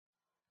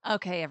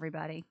Okay,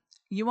 everybody.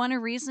 You want a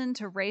reason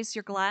to raise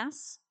your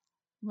glass?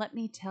 Let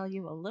me tell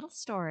you a little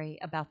story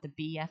about the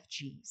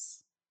BFGs.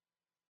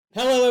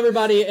 Hello,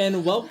 everybody,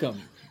 and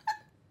welcome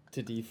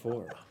to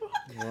D4,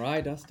 where I,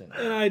 Dustin,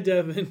 And I,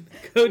 Devin,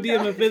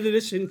 co-DM a 5th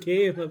edition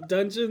game of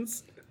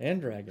Dungeons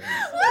and Dragons.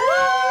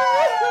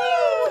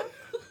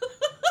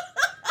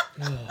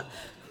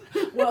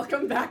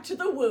 Welcome back to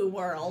the woo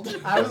world.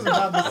 I was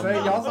about to say,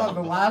 y'all saw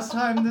the last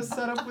time this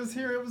setup was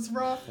here, it was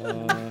rough.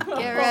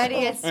 Get ready,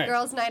 it's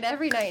girls' night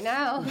every night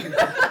now.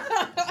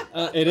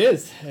 It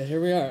is.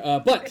 Here we are.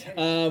 But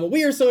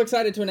we are so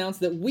excited to announce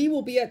that we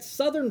will be at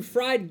Southern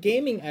Fried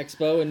Gaming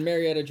Expo in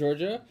Marietta,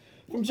 Georgia,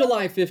 from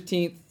July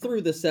 15th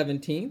through the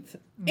 17th,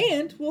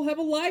 and we'll have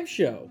a live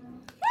show.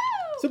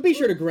 So be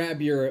sure to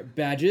grab your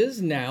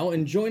badges now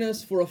and join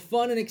us for a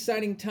fun and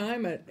exciting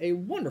time at a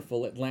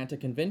wonderful Atlanta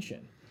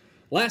convention.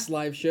 Last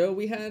live show,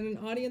 we had an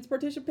audience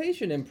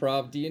participation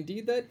improv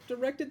D&D that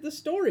directed the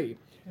story.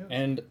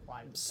 And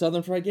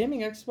Southern Fried Gaming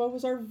Expo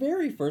was our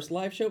very first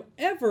live show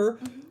ever,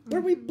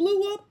 where we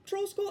blew up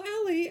Troll Skull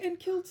Alley and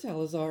killed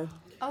Salazar.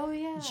 Oh,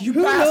 yeah. Who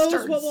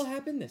knows what will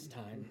happen this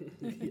time?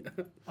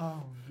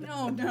 Oh,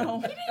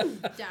 No. He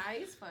didn't die,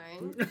 he's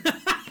fine.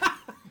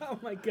 Oh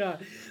my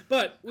god.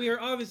 But we are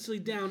obviously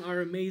down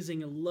our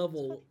amazing and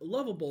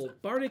lovable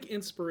bardic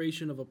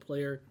inspiration of a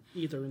player,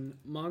 Ethan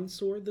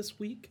Mansour, this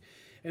week.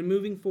 And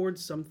moving forward,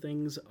 some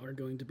things are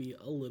going to be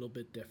a little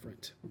bit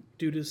different.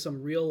 Due to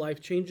some real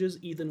life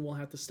changes, Ethan will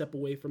have to step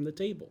away from the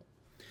table.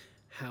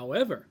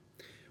 However,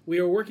 we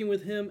are working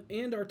with him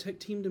and our tech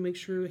team to make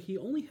sure he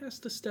only has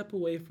to step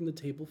away from the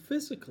table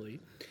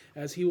physically,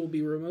 as he will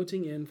be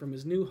remoting in from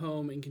his new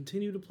home and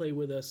continue to play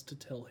with us to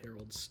tell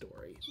Harold's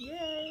story.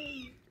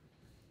 yay!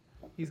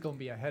 He's gonna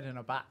be a head in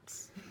a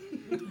box.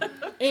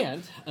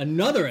 And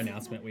another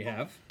announcement we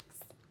have.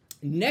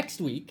 Next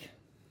week,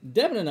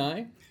 Devin and I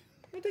are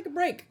going to take a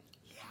break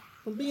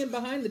from being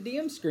behind the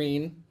DM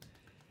screen.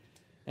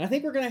 And I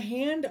think we're going to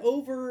hand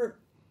over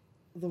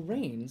the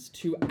reins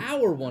to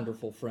our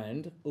wonderful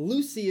friend,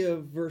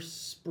 Lucia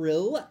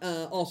Verspril,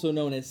 also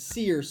known as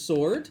Seer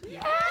Sword.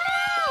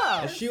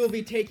 She will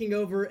be taking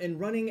over and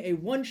running a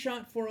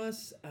one-shot for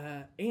us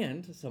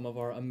and some of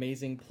our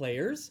amazing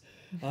players.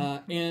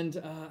 And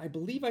I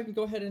believe I can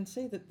go ahead and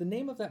say that the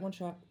name of that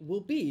one-shot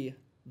will be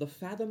The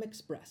Fathom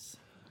Express.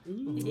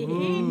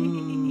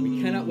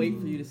 We cannot wait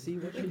for you to see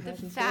what she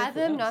has in store for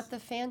Fathom, us. not the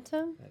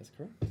Phantom? That is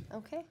correct.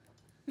 Okay.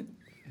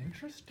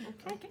 Interesting.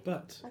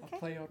 But I'll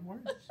play on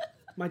words.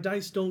 my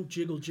dice don't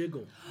jiggle.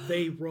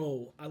 They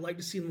roll. I like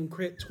to see them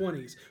crit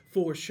 20s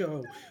for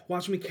show.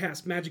 Watch me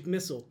cast Magic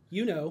Missile.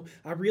 You know,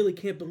 I really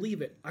can't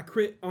believe it. I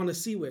crit on a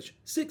Sea Witch.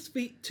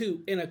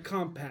 6'2" in a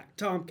compact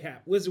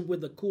Tomcat. Wizard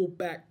with a cool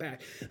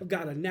backpack. I've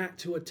got a knack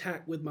to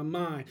attack with my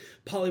mind.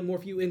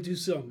 Polymorph you into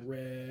some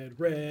red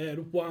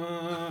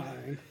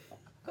wine.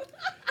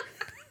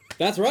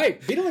 That's right.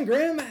 Beetle and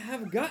Grimm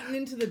have gotten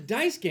into the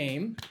dice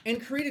game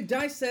and created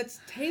dice sets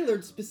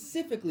tailored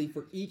specifically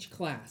for each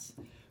class.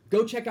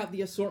 Go check out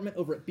the assortment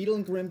over at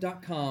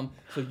beetleandgrim.com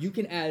so you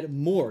can add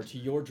more to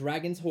your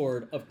dragon's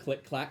hoard of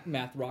click-clack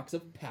math rocks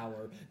of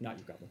power. Not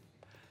you, Goblin.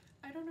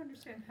 I don't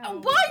understand how.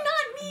 Why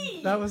not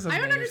me? That was I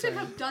amazing. don't understand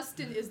how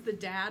Dustin is the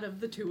dad of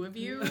the two of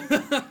you.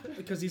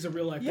 Because he's a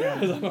real life Yeah.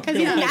 dad. Because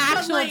he's an But,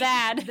 actual like,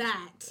 dad.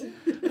 That.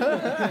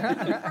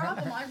 The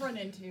problem I run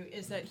into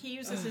is that he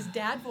uses his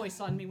dad voice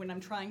on me when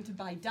I'm trying to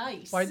buy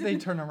dice. Why'd they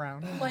turn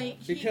around?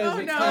 Like, Because oh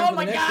it's no, time for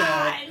my the next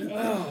god!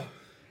 guy.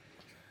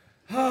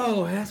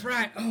 Oh, that's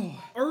right.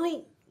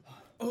 Earl,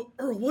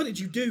 what did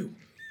you do?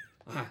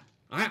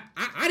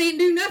 I didn't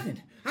do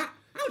nothing. I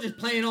was just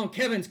playing on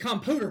Kevin's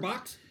computer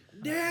box.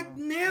 Dag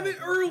nabbit,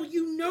 Earl,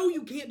 you know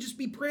you can't just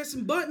be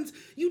pressing buttons.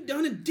 You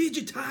done and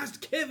digitized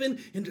Kevin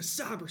into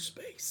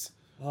cyberspace.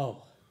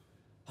 Oh,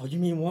 you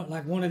mean what?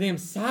 Like one of them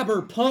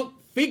cyberpunk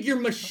figure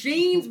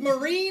machines,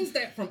 Marines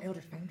that from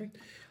Eldritch Foundry?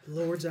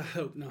 Lords, I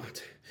hope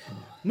not.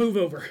 Move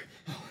over.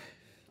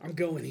 I'm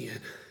going in.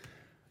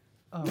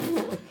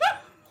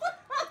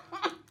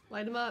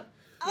 Light him up.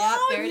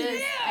 Oh, Yep, there it is.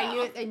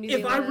 yeah. I knew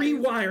If they I wanted it.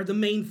 rewire the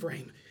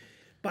mainframe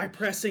by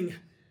pressing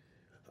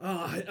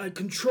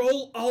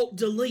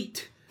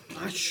Control-Alt-Delete,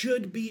 I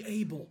should be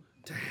able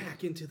to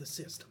hack into the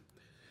system.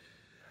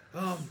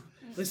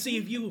 Let's see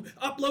if you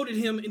uploaded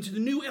him into the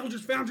new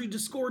Eldritch Foundry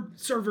Discord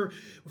server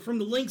from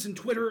the links in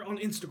Twitter on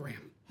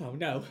Instagram. Oh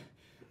no.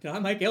 Did I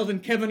make Elden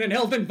Kevin an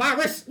Elden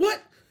virus?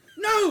 What?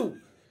 No!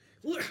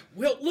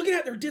 Well, looking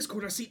at their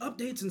Discord, I see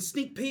updates and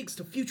sneak peeks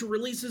to future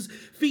releases,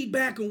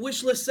 feedback and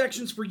wish list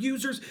sections for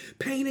users,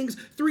 paintings,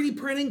 3D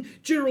printing,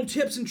 general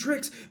tips and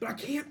tricks, but I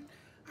can't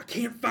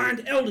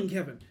find Elden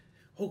Kevin.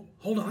 Oh,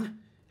 hold on.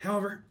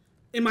 However,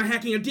 in my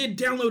hacking, I did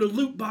download a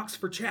loot box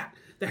for chat.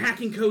 The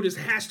hacking code is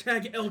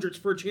 #Eldritch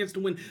for a chance to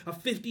win a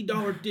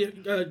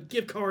 $50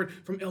 gift card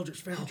from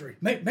Eldritch Foundry.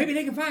 Maybe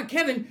they can find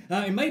Kevin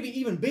and maybe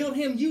even build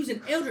him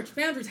using Eldritch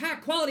Foundry's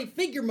high-quality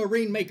figure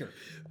marine maker.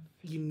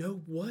 You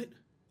know what?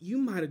 You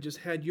might have just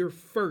had your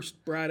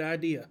first bright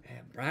idea.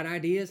 And bright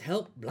ideas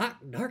help block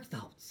dark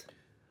thoughts.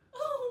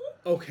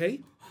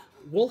 Okay,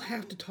 we'll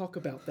have to talk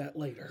about that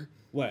later.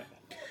 What?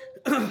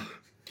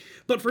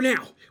 But for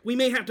now, we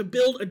may have to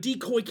build a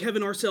decoy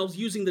Kevin ourselves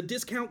using the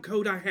discount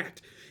code I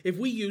hacked. If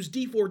we use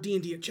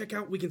D4D&D at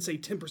checkout, we can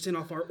save 10%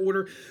 off our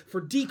order for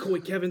decoy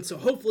Kevin, so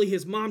hopefully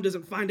his mom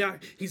doesn't find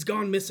out he's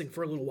gone missing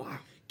for a little while.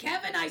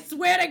 Kevin, I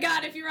swear to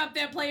God, if you're up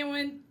there playing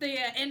with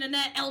the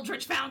internet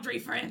Eldritch Foundry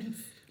friends.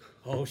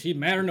 Oh, she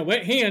madder than a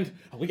wet hand.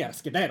 Oh, we gotta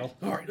skedaddle.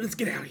 All right, let's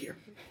get out of here.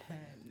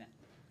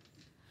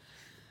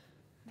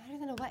 Matter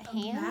than a wet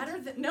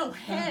hand? No,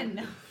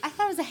 hen. I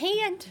thought it was a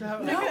hand.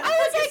 No,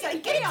 I was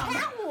like, get a ham.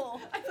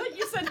 towel. I thought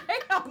you said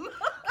ham. I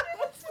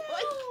was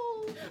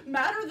like,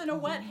 madder than a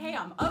wet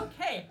ham.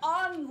 Okay,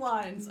 on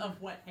lines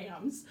of wet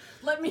hams,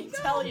 let me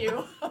tell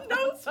you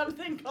about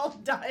something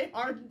called Die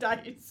Hard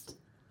Dice.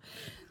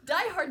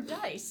 Die Hard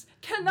Dice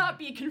cannot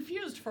be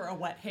confused for a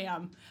wet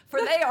ham, for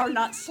they are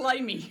not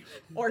slimy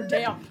or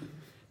damp.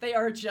 They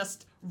are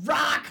just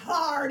rock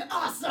hard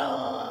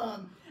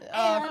awesome.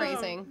 Oh,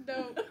 phrasing.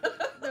 No.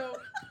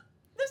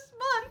 This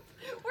month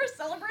we're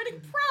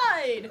celebrating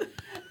Pride,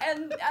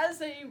 and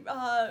as an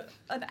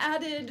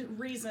added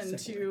reason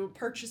to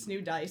purchase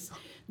new dice,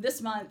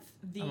 this month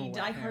the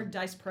Die Hard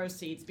Dice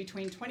proceeds,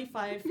 between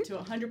 25 to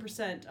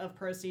 100% of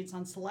proceeds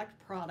on select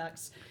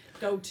products,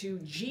 go to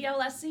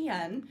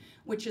GLSEN,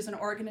 which is an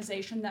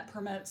organization that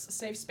promotes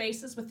safe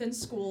spaces within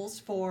schools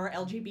for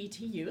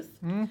LGBT youth,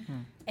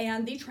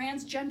 and the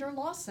Transgender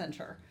Law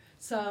Center.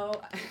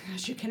 So,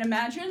 as you can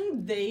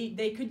imagine,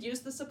 they could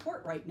use the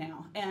support right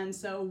now. And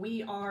so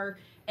we are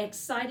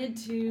excited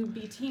to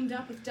be teamed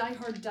up with Die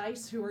Hard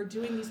Dice, who are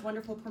doing these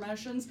wonderful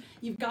promotions.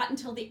 You've got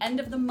until the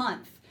end of the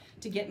month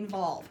to get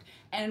involved.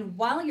 And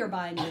while you're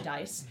buying your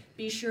dice,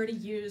 be sure to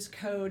use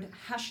code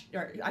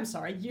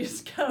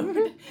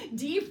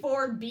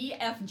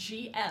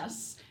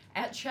D4BFGS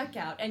at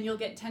checkout, and you'll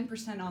get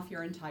 10% off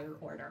your entire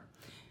order.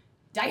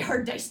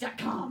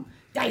 DieHardDice.com.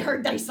 Die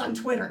Hard Dice on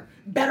Twitter.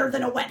 Better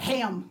than a wet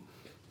ham.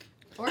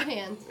 Or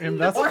hand. And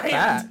that's Or a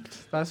hand.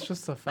 fact. That's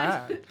just a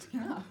fact.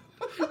 Yeah.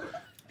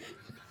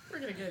 We're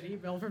gonna get an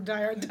email from Die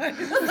Hard Dice.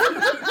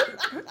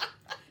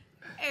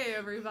 Hey,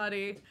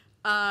 everybody.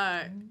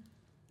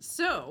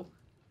 So,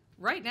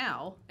 right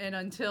now, and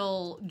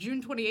until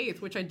June 28th,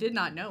 which I did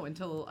not know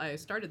until I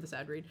started this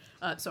ad read,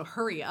 so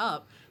hurry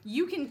up,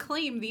 you can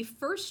claim the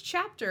first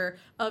chapter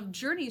of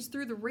Journeys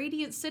Through the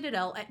Radiant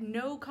Citadel at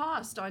no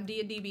cost on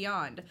D&D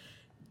Beyond.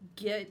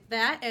 Get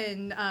that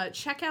and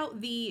check out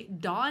the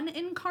Dawn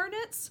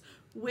Incarnates,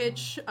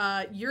 which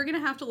you're going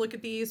to have to look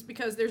at these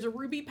because there's a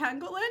ruby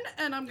pangolin,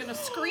 and I'm going to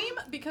scream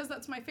because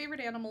that's my favorite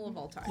animal of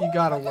all time. You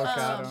gotta look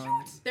at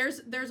them.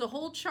 There's a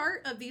whole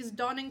chart of these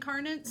Dawn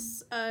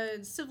Incarnates,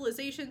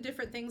 civilization,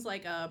 different things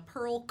like a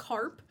pearl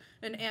carp,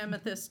 an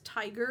amethyst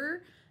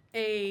tiger,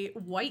 a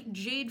white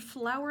jade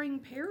flowering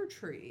pear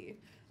tree.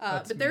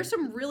 But there's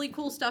some really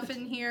cool stuff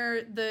in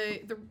here.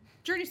 The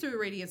Journeys Through the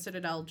Radiant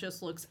Citadel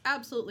just looks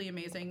absolutely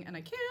amazing, and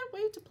I can't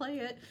wait to play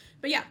it.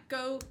 But yeah,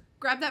 go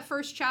grab that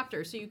first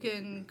chapter so you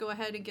can go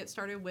ahead and get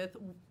started with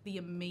the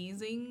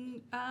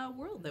amazing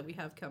world that we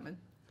have coming.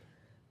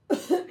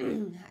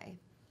 Hi.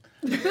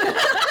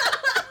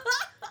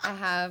 I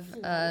have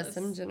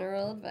some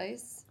general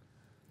advice.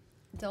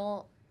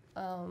 Don't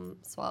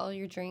swallow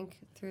your drink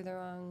through the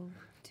wrong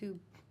tube.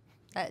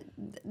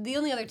 The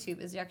only other tube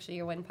is actually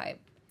your windpipe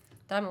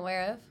that I'm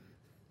aware of.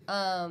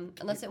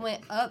 Unless it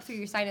went up through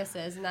your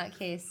sinuses. In that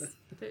case,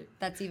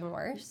 that's even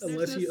worse.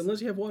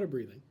 Unless you have water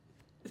breathing.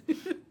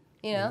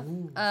 You know?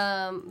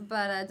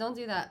 But don't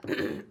do that.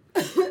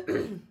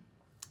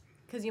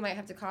 Because you might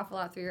have to cough a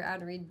lot through your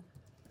ad read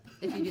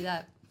if you do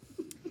that.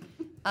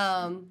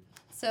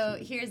 So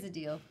here's the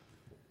deal.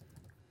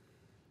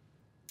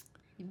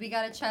 We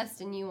got a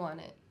chest and you want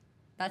it.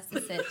 That's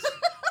the sitch.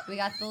 We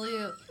got the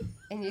loot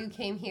and you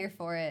came here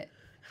for it.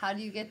 How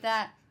do you get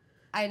that?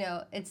 I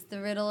know, it's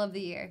the riddle of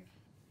the year.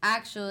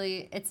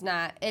 Actually, it's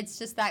not. It's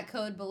just that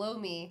code below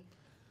me.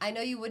 I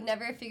know you would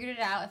never have figured it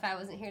out if I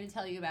wasn't here to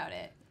tell you about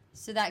it.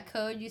 So that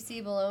code you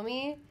see below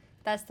me,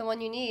 that's the one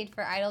you need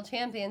for Idle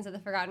Champions of the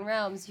Forgotten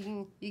Realms.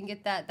 You can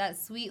get that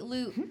sweet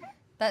loot,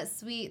 that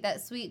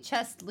sweet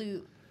chest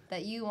loot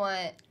that you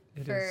want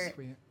for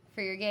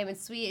your game.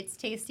 It's sweet, it's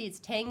tasty, it's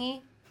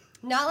tangy.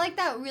 Not like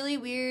that really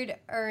weird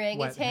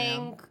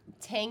orangutan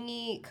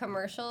tangy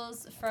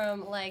commercials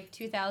from like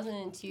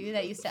 2002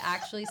 that used to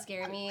actually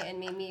scare me and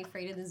made me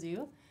afraid of the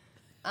zoo.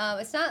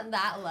 It's not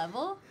that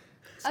level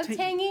of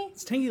tangy.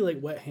 It's tangy like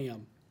wet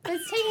ham.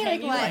 It's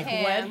tangy like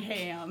wet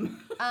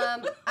ham.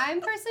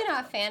 I'm personally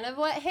not a fan of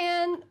wet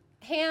ham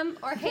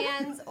or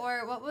hands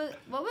or what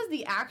was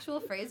the actual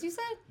phrase you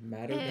said?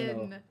 Matter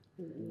than a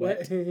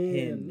Wet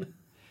hen.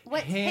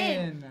 Wet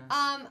hen.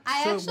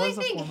 I actually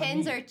think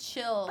hens are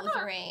chill with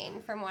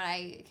rain, from what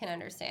I can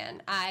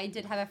understand. I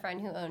did have a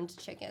friend who owned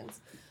chickens,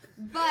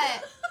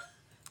 but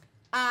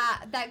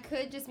that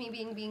could just me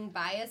being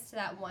biased to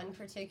that one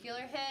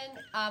particular hen.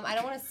 I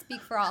don't want to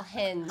speak for all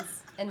hens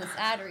in this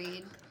ad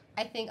read.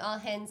 I think all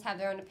hens have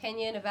their own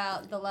opinion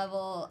about the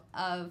level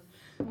of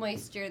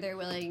moisture they're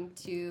willing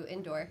to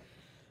endure.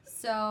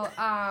 So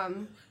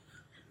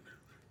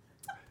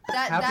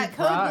that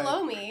code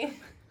below me.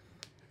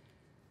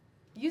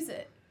 Use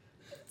it.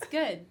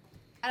 good.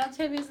 Adult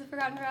Champions of the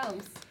Forgotten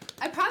Realms.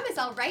 I promise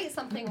I'll write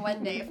something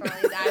one day for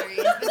all these ad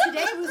reads, but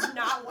today was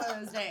not one of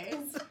those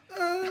days.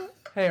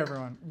 Hey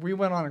everyone, we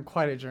went on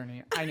quite a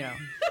journey. I know.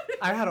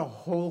 I had a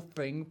whole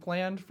thing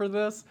planned for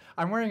this.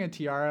 I'm wearing a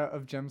tiara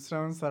of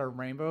gemstones that are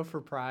rainbow for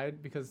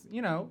Pride because,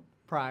 you know,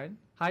 Pride.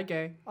 Hi,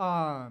 gay.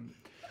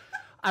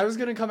 I was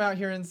gonna come out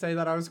here and say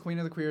that I was queen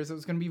of the queers. It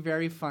was gonna be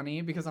very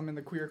funny because I'm in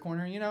the queer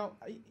corner. You know,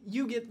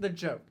 you get the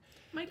joke.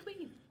 My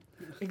queen.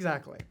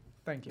 Exactly.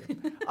 Thank you.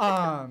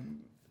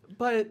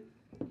 But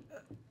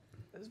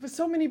with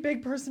so many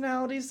big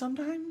personalities,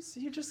 sometimes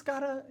you just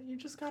gotta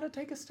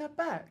take a step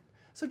back.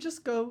 So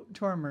just go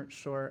to our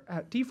merch store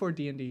at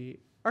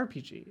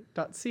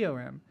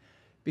d4dndrpg.com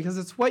because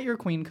it's what your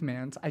queen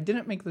commands. I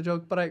didn't make the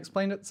joke, but I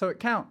explained it so it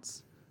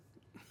counts.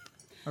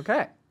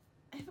 Okay.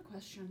 I have a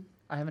question.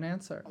 I have an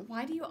answer.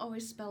 Why do you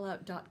always spell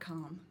out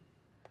 .com?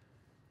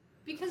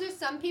 Because there's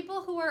some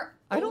people who are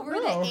I don't over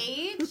know. the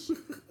age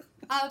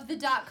of the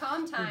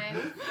 .com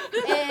time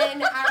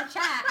in our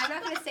chat. I'm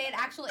not going to say an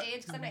actual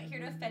age because I'm not here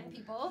to offend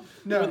people.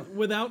 No.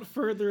 Without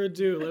further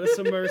ado, let us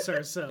immerse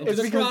ourselves. It's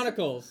the because-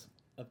 Chronicles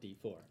of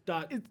D4.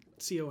 .com.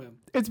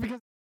 It's because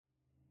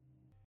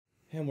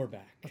And we're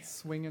back. let's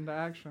swing into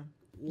action.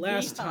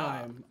 Last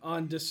time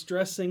on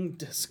Distressing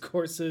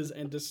Discourses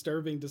and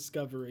Disturbing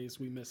Discoveries,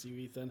 we miss you,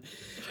 Ethan,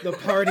 the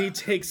party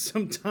takes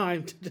some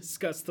time to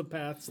discuss the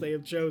paths they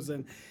have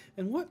chosen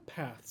and what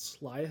paths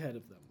lie ahead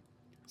of them.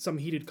 Some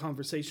heated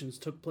conversations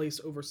took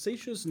place over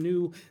Seisha's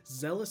new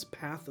zealous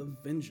path of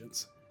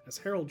vengeance, as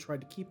Harold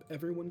tried to keep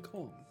everyone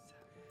calm.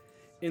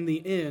 In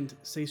the end,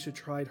 Seisha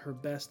tried her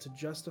best to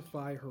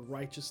justify her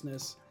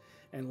righteousness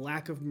and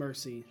lack of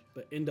mercy,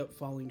 but end up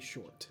falling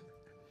short.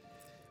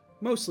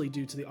 Mostly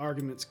due to the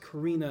arguments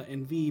Karina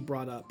and V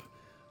brought up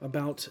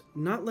about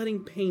not letting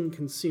pain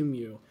consume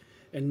you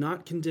and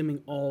not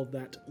condemning all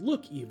that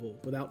look evil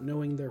without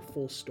knowing their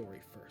full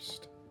story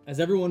first. As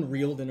everyone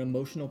reeled in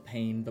emotional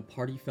pain, the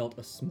party felt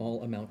a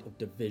small amount of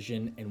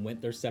division and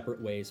went their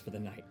separate ways for the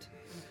night.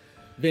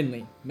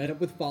 Vinley met up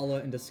with Fala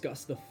and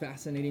discussed the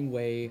fascinating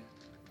way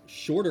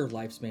shorter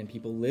lifespan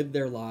people live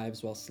their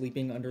lives while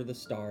sleeping under the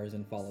stars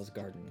in Fala's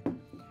garden.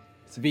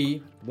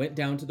 V went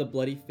down to the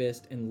Bloody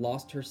Fist and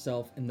lost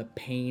herself in the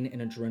pain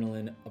and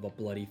adrenaline of a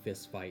Bloody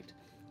Fist fight,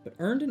 but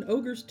earned an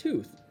ogre's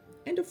tooth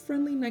and a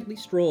friendly nightly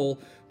stroll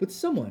with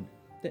someone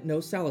that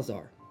knows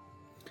Salazar.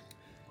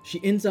 She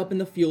ends up in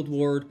the field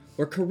ward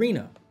where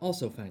Karina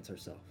also found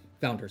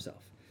herself.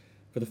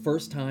 For the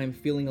first time,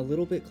 feeling a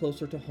little bit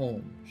closer to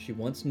home she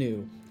once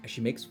knew, as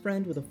she makes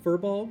friend with a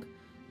furbolg,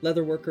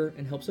 leatherworker,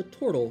 and helps a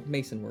turtle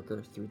mason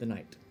worker through the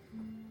night.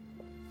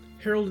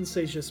 Harold and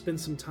Seisha spend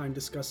some time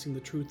discussing the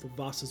truth of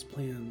Voss's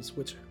plans,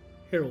 which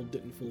Harold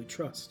didn't fully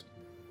trust.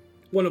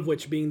 One of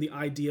which being the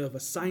idea of a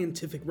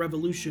scientific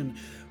revolution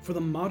for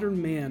the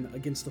modern man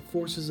against the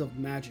forces of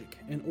magic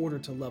in order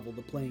to level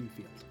the playing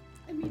field.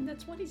 I mean,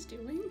 that's what he's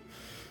doing.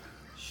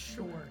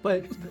 Sure.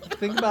 But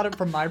think about it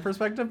from my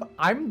perspective.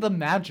 I'm the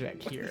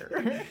magic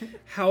here.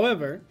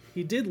 However,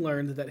 he did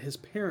learn that his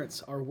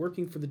parents are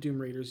working for the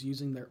Doom Raiders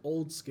using their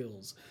old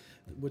skills,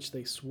 which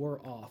they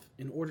swore off,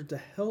 in order to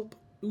help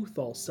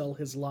Uthal sell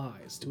his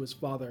lies to his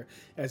father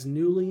as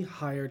newly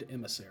hired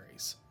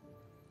emissaries.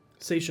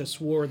 Seisha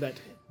swore that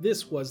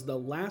this was the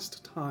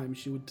last time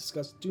she would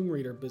discuss Doom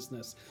Raider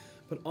business,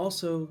 but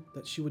also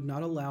that she would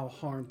not allow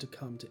harm to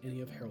come to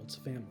any of Harold's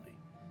family.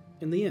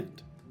 In the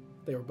end,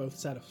 they were both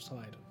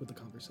satisfied with the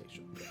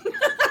conversation.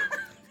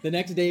 The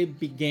next day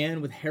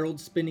began with Harold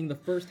spending the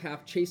first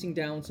half chasing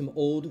down some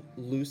old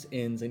loose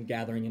ends and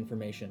gathering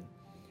information.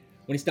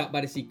 When he stopped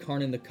by to see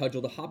Karnan the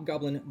Cudgel, the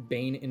hobgoblin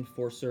Bane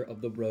enforcer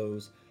of the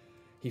Rose,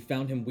 he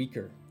found him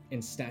weaker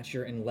in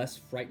stature and less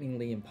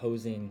frighteningly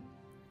imposing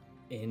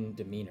in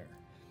demeanor.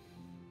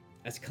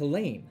 As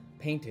Kalain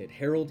painted,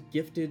 Harold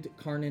gifted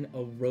Karnan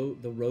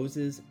the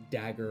Rose's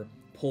dagger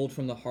pulled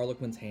from the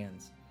Harlequin's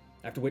hands,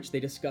 after which they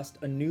discussed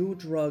a new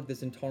drug the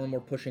Zentarum were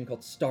pushing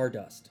called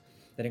Stardust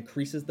that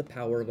increases the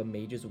power of a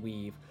mage's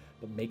weave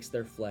but makes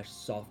their flesh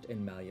soft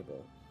and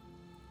malleable.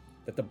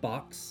 That the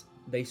box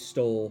they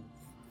stole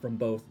from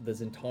both the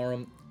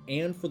Zentarum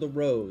and for the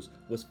Rose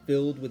was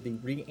filled with the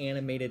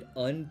reanimated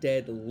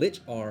undead lich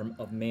arm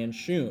of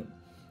Manshun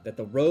that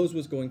the Rose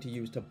was going to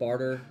use to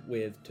barter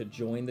with to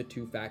join the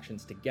two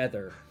factions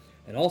together,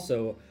 and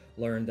also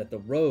learned that the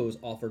Rose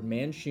offered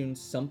Manshun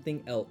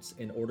something else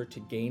in order to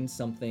gain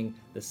something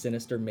the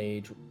sinister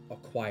mage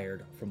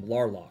acquired from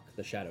Larlock,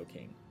 the Shadow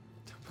King.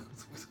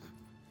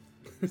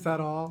 Is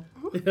that all?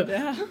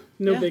 Yeah.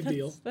 No big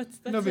deal. That's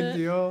No big it.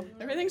 deal.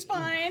 Everything's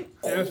fine.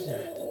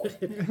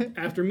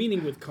 After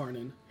meeting with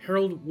Karnan,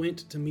 Harold went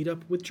to meet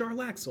up with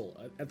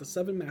Jarlaxle at the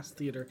Seven Mast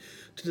Theater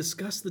to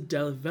discuss the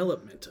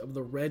development of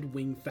the Red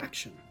Wing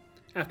faction.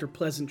 After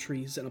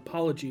pleasantries and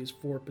apologies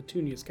for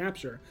Petunia's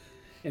capture,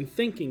 and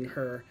thanking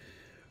her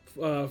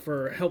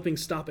for helping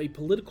stop a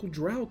political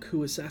drow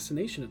coup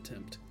assassination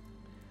attempt,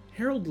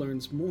 Harold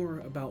learns more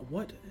about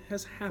what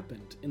has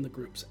happened in the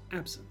group's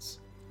absence.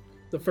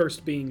 The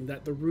first being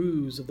that the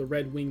ruse of the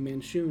Red Wing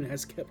Manchun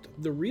has kept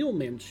the real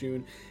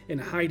Manchun in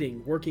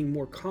hiding, working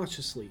more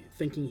cautiously,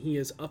 thinking he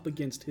is up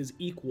against his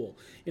equal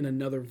in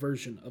another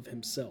version of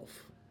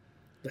himself.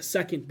 The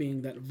second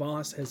being that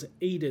Voss has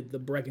aided the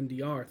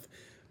Bregendiarth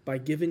by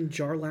giving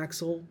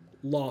Jarlaxle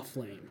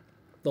Lawflame,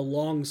 the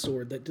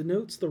longsword that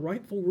denotes the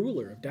rightful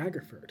ruler of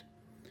Daggerford.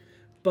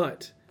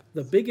 But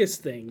the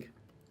biggest thing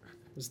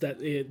was that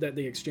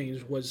they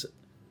exchanged was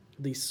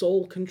the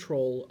sole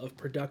control of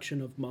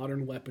production of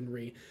modern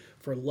weaponry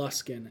for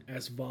Luskan,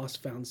 as Voss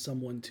found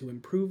someone to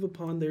improve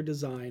upon their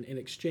design in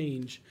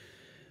exchange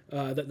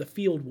that the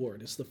Field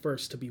Ward is the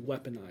first to be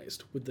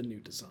weaponized with the new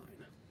design.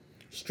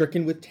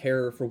 Stricken with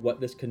terror for what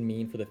this could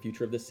mean for the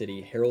future of the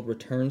city, Harold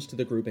returns to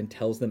the group and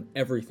tells them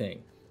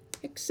everything,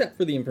 except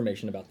for the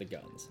information about the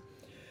guns.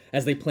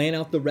 As they plan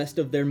out the rest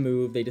of their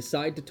move, they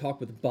decide to talk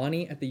with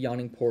Bonnie at the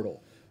Yawning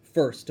Portal,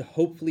 first to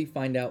hopefully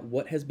find out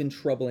what has been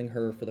troubling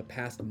her for the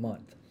past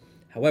month.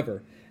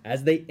 However,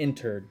 as they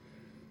entered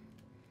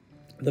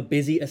the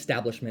busy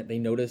establishment, they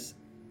notice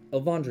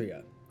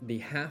Elvandria, the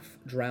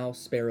half-drow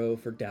sparrow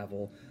for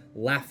Davil,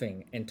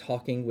 laughing and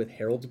talking with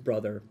Harold's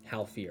brother,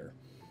 Halfir.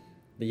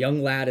 The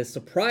young lad is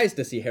surprised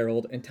to see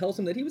Harold and tells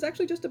him that he was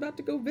actually just about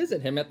to go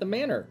visit him at the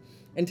manor,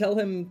 and tell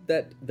him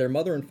that their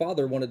mother and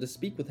father wanted to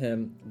speak with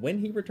him when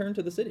he returned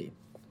to the city.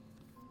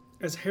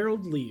 As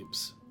Harold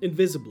leaves,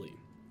 invisibly,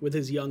 with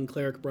his young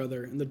cleric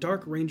brother and the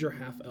Dark Ranger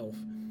half-elf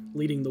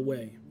leading the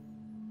way,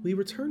 we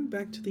return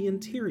back to the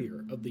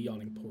interior of the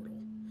Yawning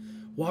Portal,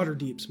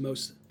 Waterdeep's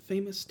most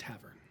famous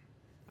tavern.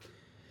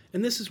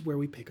 And this is where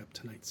we pick up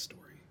tonight's story.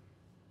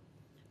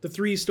 The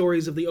 3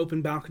 stories of the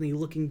open balcony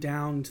looking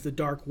down to the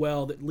dark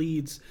well that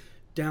leads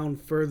down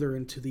further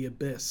into the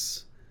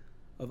abyss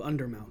of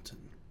Undermountain.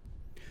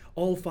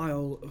 All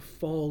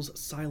falls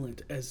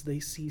silent as they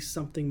see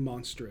something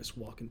monstrous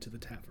walk into the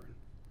tavern.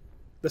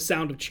 The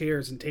sound of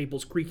chairs and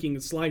tables creaking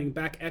and sliding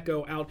back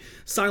echo out,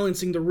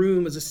 silencing the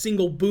room as a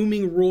single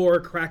booming roar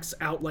cracks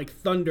out like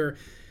thunder.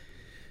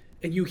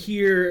 And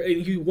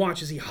you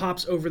watch as he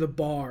hops over the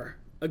bar,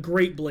 a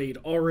great blade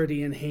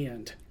already in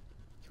hand.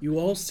 You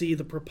all see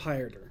the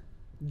proprietor,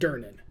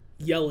 Durnan,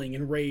 yelling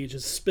in rage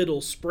as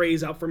spittle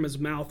sprays out from his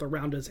mouth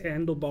around his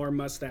handlebar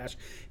mustache,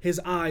 his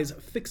eyes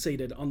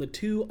fixated on the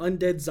 2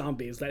 undead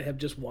zombies that have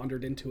just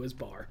wandered into his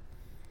bar.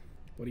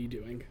 What are you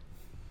doing?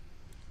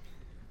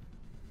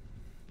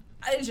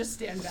 I just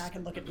stand back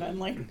and look at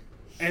Benley.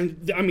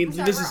 And, I mean,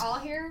 So this we're is... all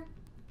here?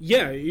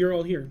 Yeah, you're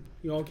all here.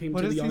 You all came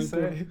What to the does he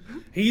Yawning Portal. say?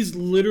 He's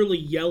literally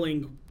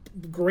yelling,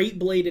 great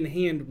blade in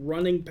hand,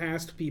 running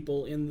past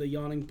people in the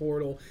Yawning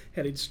Portal,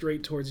 headed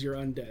straight towards your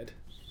undead.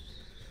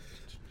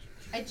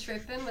 I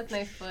trip him with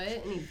my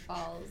foot and he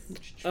falls.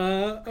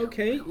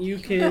 Okay, you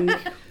can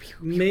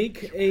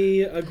make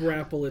a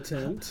grapple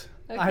attempt.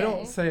 Okay. I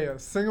don't say a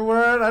single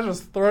word. I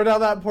just throw down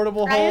that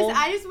portable hole.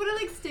 I just want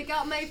to like stick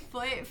out my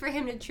foot for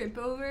him to trip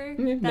over.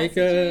 that Make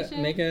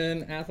situation.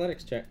 an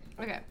athletics check.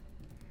 Okay.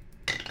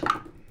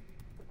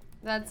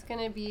 That's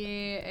gonna be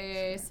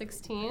a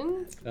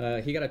 16.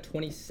 He got a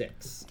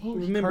 26.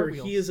 Remember,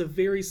 cartwheels. he is a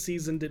very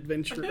seasoned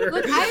adventurer.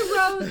 Look,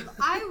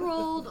 I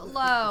rolled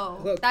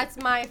low. Look. That's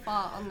my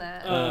fault on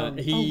that.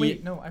 He oh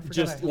wait, no, I forgot.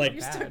 just I have like a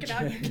You badge. took it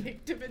out and you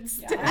kicked him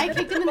instead. I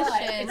kicked him in the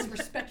But shin. it's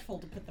respectful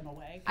to put them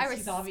away. I 'Cause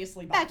he's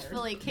obviously bothered.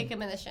 respectfully kick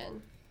him in the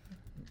shin.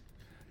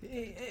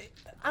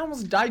 I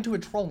almost died to a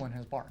troll in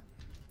his bar.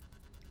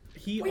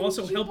 He When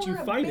also you helped you were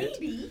a fight it.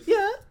 baby,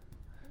 Yeah.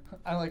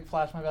 I like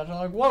flash my badge. I'm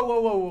like,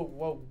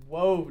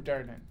 whoa,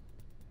 Durnan.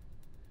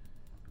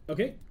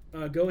 Okay,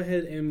 go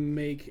ahead and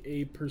make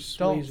a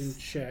persuasion Don't.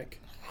 check.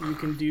 You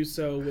can do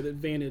so with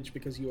advantage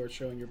because you are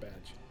showing your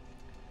badge.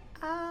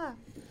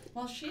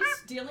 while she's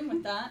dealing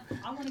with that,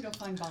 I want to go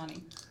find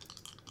Bonnie.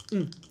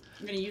 Mm.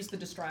 I'm going to use the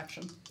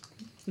distraction.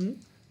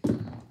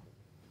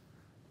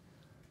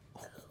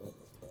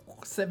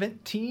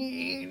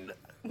 17.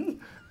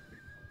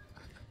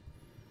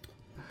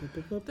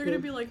 They're gonna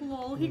be like,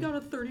 lol, he got a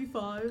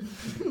 35.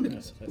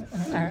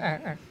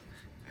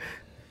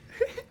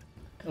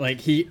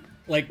 like he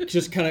like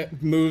just kind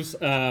of moves.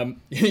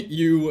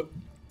 You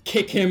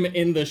kick him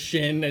in the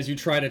shin as you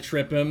try to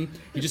trip him.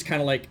 He just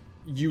kind of like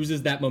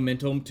uses that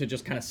momentum to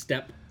just kind of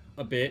step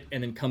a bit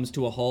and then comes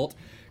to a halt,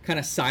 kind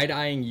of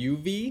side-eyeing you,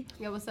 V,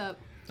 Yeah, what's up?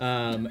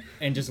 and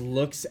just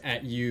looks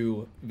at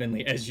you,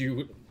 Vinley, as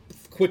you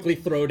quickly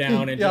throw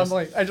down and Yeah, just I'm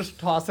like, I just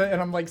toss it,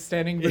 and I'm like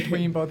standing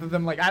between both of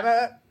them, like,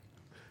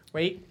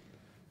 wait.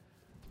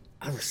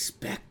 I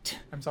respect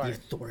I'm sorry. the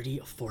authority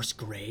of Force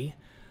Grey,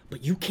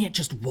 but you can't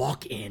just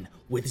walk in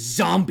with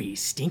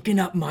zombies stinking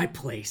up my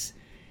place.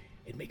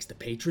 It makes the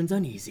patrons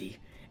uneasy,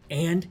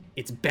 and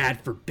it's bad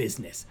for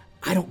business.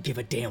 I don't give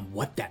a damn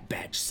what that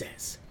badge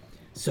says.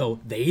 So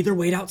they either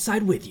wait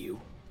outside with you,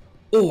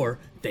 or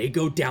they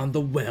go down the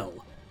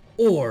well,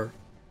 or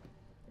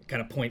kind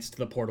of points to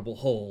the portable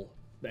hole.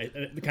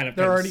 Kind of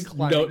They're already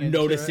climbing into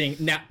noticing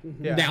it. now.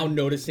 Yeah. Now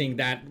noticing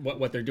that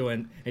what they're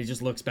doing, and he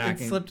just looks back.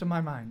 It and, slipped in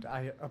my mind.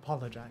 I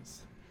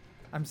apologize.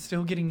 I'm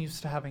still getting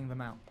used to having them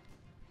out.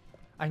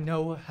 I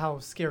know how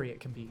scary it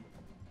can be.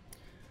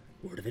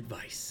 word of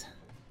advice.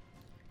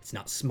 It's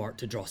not smart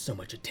to draw so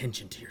much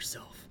attention to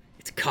yourself.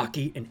 It's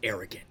cocky and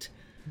arrogant,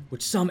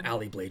 which some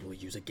alley blade will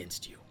use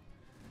against you.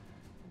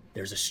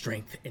 There's a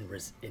strength in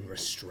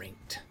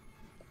restraint.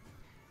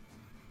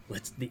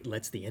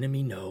 Lets the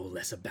enemy know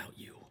less about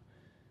you,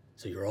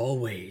 so you're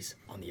always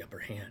on the upper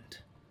hand.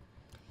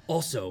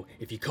 Also,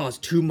 if you cause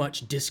too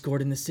much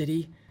discord in the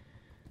city,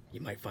 you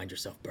might find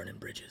yourself burning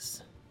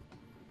bridges.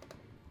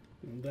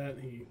 And that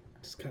he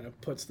just kind of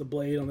puts the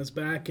blade on his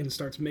back and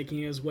starts making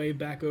his way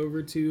back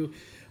over to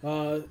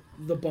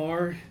the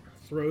bar,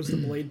 throws the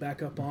blade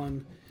back up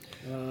on.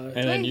 And Do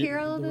I then hear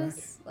all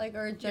this? Like,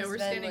 or just Yeah, we're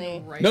Bentley?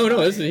 standing right No,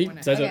 by this is, he when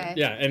it says Okay. it.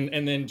 Yeah,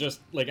 and then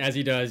just like as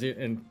he does it,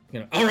 and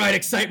All right,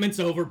 excitement's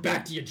over.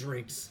 Back to your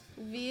drinks.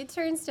 V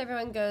turns to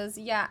everyone and goes,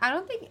 yeah, I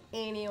don't think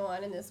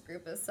anyone in this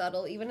group is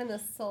subtle, even in the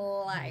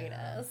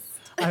slightest.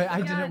 I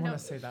didn't no. want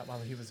to say that while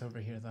he was over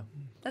here, though.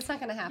 That's not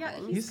gonna Yeah,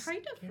 happen. he's He's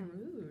kind of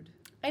rude.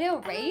 I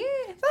know, right?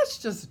 That's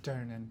just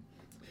Durnan.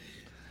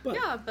 But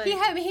Yeah, but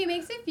He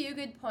makes a few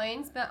good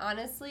points, but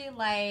honestly,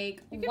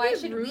 like, You can why be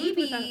should rude we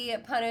be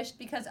punished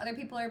because other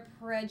people are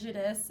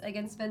prejudiced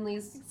against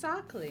Finley's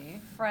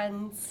exactly.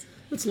 friends?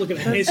 let's look at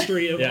the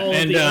history of Yeah, all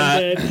and, of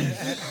the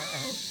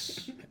undead.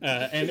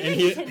 and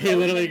he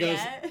literally goes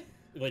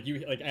like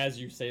as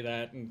you say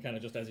that, and kind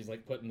of just as he's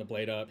like putting the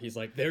blade up, he's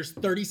like, "There's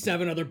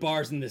 37 other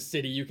bars in this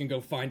city you can go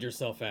find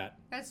yourself at."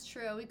 That's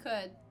true. We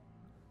could.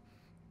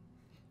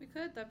 We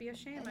could. That'd be a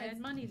shame. I had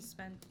money to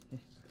spend.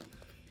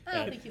 I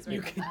don't think he's worried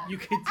about that. You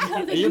could.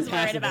 think Your he's worried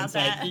passive about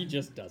insight, that. he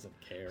just doesn't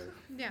care.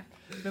 Yeah.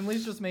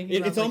 Finley's just making It's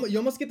that, like, almost, you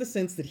almost get the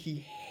sense that he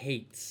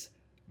hates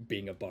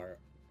being a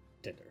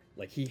bartender.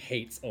 Like he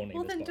hates owning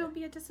Well, this then bar. don't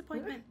be a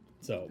disappointment.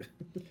 So,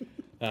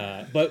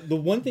 but the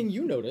one thing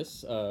you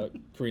notice,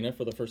 Karina,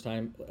 for the first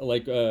time,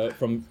 like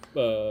from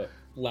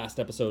last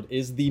episode,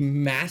 is the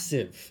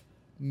massive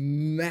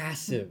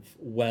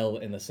well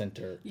in the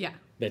center Yeah.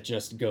 that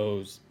just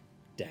goes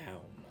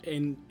down.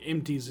 And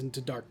empties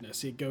into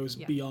darkness. It goes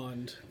Yeah.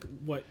 beyond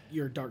what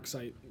your dark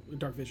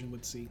vision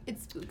would see. It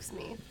spooks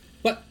me.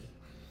 But,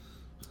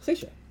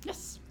 Seisha,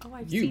 Yes. Oh,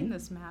 I've You seen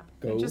this map.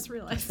 go I just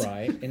realized.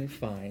 try and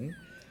find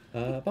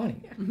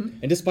Bonnie.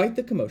 And despite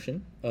the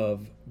commotion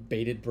of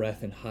bated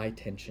breath and high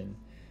tension,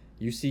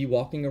 you see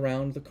walking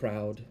around the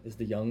crowd is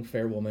the young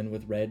fair woman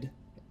with red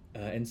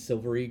hair and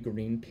silvery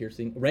green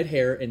piercing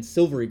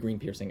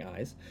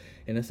eyes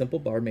in a simple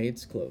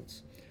barmaid's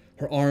clothes.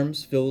 Her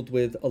arms filled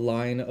with a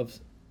line of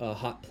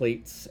hot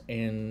plates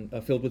and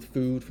filled with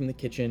food from the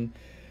kitchen,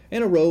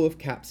 and a row of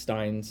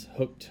capsteins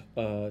hooked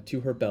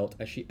to her belt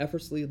as she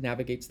effortlessly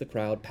navigates the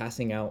crowd,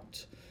 passing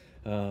out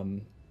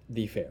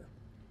the fare.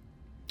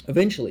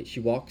 Eventually,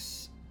 she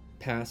walks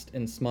past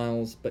and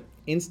smiles, but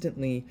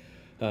instantly,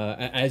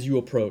 as you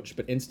approach,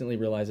 but instantly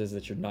realizes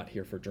that you're not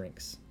here for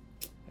drinks,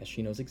 as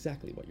she knows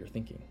exactly what you're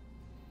thinking.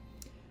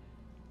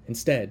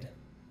 Instead,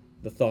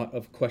 the thought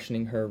of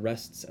questioning her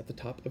rests at the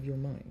top of your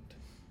mind.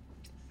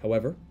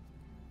 However,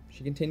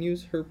 she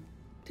continues her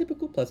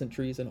typical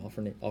pleasantries and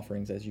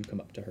offerings as you come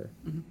up to her.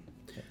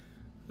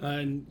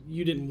 And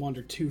you didn't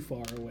wander too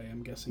far away,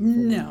 I'm guessing.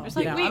 from- No, It's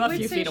like, no, wait, I'm a where'd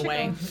few feet Seisha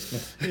away.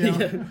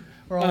 Yeah.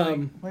 We're all like,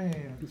 Um, wait,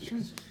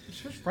 she's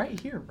right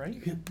here,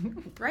 right?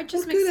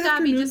 Righteous Well, good McStabby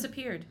afternoon.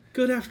 disappeared.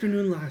 Good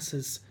afternoon,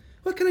 lasses.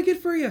 What can I get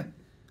for you?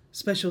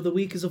 Special of the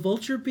week is a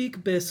vulture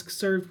beak bisque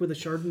served with a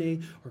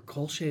Chardonnay or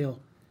Kolsch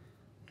ale.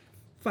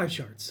 5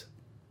 shards.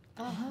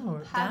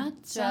 Oh,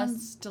 That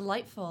sounds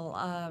delightful.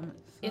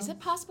 Is it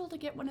possible to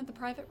get one of the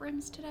private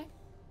rooms today?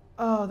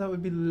 oh, that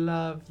would be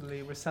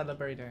lovely. We're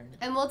celebrating.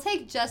 And we'll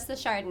take just the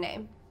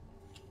Chardonnay.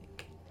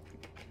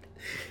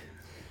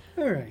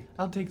 All right.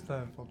 I'll take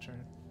the vulture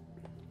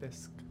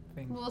bisque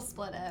thing. We'll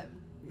split it.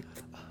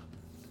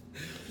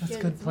 That's a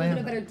We'll good get a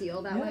plan. better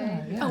deal that Yeah,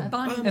 way. yeah. Oh,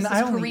 Bonnie, And this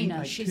I is only eat, Karina.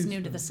 like, She's 2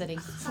 new to the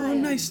spoons. city. Oh,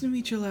 nice to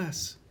meet you,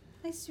 lass.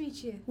 Nice to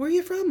meet you. Where are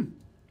you from?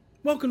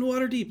 Welcome to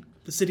Waterdeep,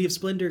 the city of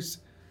splendors.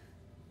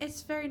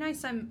 It's very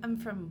nice. I'm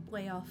from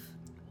way off.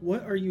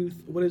 What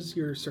is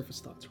your surface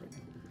thoughts right now?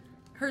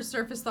 Her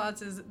surface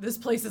thoughts is this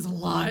place is a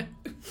lot.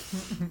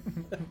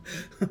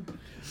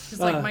 She's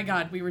like, my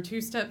God, we were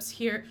 2 steps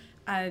here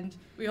and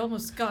we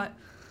almost got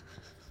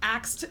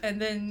axed, and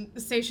then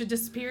Seisha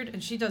disappeared,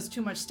 and she does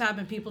too much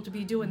stabbing people to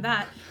be doing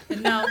that.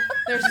 And now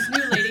there's this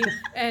new lady,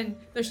 and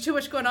there's too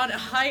much going on.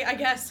 Hi, I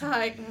guess.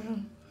 Hi.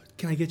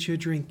 Can I get you a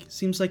drink?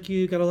 Seems like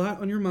you got a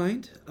lot on your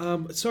mind.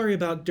 Sorry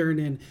about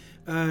Durnan.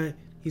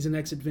 He's an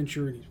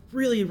ex-adventurer, and he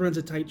really runs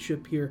a tight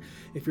ship here.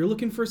 If you're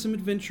looking for some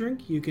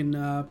adventuring, you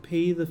can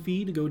pay the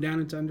fee to go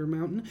down into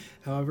Undermountain.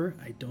 However,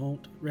 I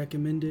don't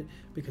recommend it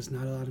because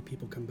not a lot of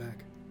people come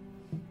back.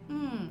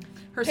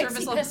 Her Pixie surface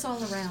level, piss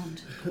all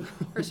around.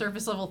 her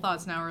surface level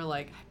thoughts now are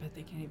like, I bet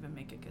they can't even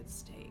make a good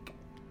steak.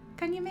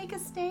 Can you make a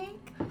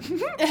steak?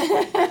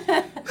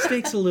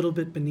 Steak's a little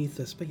bit beneath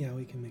us, but yeah,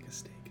 we can make a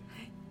steak.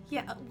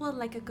 Yeah, well,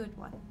 like a good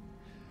one.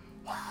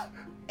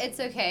 It's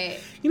okay.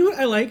 You know what?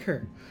 I like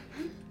her.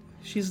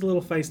 She's a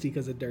little feisty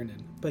because of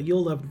Durnan, but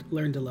you'll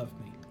learn to love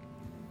me.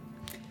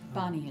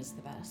 Bonnie is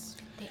the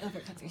best. They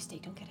overcook their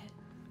steak. Don't get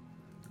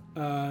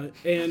it.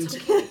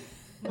 And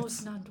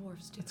Most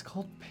non-dwarves do. It's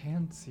called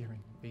pan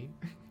searing. be.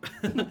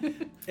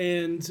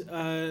 And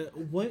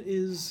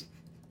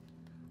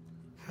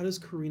how does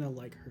Karina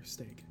like her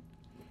steak?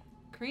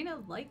 Karina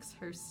likes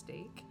her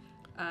steak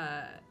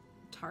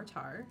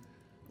tartare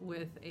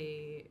with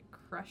a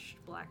crushed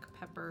black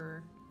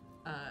pepper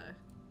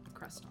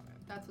crust on it.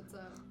 That's what's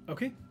up.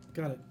 Okay,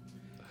 got it.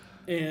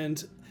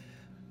 And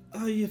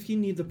if you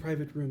need the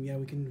private room,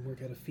 we can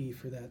work out a fee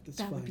for that. That's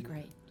That fine. would be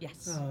great.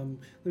 Yes.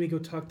 Let me go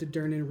talk to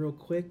Dernan real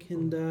quick.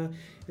 And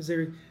is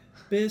there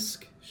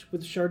bisque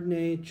with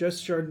Chardonnay?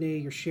 Just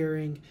Chardonnay, you're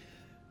sharing.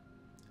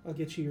 I'll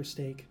get you your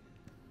steak.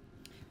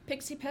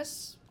 Pixie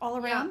piss all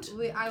around.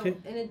 Yeah, Okay.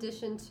 in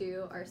addition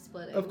to our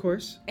splitting. Of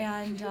course.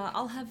 And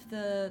I'll have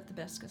the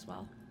bisque as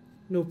well.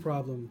 No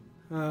problem.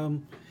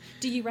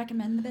 Do you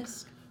recommend the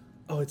bisque?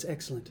 Oh, it's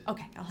excellent.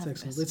 Okay, I'll It's have the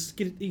excellent. bisque.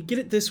 Let's get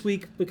it this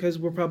week because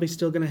we're probably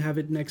still going to have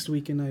it next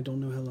week, and I don't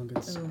know how long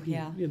it's. Oh,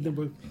 yeah. Then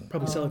we'll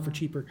probably sell it for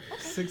cheaper.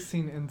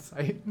 16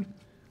 insight.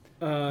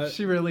 Uh, Is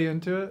she really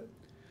into it?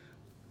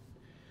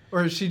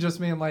 Or is she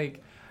just being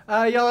like,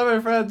 y'all are my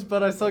friends,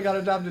 but I still got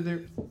a job to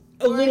do?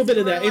 a little bit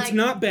of we're that. It's like-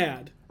 not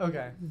bad,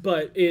 Okay.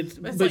 but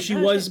like, she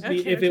okay, was.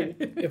 okay.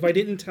 If I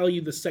didn't tell you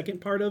the second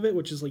part of it,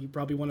 which is like you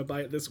probably want to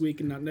buy it this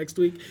week and not next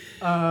week.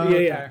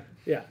 Okay.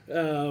 Yeah.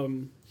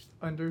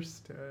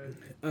 Understood.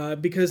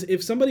 Because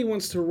if somebody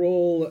wants to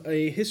roll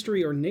a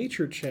history or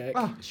nature check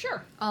Oh.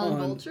 Sure. On on-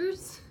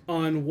 vultures?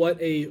 on what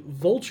a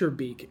vulture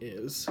beak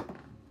is,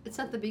 It's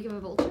not the beak of a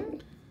vulture?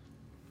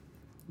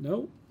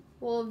 no.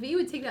 Well, V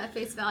would take that at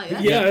face value.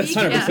 Yeah, the that's beak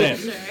of a 100%.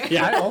 vulture.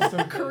 Yeah. I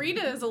also.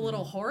 Karina is a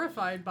little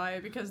horrified by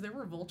it because there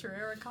were vulture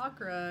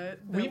Aarakocra that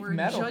We've were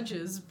met 'em.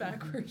 judges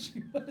back where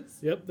she was.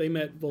 Yep, they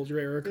met Vulture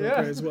Aarakocra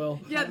Yeah. as well.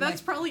 Yeah,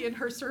 that's probably in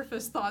her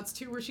surface thoughts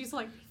too, where she's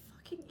like,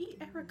 "They fucking eat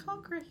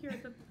Aarakocra here,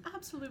 the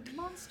absolute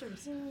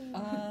monsters."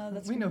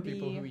 That's We know gonna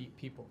people be who eat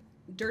people.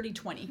 dirty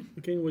 20.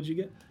 Okay, what'd you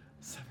get?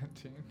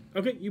 17.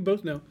 Okay, you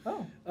both know.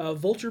 Oh.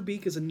 Vulture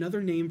beak is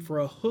another name for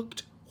a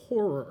hooked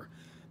horror.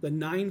 The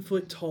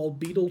 9-foot-tall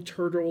beetle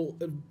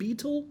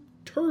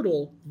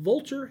turtle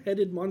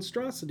vulture-headed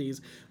monstrosities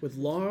with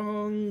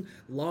long,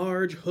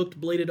 large,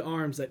 hooked-bladed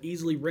arms that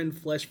easily rend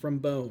flesh from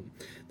bone.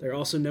 They're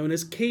also known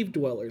as cave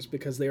dwellers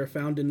because they are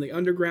found in the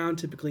underground,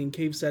 typically in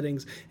cave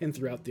settings and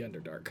throughout the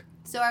Underdark.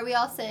 So are we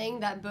all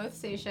saying that both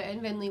Seisha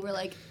and Vinley were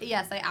like,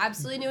 yes, I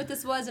absolutely knew what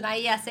this was, and I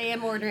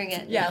am ordering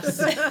it.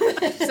 Yes.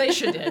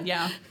 Seisha did,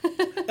 yeah.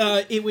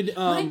 It would.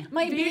 My Me and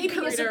baby is a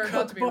Karina are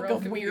about to be cookbook real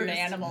of weird confused.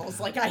 animals.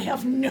 Like, I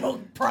have no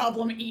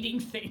problem eating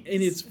things.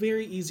 And it's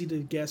very easy to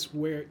guess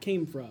where it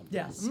came from.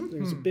 Yes.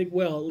 There's a big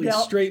well, at least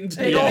Yep. straight into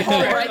Big the old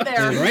hole right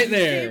there. Right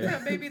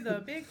there. Baby,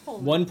 the big hole.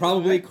 One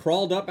probably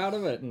crawled up out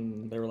of it,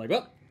 and they were like,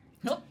 "Well,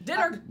 Oh,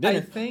 dinner. I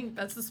dinner." think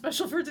That's the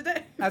special for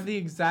today. at the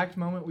exact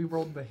moment we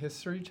rolled the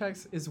history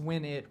checks is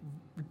when it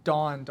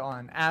dawned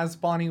on. As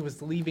Bonnie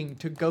was leaving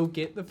to go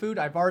get the food,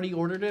 I've already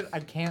ordered it. I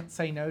can't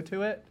say no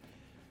to it.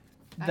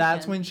 I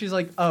That's can. when she's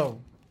like, oh,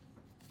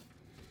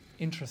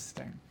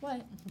 interesting.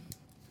 What?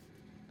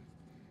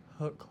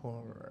 Hook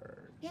horror.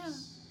 Yeah.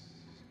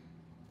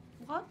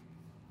 What?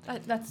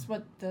 That's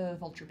what the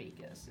vulture beak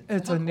is. It's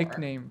hook a horror.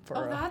 nickname for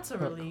Oh, a that's a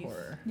hook relief.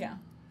 horror. Yeah.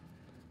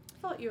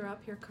 I thought you were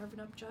up here carving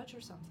up Judge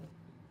or something.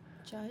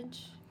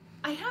 Judge?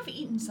 I have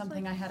eaten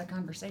something I had a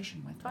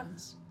conversation with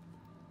once.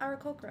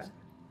 Aarakocra,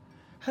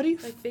 How do you...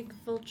 like big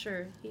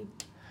vulture. He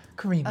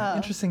Karina,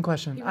 interesting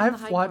question. you were on the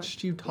I've high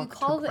watched you You talk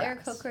call to the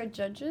grass. Aarakocra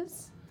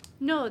judges?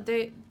 No,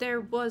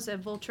 there was a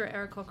vulture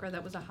Aarakocra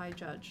that was a high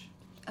judge.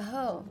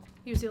 Oh.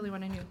 He was the only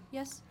one I knew.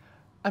 Yes.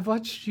 I've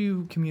watched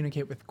you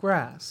communicate with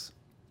grass,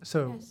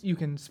 so Yes. you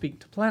can speak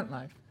to plant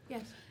life.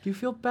 Yes. Do you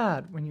feel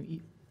bad when you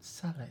eat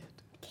salad?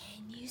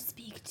 Can you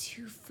speak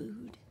to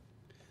food?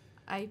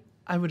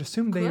 I would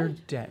assume they are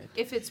Good. dead.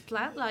 If it's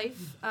plant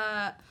life,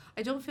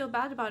 I don't feel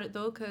bad about it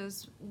though,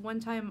 because one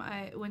time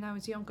when I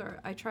was younger,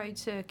 I tried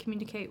to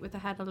communicate with a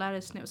head of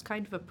lettuce and it was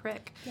kind of a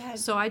prick. Yeah.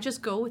 So I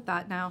just go with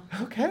that now.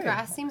 Okay.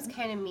 Grass seems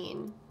kind of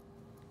mean.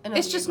 in a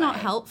It's just weird not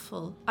way.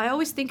 helpful. I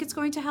always think it's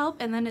going to help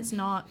and then it's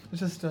not. It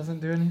just doesn't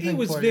do anything It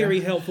was for very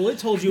you. helpful. It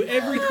told you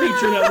every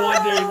creature that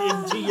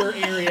wandered into your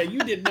area. You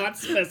did not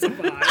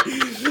specify.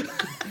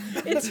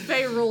 It's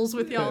Faye rules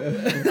with y'all.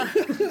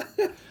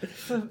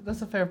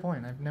 That's a fair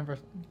point. I've never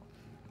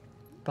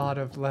thought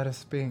of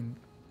lettuce being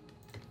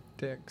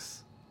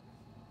dicks.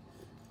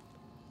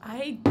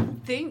 I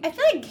think I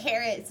feel like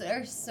carrots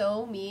are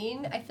so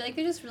mean. I feel like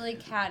they're just really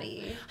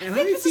catty. And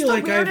this I is feel the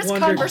like I've weirdest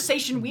wandered.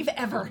 conversation we've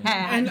ever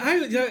had. And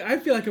I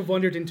feel like I've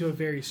wandered into a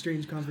very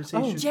strange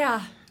conversation.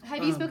 yeah.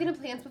 Have you spoken to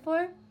plants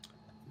before?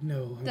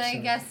 No, I'm Then I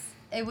sorry. guess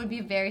it would be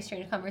a very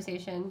strange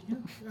conversation.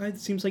 It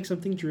seems like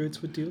something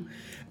druids would do.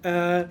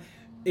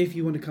 If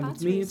you want to come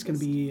That's with me, it's going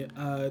to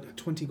racist. be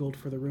 20 gold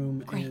for the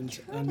room and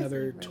Druid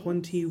another isn't racist.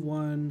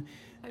 21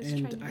 I was trying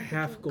and to a make a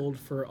half joke. gold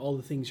for all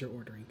the things you're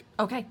ordering.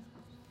 Okay.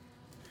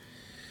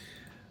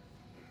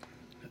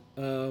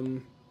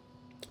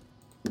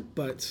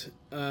 But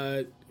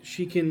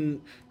she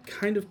can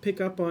kind of pick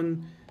up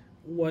on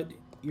what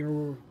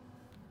you're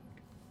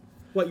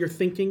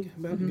thinking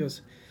about. He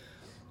goes,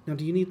 now,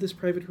 do you need this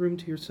private room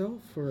to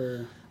yourself,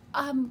 or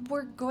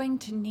We're going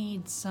to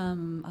need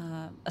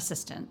some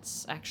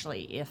assistance,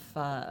 actually,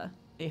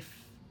 if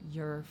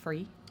you're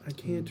free. I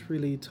can't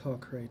really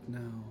talk right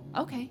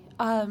now. Okay.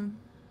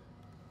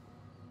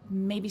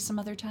 Maybe some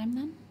other time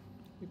then?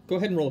 Go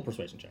ahead and roll a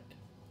persuasion check.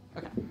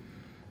 Okay.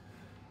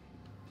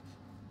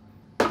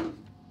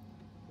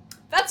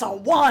 That's a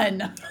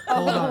 1!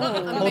 Hold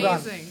on. Hold on.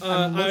 Amazing.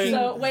 I'm looking-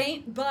 So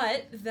wait,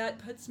 but that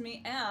puts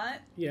me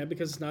at Yeah,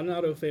 because it's not an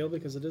auto fail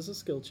because it is a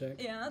skill check.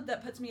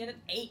 that puts me at an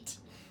 8.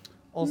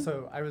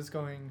 Also, I was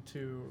going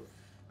to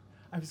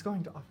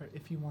offer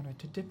if you wanted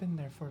to dip in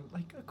there for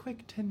like a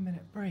quick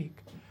 10-minute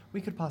break,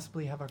 we could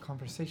possibly have our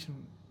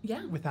conversation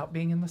Yeah, without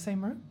being in the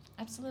same room.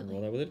 absolutely.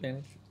 Roll that with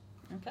advantage.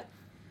 Okay.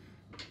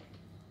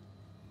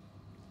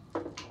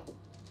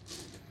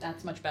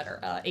 That's much better.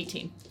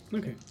 18.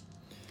 Okay.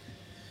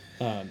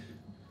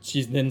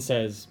 She then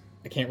says,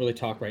 I can't really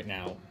talk right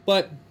now,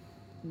 but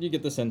you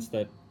get the sense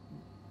that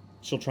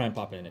she'll try and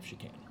pop in if she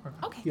can.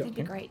 Okay, Yeah. that'd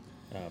be great.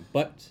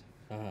 But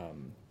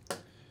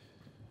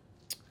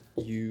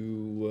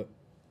you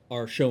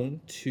are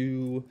shown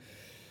to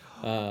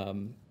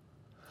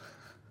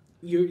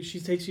She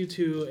takes you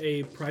to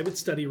a private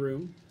study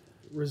room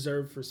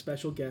reserved for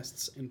special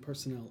guests and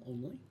personnel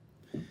only.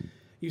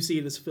 You see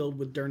it is filled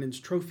with Durnan's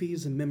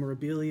trophies and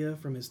memorabilia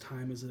from his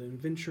time as an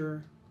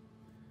adventurer.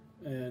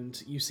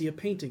 And you see a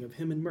painting of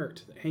him and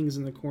Mert that hangs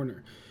in the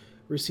corner.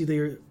 Where you see they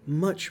are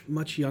much,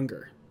 much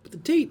younger. But the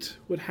date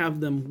would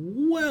have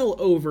them well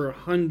over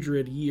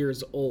 100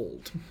 years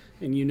old.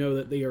 And you know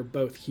that they are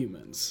both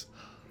humans.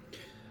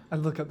 I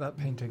look at that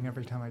painting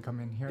every time I come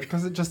in here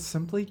because it just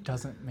simply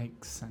doesn't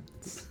make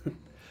sense.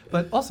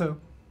 But also,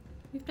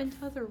 We've been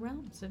to other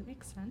realms. It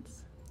makes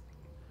sense.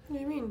 What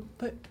do you mean?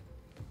 but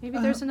Maybe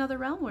there's another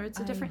realm where it's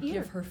a different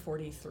year. Give her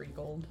 43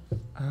 gold.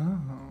 oh.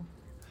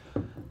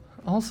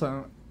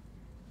 Also,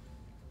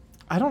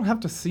 I don't have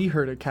to see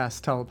her to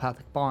cast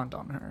telepathic bond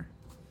on her.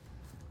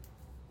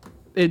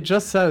 It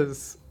just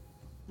says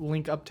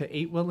link up to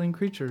 8 willing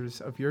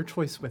creatures of your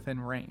choice within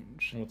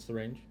range. And what's the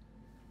range?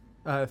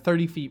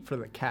 30 feet for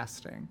the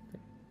casting.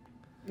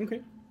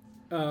 Okay.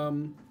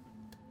 And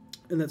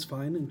that's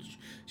fine. And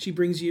she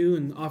brings you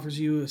and offers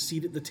you a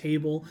seat at the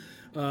table,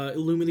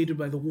 illuminated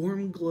by the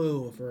warm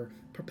glow of her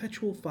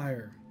perpetual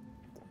fire,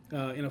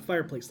 in a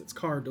fireplace that's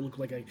carved to look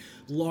like a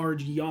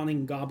large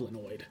yawning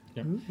goblinoid.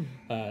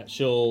 Yep.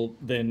 She'll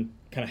then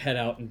kind of head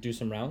out and do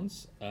some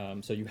rounds.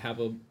 So you have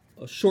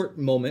a short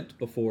moment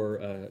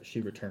before she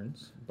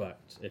returns. But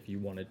if you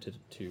wanted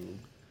to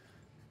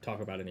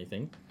talk about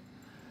anything.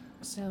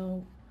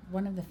 So,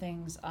 one of the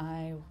things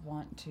I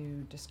want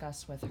to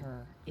discuss with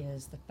her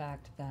is the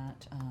fact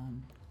that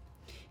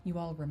you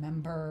all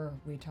remember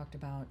we talked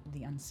about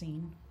the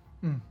unseen.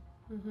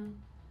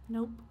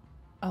 Nope.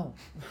 Oh,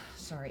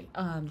 sorry.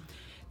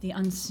 The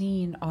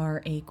unseen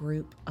are a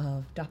group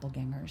of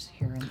doppelgangers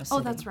here in the city. Oh,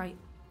 that's right.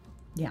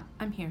 Yeah,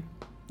 I'm here.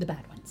 the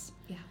bad ones.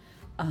 Yeah.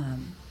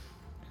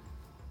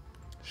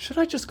 Should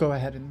I just go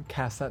ahead and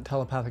cast that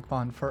telepathic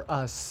bond for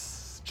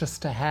us,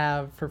 just to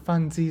have for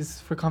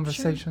funsies, for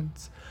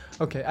conversations?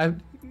 Okay,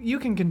 you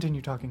can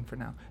continue talking for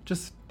now,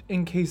 just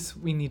in case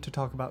we need to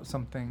talk about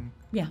something.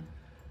 Yeah.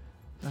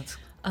 That's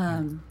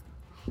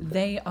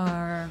They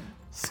are.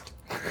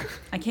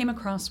 I came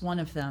across one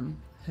of them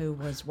who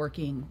was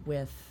working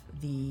with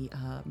the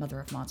Mother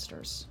of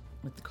Monsters,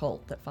 with the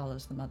cult that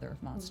follows the Mother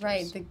of Monsters.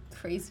 Right, the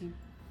crazy.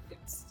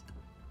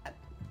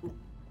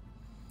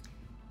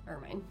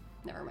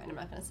 Never mind. I'm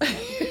not gonna say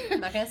it. I'm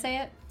not gonna say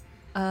it.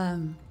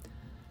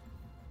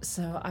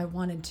 So I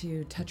wanted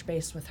to touch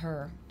base with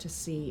her to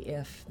see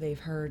if they've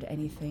heard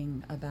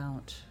anything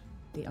about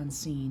the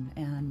unseen,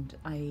 and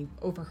I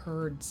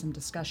overheard some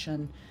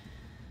discussion.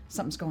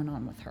 Something's going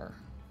on with her.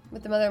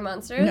 With the Mother of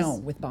Monsters? No,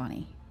 with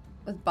Bonnie.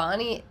 With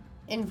Bonnie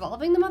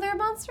involving the Mother of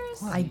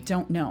Monsters? I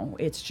don't know.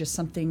 It's just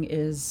something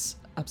is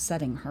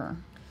upsetting her.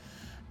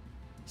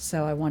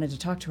 So I wanted to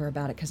talk to her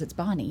about it because it's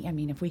Bonnie. I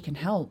mean, if we can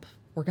help,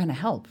 we're going to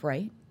help,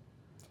 right?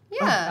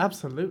 Yeah.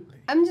 absolutely.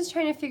 I'm just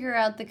trying to figure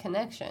out the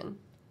connection.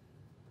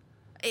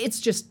 It's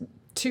just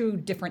two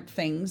different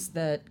things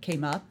that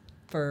came up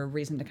for a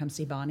reason to come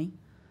see Bonnie.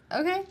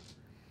 Okay.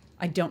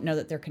 I don't know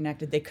that they're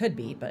connected. They could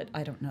be, but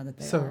I don't know that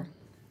they are.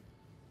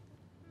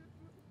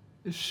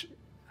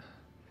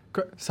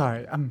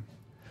 Sorry,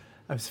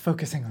 I was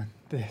focusing on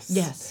this.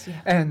 Yes,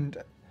 yeah. And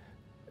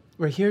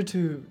we're here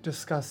to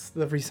discuss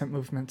the recent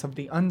movements of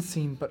the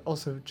unseen, but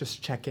also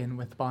just check in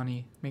with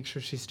Bonnie, make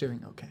sure she's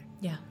doing okay.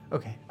 Yeah.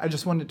 Okay, I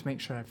just wanted to make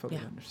sure I fully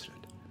Yeah. understood.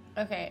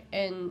 Okay,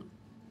 and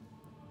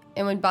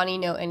would Bonnie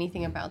know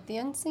anything about the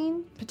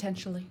unseen?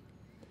 Potentially.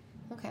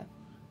 Okay.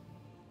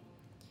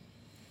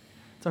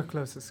 It's our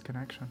closest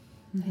connection.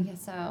 I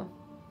guess so.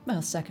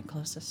 Well, second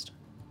closest.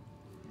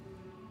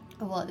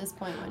 Oh, well, at this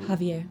point, when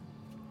Javier.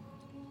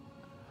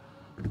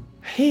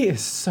 He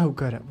is so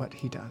good at what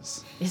he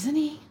does. Isn't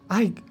he?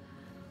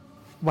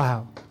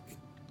 Wow.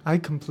 I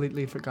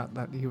completely forgot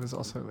that he was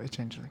also a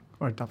changeling,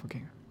 or a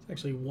doppelganger. There's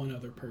actually one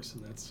other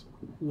person that's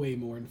way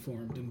more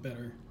informed and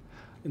better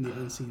in the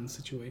unseen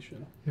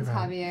situation. You're it's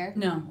right. Javier.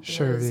 No.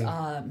 Sure, It was,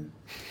 yeah.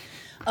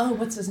 Oh,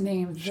 what's his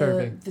name?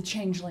 Shervy. The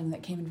changeling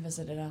that came and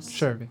visited us.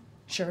 Shervy.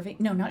 Shervy?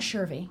 No, not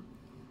Shervy.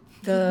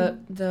 The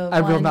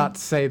I will one- not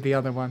say the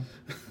other one.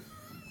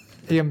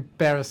 He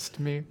embarrassed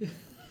me.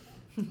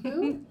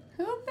 Who?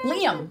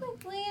 Liam. Liam.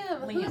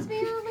 Liam. Who's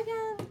Liam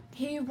again?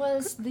 He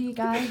was the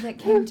guy that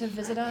came to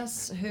visit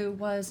us, who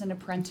was an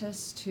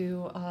apprentice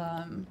to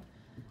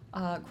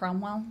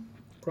Cromwell.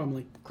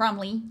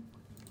 Cromley.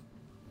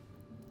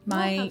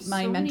 My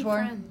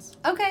mentor.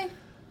 Okay.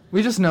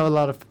 We just know a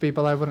lot of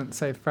people. I wouldn't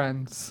say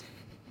friends.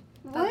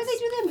 Why did they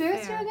do the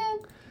embarrass you fair. again?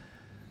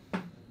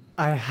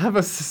 I have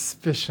a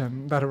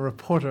suspicion that a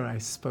reporter I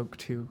spoke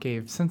to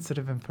gave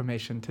sensitive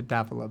information to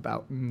Davil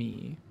about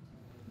me.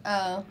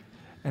 Oh.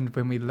 And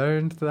when we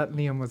learned that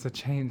Liam was a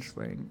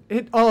changeling,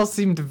 it all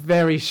seemed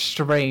very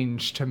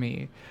strange to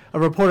me. A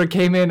reporter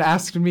came in,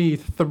 asked me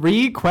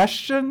 3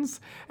 questions,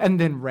 and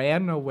then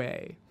ran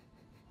away.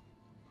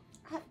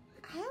 I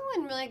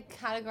wouldn't really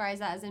categorize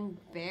that as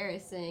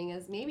embarrassing,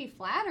 as maybe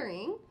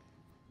flattering.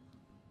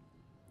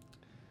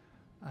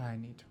 I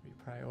need to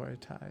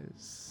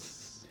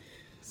reprioritize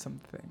some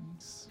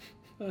things.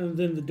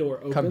 Then the door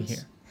opens. Come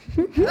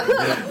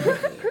here.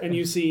 And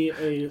you see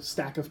a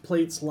stack of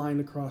plates lined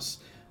across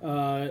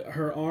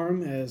her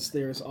arm, as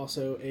there's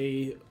also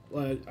a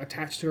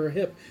attached to her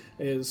hip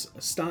is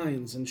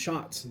steins and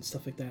shots and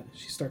stuff like that.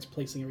 She starts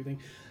placing everything.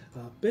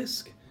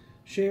 Bisque,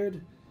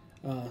 shared,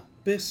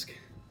 bisque,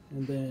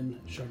 and then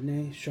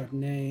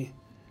Chardonnay,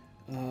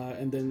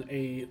 and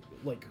then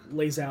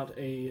lays out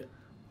a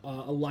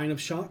line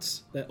of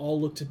shots that all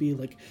look to be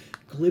like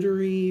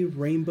glittery,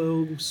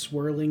 rainbow,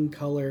 swirling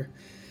color.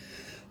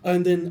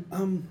 And then,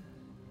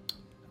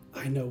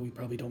 I know we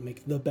probably don't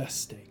make the best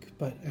steak,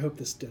 but I hope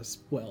this does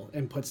well,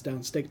 and puts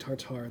down steak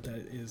tartare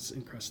that is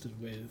encrusted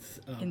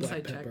with black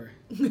Inside check. pepper.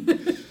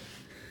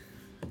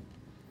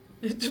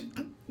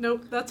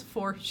 Nope, that's a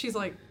 4. She's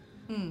like,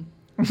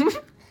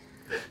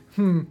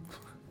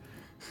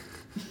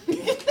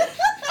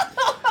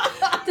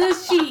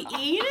 Does she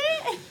eat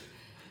it?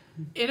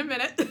 in a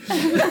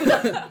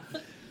minute.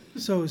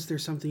 So, is there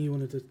something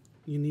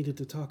you needed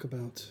to talk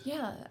about?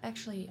 Yeah,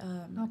 actually,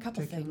 a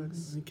couple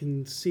things. I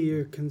can see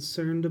you're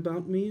concerned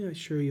about me. I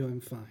assure you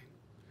I'm fine.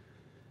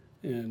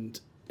 And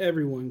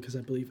everyone, because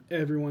I believe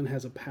everyone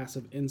has a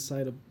passive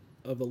insight of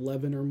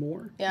 11 or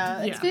more.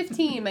 Yeah, it's Yeah.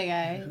 15, my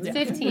guy. It's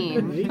There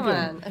 15. you Come go.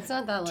 on, it's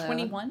not that low.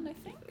 21, I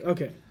think.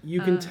 Okay, you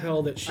can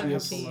tell that she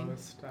is 17. Wait,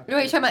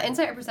 you're talking about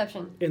insight or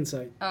perception?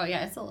 insight. Oh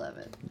yeah, it's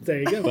 11. There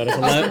you go. But it's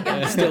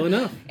 11. Still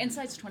enough.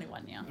 Insight's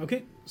 21, yeah.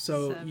 Okay,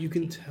 so you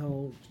can 17.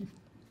 tell,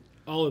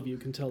 all of you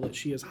can tell that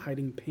she is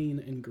hiding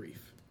pain and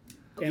grief.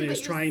 Okay, And but is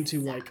you're trying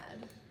to, sad. like,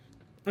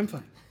 I'm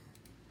fine.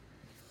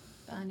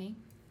 Bonnie.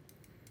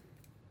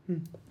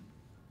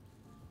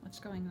 What's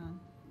going on?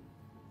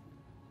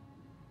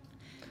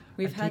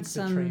 We've I had take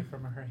the tray some.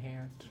 from her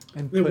hand.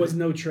 And There put was it-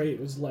 no tray. It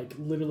was like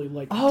literally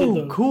like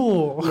Oh,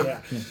 cool.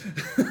 Yeah.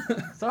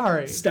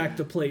 Sorry. Stacked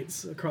the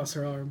plates across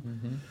her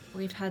arm.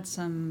 We've had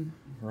some.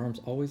 Her arm's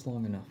always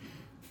long enough.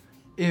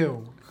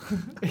 Ew.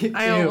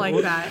 I don't Ew.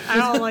 like that. I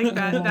don't like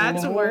that.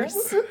 That's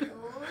worse.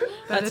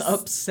 That's is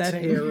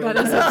upsetting. Terrible. That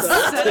is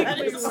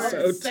upsettingly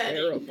so worse.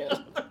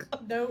 terrible.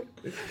 Nope.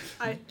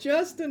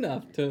 Just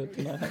enough to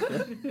not have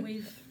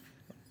to.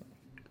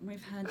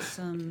 We've had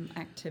some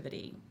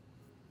activity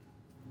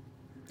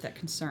that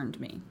concerned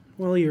me.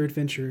 Well, your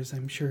adventures,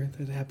 I'm sure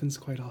that happens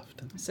quite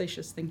often.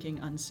 Satia's thinking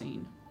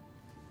unseen.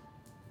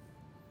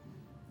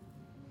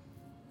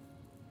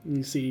 And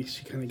you see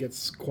she kind of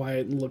gets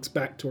quiet and looks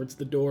back towards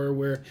the door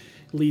where it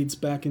leads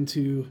back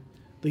into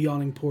the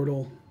yawning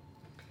portal.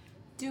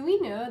 Do we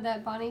know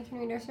that Bonnie can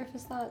read our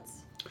surface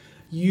thoughts?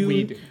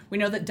 You We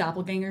know that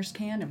doppelgangers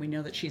can, and we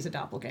know that she's a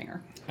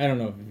doppelganger. I don't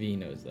know if V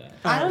knows that.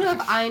 I don't know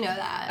if I know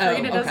that. Oh,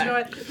 Rita doesn't okay. know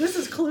it. This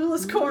is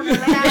clueless corner. Yeah,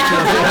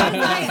 I was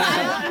like,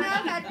 I don't know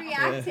if I'd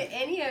react to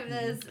any of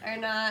this or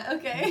not.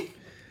 Okay.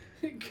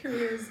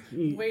 Career's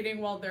waiting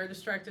while they're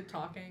distracted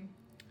talking.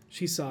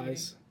 She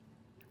sighs.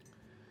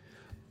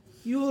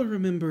 You all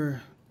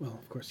remember, well,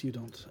 of course you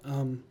don't,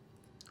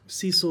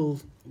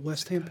 Cecil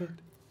Westhamper,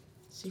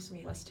 Cecil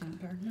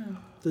Westhamper. No.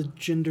 the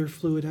gender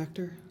fluid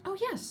actor? Oh,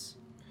 yes.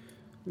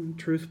 And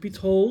truth be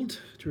told,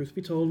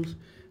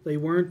 they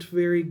weren't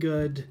very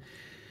good,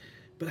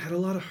 but had a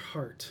lot of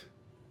heart,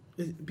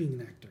 being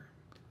an actor.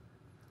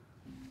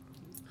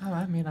 Oh,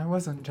 I mean, I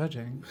wasn't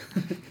judging.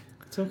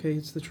 It's okay,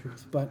 it's the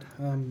truth, but,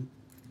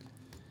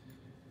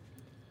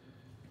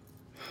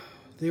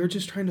 they were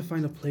just trying to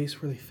find a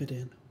place where they fit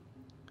in.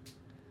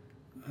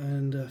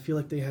 And feel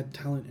like they had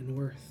talent and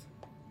worth.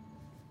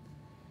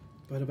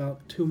 But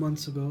about 2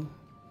 months ago,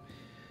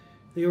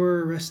 they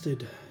were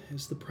arrested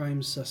as the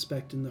prime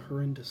suspect in the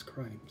horrendous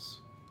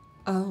crimes.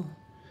 Oh.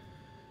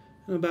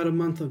 And about a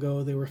month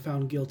ago, they were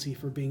found guilty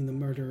for being the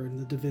murderer in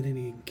the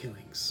Divinity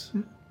killings.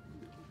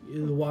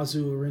 The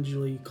Wazoo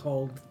originally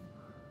called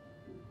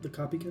the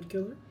copycat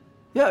killer.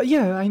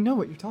 Yeah, I know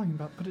what you're talking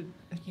about, but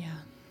Yeah.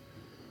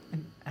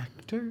 an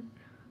actor?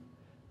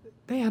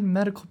 They had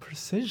medical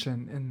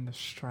precision in the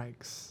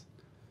strikes.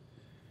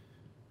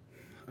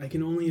 I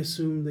can only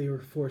assume they were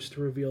forced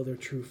to reveal their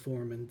true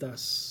form and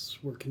thus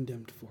were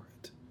condemned for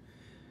it.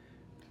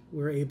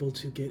 We're able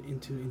to get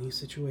into any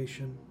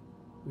situation.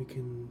 We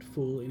can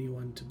fool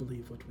anyone to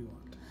believe what we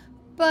want.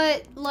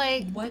 But,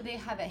 like, do they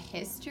have a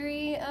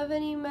history of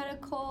any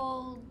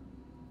medical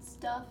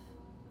stuff?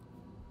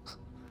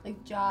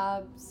 Like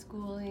job,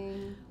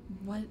 schooling?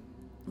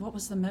 What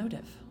was the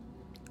motive?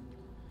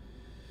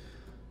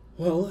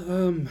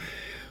 Well,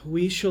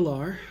 we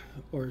Shalar,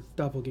 or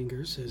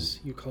doppelgangers as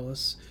you call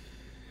us,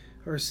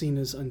 are seen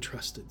as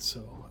untrusted,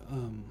 so,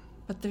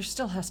 But there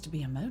still has to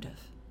be a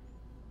motive.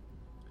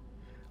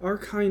 Our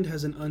kind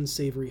has an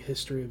unsavory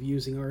history of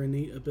using our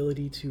innate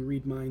ability to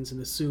read minds and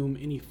assume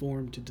any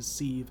form to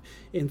deceive,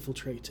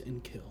 infiltrate,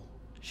 and kill.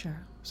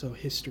 Sure. So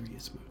history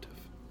is motive.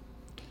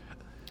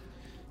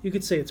 You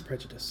could say it's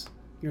prejudice.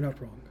 You're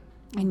not wrong.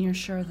 And you're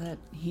sure that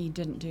he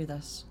didn't do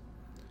this?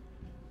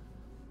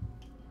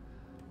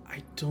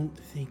 I don't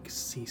think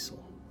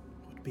Cecil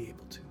would be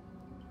able to.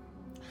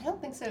 I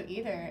don't think so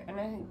either, and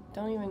I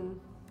don't even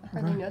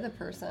hardly know the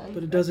person.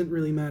 But it doesn't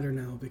really matter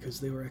now because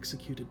they were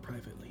executed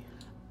privately.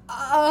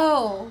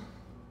 Oh!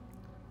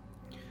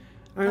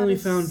 I only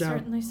found out.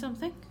 Certainly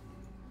something.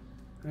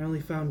 I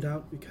only found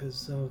out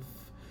because of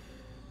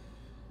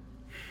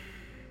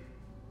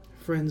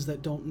friends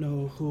that don't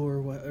know who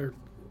or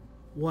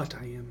what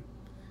I am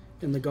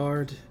in the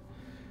guard,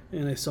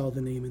 and I saw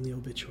the name in the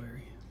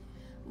obituary.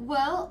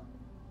 Well,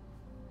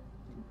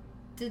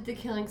 did the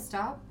killing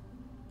stop?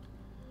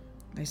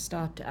 They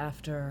stopped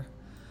after,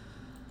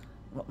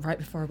 well, right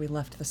before we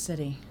left the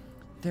city.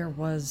 There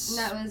was.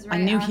 That was I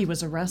right knew he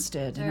was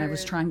arrested, and I was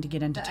after trying to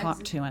get in to the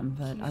talk to him,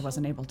 but I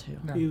wasn't able to.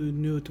 No. You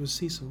knew it was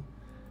Cecil.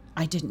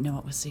 I didn't know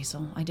it was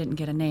Cecil. I didn't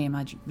get a name.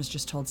 I was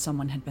just told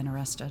someone had been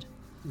arrested.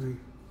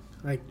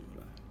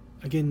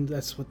 Again,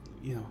 that's what,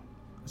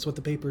 that's what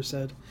the paper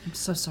said. I'm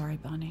so sorry,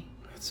 Bonnie.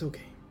 It's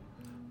okay.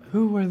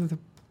 Who were the...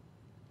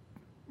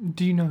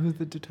 Do you know who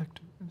the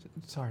detective...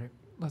 Sorry,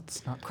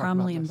 let's not talk about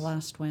Cromley and this.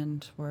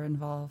 Blastwind were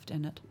involved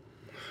in it,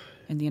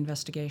 in the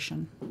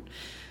investigation.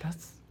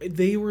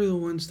 They were the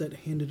ones that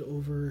handed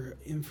over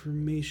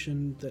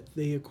information that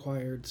they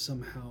acquired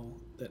somehow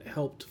that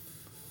helped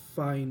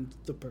find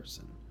the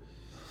person.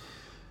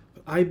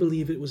 But I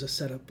believe it was a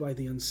setup by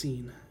the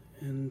Unseen,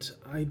 and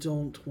I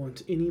don't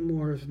want any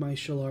more of my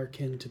Shalar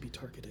kin to be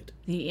targeted.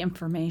 The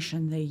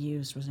information they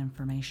used was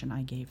information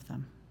I gave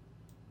them.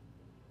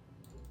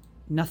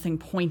 Nothing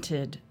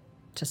pointed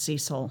to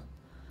Cecil,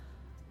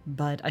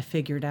 but I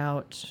figured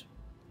out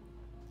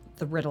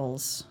the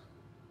riddles,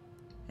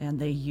 and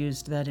they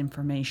used that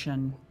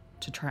information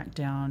to track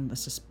down the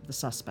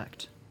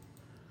suspect.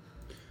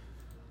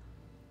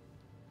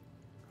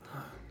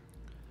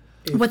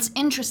 What's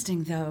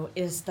interesting, though,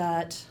 is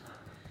that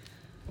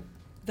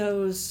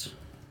those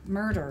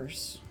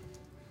murders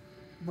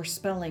were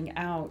spelling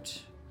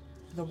out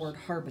the word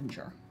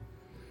harbinger.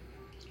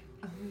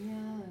 Oh,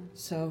 yeah.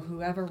 So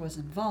whoever was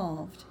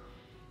involved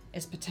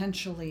is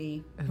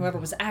potentially, whoever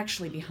was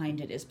actually behind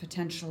it is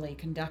potentially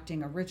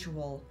conducting a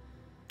ritual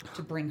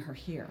to bring her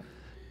here.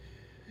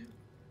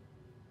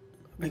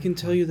 I can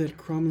tell you that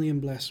Cromley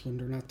and Blastwind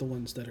are not the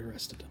ones that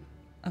arrested him.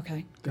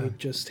 Okay. They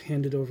just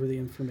handed over the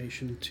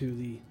information to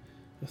the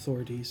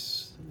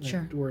authorities that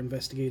Sure. were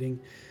investigating.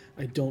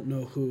 I don't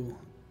know who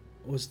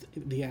was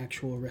the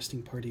actual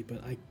arresting party,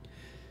 but I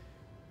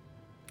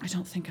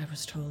don't think I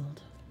was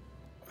told.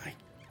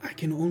 I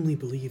can only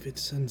believe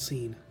it's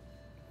Unseen.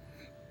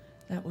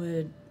 That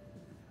would,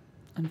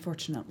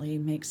 unfortunately,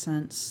 make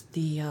sense.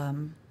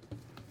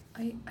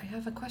 I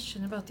have a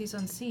question about these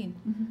Unseen.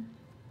 Mm-hmm.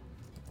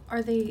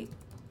 Are they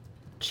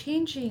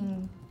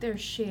changing their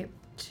shape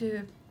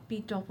to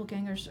be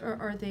doppelgangers, or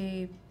are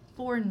they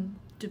born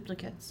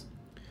duplicates?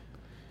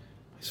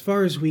 As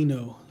far as we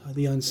know,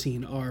 the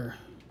Unseen are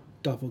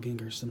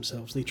doppelgangers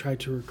themselves. They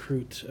tried to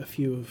recruit a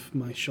few of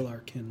my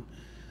Shalar kin,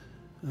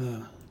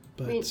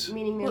 but...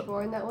 Meaning they're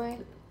born that way?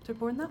 They're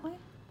born that way?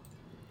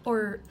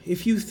 Or...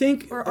 If you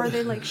think... Or are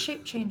they like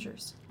shape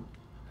changers?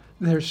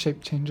 They're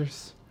shape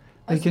changers.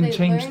 Oh, They so can they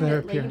change learned their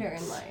it later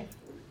appearance. in life.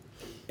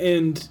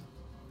 And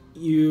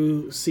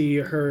you see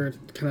her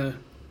kind of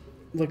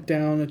look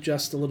down,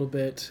 adjust a little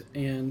bit,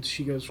 and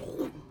she goes...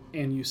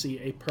 And you see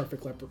a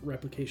perfect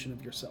replication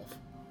of yourself.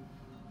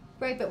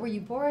 Right, but were you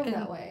born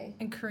that way?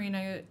 And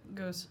Karina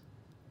goes,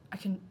 I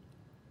can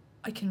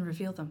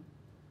reveal them.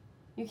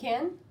 You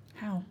can?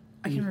 How?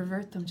 I can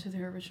revert them to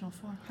their original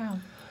form. How?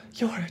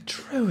 You're a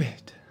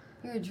druid.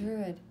 You're a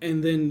druid.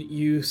 And then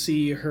you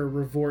see her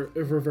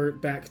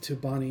revert back to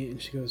Bonnie,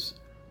 and she goes,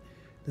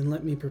 then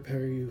let me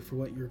prepare you for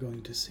what you're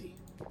going to see.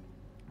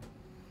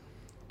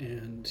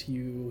 And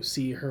you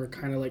see her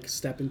kind of like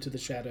step into the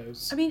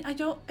shadows. I mean, I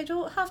don't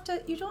have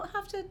to, you don't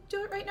have to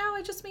do it right now.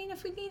 I just mean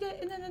if we need it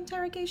in an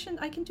interrogation,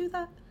 I can do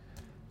that.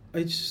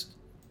 It's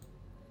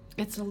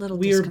a little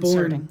we are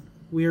disconcerting.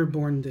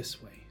 born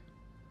this way.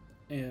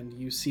 And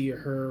you see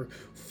her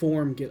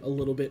form get a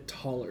little bit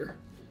taller,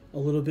 a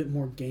little bit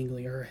more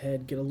gangly, her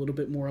head get a little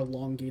bit more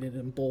elongated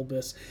and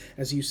bulbous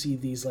as you see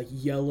these like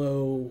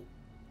yellow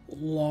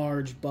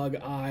large bug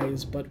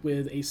eyes, but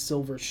with a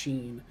silver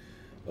sheen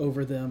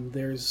over them.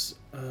 There's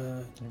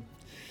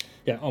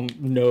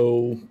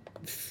no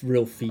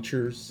real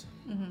features.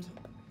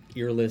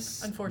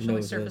 Earless.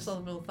 Unfortunately, noseless, surface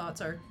level thoughts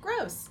are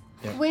gross.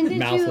 yeah, When did you-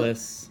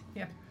 mouthless.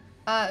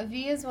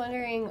 V is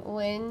wondering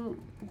when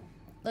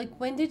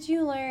did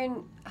you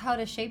learn how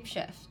to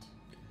shapeshift?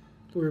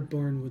 we're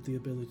born with the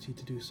ability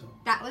to do so.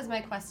 That was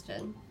my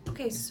question.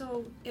 Okay,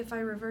 so if I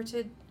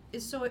reverted,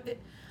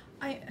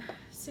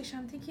 Sisha,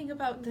 I'm thinking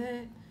about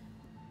the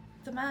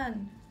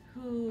man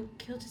who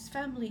killed his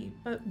family,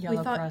 but Yellow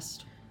we thought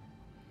Crest.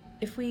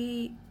 if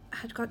we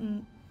had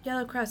gotten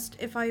Yellow Crest,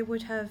 if I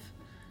would have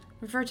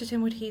reverted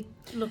him, would he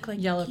look like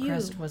Yellow you?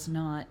 Crest was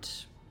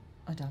not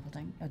a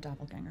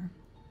doppelganger.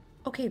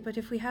 Okay, but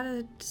if we had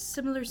a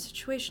similar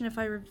situation, if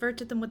I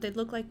reverted them, would they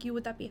look like you?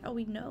 Would that be how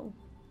we know?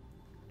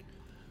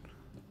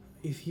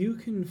 If you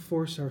can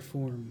force our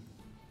form,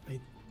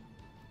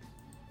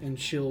 and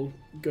she'll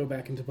go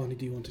back into Bonnie.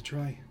 Do you want to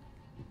try?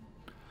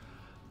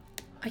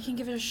 I can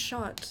give it a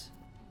shot.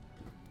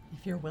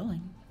 If you're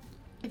willing.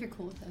 If you're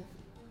cool with it.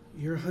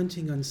 You're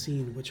hunting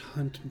unseen, which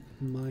hunt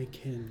my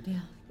kin. Yeah.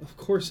 Of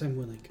course I'm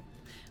willing.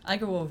 I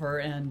go over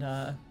and,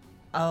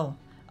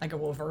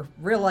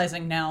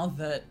 realizing now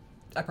that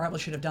I probably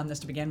should have done this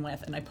to begin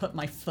with, and I put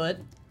my foot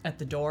at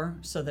the door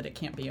so that it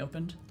can't be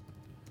opened.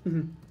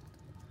 Mm-hmm.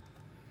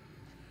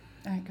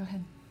 All right, go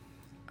ahead.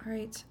 All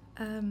right.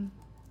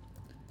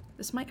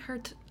 This might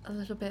hurt a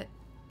little bit.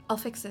 I'll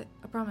fix it.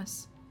 I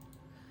promise.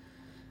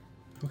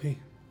 Okay.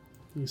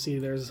 You see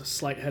there's a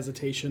slight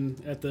hesitation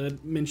at the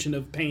mention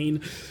of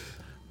pain.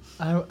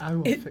 I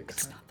will fix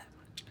It's it. not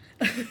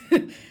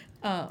that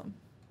much.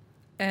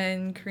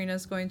 And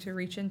Karina's going to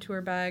reach into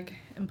her bag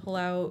and pull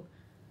out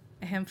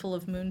a handful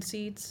of moon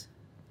seeds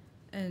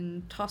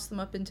and toss them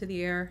up into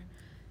the air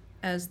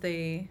as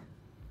they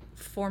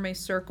form a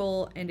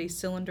circle, and a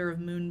cylinder of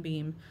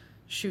moonbeam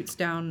shoots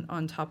down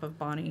on top of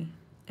Bonnie,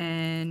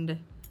 and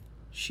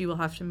she will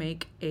have to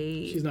make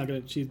a... She's not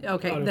gonna. She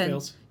Okay, auto then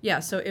fails. yeah,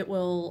 so it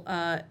will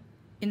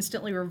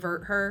instantly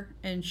revert her,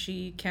 and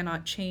she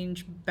cannot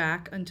change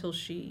back until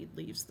she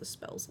leaves the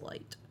spell's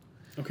light.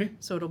 Okay,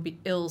 So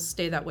it'll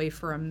stay that way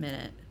for a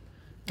minute.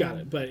 got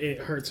it. But it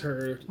hurts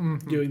her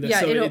Mhm. doing this.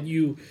 Yeah, so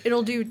it'll-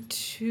 It'll do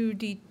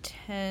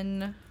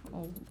 2d10.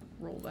 I'll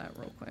roll that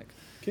real quick.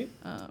 Okay.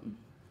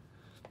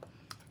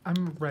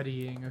 I'm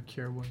readying a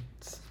cure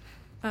wounds.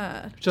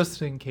 Uh,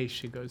 Just in case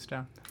she goes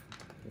down.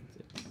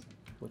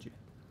 What'd you?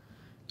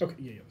 Okay.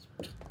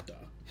 Yeah. Duh.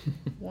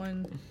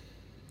 1,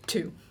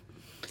 2.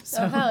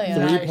 Oh, hell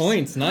yeah. 3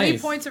 points. Nice. 3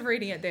 points of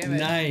radiant damage.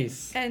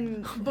 Nice.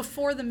 And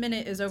before the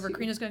minute is over,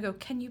 Karina's gonna go,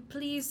 can you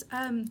please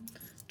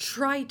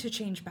try to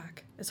change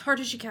back as hard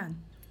as you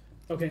can?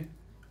 Okay.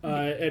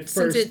 At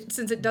first,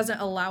 Since it doesn't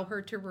allow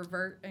her to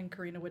revert, and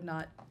Karina would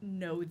not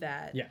know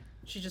that. Yeah.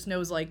 She just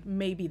knows, like,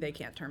 maybe they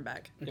can't turn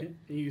back. okay.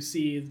 You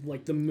see,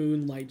 like, the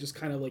moonlight just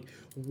kind of like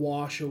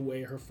wash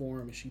away her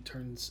form as she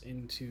turns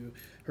into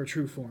her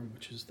true form,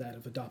 which is that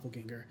of a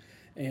doppelganger.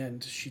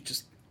 And she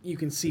just, you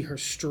can see her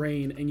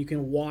strain, and you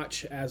can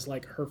watch as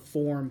like her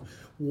form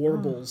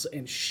warbles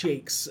and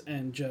shakes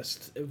and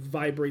just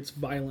vibrates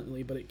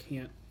violently, but it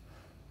can't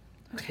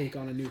take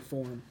on a new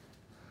form.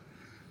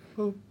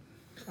 Oh.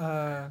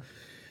 And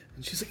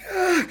she's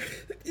like,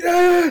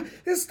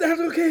 it's not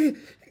okay.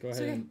 Go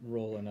ahead and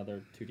roll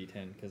another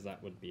 2d10 because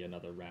that would be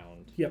another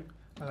round. Yep.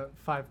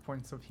 5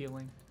 points of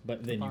healing.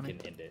 But then Bonnie. you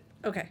can end it.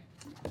 Okay.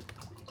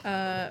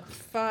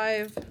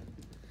 5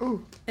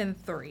 Ooh. and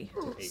 3.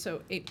 Eight.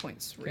 So 8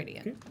 points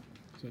radiant. Okay.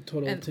 So a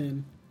total And- of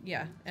 10.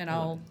 Yeah, and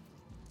I'll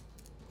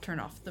turn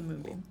off the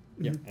moonbeam.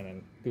 Yep. And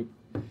then boop.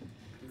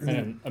 And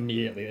then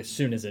immediately, as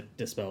soon as it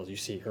dispels, you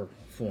see her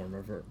form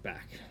revert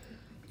back.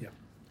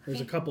 There's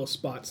a couple of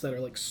spots that are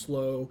like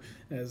slow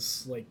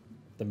as like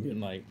The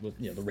moonlight with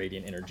the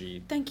radiant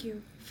energy. Thank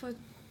you for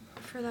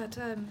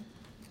that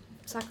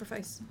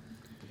sacrifice.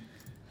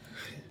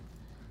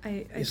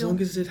 I as don't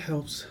long as it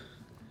helps.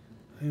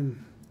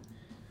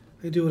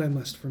 I do what I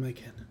must for my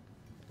kin.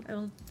 I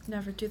will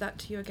never do that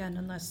to you again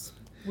unless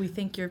we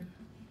think you're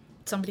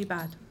somebody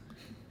bad.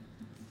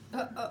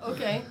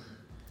 Okay.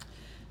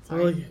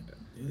 Well,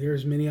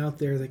 there's many out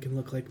there that can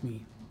look like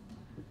me.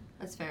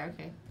 That's fair,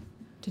 okay.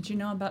 Did you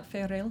know about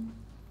Ferrell?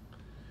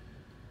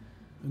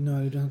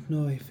 No, I don't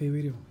know a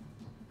Feywido.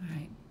 All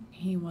right.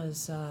 He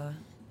was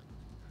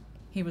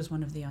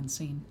one of the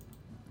unseen.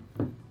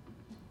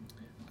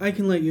 I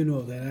can let you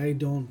know that I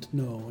don't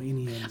know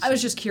any unseen. I was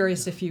just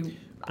curious if you.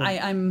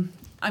 I'm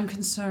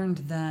concerned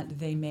that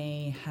they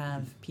may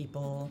have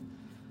people.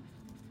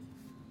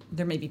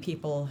 There may be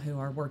people who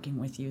are working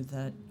with you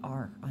that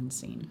are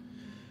unseen.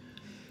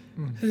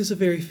 That is a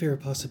very fair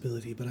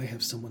possibility, but I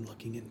have someone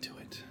looking into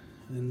it,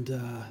 and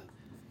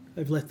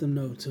I've let them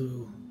know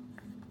to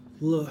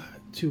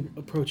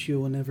approach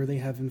you whenever they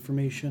have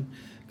information,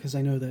 because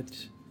I know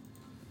that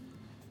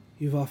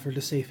you've offered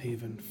a safe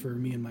haven for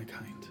me and my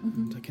kind,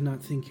 and I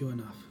cannot thank you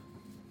enough.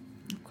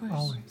 Of course.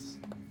 Always.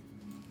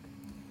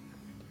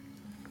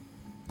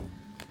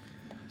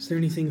 Is there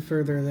anything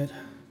further that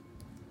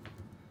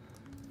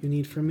you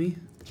need from me?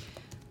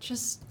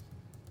 Just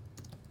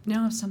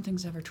know if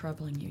something's ever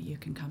troubling you, you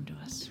can come to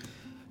us.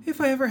 If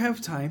I ever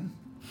have time.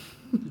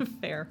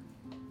 Fair.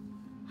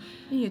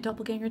 You need a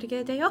doppelganger to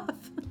get a day off.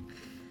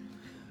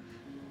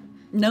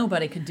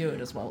 Nobody could do it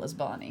as well as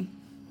Bonnie.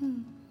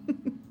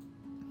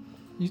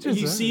 You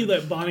see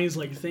that Bonnie's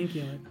like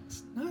thinking, like,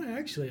 it's not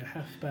actually a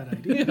half bad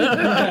idea.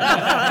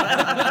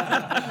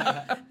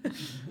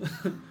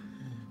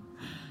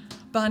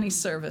 Bonnie's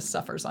service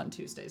suffers on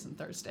Tuesdays and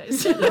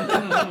Thursdays. That's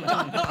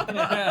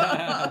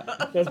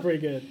pretty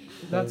good.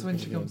 That's when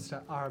she comes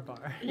to our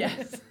bar.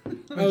 Yes.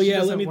 Oh She yeah,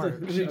 let doesn't me.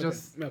 work. She okay,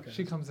 just okay.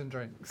 she comes and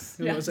drinks.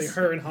 You know, it's like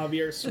her and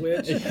Javier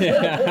switch.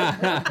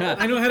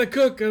 I know how to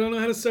cook. I don't know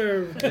how to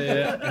serve.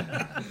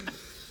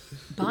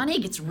 Bonnie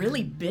gets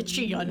really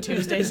bitchy on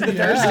Tuesdays and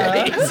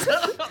Thursdays.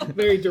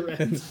 Very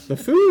direct. The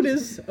food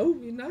is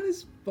not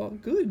as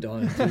good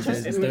on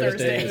Tuesdays and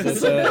Thursdays.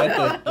 It's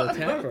at the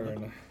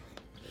tavern.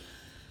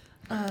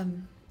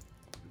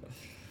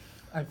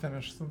 I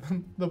finished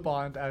the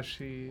bond as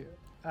she.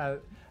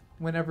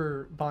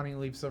 Whenever Bonnie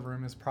leaves the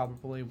room is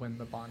probably when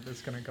the bond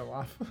is going to go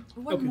off.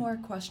 One more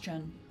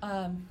question.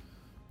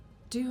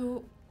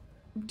 Do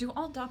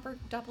all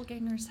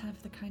doppelgangers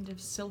have the kind of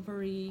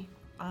silvery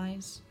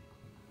eyes?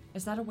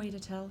 Is that a way to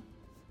tell?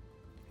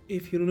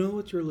 If you know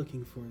what you're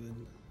looking for,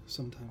 then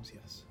sometimes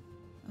yes.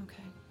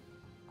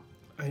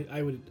 Okay.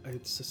 I would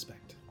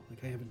suspect.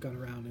 Like I haven't gone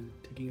around and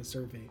taking a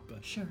survey,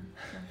 but Sure.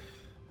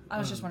 I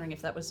was just wondering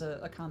if that was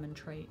a common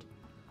trait.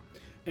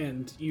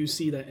 and you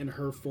see that in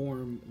her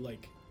form,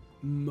 like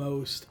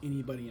most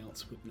anybody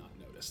else would not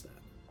notice that.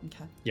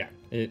 Okay. Yeah,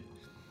 it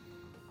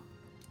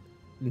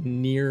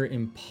near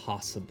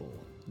impossible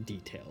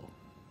detail.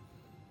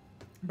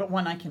 But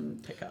one I can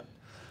pick up.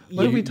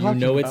 What are we talking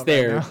You know about it's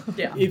there. right now?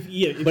 Yeah.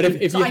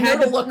 If So you I had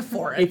know to to look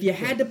for it. If you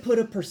had to put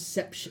a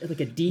perception, like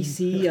a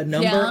DC, a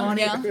number Yeah, on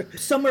yeah. it,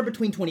 somewhere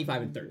between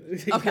 25 and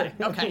 30. Okay.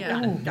 Okay.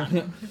 Yeah. Got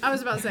it. I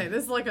was about to say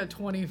this is like a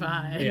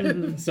 25.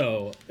 Yeah.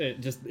 So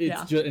it's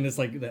Yeah. just and it's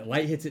like that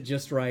light hits it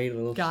just right, a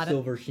little Got it.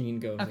 silver sheen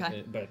goes with Okay.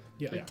 it. But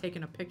Yeah. yeah.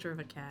 Taking a picture of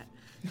a cat.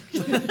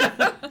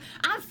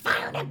 I'm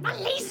firing at my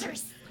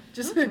lasers.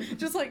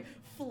 Just like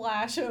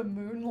flash a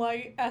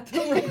moonlight at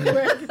them real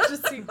quick.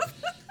 Just see.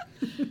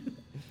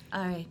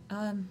 All right.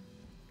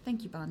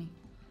 Thank you, Bonnie.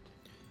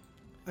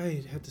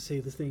 I have to say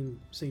the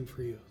same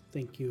for you.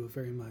 Thank you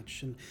very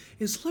much, and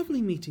it's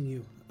lovely meeting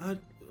you.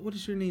 What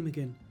is your name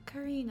again?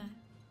 Karina.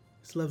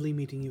 It's lovely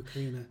meeting you,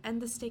 Karina. And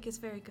the steak is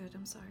very good,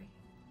 I'm sorry.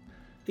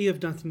 You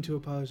have nothing to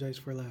apologize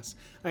for, lass.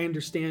 I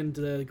understand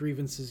the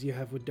grievances you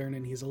have with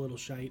Dernan. He's a little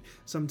shite.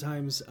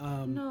 Sometimes,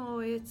 No,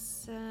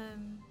 it's,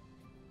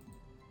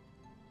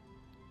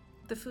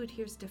 the food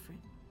here's different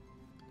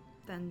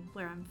than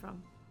where I'm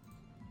from.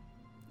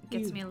 It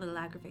gets You- me a little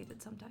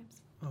aggravated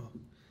sometimes. Oh,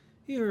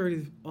 you're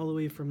already all the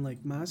way from,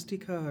 like,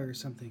 Mastika or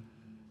something.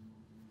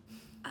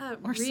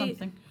 Or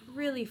something.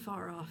 Really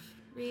far off.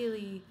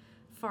 Really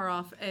far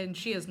off. And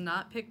she has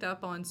not picked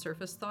up on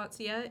surface thoughts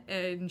yet.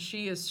 And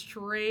she is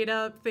straight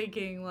up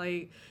thinking,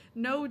 like,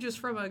 no, just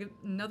from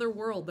another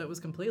world that was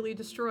completely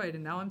destroyed.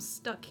 And now I'm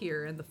stuck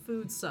here and the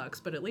food sucks.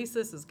 But at least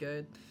this is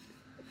good.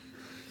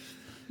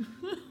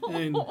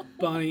 And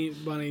Bonnie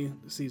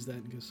sees that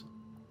and goes,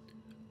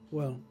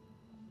 well,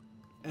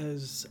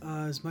 as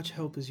much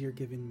help as you're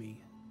giving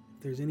me,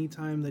 if there's any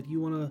time that you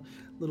want a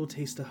little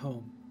taste of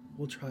home,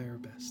 we'll try our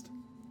best.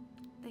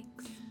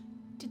 Thanks.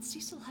 Did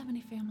Cecil have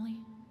any family?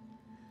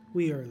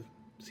 We are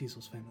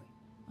Cecil's family.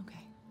 Okay.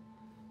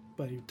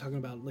 But you're talking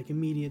about, like,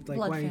 immediate, like,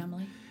 Blood why?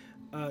 family.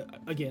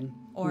 Again.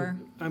 Or-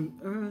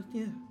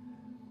 yeah.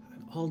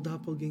 All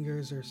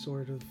doppelgangers are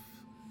sort of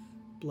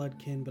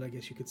bloodkin, but I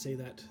guess you could say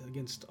that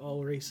against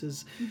all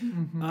races.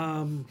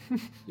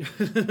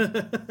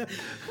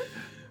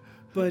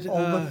 But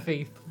All the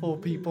faithful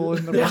people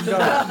in the room.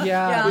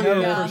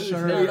 Yeah, for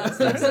sure. No, that's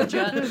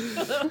legit.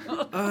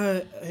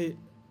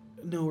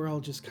 No, we're all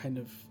just kind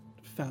of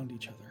found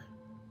each other.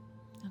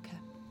 Okay.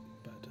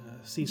 But I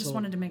Cecil, just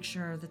wanted to make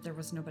sure that there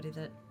was nobody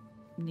that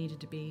needed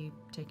to be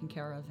taken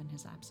care of in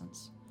his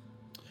absence.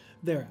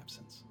 their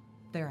absence.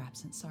 Their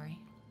absence, sorry.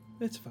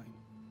 It's fine.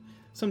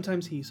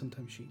 Sometimes he,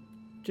 sometimes she.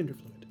 Gender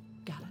fluid.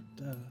 Got it.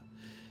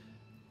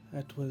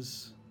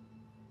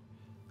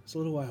 It's a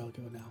little while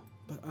ago now,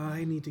 but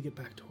I need to get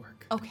back to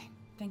work. Okay.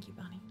 Thank you,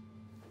 Bonnie.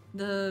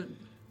 The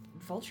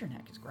vulture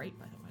neck is great,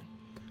 by the way.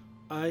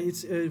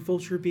 It's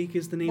Vulture Beak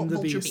is the name of the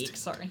vulture beast. beak,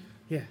 sorry.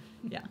 Yeah.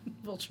 Yeah.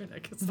 Vulture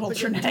neck.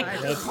 Vulture neck.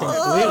 That's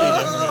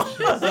completely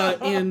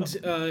different. And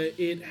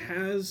it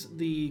has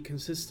the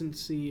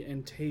consistency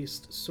and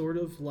taste sort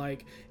of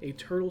like a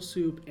turtle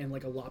soup and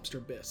like a lobster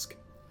bisque.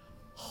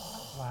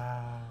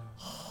 Wow.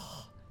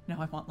 No,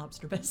 I want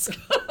lobster bisque.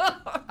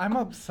 I'm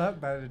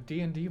upset that a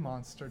D&D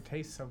monster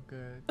tastes so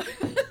good.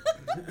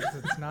 'Cause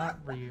it's not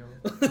real.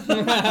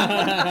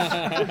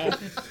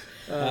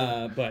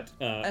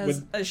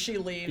 As she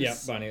leaves, yeah,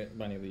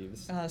 Bonnie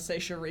leaves.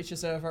 Seisha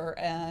reaches over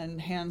and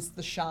hands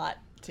the shot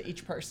to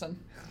each person.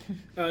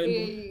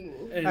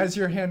 And As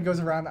your hand goes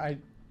around, I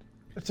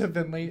to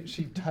Vinley,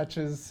 she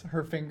touches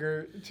her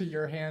finger to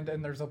your hand,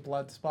 and there's a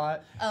blood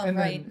spot. Oh, and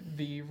right. then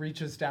V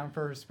reaches down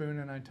for her spoon,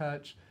 and I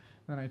touch.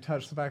 Then I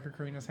touch the back of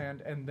Karina's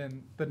hand, and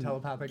then the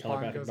telepathic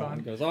bond goes on.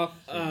 Goes off.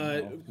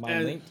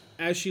 Mind linked.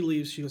 As she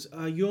leaves, she goes,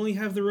 you only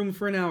have the room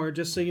for an hour,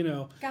 just so you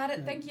know. Got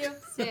it. Thank you.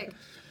 Sick.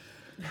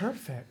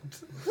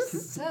 Perfect.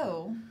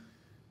 So,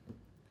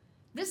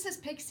 this is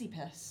Pixie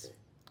Piss.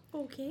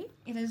 Okay.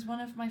 It is one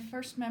of my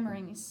first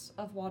memories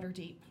of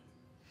Waterdeep.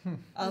 This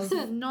Of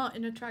is not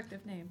an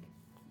attractive name.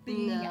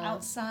 being No.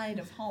 outside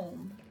of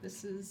home.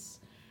 It's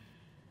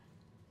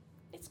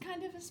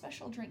kind of a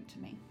special drink to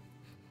me.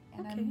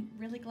 And Okay. I'm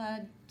really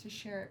glad to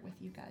share it with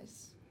you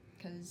guys.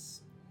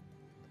 Because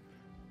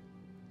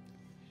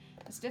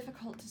as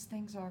difficult as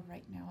things are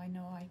right now, I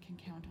know I can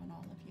count on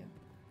all of you.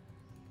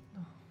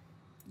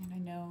 And I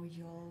know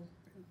you'll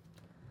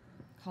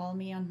call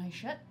me on my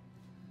shit.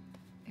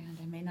 And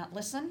I may not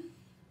listen,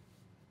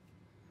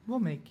 We'll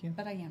make you.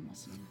 but I am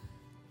listening.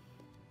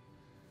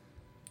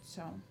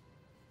 So,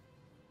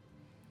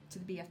 to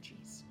the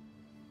BFGs,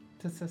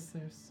 To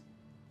sisters.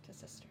 to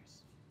sisters.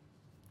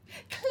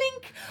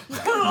 Clink!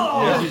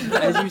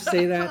 As you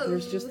say that,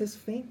 there's just this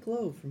faint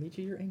glow from each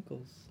of your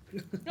ankles.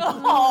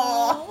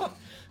 Oh!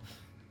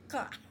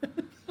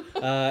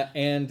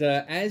 And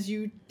as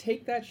you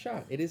take that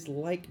shot, it is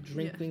like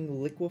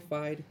drinking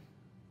liquefied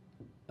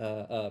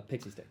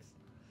pixie sticks.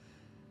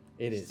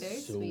 It is Very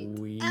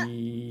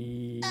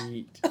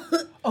sweet.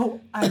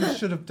 Oh, I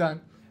should have done.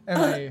 And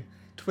I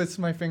twist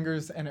my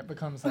fingers, and it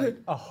becomes like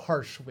a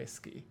harsh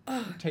whiskey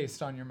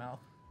taste on your mouth.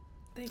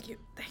 Thank you.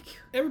 Thank you.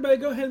 Everybody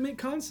go ahead and make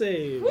con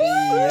save.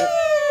 Yep.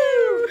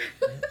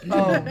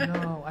 Oh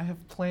no, I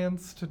have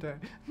plans today.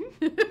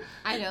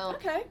 I don't.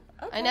 Okay.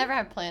 I never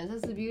have plans.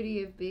 That's the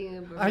beauty of being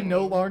a I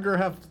no longer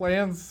have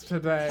plans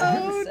today.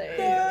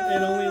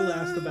 It only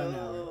lasts about an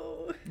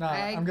hour. Nah,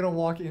 I- I'm gonna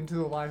walk into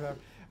the live.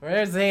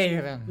 Where's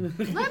Aiden?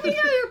 Let me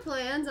know your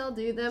plans. I'll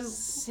do them.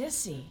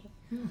 Sissy.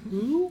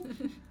 Who?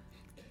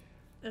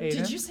 Aiden?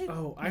 Did you say,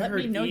 Oh, I let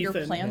me heard know your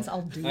Ethan. plans,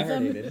 I'll do I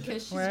heard them? it.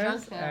 Because she's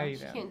Where's drunk now. She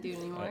Aiden? can't do it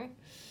anymore.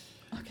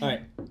 Okay. All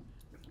right,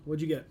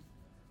 What'd you get?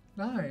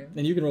 9.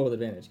 and you can roll with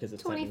advantage because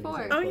it's 24.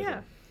 technically Oh, closer.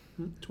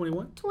 yeah.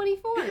 21?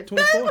 24. 24.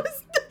 I rolled the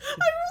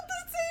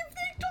same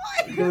thing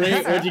twice!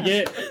 Great. What'd you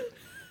get?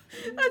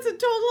 That's a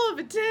total of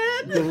a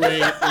 10.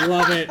 Great.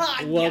 Love it.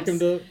 Welcome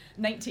to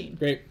 19.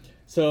 great.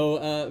 So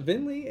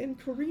Vinley and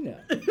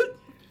Karina,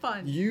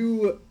 Fun.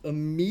 you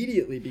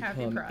immediately Happy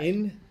become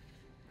pride.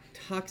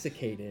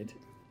 intoxicated,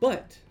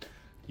 but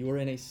you are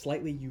in a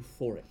slightly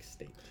euphoric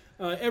state.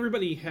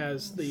 Everybody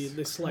has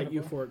the slight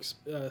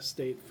euphoric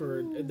state.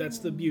 That's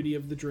the beauty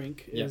of the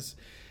drink is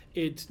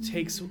it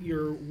takes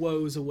your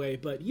woes away.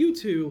 But you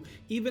two,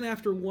 even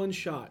after one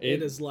shot,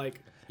 it is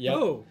like, Yep.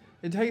 oh,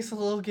 It takes a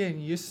little getting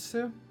used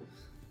to,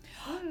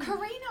 but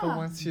Karina!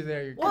 once you're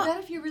there, you're I good.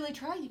 bet if you really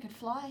try, you could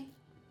fly.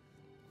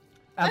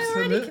 I already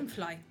Absolutely. can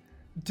fly.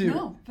 Do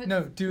No, it. but-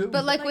 No, do it. But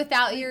with- like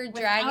without your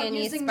dragon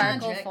using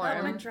sparkle magic, I'm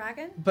a form.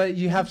 dragon? but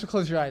you have to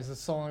close your eyes.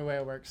 That's the only way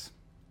it works.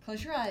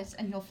 Close your eyes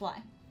and you'll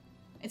fly.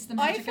 It's the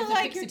I magic feel of the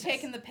like pixie you're piss.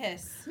 taking the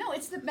piss. No,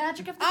 it's the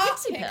magic of the Oh,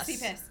 pixie pixie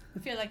piss. piss. I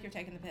feel like you're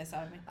taking the piss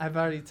out of me. I've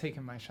already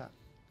taken my shot.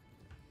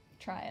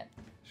 Try it.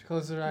 She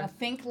closes her Now eyes.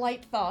 think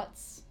light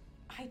thoughts.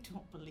 I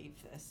don't believe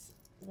this.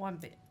 One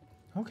bit.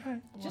 Okay.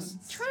 Just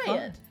It's try fun.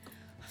 it.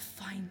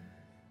 Fine.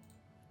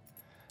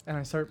 And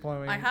I start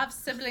blowing I have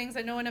siblings.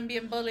 I know when I'm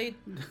being bullied.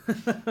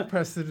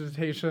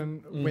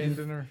 prestidigitation wind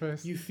in her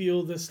face. you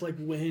feel this like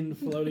wind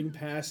floating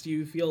past you.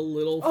 You feel a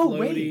little Oh, floaty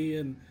wait.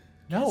 and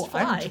No,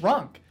 fly. I'm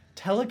drunk.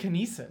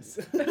 Telekinesis.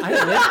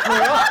 I lift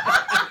her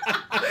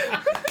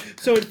up.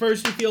 so at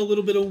first you feel a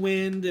little bit of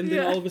wind, and then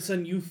Yeah. all of a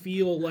sudden you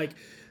feel like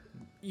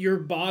your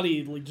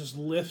body like just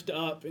lift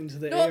up into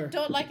the No, air.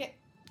 don't like it.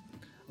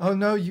 Oh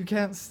no, you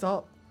can't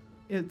stop.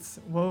 It's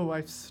whoa!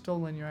 I've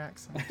stolen your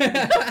accent. You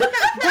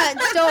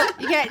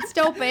can't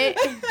stop it.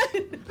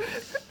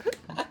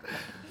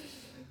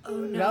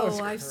 Oh That was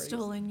I've crazy.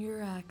 stolen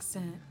your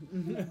accent.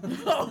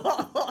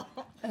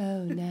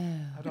 Oh no.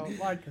 I don't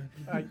like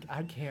it.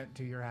 I can't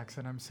do your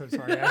accent. I'm so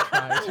sorry. I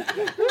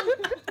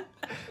tried.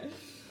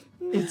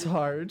 It's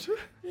hard.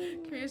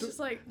 Karina's just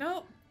like,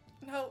 no,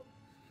 no.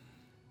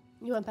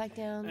 You went back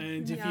down.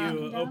 And if Yeah.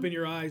 you open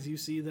your eyes, you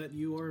see that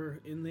you are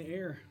in the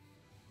air.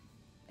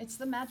 It's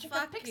the magic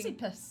of pixie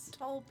piss.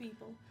 Tall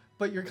people.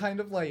 But you're kind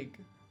of like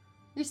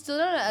You're still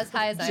not as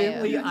high as I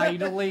gently am.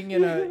 idling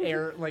in a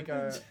air like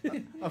a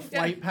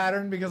flight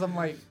pattern because I'm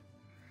like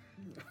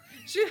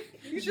She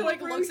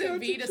like looks at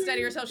V to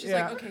steady herself. She's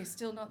Yeah. like, okay,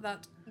 still not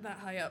that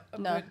high up.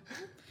 I'm No. good.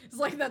 It's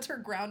like that's her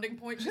grounding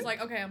point. She's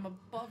like, okay, I'm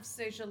above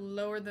Stacia,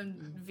 lower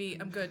than V.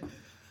 I'm good.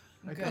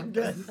 I'm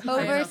good.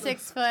 Over Yeah.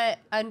 6 foot,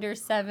 under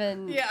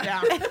 7.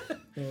 Yeah.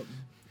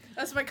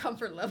 That's my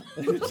comfort level.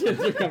 Your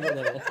comfort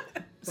level.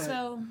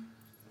 So,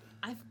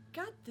 I've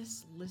got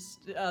this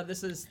list.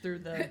 This is through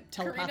the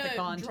telepathic Karina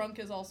bond. drunk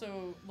is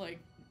also like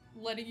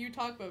letting you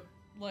talk, but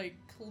like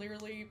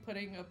clearly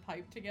putting a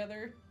pipe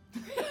together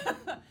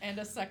and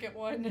a second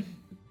one.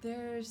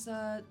 There's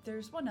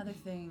one other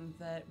thing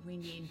that we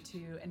need to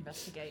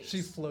investigate.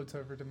 She floats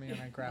over to me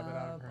and I grab it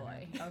out of her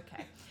hand. Oh boy.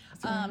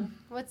 Okay.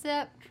 What's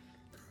up?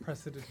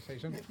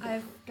 Prestidigitation.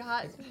 I've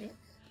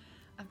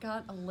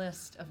got a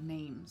list of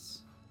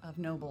names of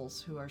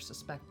nobles who are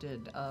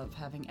suspected of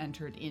having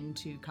entered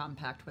into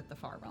compact with the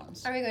Far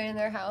Realms. Are we going to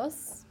their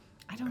house?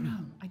 I don't know.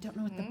 I don't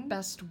know what the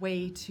best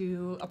way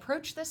to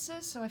approach this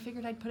is, so I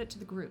figured I'd put it to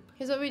the group.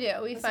 Here's what we do.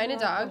 We find a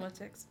dog.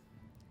 Politics.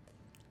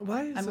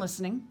 Why is I'm it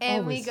listening.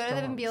 And we always go to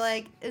them and be dogs?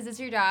 like, is this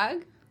your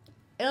dog?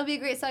 It'll be a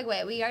great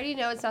segue. We already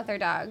know it's not their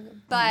dog,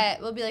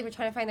 but we'll be like, we're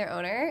trying to find their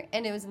owner,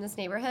 and it was in this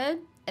neighborhood.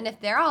 And if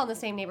they're all in the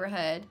same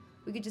neighborhood,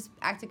 we could just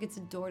act like it's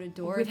a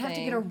door-to-door We'd thing. have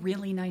to get a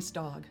really nice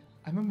dog.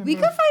 I'm a member We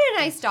could of find a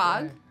nice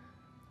dog. Stray.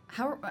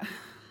 How?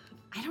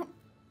 I don't.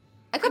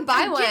 I could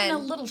buy I'm one. getting a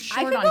little I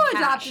short could on go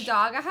cash. adopt a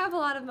dog. I have a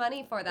lot of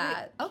money for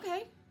that.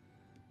 Okay.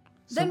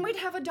 So- Then we'd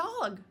have a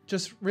dog.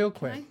 Just real Can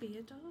quick. I be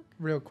a dog?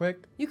 Real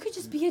quick. You could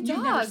just be a dog.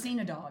 You've never seen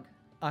a dog.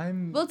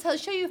 I'm. We'll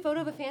show you a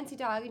photo of a fancy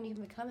dog and you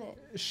can become it.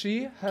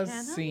 She has Can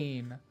I?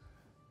 seen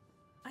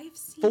I've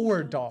seen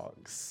 4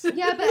 dogs. dogs.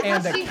 Yeah, but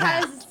And a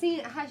cat.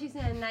 has she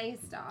seen a nice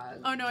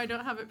dog? Oh no, I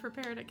don't have it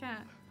prepared. I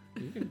can't.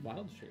 You can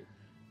wild shape.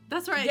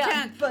 That's right. Yeah, I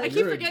can't. but I keep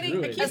You're a forgetting. I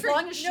druid. keep As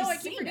long as she's no, I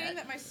keep seen forgetting it.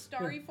 that my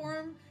starry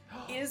form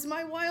is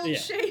my wild Yeah.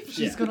 shape.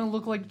 She's Yeah. gonna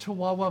look like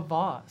Chihuahua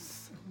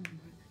Voss.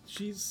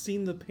 She's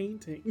seen the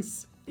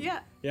paintings. Yeah,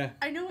 Yeah,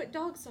 I know what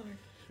dogs are.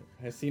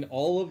 I've seen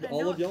all of I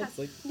know y'all. it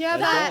Like, Yeah,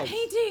 as but dogs.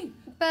 Painting.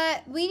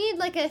 But we need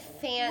like a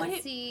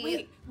fancy,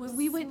 wait, when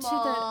we went to the-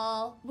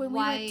 small, when we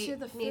white,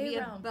 went to the maybe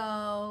a Feyrealm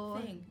bow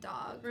thing.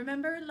 dog.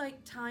 Remember,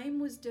 like time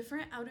was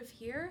different out of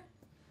here.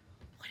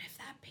 What if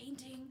that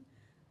painting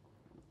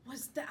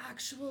was the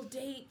actual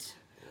date?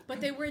 But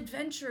they were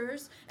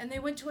adventurers, and they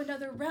went to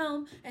another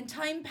realm, and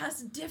time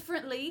passed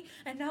differently,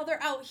 and now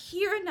they're out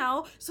here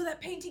now, so that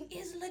painting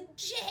is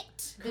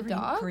legit. The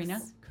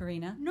dogs?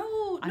 Karina.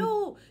 No,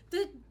 no,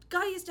 the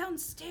guy is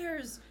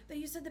downstairs. That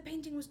you said the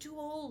painting was too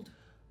old.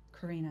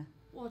 Karina.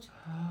 What?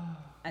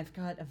 I've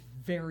got a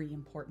very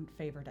important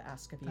favor to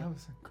ask of you. That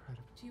was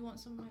incredible. Do you want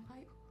some of my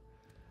pipe?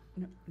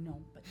 No,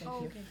 but thank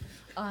Oh, you.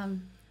 okay.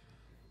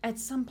 At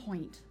some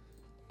point,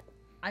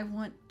 I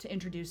want to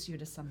introduce you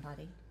to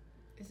somebody.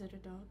 Is it a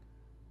dog?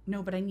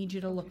 No, but I need you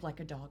to look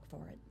like a dog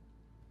for it.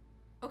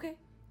 Okay.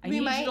 I We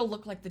need might- you to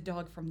look like the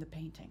dog from the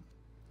painting.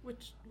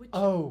 Which?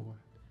 Oh,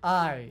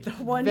 I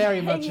one very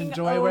much hanging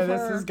enjoy where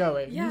this over is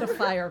going. Yeah. The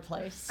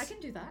fireplace. I can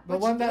do that. The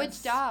one that's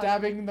which dog?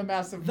 stabbing the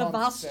massive The Voss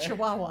monster.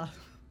 Chihuahua.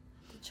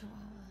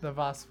 The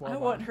Voss I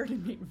want her to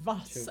meet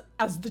Voss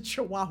as the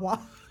Chihuahua.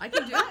 I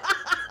can do it.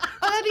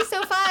 Oh, that'd be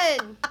so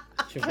fun.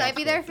 Can I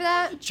be there for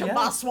that?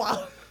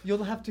 Chihuahua.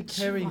 You'll have to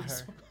carry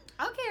her.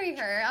 I'll carry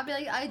her. I'll be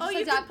like, I just Oh,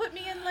 you can adopt. put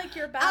me in like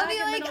your bag. I'll be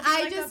and then like,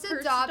 I'll I be just a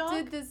purse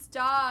adopted dog. this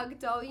dog.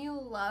 Don't you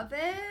love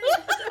it?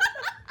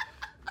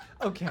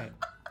 Okay.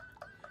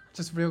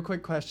 Just real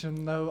quick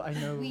question though. I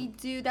know We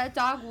do. That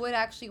dog would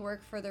actually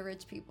work for the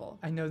rich people.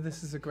 I know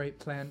this is a great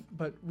plan,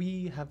 but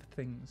we have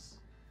things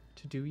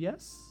to do,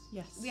 yes?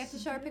 Yes. We have to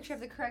show her a picture of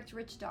the correct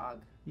rich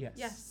dog. Yes.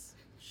 Yes.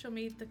 Show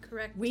me the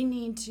correct. We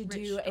need to Rich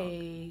do dog.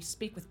 a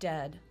speak with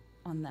dead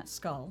on that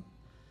skull.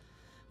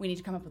 We need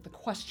to come up with the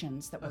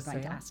questions that we're A going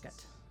to seance? ask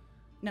it.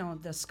 No,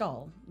 the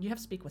skull. You have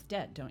speak with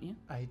dead, don't you?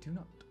 I do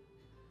not.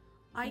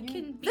 I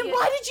can be. Then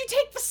why did you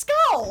take the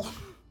skull?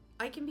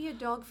 I can be a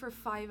dog for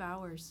 5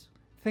 hours.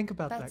 Think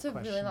about That's that a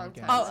really question long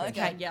again. time. Oh,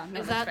 okay, yeah.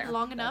 No, Is that's that fair.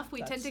 long enough? We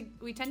That's-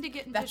 tend to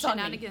get into that's on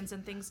me. shenanigans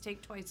and things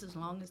take twice as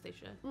long as they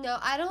should. No,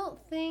 I don't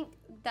think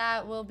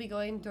that we'll be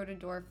going door to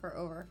door for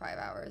over 5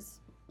 hours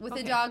with a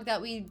Okay. dog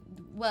that we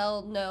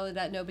well know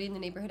that nobody in the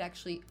neighborhood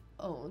actually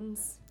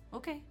owns.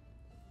 Okay.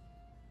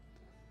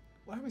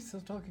 Why are we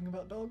still talking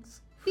about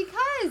dogs?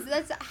 Because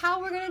that's how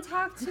we're gonna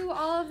talk to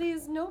all of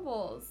these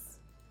nobles.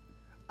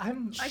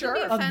 I'm I can Sure. be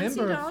a a fancy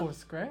member dog. of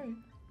Force Grey.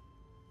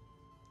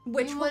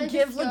 Which You will wanna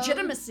give just go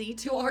legitimacy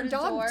to door our to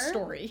dog door?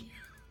 story.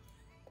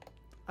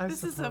 I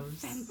This is a suppose.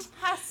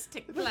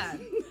 fantastic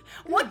plan.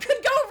 What could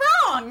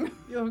go wrong?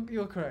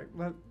 You're correct.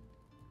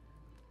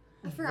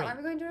 I forgot why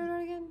we're going door to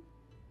door again.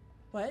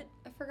 What?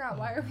 I forgot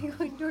why are we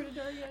going door to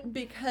door again?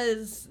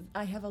 Because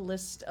I have a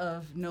list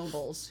of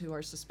nobles who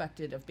are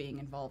suspected of being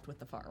involved with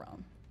the Far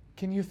Realm.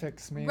 Can you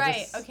fix me?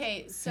 Right. This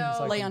Okay. seems So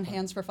like- Lay on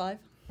hands for 5.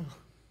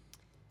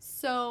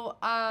 so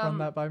Run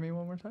that by me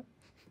one more time.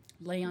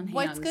 Lay on hands.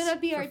 what's gonna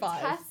be for our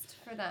 5. test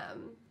for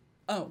them?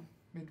 Oh,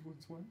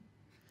 Midwoods one.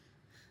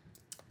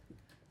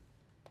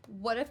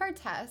 What if our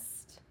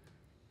test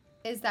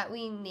is that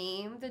we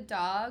name the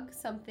dog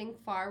something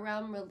Far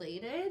Realm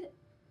related,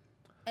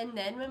 and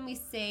then when we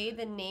say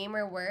the name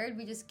or word,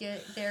 we just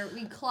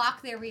we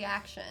clock their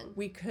reaction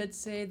we could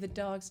say the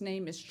dog's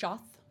name is Shoth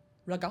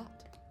Ragat.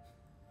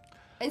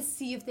 and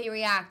see if they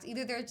react.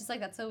 Either they're just like,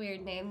 "That's a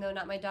weird name, no,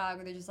 not my dog,"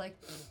 or they're just like,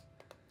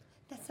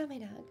 "That's not my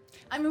dog."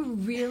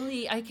 I'm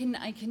really I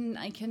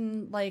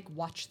can like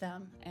watch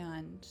them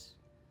and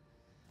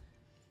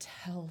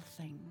tell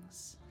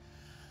things.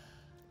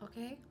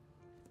 Okay.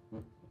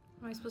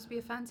 Am I supposed to be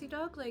a fancy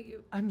dog? Like,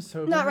 I'm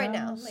sober Not right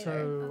now, now, later. so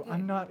Okay.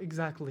 I'm not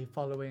exactly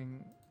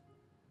following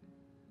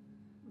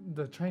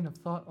the train of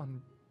thought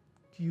on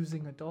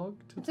using a dog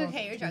to It's talk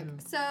okay, you're to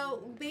drunk.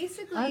 So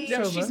basically, I'm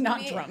No, sober. she's not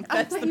we- drunk.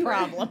 That's the You were-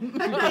 problem. me.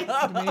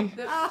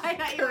 Oh, I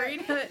thought you were.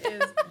 Karina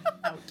is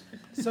out.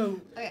 So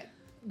Okay.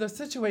 the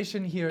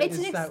situation here It's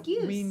is an that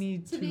excuse we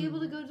need to be able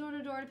to go door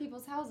to door to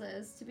people's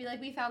houses to be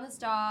like, we found this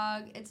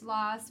dog, it's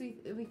lost,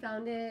 we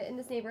found it in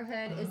this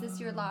neighborhood. Is this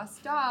your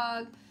lost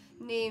dog?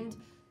 Named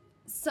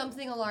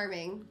something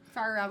alarming,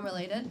 far realm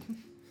related.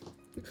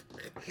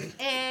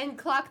 And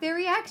clock their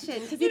reaction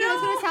because either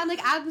it's gonna sound like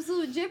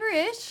absolute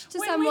gibberish to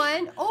When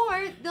someone,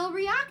 or they'll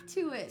react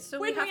to it. So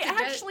When we have we to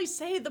get actually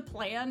say the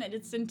plan in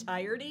its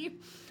entirety,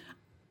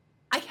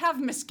 I have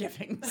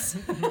misgivings.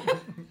 I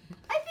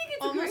think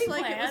it's a almost great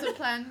like plan. it was a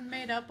plan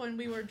made up when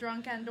we were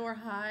drunk and or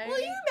high. Well,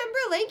 you remember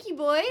Lanky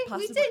Boy?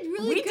 Possibly. We did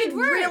really we good did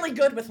work. really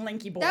good with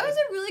Linky Boy. That was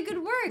a really good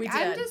work. We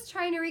I'm did. just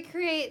trying to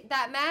recreate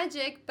that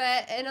magic,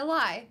 but in a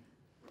lie.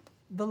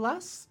 The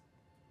last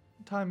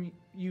time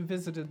you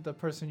visited the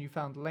person you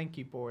found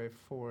Lanky Boy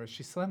for,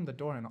 she slammed the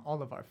door in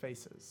all of our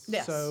faces.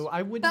 Yes. So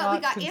I would But we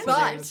not got consider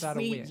answers. that a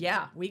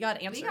win. we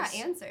got answers. We got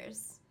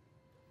answers.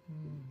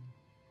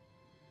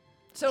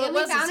 So And it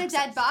we was found a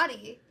success. dead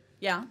body.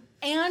 Yeah,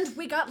 and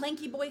we got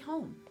Lanky Boy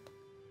home.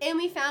 And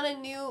we found a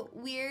new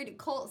weird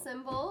cult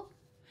symbol.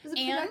 It was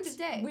a And productive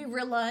day. we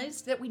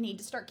realized that we need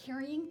to start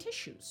carrying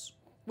tissues,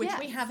 which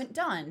we Yes. haven't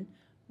done.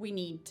 We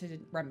need to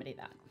remedy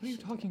that. What are you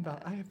talking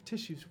about? I have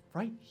tissues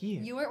right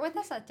here. You weren't with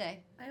us that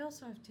day. I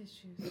also have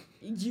tissues.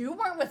 You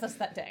weren't with us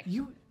that day.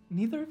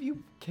 Neither of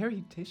you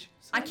carried tissues?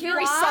 I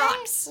carry Why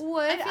socks.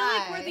 would I feel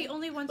like we're the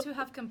only ones who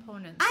have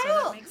components, I so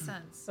don't- that makes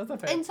sense. That's a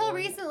fair Until point.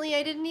 recently,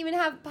 I didn't even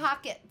have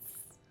pockets.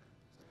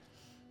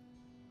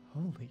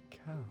 Holy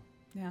cow.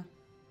 Yeah.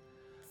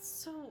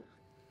 So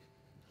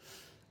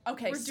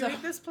Okay, we're so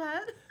doing this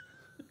plan?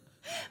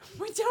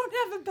 we don't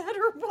have a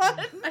better one.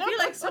 I feel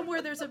like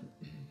somewhere there's a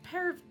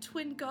pair of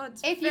twin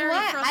gods If you very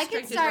want, I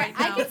frustrated can start. right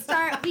now. I can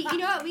start. You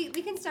know what? We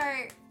can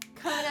start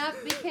coming up.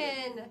 We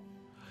can.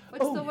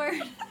 What's the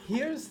word?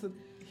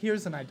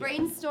 Here's an idea.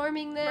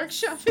 Brainstorming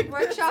this.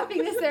 Workshopping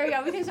this. There we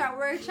go. We can start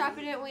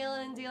workshopping it,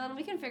 wheeling and dealing.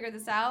 We can figure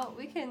this out.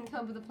 We can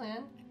come up with a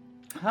plan.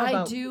 How I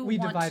about do we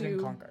want divide to-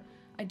 and conquer?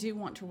 I do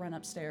want to run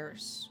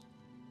upstairs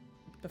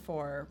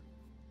before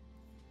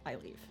I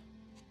leave.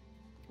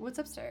 What's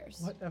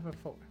upstairs? Whatever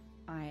for.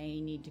 I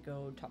need to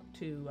go talk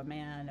to a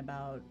man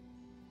about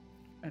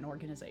an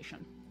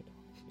organization.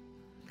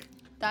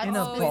 That's In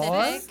a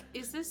specific.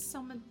 Is this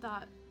someone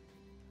that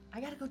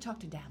I gotta go talk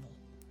to Davil.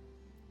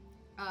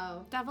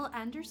 Oh. Devil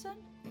Anderson?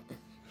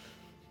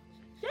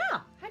 Yeah,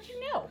 how'd you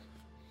know?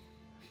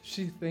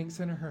 She thinks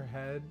in her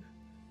head,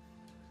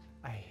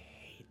 I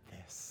hate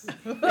this.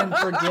 And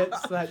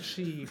forgets that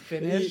she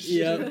finished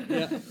Yeah.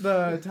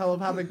 the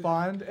telepathic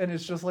bond and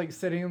it's just like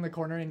sitting in the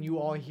corner and you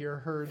all hear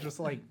her just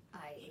like,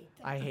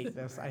 I hate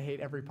this. I hate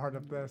every part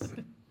of this.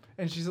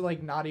 And she's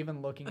like not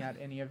even looking at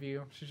any of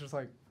you. She's just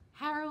like,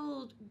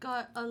 Harold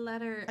got a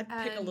letter. I'd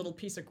pick a and little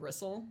piece of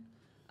gristle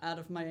out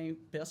of my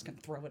bisque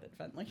and throw it at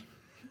Venley.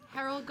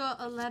 Harold got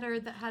a letter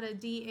that had a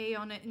DA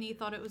on it, and he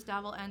thought it was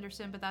Davil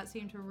Anderson, but that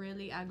seemed to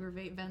really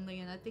aggravate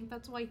Venley, and I think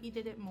that's why he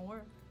did it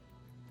more.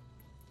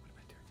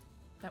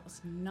 That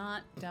was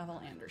not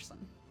Davil Anderson.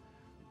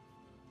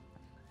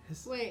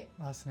 his Wait.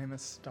 last name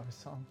is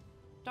Starsong.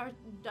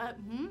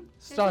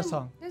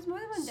 Starsong. There's more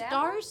than one dad.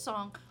 Star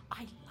Song.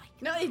 I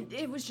like No,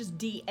 it was just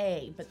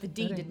DA, but the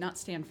D That did ain't- not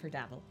stand for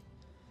Davil.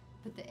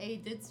 But the A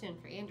did stand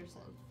for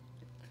Anderson.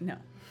 No.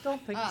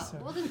 Don't think Oh, so.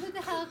 well then who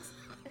the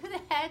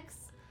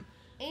heck's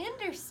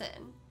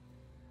Anderson?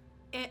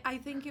 I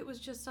think it was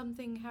just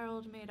something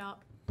Harold made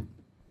up.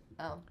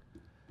 Oh.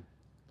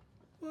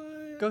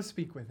 Go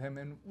speak with him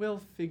and we'll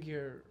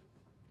figure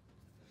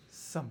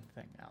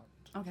something out.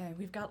 Okay,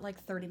 we've got like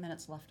 30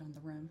 minutes left on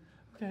the room.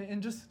 Okay,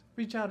 and just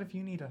reach out if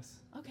you need us.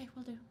 Okay,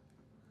 we'll do.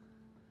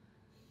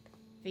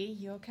 V,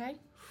 you okay?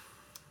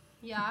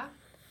 Yeah.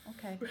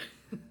 Okay.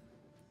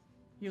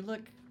 You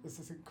look This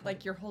isn't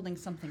like you're holding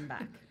something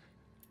back.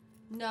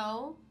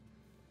 No.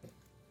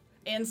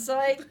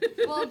 Insight?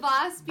 Will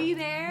Voss be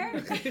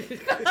there?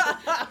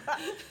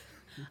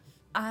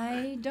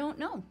 I don't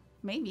know.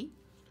 Maybe.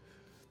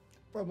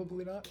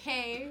 Probably not.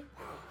 Okay.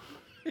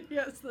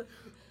 Yes.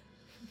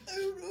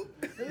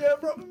 Yeah,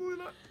 probably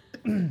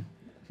not.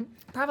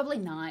 Probably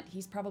not.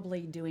 He's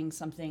probably doing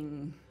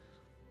something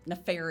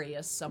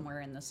nefarious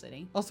somewhere in the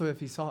city. Also, if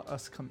he saw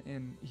us come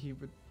in, he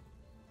would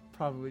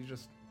probably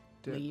just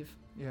dip. Leave.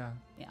 Yeah,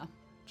 Yeah.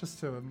 just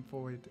to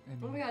avoid any.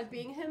 Oh my god,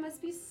 being him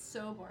must be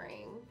so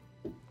boring.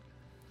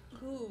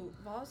 Who?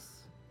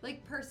 Voss?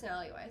 Like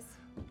personality wise.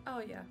 Oh,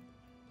 yeah.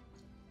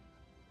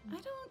 I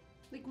don't.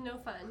 Like no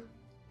fun.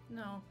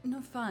 No.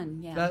 No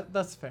fun. Yeah.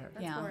 That's fair.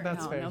 yeah. boring.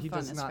 That's no, fair. no He fun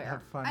does is not fair.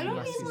 have fun I don't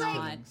unless mean he's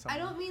like doing I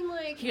don't mean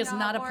like He is not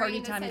not a boring party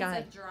in the time sense guy.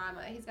 of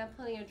drama. He's got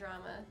plenty of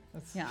drama.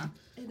 That's, Yeah.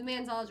 The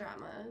man's all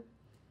drama.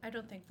 I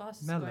don't think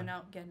Voss is Mellow. going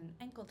out getting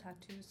ankle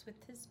tattoos with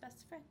his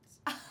best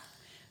friends.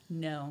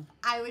 No.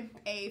 I would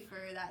pay for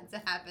that to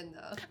happen,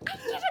 though. I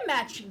get a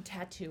matching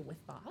tattoo with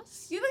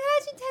Voss. You have a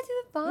matching tattoo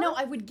with Voss? No,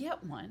 I would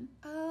get one.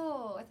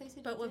 Oh, I thought you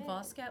said But you would did.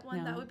 Voss get one?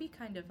 No. That would be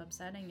kind of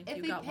upsetting if If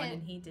you we got one pin-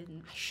 and he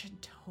didn't. I should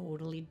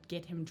totally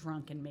get him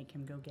drunk and make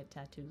him go get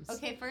tattoos.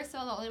 Okay, first of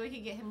all, the only way we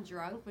could get him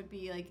drunk would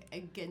be, like,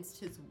 against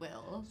his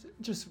will.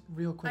 Just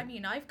real quick. I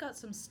mean, I've got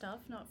some stuff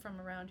not from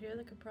around here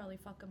that could probably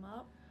fuck him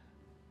up.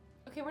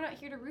 Okay, we're not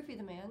here to roofie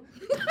the man.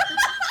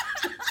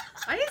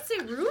 I didn't say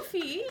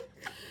roofie.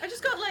 I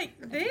just got like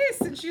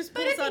this, and she just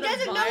But pulls if he out a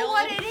doesn't vial. know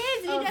what it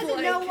is, and he of,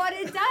 doesn't know like- what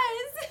it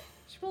does.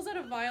 She pulls out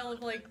a vial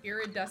of like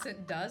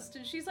iridescent dust,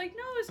 and she's like,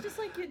 "No, it's just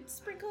like you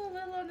sprinkle a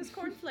little on his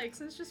cornflakes,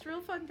 and it's just a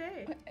real fun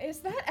day." Is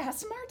that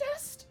ASMR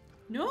dust?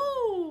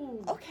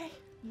 No, Okay.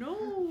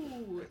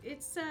 no,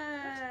 it's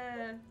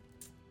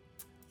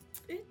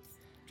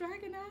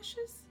dragon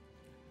ashes.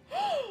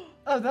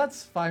 Oh,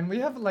 that's fine. We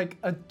have like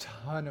a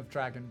ton of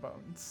dragon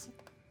bones.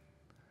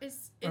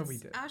 It's Or we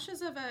did.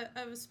 ashes of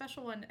a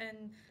special one,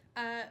 and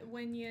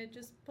when you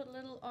just put a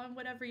little on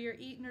whatever you're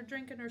eating or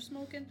drinking or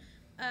smoking,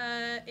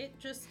 it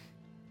just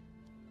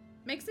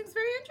makes things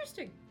very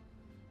interesting.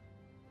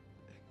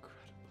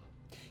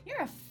 Incredible.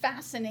 You're a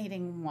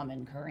fascinating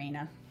woman,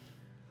 Karina.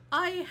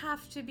 I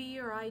have to be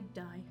or I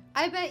die.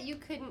 I bet you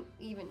couldn't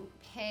even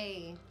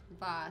pay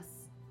Voss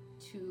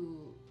to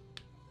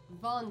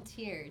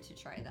volunteer to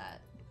try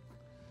that.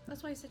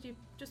 That's why I said you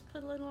just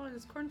put a little on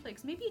his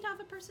cornflakes. Maybe he'd have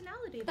a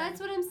personality. That's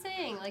what I'm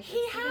saying. Like He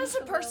it's has against a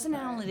the will part.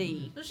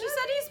 personality. She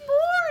said he's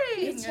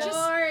boring. It's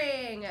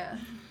boring.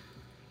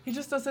 He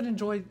just doesn't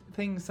enjoy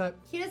things that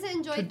He doesn't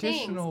enjoy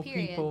traditional things,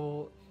 period.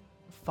 people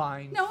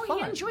find No, fun.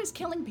 he enjoys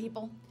killing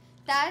people.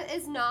 That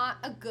is not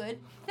a good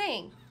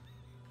thing.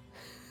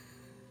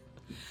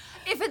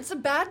 If it's a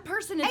bad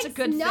person, it's a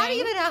good not thing.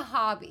 even a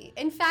hobby.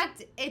 In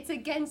fact, it's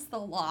against the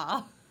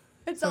law.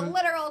 It's a So-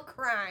 literal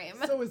crime.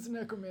 So is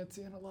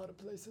necromancy in a lot of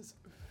places.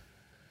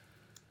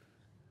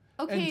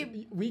 Okay,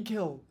 And we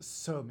kill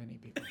so many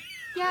people.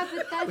 yeah,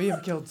 but that's. We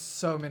have killed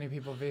so many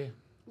people, V.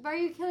 Are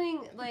you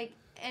killing like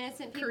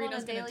innocent people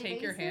Karina's on a daily gonna take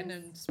basis? your hand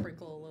and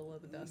sprinkle a little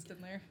of the dust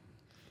in there.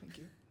 Thank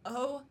you.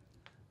 Oh,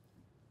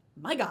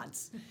 my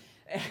gods.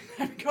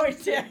 I'm going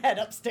to head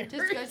upstairs.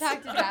 Just go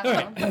talk to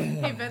Daphne.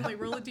 Hey, Bentley,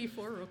 roll a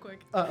d4 real quick.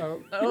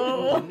 Uh-oh.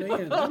 Oh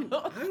man,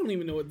 I don't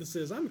even know what this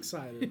is. I'm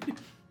excited.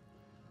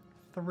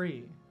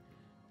 3.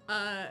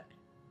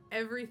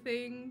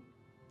 Everything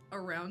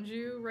around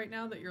you right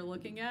now that you're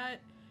looking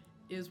at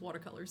is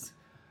watercolors.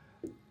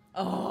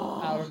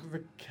 Oh. Out of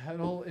the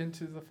kettle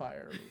into the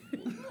fire.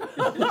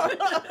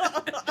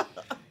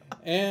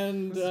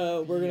 And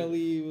we're going to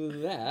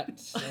leave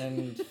that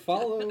and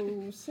follow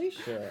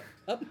Seisha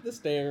up the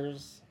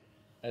stairs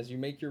as you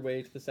make your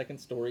way to the second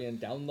story and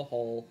down the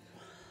hall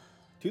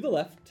to the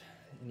left,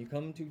 and you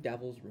come to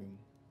Davil's room.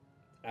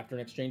 After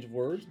an exchange of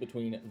words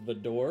between the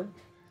door,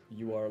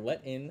 you are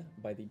let in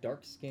by the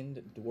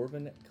dark-skinned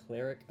dwarven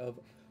cleric of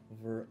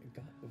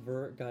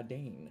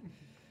Vergadane,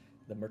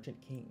 the Merchant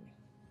King.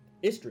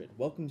 Istrid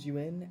welcomes you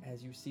in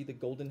as you see the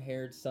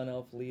golden-haired sun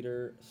elf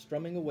leader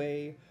strumming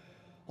away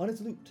on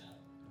his lute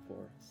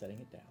before setting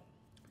it down.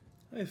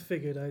 I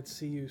figured I'd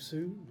see you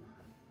soon.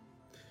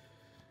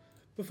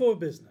 Before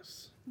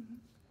business,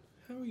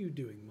 how are you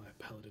doing, my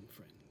paladin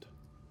friend?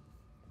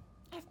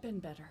 I've been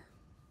better.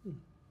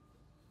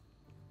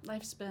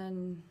 Life's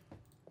been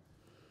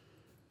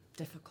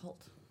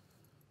difficult.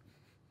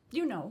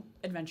 You know,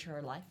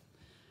 adventurer life.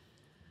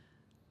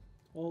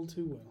 All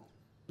too well.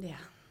 Yeah.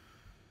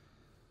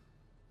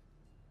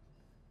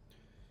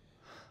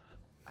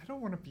 I don't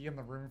want to be in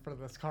the room for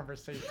this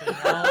conversation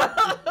now.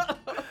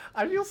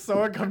 I feel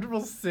so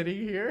uncomfortable sitting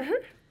here.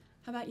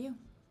 How about you?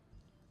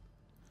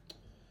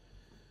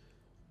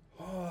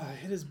 Oh,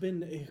 it has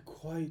been a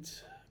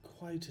quite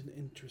an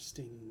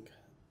interesting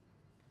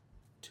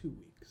 2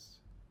 weeks.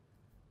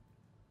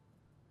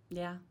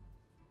 Yeah.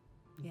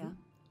 Yeah.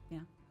 Yeah.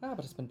 Ah,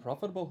 but it's been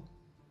profitable.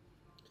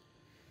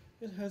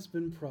 It has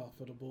been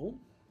profitable.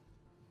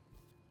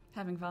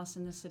 Having Voss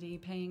in the city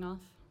paying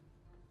off.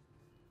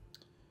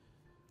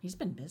 He's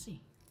been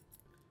busy.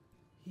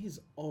 He's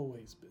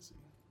always busy.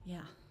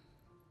 Yeah.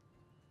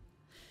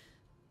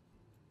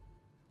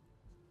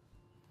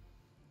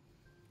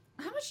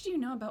 How much do you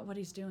know about what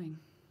he's doing?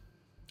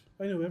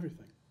 I know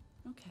everything.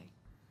 Okay.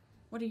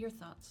 What are your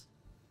thoughts?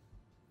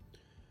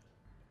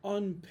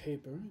 On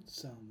paper, it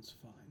sounds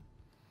fine.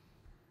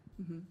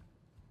 Mm-hmm.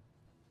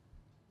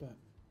 But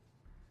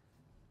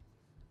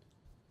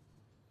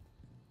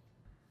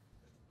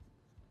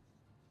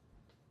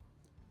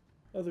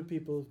other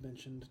people have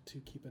mentioned to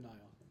keep an eye on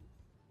them.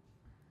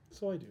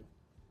 So I do.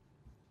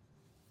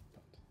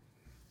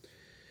 But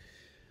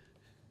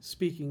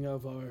speaking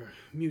of our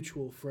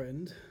mutual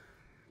friend,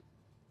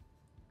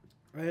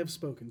 I have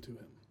spoken to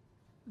him.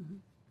 Mm-hmm.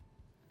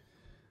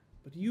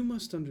 But you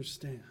must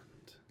understand,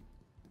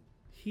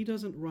 he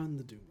doesn't run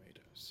the Doom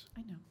Raiders.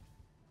 I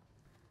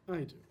know.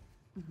 I do.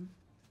 Mm-hmm.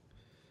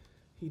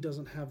 He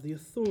doesn't have the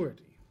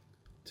authority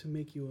to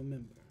make you a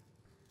member.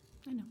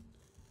 I know.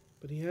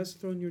 But he has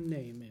thrown your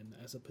name in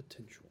as a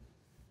potential.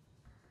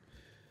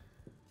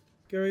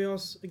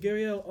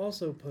 Gariel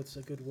also puts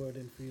a good word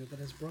in for you, but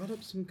has brought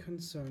up some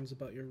concerns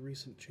about your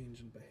recent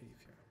change in behavior.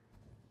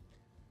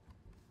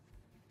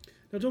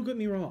 Now, don't get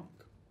me wrong.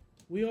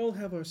 We all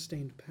have our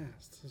stained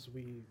pasts, as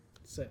we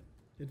said,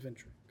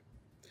 adventuring.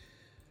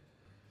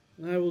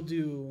 And I will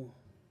do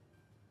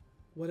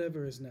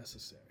whatever is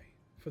necessary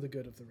for the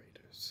good of the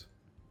Raiders.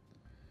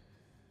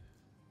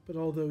 But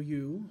although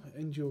you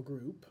and your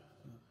group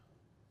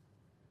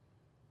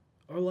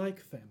are like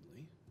family,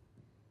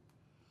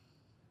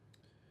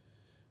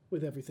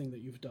 with everything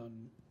that you've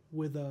done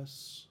with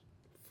us,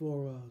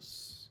 for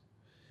us,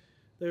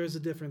 there is a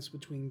difference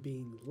between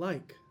being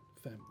like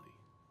family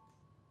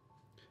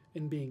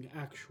and being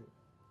actual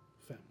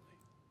family.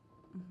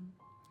 Mm-hmm.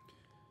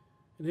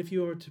 And if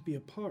you are to be a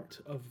part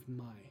of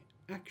my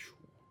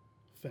actual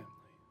family,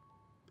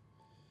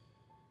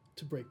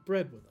 to break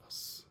bread with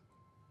us,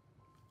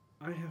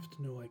 I have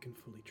to know I can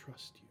fully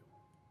trust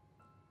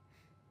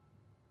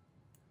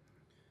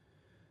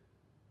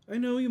you. I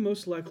know you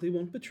most likely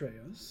won't betray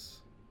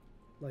us,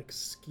 like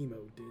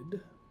Schemo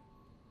did.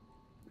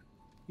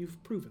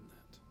 You've proven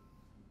that.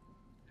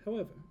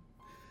 However,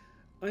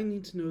 I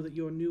need to know that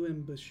your new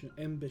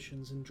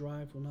ambitions and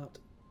drive will not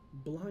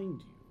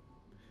blind you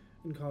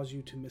and cause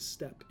you to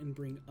misstep and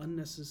bring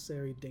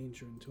unnecessary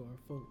danger into our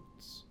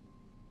folds.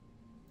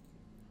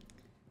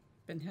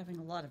 Been having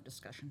a lot of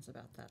discussions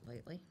about that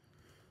lately.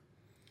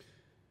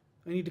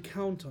 I need to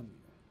count on you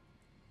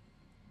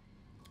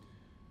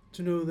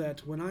to know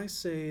that when I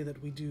say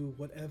that we do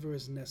whatever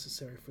is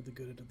necessary for the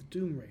good of the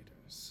Doom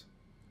Raiders,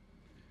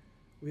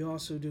 we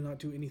also do not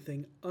do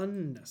anything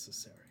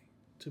unnecessary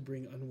to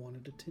bring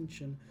unwanted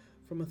attention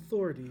from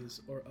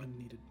authorities or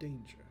unneeded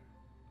danger.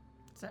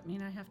 Does that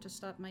mean I have to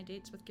stop my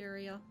dates with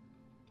Gariel?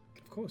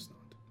 Of course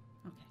not.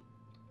 Okay.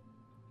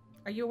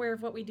 Are you aware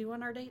of what we do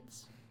on our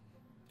dates?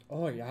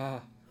 Oh,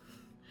 yeah.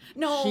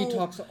 No! She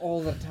talks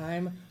all the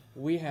time.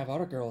 We have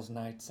our girls'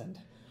 nights, and...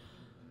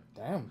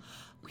 Damn.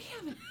 We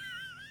haven't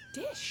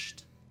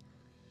dished.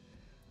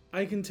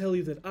 I can tell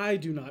you that I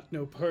do not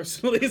know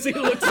personally as he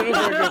looks over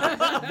and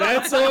goes,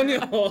 that's on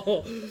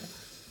y'all.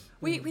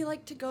 We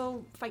like to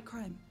go fight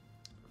crime.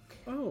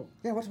 Oh.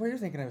 Yeah, what were you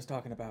thinking I was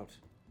talking about?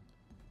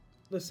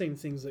 The same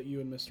things that you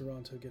and Mr.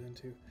 Ronto get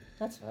into.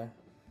 That's fair.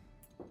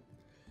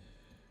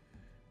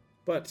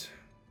 But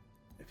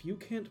if you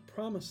can't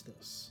promise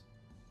this...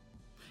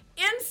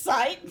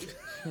 Insight!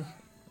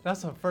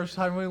 That's the first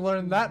time we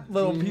learned that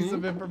little piece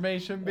of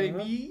information,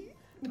 baby.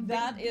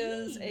 That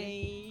is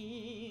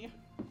a...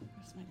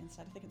 Where's my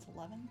insight? I think it's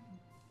 11.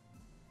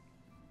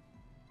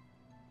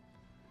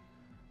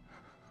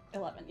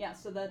 11, yeah,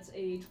 so that's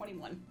a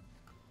 21.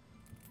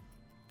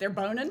 They're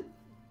boning?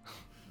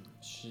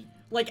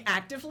 Like,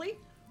 actively?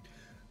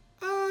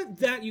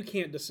 That you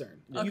can't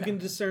discern. Okay. You can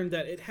discern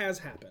that it has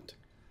happened.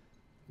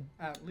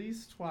 At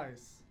least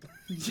twice.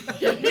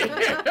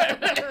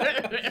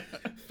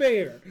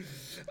 Fair.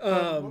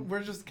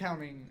 We're just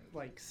counting,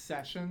 like,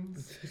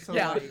 sessions. So,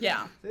 Yeah, like,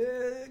 yeah.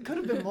 It could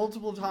have been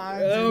multiple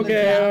times.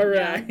 Okay, all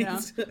right. Yeah.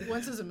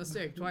 Once is a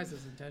mistake, twice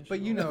is intentional.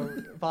 But you know,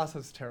 Voss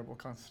has terrible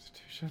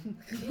constitution.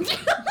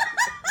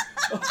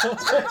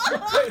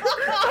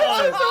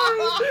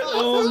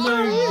 Oh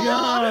my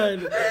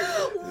god!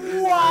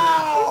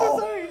 Wow!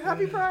 Sorry,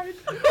 happy Pride.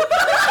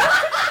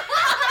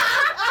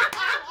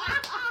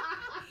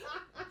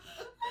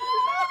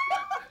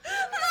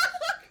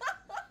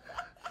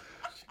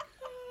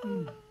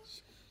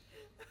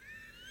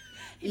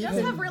 He does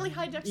have really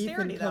high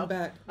dexterity, Ethan, come though.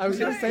 back. I was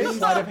gonna say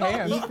sleight of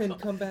hand. Ethan,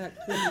 come back,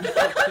 please.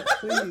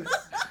 Please.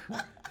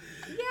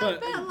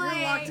 But, You're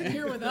locked in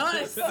here with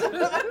us.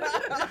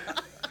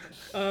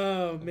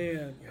 oh man.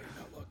 Yeah, you're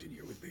not locked in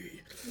here with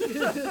me.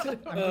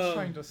 I'm just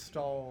trying to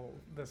stall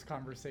this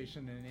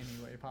conversation in any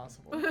way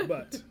possible.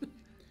 But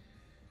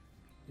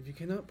if you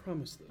cannot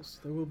promise this,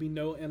 there will be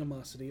no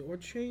animosity or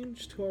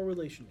change to our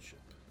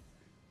relationship.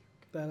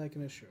 That I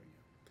can assure you.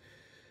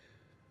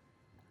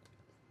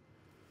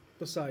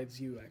 Besides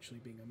you actually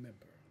being a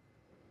member.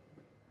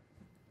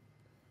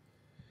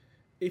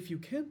 If you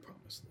can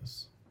promise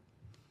this,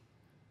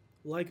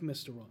 like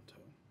Mr. Ronto,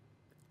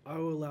 I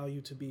will allow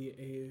you to be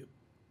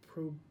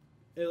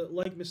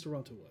like Mr.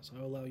 Ronto was,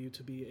 I will allow you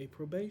to be a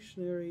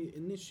probationary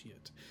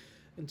initiate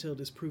until it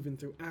is proven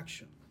through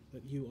action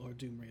that you are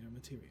Doom Raider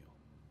material.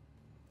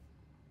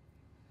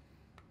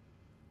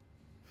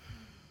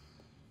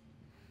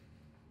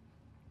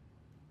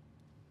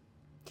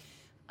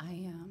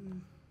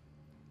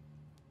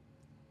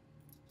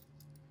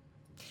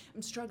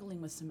 I'm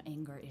struggling with some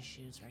anger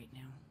issues right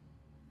now.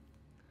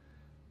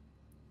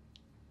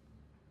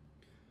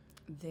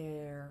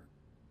 They're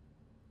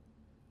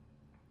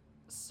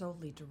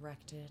solely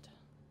directed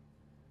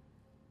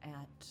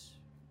at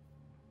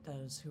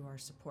those who are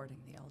supporting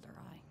the Elder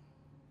Eye.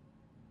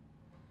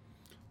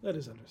 That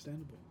is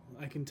understandable.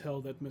 I can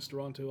tell that Mr.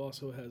 Ronto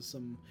also has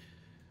some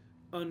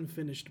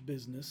unfinished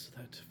business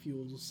that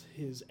fuels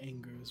his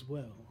anger as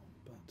well,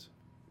 but...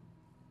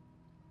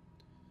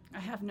 I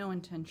have no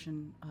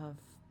intention of...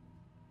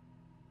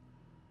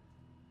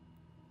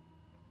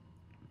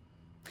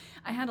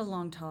 I had a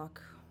long talk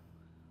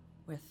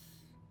with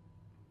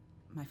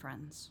my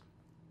friends,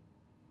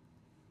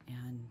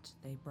 and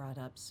they brought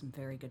up some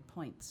very good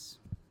points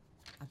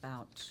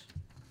about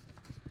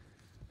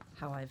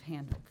how I've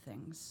handled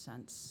things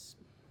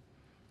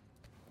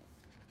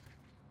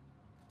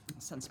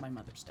since my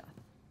mother's death.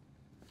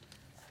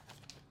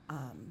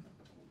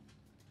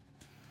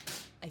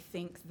 I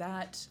think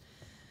that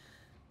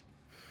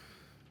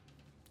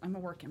I'm a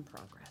work in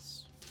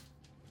progress.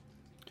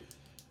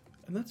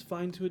 And that's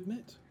fine to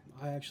admit.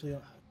 I actually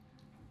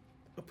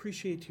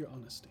appreciate your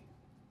honesty.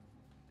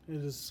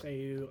 It is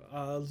a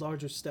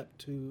larger step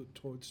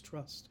towards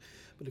trust.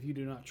 But if you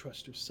do not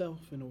trust yourself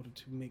in order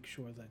to make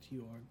sure that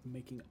you are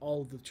making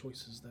all the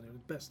choices that are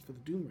best for the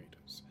Doom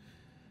Raiders,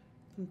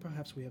 then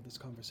perhaps we have this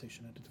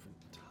conversation at a different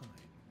time.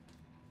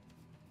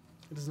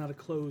 It is not a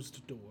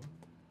closed door.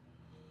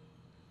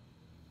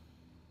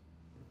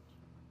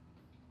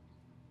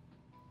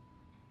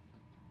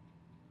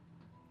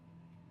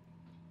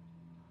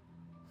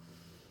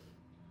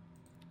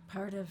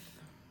 Part of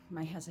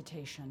my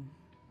hesitation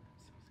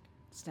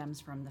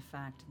stems from the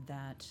fact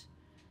that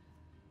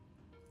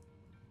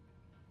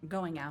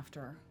going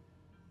after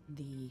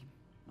the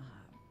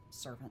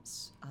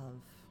servants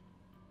of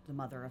the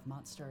Mother of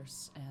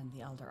Monsters and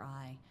the Elder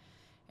Eye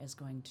is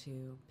going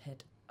to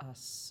pit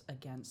us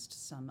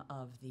against some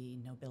of the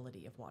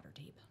nobility of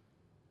Waterdeep.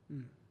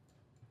 Mm.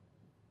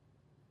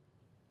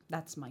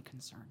 That's my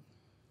concern.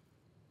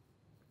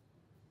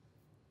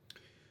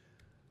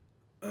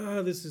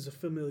 This is a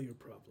familiar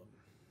problem.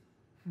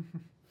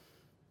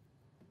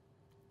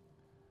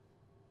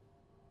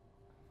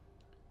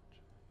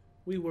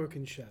 We work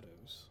in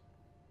shadows.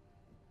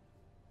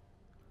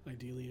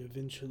 Ideally,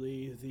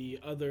 eventually, the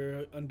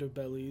other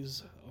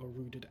underbellies are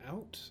rooted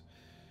out,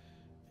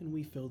 and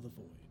we fill the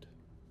void.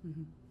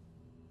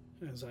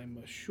 Mm-hmm. As I'm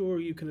sure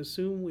you can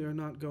assume, we are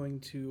not going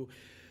to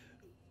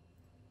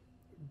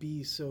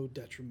be so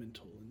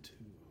detrimental into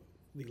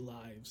the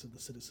lives of the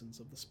citizens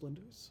of the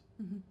Splendors.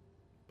 Mm-hmm.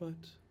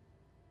 But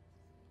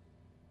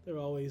there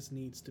always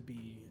needs to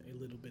be a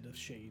little bit of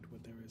shade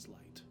where there is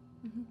light.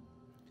 Mm-hmm.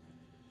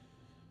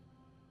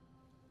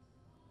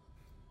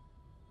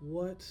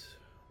 What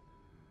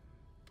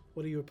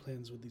are your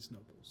plans with these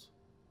nobles?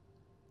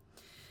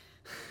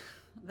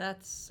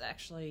 That's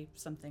actually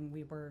something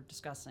we were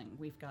discussing.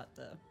 We've got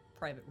the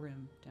private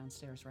room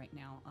downstairs right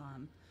now.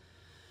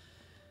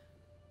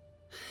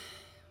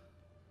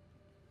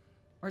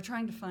 We're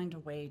trying to find a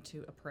way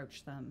to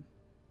approach them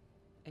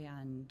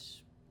and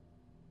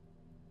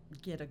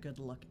get a good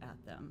look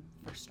at them,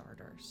 for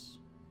starters.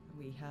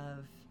 We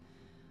have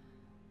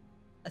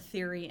a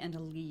theory and a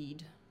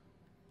lead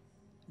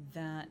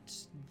that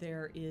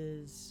there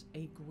is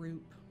a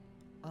group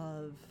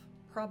of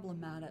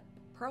problematic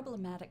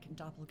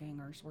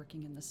doppelgangers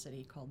working in the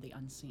city called the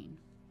Unseen.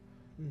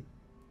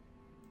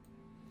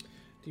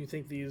 Do you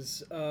think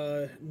these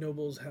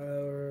nobles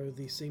are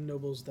the same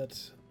nobles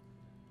that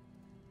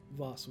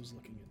Voss was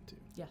looking into?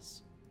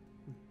 Yes.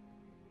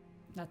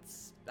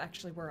 That's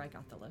actually where I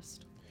got the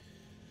list.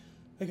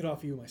 I could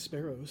offer you my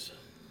sparrows.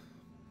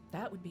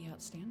 That would be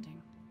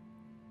outstanding.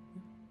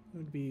 I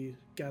would be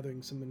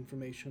gathering some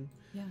information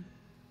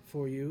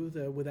for you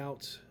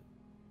without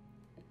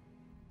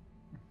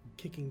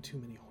kicking too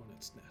many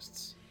hornets'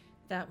 nests.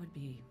 That would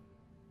be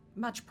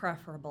much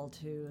preferable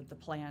to the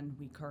plan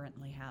we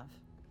currently have.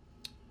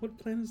 What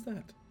plan is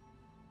that?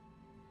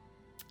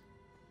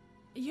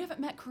 You haven't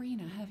met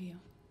Karina, have you?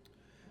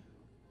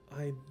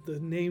 The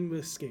name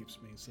escapes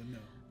me, so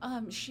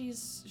no.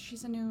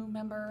 She's a new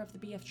member of the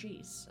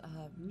BFGs.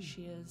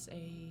 She is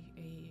a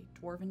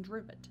dwarven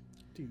druid.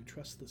 Do you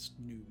trust this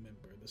new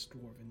member, this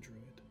dwarven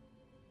druid?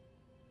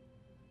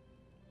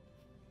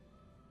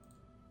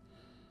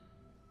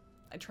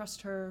 I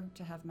trust her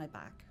to have my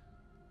back.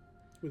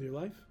 With your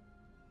life?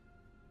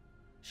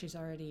 She's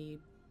already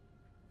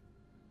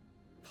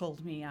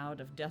pulled me out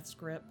of death's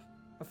grip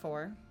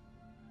before.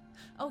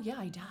 Oh yeah,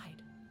 I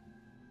died.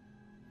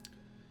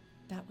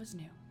 That was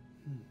new.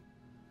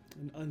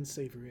 An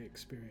unsavory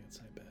experience,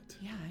 I bet.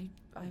 Yeah,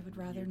 I would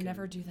rather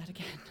never do that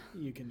again.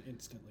 You can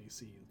instantly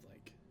see,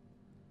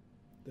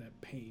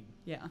 that pain.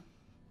 Yeah.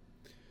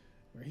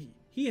 Where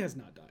he has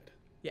not died.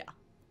 Yeah.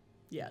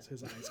 Yeah. As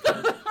his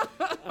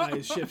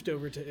eyes shift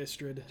over to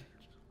Istrid.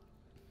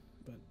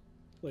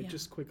 But,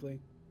 just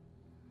quickly.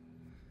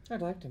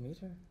 I'd like to meet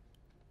her.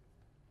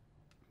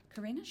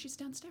 Karina, she's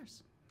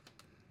downstairs.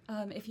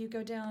 If you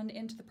go down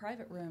into the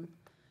private room,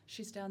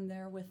 she's down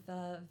there with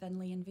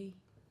Venli and V.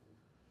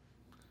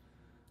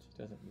 She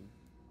doesn't move.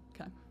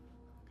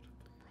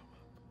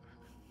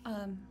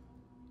 Okay.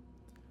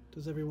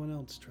 Does everyone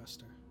else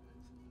trust her?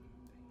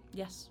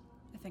 Yes,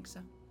 I think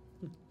so.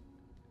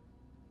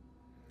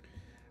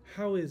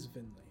 How is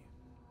Venli?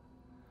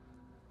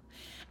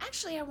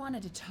 Actually, I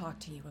wanted to talk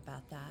to you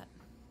about that.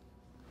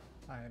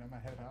 I had my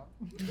head out.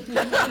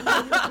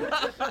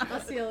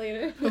 I'll see you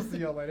later. We'll see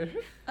you later.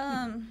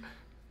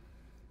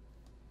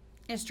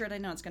 Istrid, I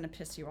know it's going to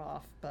piss you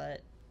off,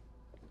 but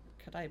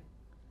could I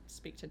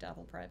speak to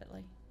Devil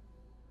privately?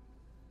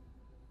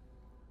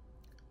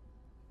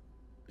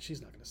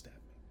 She's not going to stab me.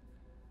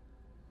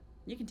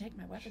 You can take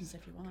my weapons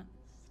if you want.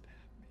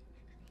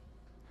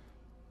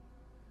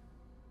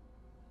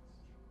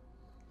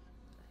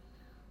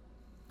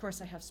 Of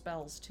course, I have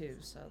spells too,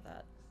 so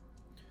that.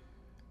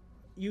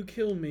 You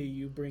kill me,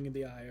 you bring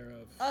the ire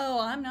of. Oh,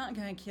 I'm not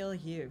gonna kill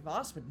you.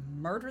 Voss would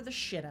murder the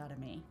shit out of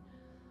me.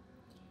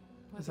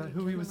 Is that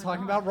who he was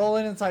talking about? Roll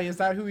in and say, is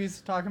that who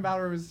he's talking about,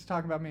 or was he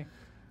talking about me?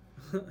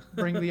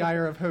 Bring the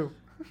ire of who?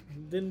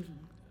 Didn't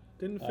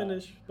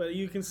finish, but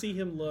you can see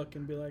him look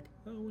and be like,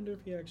 oh, I wonder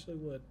if he actually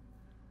would.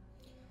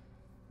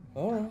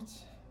 All right.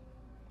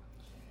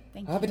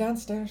 Thank I'll you. be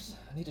downstairs.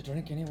 I need a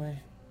drink anyway.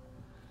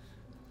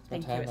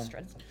 Thank you,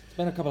 Istrid. It's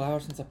been a couple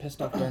hours since I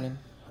pissed off Vernon.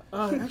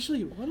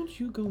 Actually, why don't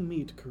you go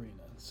meet Karina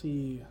and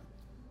see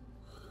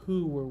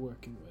who we're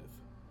working with?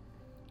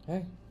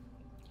 Hey.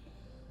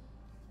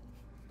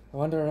 I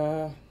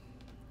wonder,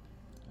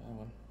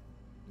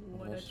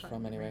 where she's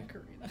from anyway.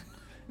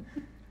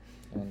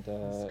 And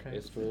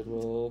Istrid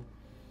will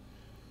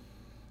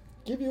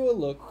give you a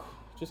look,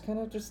 just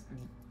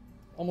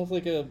almost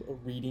like a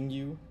reading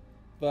you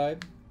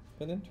vibe,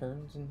 but then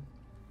turns and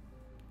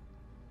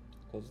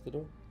closes the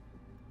door.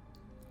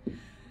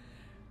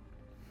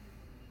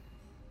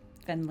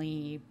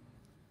 Venli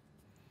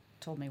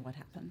told me what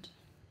happened.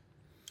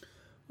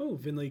 Oh,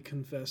 Vinley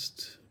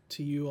confessed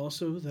to you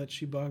also that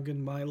she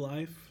bargained my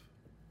life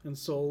and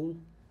soul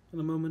in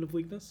a moment of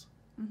weakness?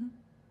 Mm-hmm.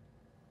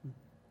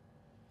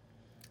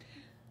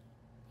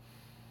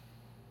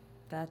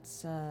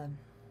 That's,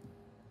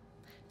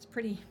 it's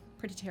pretty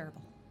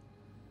terrible.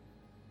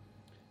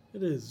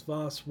 It is.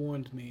 Voss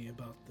warned me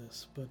about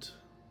this, but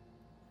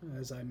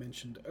as I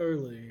mentioned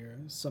earlier,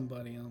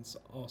 somebody else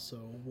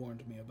also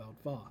warned me about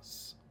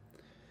Voss.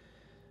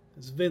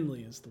 As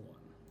Vinley is the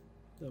one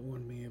that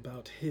warned me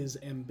about his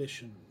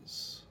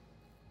ambitions.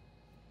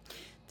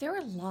 They're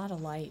a lot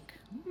alike.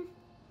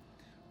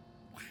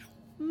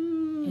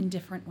 In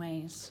different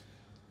ways.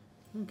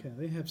 Okay,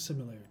 they have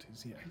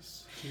similarities,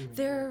 yes.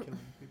 They're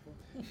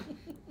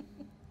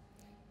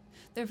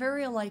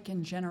very alike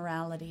in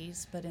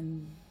generalities, but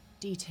in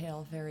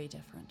detail very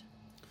different.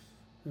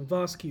 And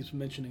Voss keeps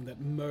mentioning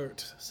that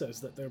Mert says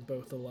that they're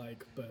both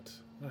alike, but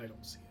I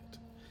don't see it.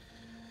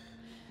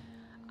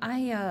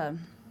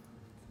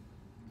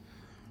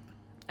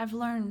 I've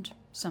learned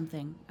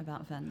something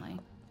about Venli.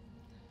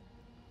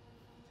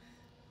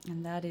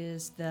 And that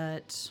is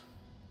that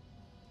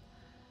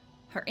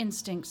her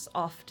instincts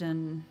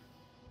often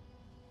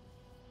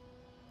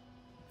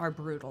are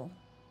brutal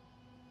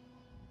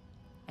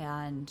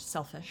and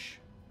selfish.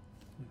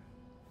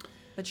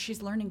 But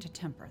she's learning to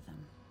temper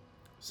them.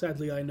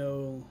 Sadly, I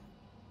know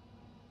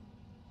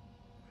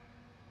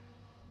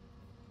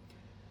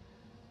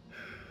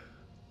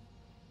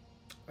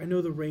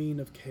the reign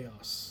of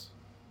chaos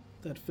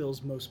that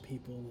fills most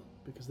people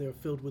because they are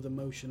filled with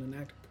emotion and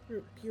act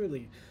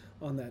purely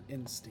on that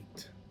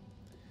instinct.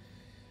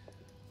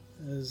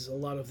 As a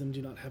lot of them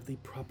do not have the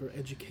proper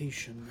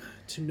education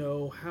to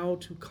know how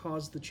to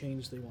cause the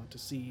change they want to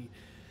see.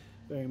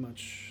 Very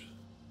much,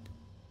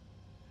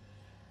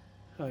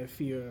 I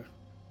fear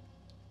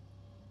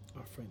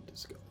our friend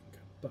is going.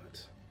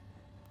 But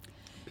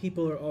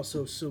people are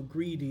also so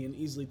greedy and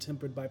easily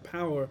tempered by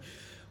power,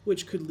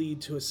 which could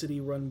lead to a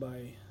city run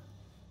by,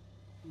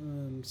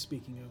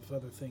 speaking of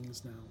other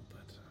things now, but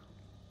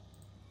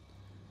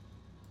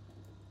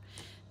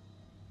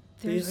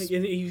and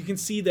you can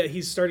see that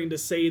he's starting to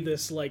say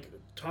this, like,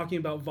 talking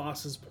about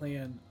Voss's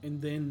plan, and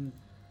then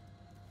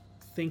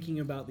thinking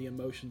about the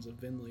emotions of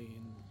Vinley,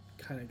 and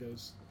kind of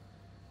goes,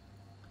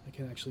 I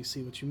can actually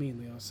see what you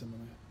mean, they are similar.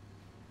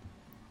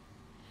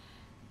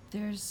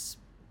 There's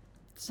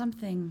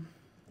something.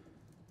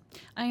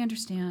 I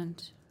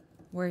understand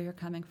where you're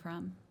coming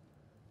from,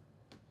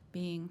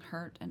 being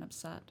hurt and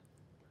upset.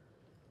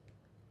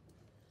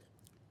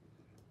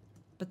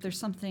 But there's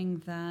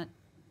something that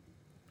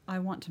I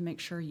want to make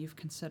sure you've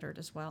considered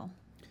as well.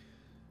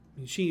 I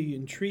mean, she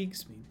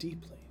intrigues me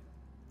deeply.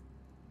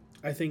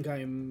 I think I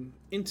am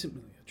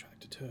intimately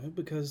attracted to her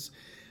because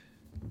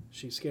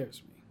she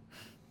scares me.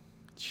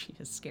 She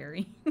is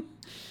scary.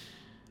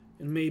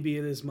 And maybe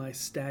it is my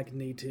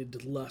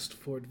stagnated lust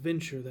for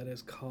adventure that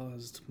has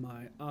caused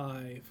my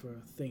eye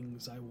for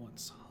things I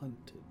once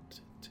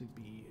hunted to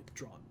be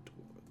drawn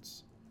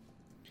towards.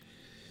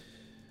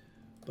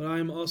 But I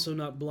am also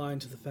not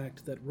blind to the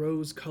fact that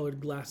rose-colored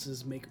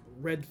glasses make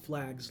red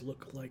flags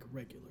look like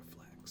regular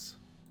flags.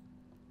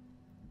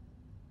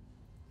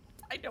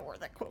 I know where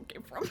that quote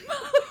came from.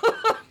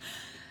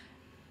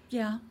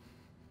 Yeah.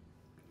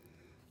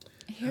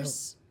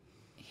 Here's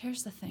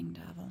the thing,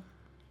 Davil.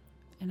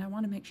 And I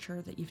want to make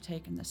sure that you've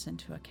taken this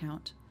into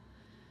account.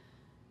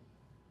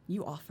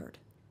 You offered.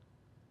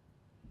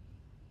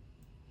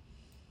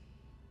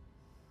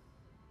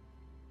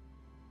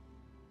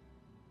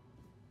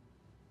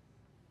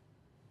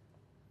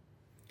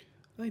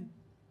 And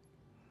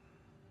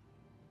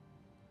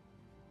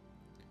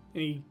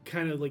he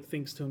kind of like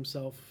thinks to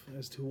himself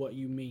as to what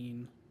you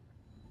mean.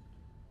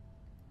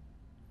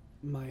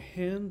 My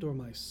hand or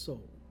my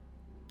soul?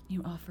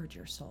 You offered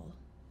your soul.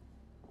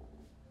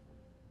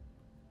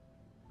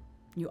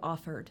 You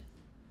offered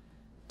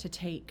to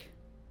take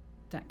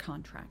that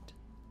contract?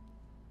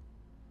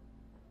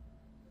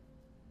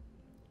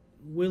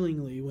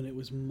 Willingly when it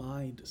was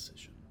my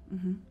decision,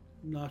 Mm-hmm.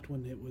 not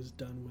when it was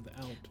done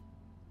without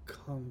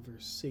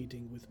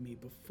conversating with me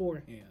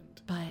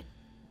beforehand. But,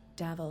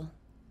 Davil,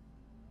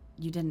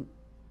 you didn't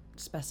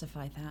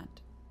specify that,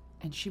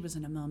 and she was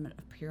in a moment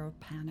of pure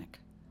panic.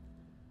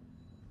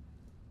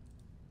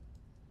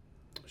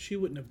 She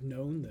wouldn't have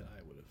known that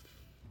I would have.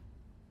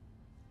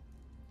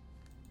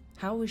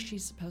 How was she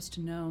supposed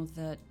to know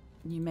that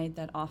you made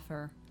that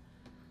offer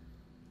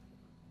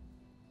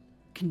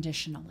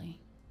conditionally?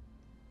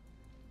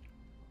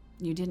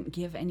 You didn't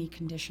give any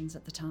conditions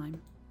at the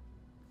time.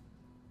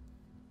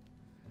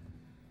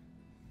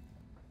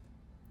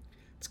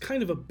 It's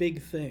kind of a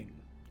big thing.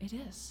 It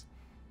is.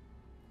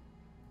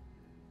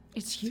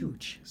 It's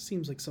huge.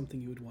 Seems like something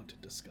you would want to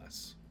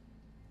discuss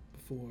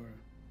before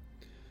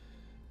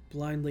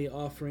blindly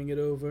offering it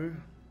over.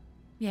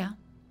 Yeah.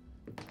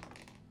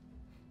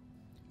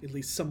 At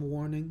least some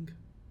warning.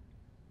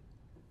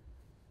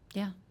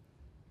 Yeah.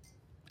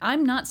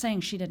 I'm not saying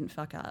she didn't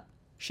fuck up.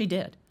 She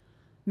did.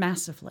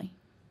 Massively.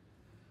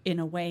 In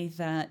a way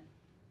that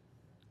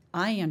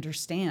I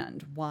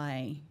understand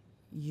why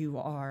you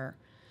are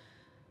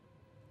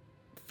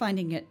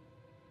finding it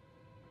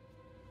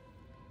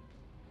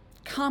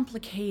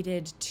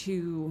complicated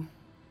to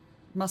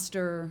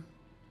muster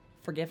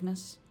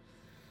forgiveness.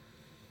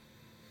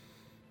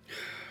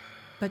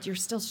 But you're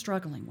still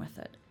struggling with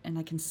it, and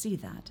I can see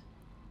that.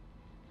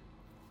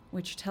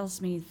 Which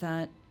tells me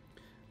that...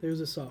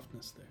 There's a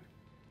softness there.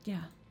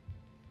 Yeah.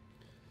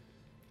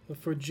 A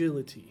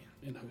fragility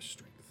in her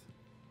strength.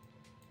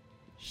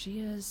 She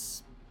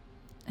is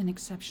an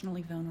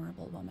exceptionally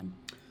vulnerable woman.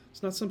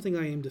 It's not something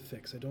I aim to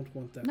fix. I don't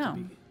want that No, to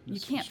be you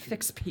can't misconstrued.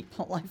 fix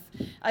people.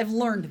 I've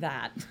learned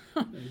that.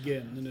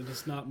 Again, and it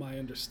is not my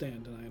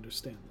understand, and I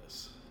understand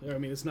this. Or, I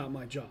mean, it's not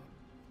my job.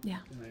 Yeah.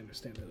 And I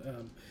understand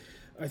it.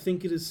 I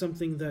think it is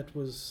something that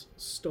was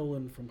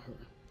stolen from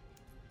her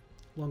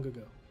long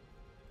ago.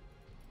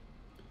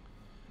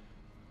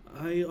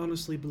 I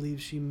honestly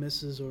believe she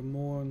misses or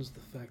mourns the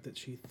fact that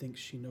she thinks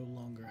she no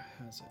longer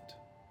has it.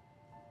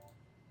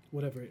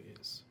 Whatever it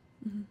is.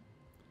 Mm-hmm.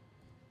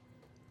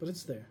 But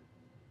it's there.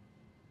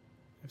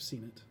 I've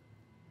seen it.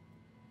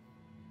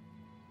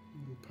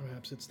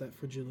 Perhaps it's that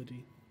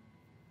fragility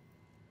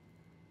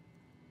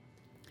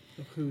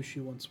of who she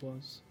once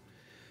was.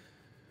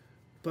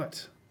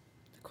 But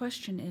The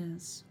question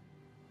is,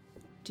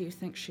 do you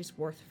think she's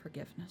worth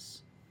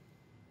forgiveness?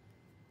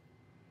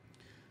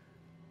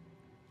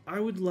 I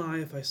would lie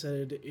if I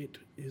said it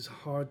is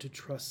hard to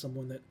trust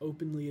someone that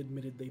openly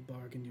admitted they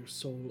bargained your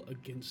soul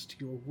against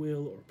your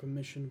will or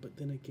permission, but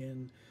then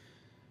again,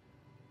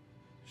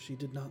 she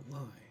did not lie.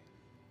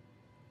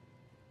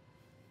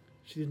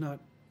 She did not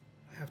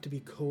have to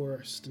be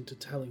coerced into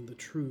telling the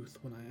truth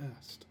when I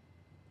asked.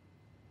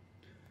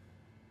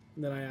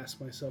 And then I asked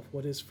myself,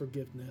 what is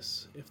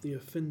forgiveness if the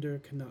offender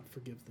cannot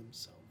forgive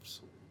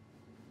themselves?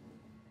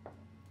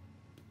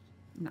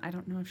 And I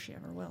don't know if she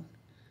ever will.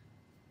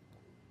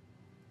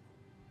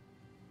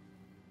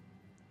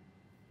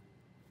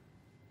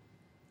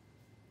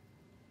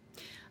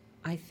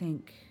 I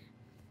think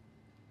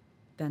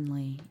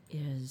Benley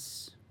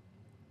is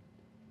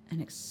an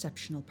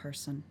exceptional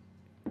person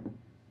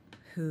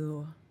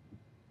who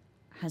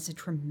has a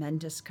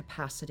tremendous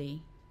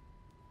capacity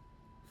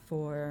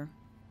for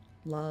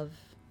love,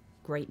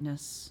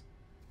 greatness,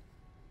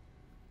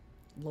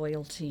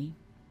 loyalty.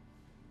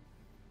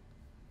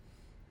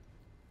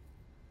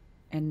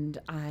 And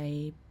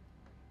I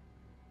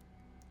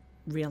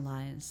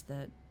realize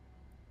that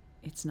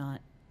it's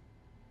not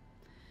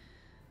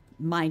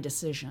my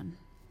decision,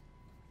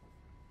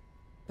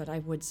 but I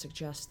would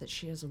suggest that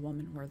she is a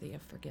woman worthy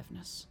of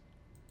forgiveness.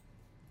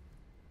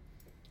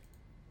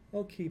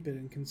 I'll keep it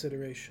in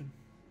consideration.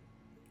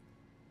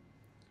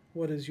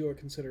 What is your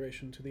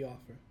consideration to the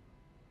offer?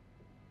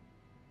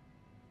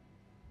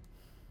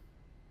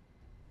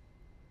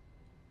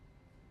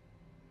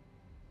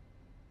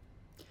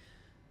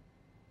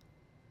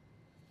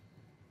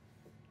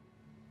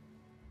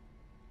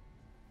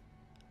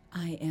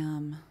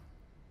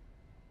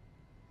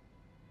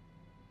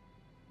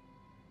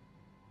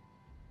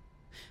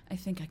 I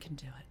think I can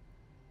do it.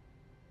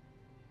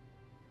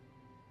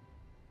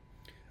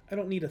 I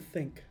don't need to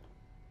think.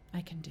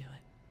 I can do it.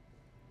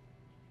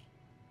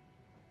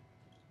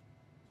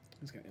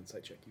 I'm just going to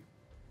insight check you.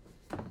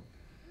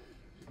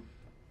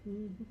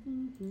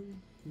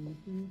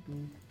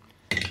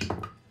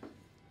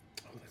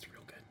 Oh, that's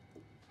real good.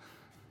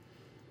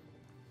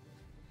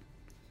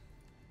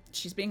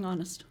 She's being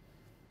honest.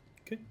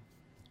 Okay.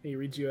 He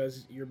reads you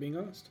as you're being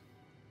honest.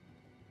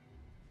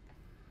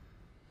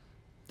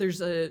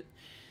 There's a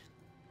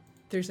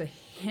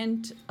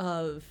hint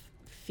of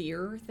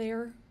fear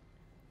there,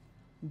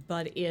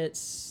 but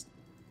it's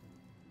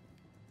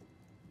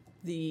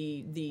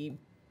the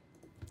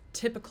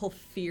typical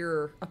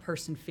fear a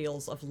person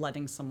feels of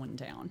letting someone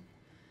down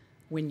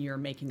when you're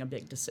making a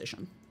big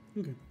decision.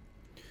 Okay.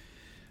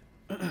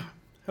 How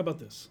about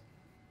this?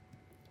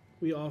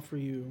 We offer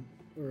you,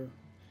 or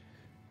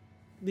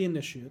the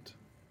initiate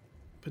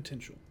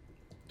potential.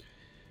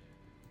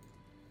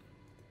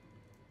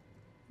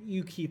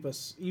 You keep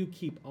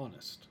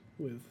honest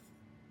with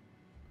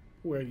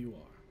where you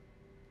are,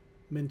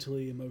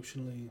 mentally,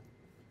 emotionally,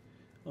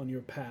 on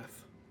your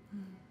path.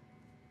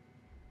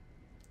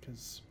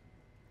 Because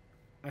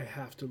I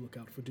have to look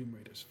out for Doom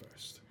Raiders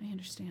first. I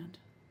understand.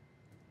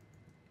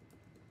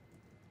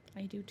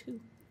 I do too.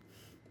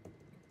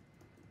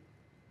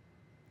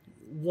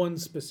 One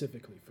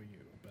specifically for you,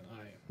 but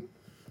I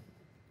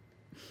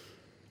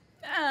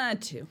am.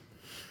 2.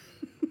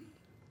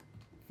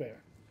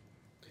 Fair.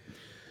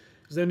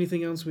 Is there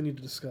anything else we need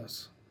to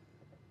discuss?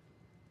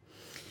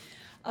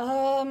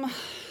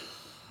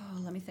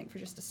 Let me think for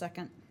just a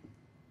second.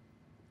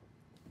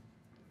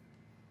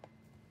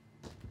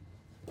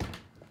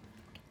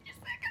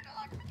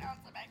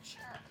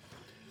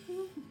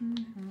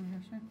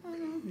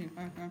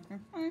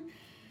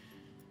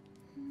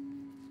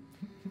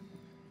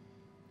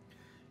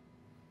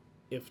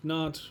 If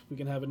not, we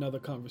can have another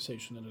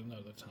conversation at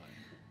another time.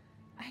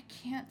 I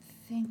can't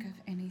think of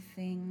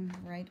anything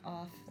right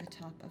off the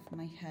top of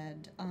my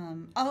head.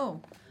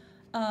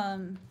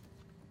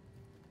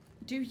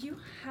 Do you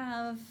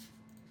have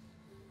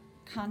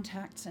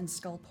contacts in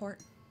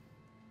Skullport?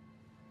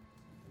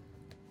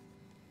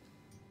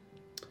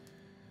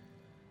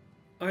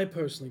 I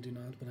personally do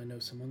not, but I know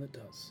someone that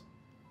does.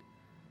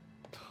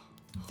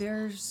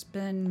 There's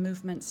been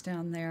movements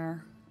down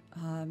there.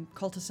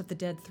 Cultists of the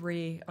Dead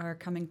 3 are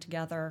coming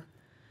together,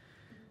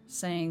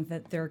 saying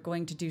that they're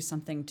going to do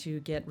something to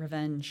get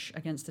revenge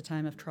against the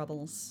Time of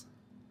Troubles.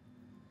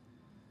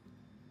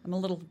 I'm a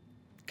little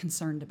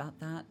concerned about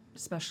that,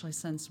 especially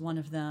since one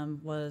of them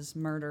was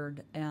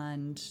murdered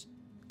and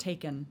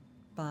taken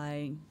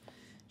by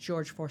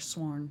George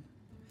Forsworn,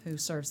 who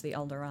serves the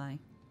Elder Eye.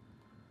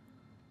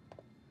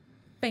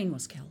 Bane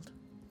was killed.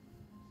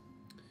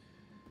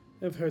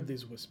 I've heard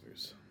these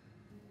whispers.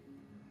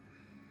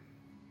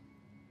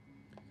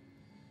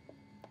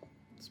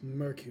 It's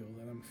Mercule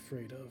that I'm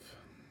afraid of.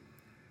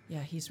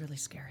 Yeah, he's really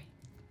scary.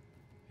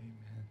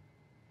 Amen.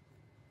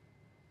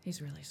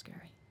 He's really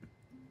scary.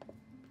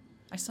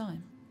 I saw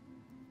him.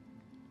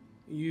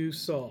 You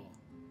saw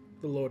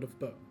the Lord of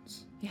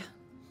Bones. Yeah.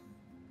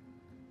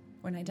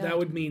 When I died. That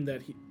would mean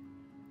that he's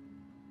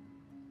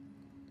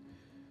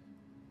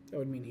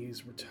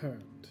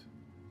returned,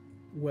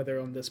 whether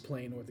on this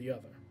plane or the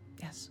other.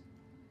 Yes.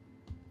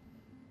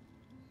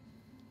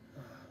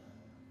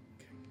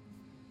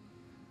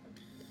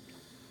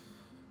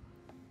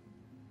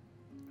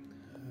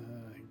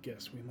 I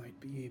guess we might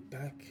be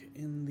back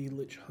in the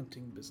lich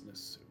hunting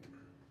business soon.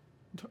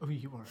 Oh,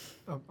 you are.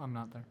 Oh, I'm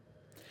not there.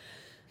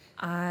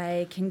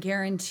 I can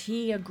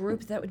guarantee a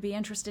group that would be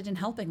interested in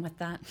helping with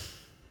that.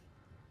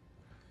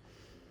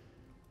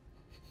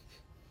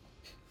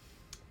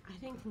 I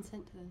didn't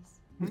consent to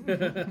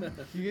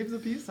this. You gave the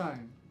peace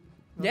sign.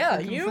 Yeah,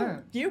 That's the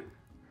consent. you.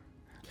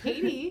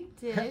 Katie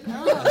did.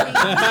 Oh,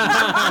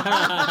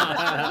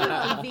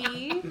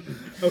 V.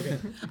 Okay.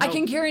 I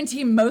can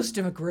guarantee most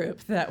of a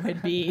group that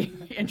would be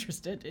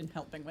interested in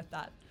helping with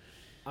that.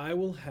 I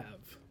will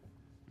have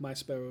my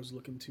sparrows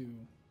look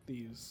into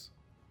these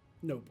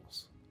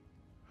nobles.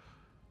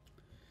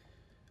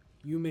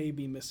 You may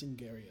be missing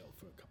Gariel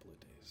for a couple of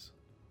days.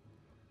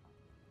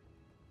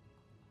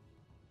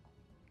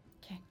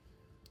 Okay.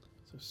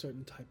 Is there a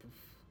certain type of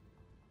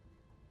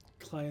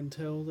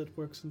clientele that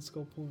works in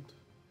Skullport?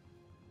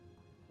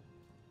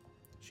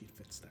 She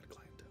fits that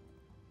clientele.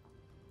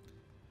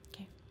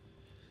 Okay.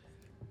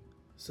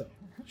 So,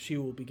 she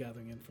will be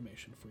gathering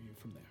information for you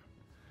from there.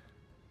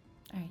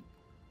 All right.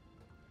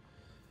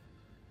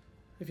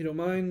 If you don't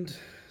mind,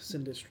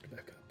 send Istrid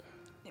back up.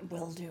 It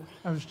will do.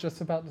 I was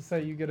just about to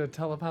say you get a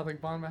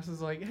telepathic bond message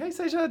like, hey,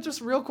 Seisha, just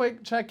real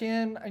quick, check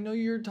in. I know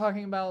you're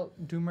talking about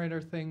Doom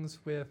Raider things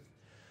with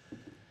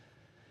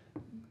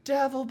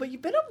Devil, but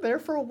you've been up there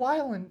for a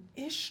while and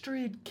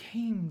Istrid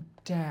came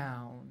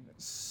down.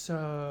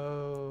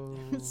 So...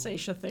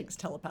 Seisha thinks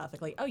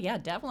telepathically, oh yeah,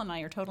 Devil and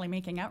I are totally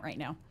making out right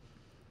now.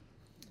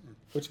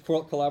 Which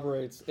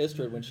collaborates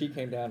Istrid when she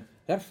came down.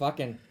 That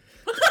fucking...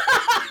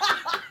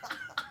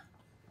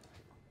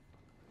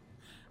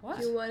 What?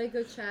 Do you want to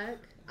go check?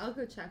 I'll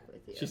go check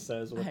with you. She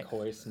says with a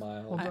coy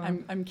smile.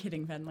 I'm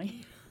kidding,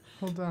 Venley.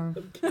 Hold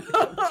on.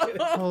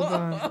 Hold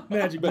on.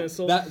 Magic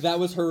missile. That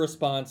was her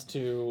response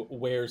to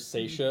where's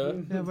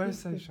Seisha? Yeah,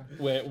 where's Seisha?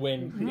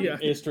 When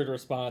Istrid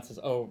response is,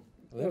 oh,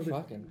 they're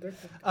fucking.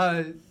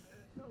 I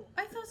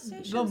thought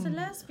Seisha was a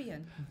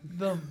lesbian.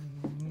 The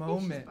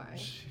moment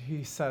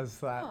he says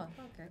that,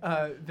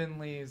 okay.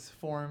 Vinley's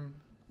form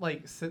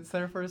sits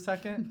there for a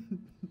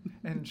second,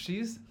 and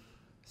she's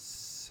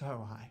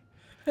so high.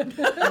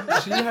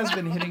 She has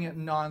been hitting it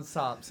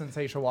nonstop since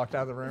Aisha walked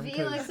out of the room.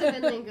 V looks at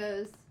Vinley and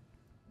goes,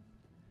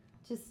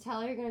 just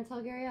tell her you're going to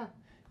tell Gariel.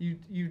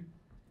 You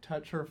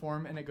touch her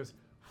form and it goes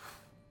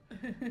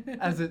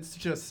as it's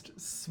just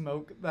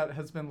smoke that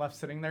has been left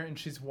sitting there, and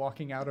she's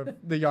walking out of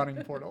the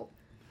yawning portal.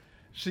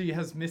 She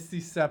has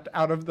Misty stepped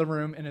out of the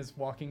room and is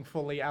walking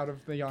fully out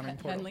of the yawning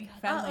portal.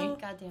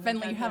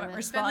 Venley, you haven't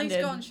responded.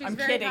 Venley's gone. She's I'm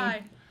very kidding.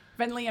 high.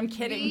 Bentley, I'm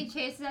kidding. V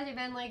chases after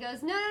Bentley,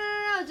 goes, no,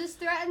 just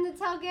threaten to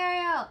tell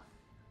Gariel.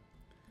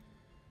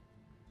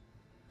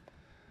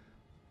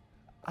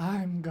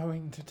 I'm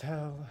going to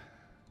tell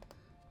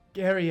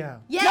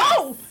Gariel.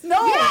 Yes!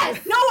 No!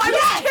 Yes! No, I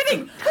was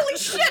kidding! Holy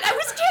shit, I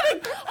was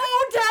kidding!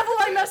 Oh, Davil,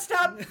 I messed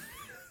up!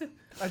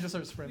 I just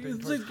start sprinting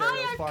It's towards like,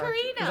 Gariel's I'm bar. 'Cause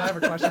Karina. I have a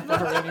question for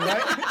her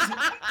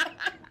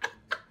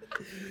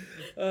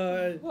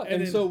anyway.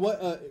 And so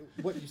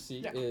what you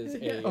see is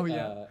a Oh,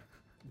 yeah.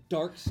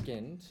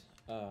 dark-skinned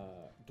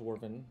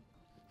dwarven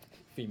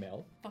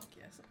female Fuck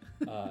yes.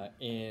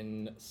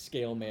 in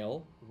scale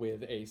mail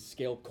with a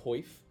scale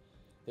coif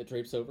that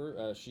drapes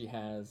over. She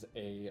has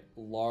a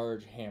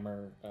large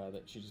hammer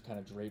that she just kind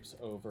of drapes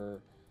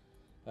over.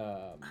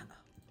 And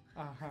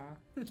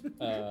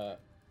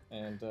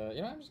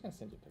I'm just gonna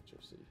send you a picture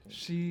so you can.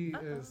 She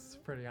is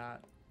pretty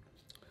hot.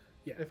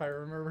 Yeah. If I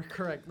remember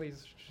correctly,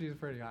 she's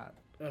pretty hot.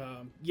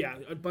 Yeah,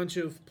 a bunch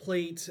of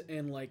plate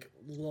and like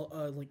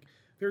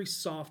very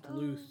soft,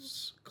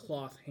 loose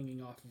cloth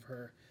hanging off of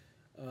her,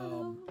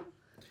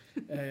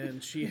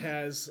 and she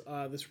has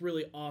this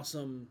really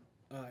awesome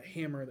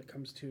hammer that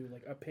comes to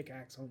like a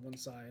pickaxe on one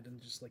side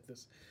and just like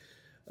this.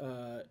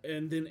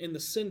 And then in the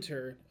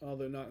center,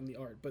 although not in the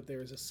art, but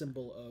there's a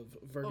symbol of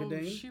Oh,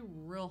 Vergadane. she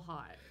real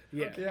hot.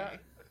 Yeah. Okay. Yeah.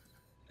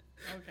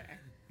 Okay.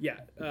 Yeah,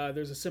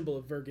 there's a symbol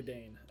of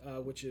Vergadane,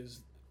 which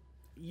is,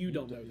 you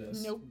don't know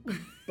this. Nope.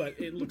 But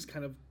it looks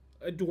kind of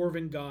a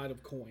dwarven god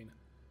of coin.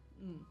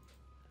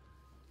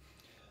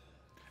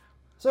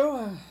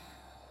 So,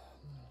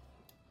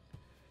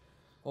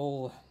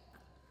 old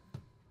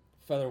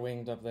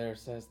Featherwinged up there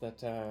says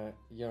that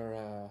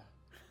you're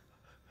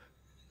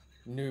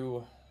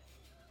new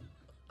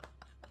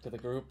to the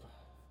group.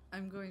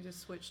 I'm going to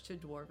switch to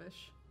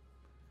Dwarvish.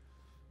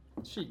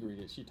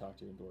 She talked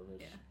to you in Dwarvish.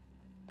 Yeah.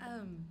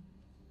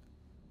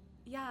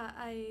 Yeah,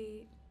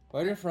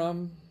 Where you're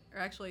from? or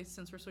actually,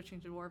 since we're switching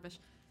to Dwarvish,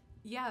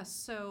 yeah,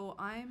 so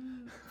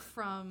I'm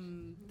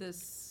from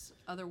this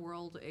other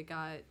world. It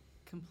got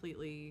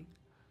completely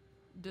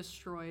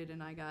destroyed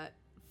and I got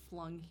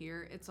flung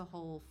here. It's a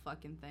whole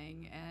fucking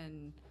thing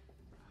and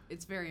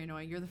it's very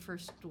annoying. You're the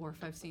first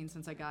dwarf I've seen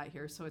since I got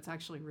here, so it's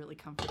actually really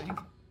comforting.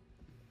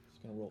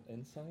 Just gonna roll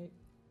insight.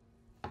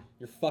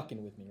 You're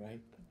fucking with me, right?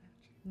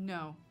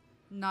 No,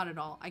 not at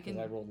all. I Because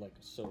can I rolled like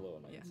a solo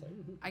on my Yeah. insight.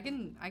 I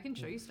can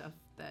show you stuff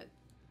that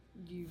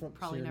you So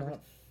probably you're never.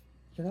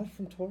 you're not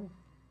from Toro.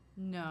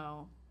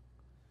 No,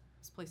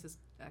 this place is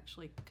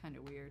actually kind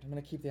of weird. I'm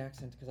gonna keep the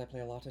accent because I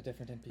play a lot of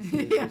different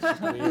NPCs. It's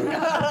just weird.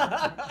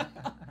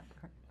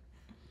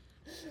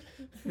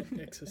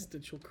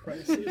 Existential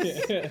crisis.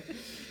 Do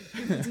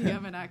you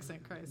have an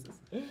accent crisis?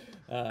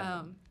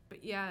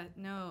 But yeah,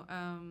 no,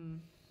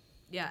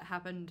 yeah, it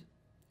happened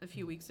a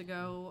few weeks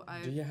ago.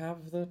 Do you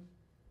have the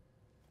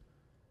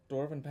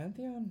Dwarven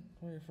Pantheon?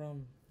 Where you're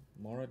from?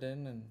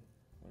 Moradin and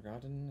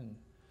Morgadin and...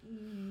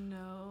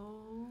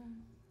 No,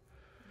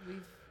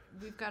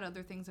 we've got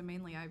other things, and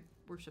mainly I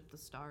worship the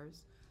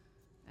stars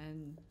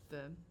and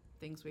the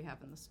things we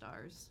have in the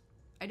stars.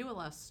 I do a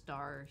lot of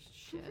star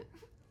shit.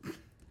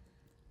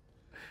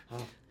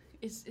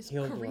 Is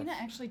Heal Karina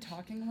dwarf. actually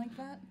talking like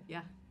that?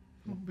 Yeah.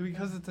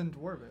 Because it's in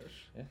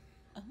Dwarvish. Yeah.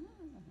 Oh.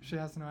 She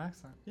has no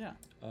accent. Yeah.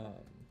 Alright.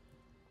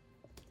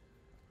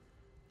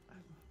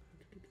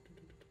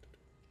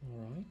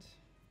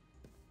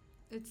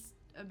 It's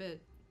a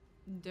bit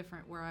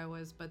different where I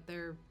was, but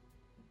there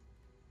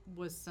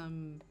was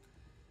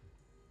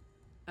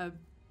a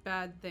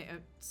bad thing,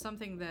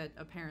 something that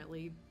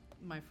apparently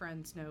my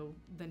friends know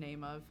the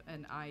name of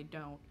and I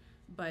don't,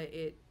 but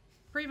it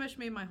pretty much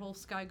made my whole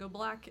sky go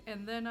black,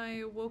 and then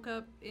I woke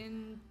up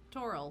in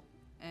Toril,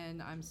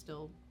 and I'm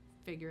still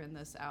figuring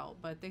this out,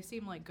 but they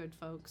seem like good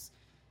folks.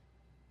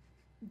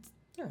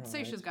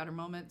 Seisha's got her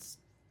moments.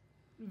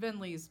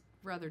 Venli's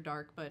rather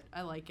dark, but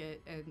I like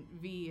it, and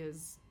V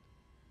is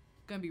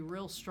gonna be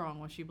real strong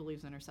when she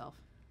believes in herself.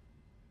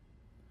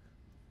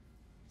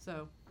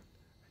 So,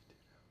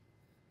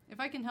 if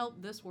I can help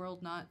this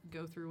world not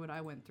go through what I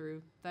went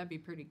through, that'd be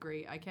pretty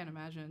great. I can't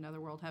imagine another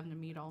world having to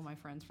meet all my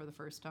friends for the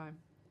first time.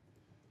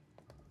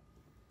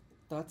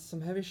 That's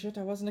some heavy shit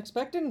I wasn't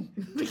expecting.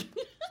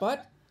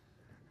 But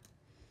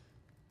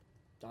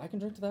I can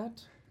drink to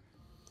that.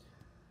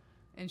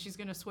 And she's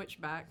gonna switch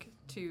back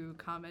to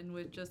common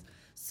with just,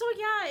 So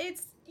yeah,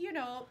 it's, you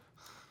know,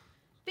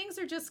 things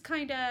are just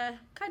kind of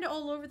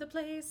all over the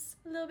place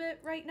a little bit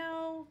right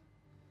now.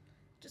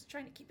 Just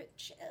trying to keep it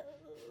chill.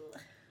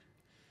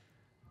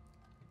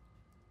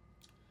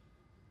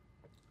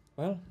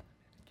 Well,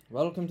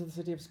 welcome to the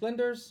City of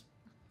Splendors.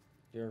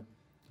 It's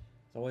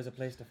always a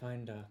place to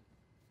find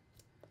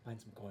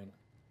some coin.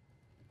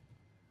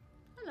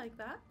 I like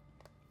that.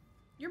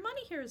 Your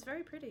money here is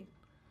very pretty.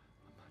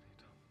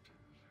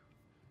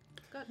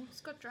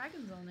 It's got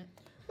dragons on it.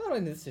 Well,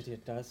 in this city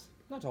it does.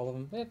 Not all of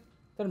them.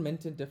 They're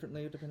minted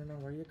differently depending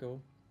on where you go.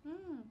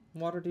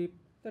 Waterdeep,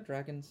 they're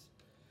dragons.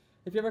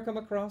 If you ever come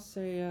across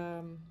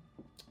a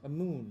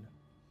moon,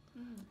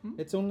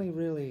 it's only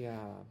really a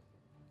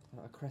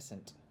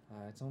crescent.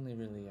 It's only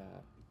really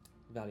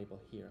valuable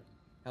here.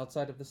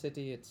 outside of the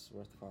city, it's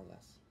worth far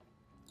less.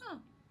 Oh,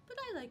 but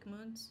I like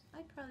moons.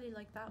 I'd probably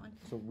like that one.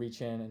 So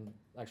reach in and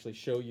actually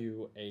show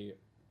you a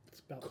It's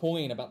about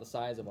coin about the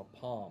size of a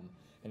palm,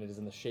 and it is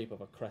in the shape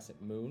of a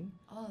crescent moon.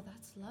 Oh,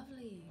 that's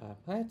lovely.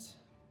 It's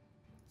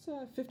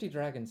 50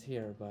 dragons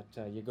here, but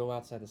you go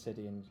outside the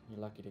city and you're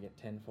lucky to get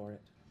 10 for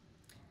it.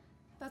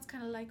 That's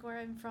kind of like where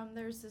I'm from.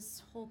 There's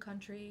this whole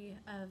country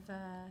of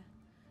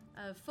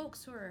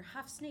folks who are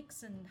half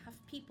snakes and half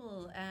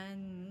people,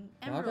 and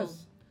emeralds.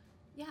 Nagas?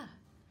 Yeah,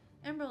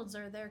 emeralds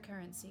are their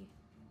currency,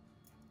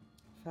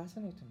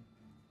 Fascinating.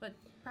 but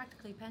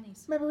practically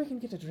pennies. Maybe we can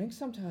get a drink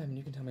sometime and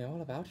you can tell me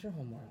all about your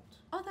homeworld.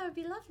 Oh, that would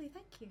be lovely.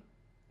 Thank you.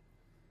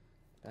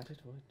 That it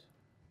would.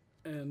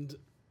 and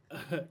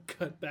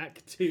cut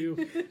back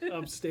to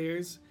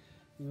upstairs.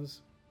 He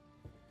goes,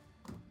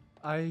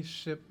 I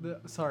ship the.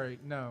 Sorry,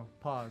 no,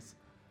 pause.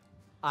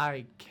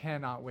 I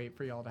cannot wait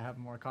for y'all to have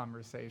more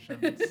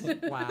conversations.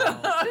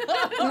 Wow.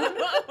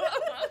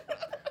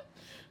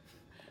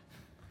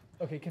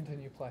 Okay,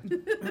 continue. Play.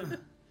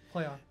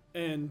 Play on.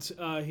 and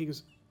he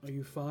goes, "Are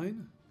you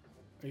fine?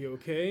 Are you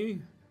okay?"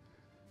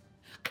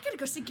 I gotta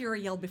go see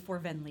Guriel before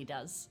Venli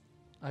does.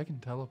 I can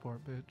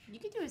teleport, bitch. You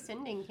could do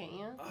ascending, can't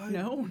you?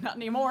 No, not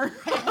anymore.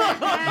 Get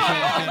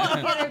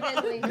her,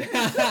 Bentley.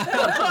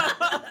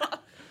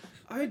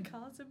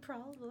 Causing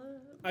problems.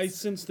 I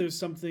sense there's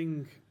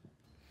something.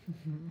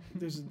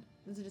 There's a,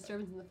 There's a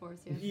disturbance in the force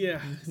here.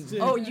 yeah.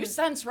 Oh, you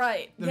sense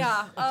right. There's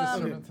Yeah. a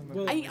disturbance in the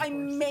well- force.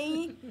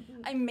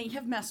 I may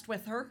have messed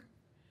with her.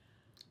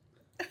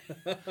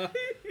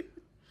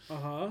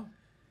 Uh-huh.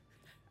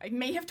 I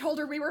may have told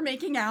her we were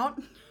making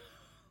out.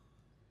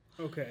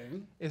 Okay.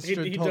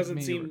 Istrid He told doesn't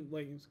me seem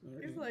like he's.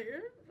 He's like,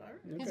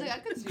 He's like, I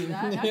could see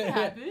that. That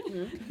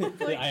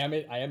could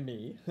happen. I am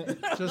me.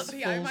 Just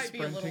Yeah, I full might be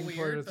a little sprinting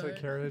weird, towards the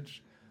but-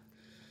 carriage.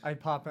 I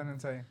pop in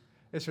and say,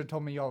 Istrid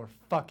told me y'all were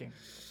fucking.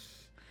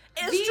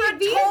 Istrid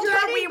V's told her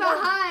running we were.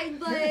 behind,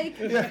 like,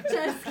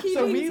 just keeping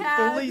So we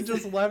tabs. fully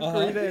just left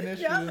Karita and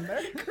Istrid in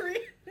there.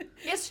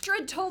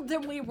 Istrid told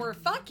them we were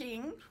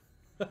fucking.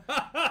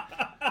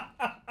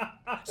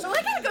 So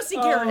I gotta go see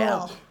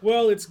Guriel.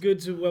 Well, it's good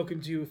to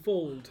welcome to you,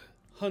 Fold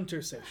Hunter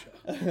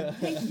Sesha.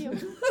 Thank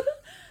you.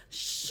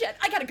 Shit,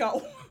 I gotta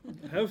go.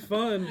 Have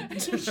fun.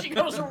 She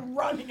goes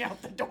running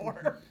out the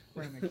door.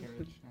 We're in the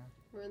carriage now.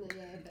 We're in the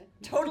okay.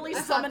 Totally I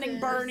hopped summoning in,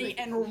 Bernie it's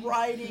and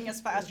riding as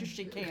fast as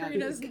she can.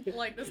 Karina's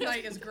like, this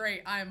night is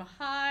great. I'm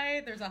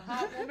high. There's a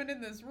hot woman in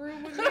this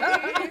room with me.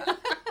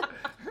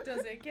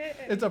 Does it get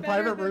any It's a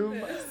better private than room.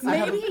 this? I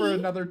had it for Maybe-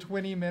 another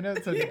 20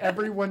 minutes and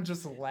everyone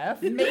just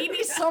left.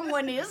 Maybe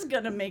someone is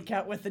gonna make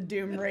out with the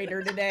Doom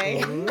Raider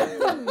today.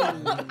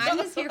 I'm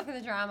just here for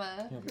the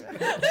drama.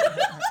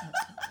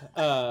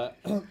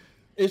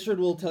 Istrid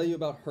will tell you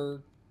about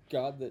her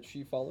god that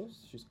she follows.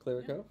 She's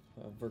cleric of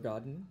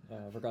Vergadin.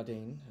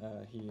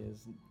 He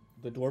is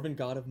the dwarven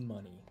god of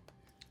money.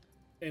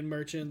 And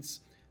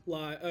merchants,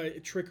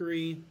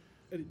 trickery,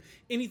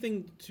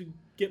 anything to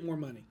get more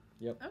money.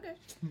 Yep. Okay.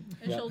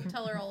 And she'll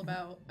tell her all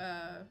about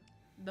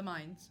the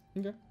mines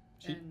Okay.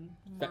 She and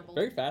marble.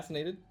 very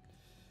fascinated.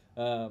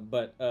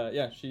 But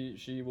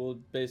she will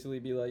basically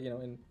be like,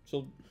 and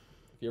she'll,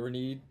 if you ever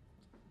need,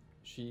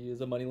 she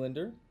is a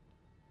moneylender.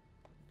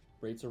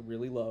 Rates are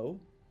really low.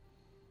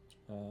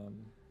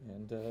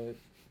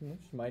 She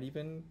might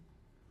even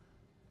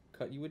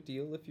cut you a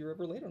deal if you're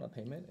ever late on a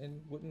payment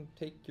and wouldn't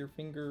take your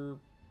finger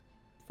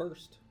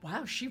first.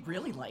 Wow, she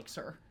really likes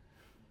her.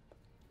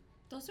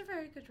 Those are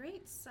very good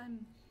rates.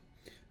 I'm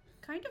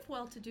kind of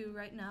well-to-do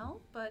right now,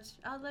 but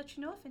I'll let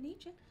you know if I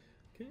need you.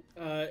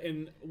 Okay.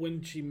 And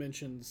when she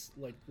mentions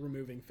like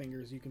removing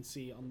fingers, you can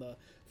see on the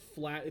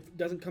flat. It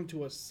doesn't come to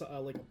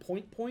like a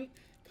point.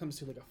 It comes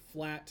to like a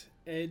flat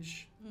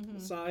edge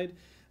side,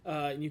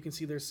 and you can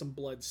see there's some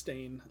blood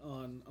stain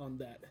on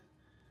that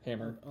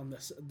Hammer. on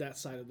that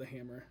side of the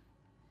hammer.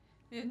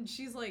 And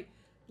she's like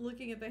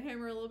looking at the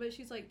hammer a little bit.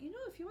 She's like,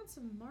 if you want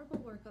some marble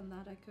work on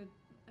that, I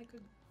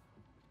could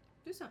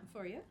do something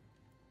for you.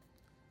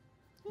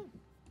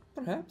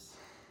 Perhaps.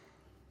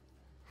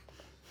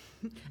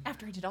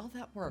 After I did all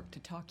that work to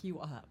talk you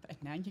up, and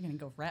now you're gonna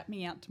go rat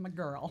me out to my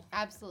girl.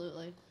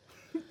 Absolutely.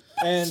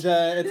 And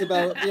it's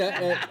about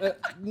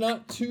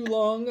not too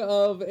long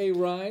of a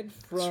ride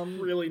from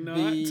really not.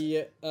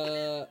 the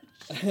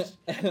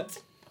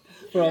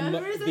from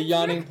the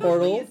yawning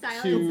portal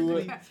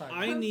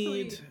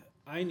to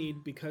I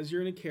need because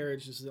you're in a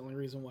carriage. This is the only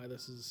reason why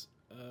this is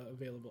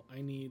available. I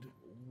need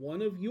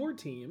one of your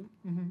team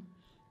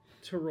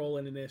to roll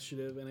an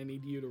initiative, and I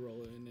need you to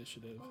roll an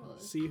initiative. Oh.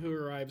 See who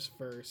arrives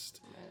first.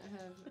 I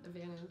have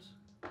advantage.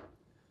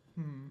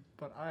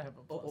 But I have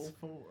a +4.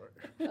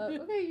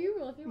 Okay, you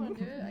roll if you want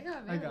to do it. I got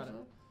I advantage. got it.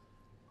 though.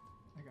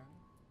 I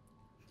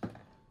got it.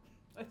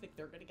 I think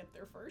they're gonna get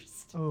there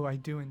first. Oh, I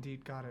do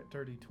indeed got it.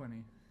 Dirty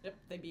 20. Yep,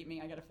 they beat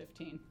me. I got a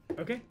 15.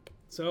 Okay,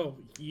 so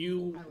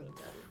you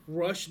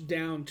rush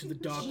down to the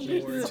dock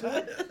board.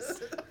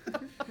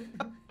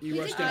 You We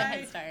rush did get a down.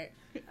 head start.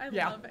 I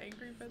Yeah. love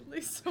Angry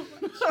Bentley so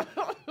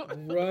much.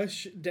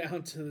 Rush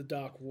down to the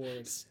dock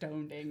ward.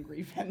 Stoned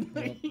angry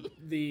Finley.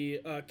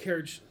 The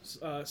carriage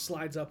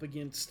slides up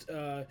against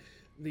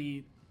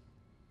the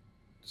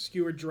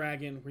skewered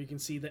dragon, where you can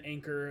see the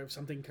anchor of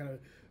something kind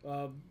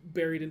of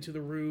buried into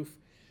the roof.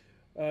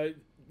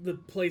 The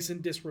place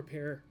in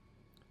disrepair.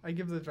 I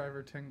give the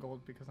driver 10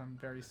 gold because I'm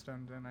very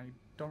stoned and I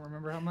don't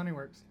remember how money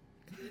works.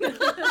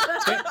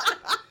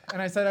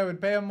 And I said I would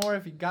pay him more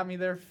if he got me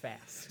there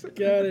fast.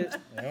 Got it.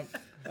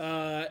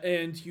 Yep.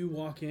 And you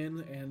walk in,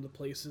 and the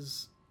place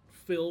is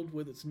filled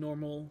with its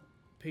normal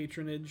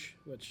patronage,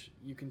 which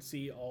you can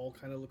see all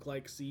kind of look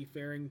like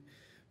seafaring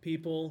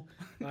people.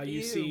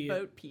 You see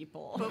boat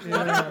people.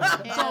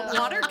 But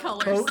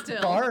watercolor Boat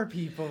still. bar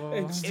people.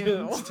 it's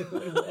still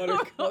in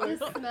watercolor.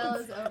 The smell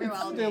is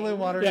overwhelming. Still in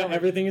water. Yeah,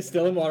 everything is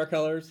still in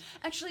watercolors.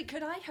 Actually,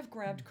 could I have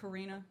grabbed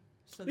Karina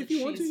so If that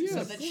you want to, she's yeah,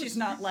 so of that course. she's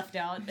not left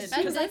out? At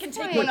Because I this can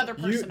take point- one other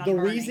person on The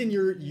burning. reason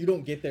you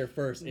don't get there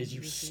first is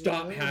you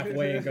stop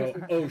halfway and go,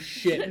 oh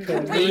shit,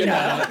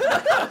 Karina.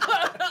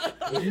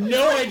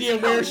 No idea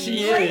where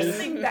she is.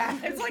 Racing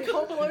back. It's like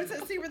Home Alone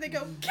says, see where they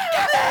go.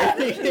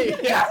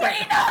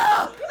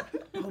 Yeah.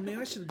 Oh man,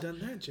 I should have done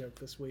that joke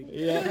this week.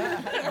 Yeah.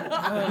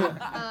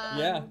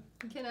 Yeah.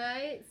 Can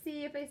I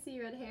see if I see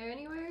red hair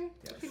anywhere? You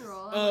can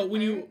roll. on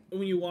When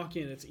red you walk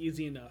in, it's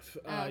easy enough.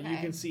 You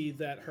Okay. can see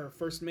that her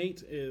first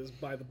mate is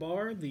by the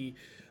bar. The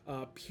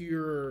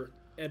pure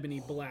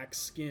ebony black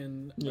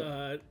skin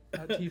That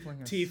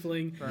tiefling is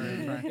tiefling,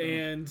 very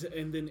attractive.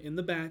 and then in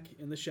the back,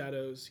 in the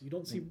shadows, you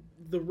don't see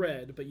the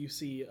red, but you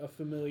see a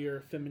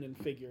familiar feminine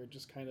figure,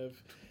 just kind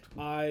of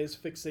eyes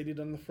fixated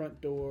on the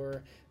front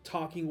door,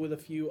 talking with a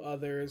few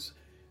others,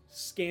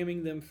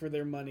 scamming them for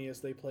their money as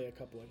they play a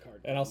couple of card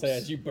games. And I'll say,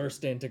 as you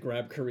burst in to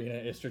grab Karina,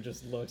 Istra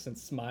just looks and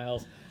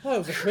smiles. Oh, it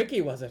was a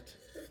quickie, was it?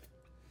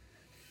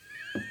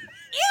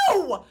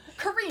 Ew!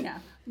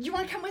 Karina, you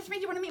want to come with me?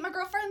 Do you want to meet my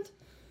girlfriend?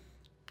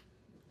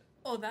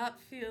 Oh, that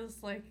feels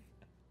like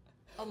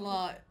a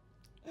lot.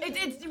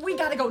 We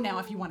gotta go now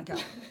if you want to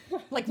go.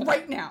 Like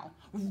right now.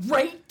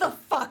 Right the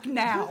fuck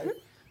now.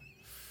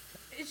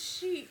 Is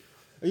she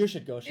Oh, you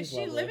should go. She's is she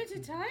lovely.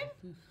 limited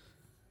time?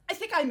 I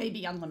think I may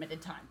be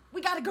unlimited time.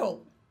 We gotta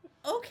go.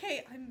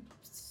 Okay, I'm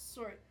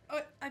sorry. Oh,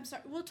 I'm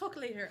sorry. We'll talk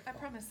later. I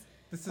promise.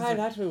 This is Hi, a,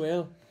 that we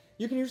will.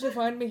 You can usually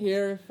find me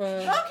here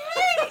if.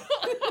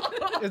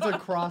 it's a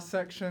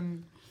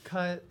cross-section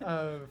cut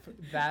of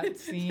that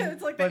scene,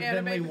 It's like the but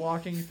Finley anime.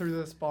 walking through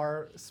this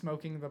bar,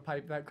 smoking the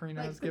pipe that Karina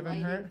Like has given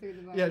gliding her. through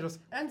the bar. Yeah, just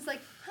I'm just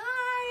like,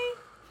 hi.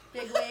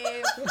 Big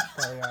wave.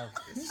 oh yeah.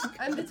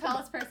 I'm the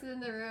tallest person in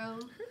the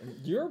room.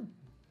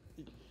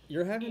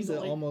 You're having to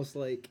Easily. almost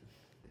like.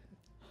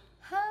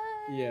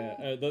 Hi.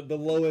 Yeah, the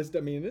lowest.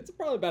 I mean, it's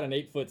probably about an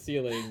 8-foot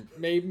ceiling,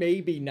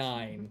 maybe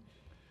 9,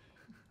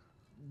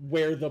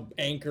 where the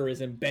anchor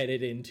is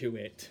embedded into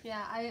it.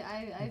 Yeah,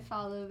 I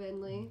follow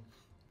Vinley.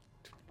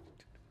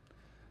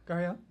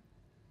 Garia,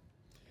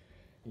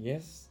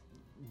 Yes,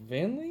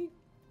 Vinley?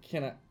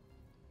 Can I?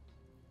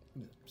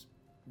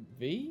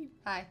 V?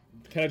 Hi.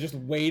 Kind of just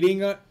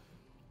waiting. Have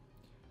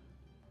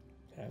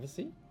a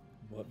seat.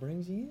 What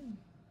brings you in?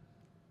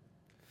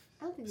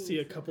 I don't think we See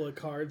a need to- couple of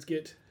cards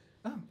get.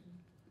 oh,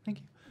 thank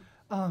you.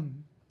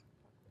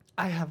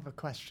 I have a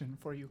question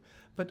for you,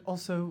 but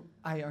also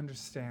I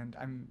understand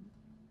I'm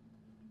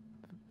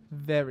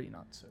very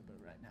not sober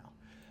right now.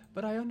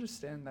 But I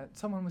understand that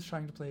someone was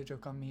trying to play a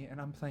joke on me, and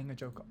I'm playing a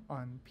joke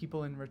on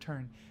people in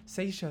return.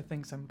 Seisha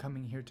thinks I'm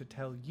coming here to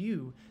tell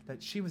you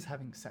that she was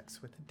having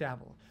sex with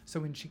Dabble. So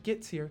when she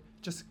gets here,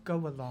 just go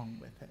along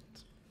with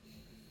it.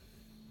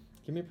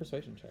 Give me a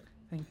persuasion check.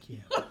 Thank you.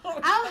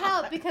 I'll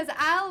help because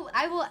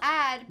I will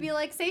add, be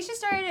like, Seisha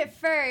started it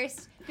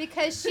first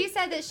because she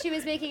said that she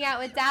was making out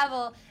with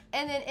Dabble,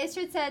 and then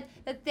Istrid said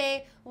that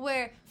they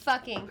were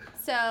fucking.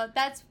 So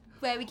that's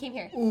why we came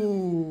here.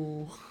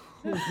 Ooh.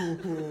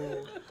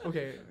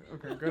 Okay,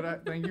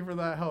 good. Thank you for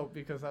that help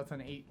because that's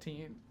an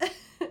 18.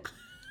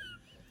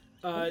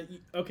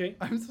 Okay.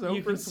 I'm so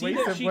You can see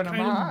that persuasive she when I'm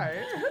kind of-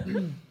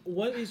 high.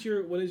 What is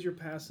your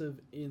passive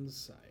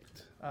insight?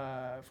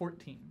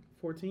 14.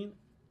 14.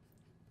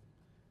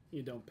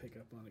 You don't pick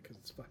up on it because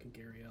it's fucking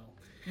Gary L.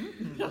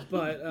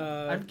 But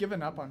I've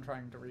given up on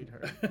trying to read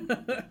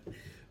her.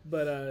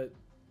 but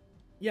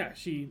yeah,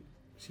 she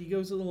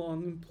goes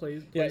along and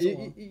plays Yeah,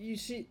 along.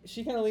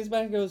 she kind of leans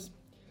back and goes,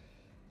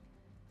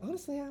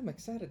 honestly, I'm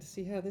excited to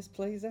see how this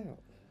plays out.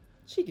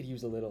 She could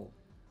use a little,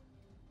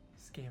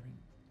 Scaring.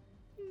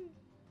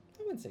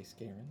 I wouldn't say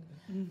scaring.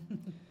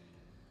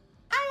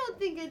 I don't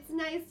think it's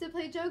nice to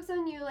play jokes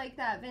on you like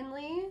that,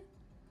 Vinley.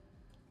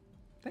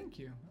 Thank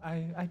you.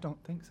 I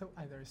don't think so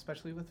either,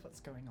 especially with what's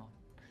going on.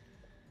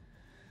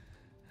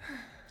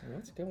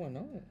 What's going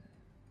on?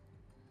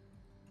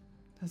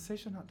 Has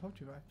Seisha not told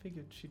you? I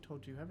figured she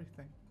told you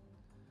everything.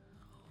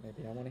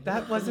 Maybe I want to hear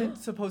That it. wasn't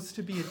supposed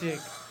to be a dig.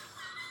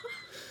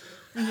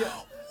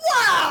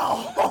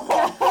 Wow!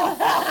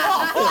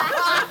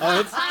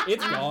 Oh,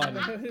 it's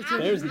gone.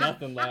 There's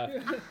nothing left.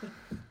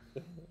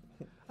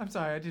 I'm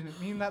sorry, I didn't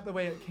mean that the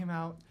way it came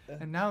out,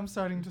 and now I'm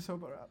starting to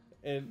sober up.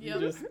 And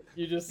Yep.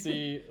 you just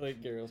see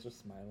like Gabriel's just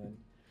smiling.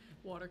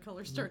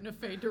 Watercolor's starting to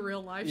fade to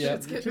real life. Yeah.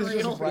 Shit's getting She's just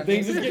real. running.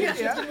 Things is getting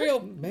Yeah. shit's real.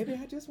 Maybe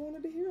I just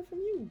wanted to hear it from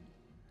you.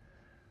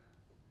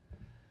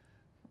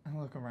 I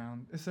look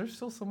around. Is there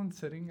still someone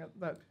sitting at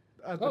the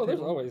Oh, there's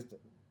table? always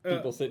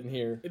people sitting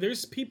here.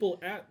 There's people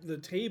at the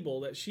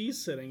table that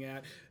she's sitting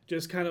at,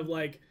 just kind of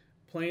like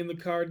playing the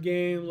card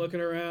game, looking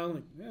around,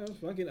 like, yeah,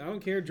 fucking, I don't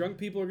care. Drunk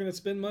people are gonna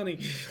spend money.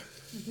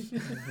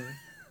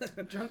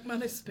 Drunk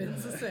money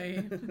spins the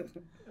same.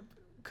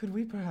 Could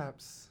we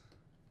perhaps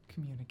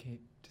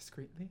communicate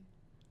discreetly?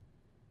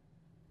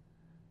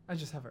 I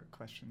just have a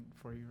question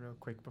for you real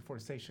quick before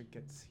Seisha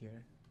gets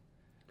here.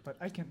 But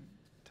I can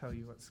tell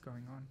you what's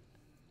going on.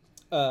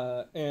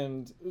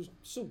 And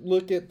so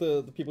look at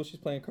the people she's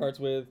playing cards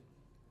with.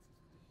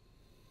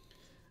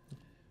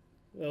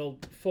 They'll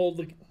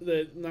fold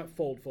not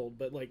fold,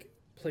 but like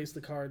place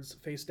the cards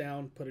face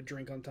down, put a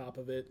drink on top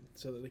of it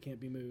so that they can't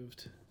be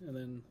moved, and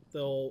then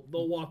they'll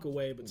walk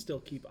away but still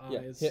keep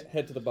eyes. Yeah,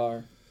 head to the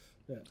bar.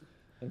 Yeah.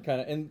 And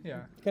kind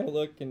of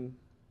look, and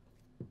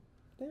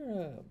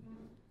they're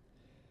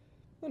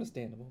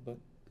understandable, but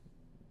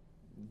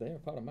they're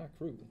part of my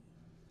crew.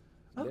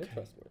 They're Okay.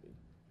 trustworthy.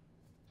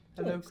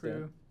 To Hello, an extent.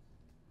 crew.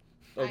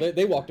 Oh,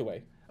 they walked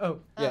away. Oh,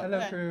 Yeah. hello,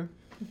 Okay. crew.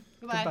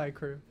 Goodbye. Goodbye,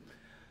 crew.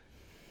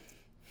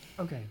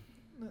 Okay.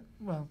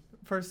 Well,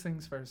 first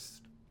things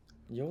first.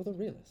 You're the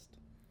realist.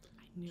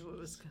 I knew it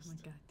was coming.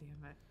 God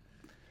damn it.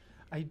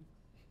 I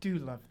do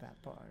love that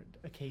bard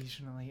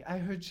occasionally. I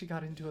heard she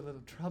got into a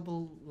little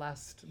trouble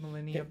last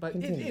millennia, Yeah, but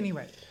continue.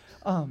 anyway.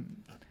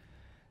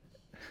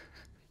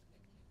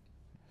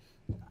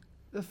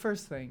 The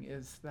first thing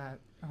is that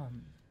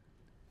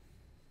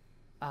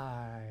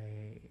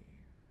I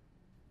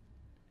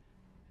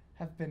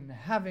have been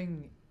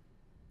having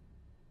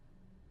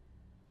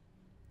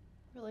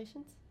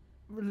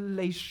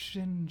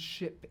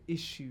relationship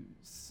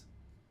issues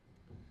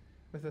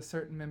with a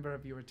certain member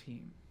of your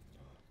team.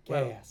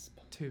 Well, Gasp.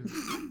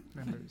 2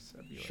 members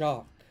of your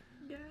Shock.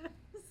 Yes.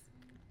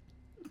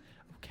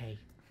 Okay.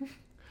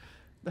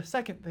 The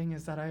second thing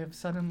is that I have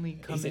suddenly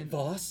come Is in. it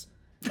Voss?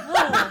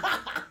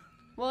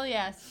 Well,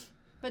 yes,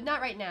 but not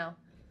right now.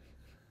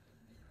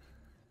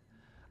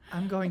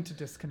 I'm going to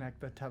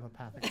disconnect the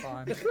telepathic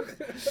bond.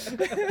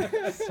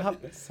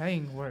 Stop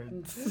saying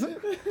words.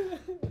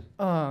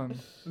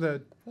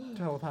 The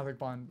telepathic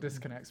bond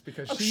disconnects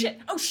because Oh she. shit!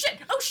 Oh shit!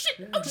 Oh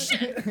shit! Oh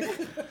shit!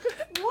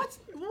 What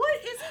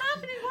is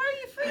happening? Why are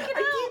you freaking I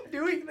out? keep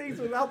doing things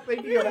without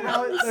thinking of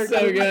how they're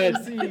So going to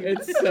good. be received.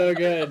 It's so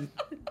good.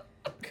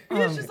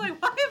 It's just like,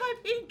 why am I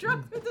being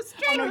drunk through the Oh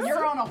street? no,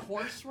 you're on a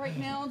horse right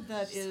now.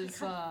 That is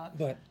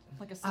But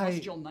like a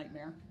celestial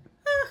nightmare.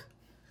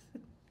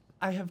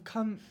 I have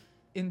come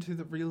into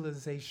the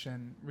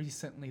realization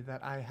recently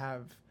that I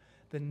have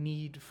the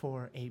need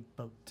for a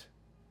boat.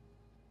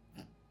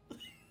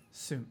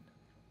 Soon.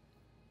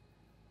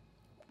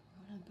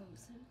 On a boat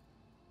soon?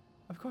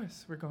 Of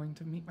course, we're going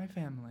to meet my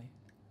family.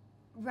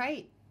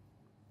 Right.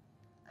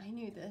 I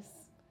knew this.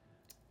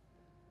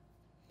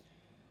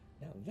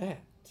 now that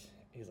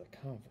is a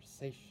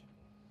conversation.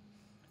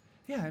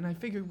 Yeah, and I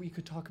figured we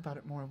could talk about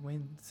it more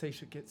when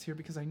Seisha gets here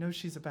because I know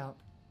she's about.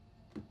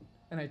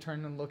 And I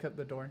turn and look at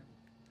the door.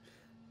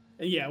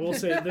 Yeah, we'll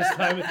say it this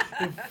time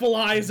it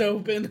flies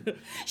open.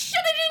 Shit!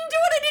 I didn't do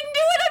it. I didn't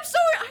do it. I'm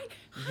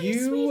sorry.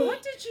 You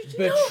what did you do?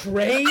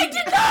 betrayed. I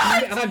did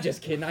not! I'm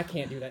just kidding. I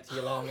can't do that to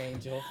you, Long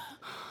Angel.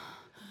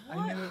 What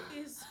I knew it.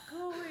 is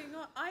going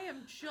on? I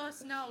am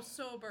just now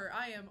sober.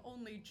 I am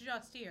only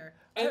just here.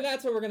 And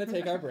that's where we're gonna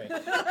take our break.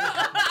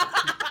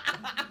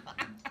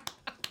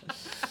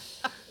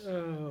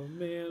 Oh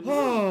man.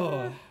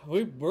 Oh,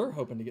 we're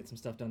hoping to get some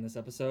stuff done this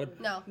episode.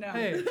 No. No.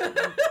 Hey,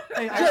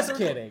 hey, Just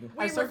kidding.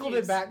 I circled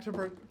refuse. it back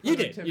to You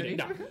did. productivity.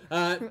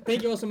 No.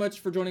 Thank you all so much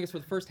for joining us for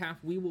the first half.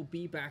 We will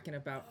be back in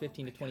about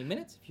 15 to 20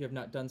 minutes. If you have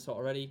not done so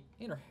already,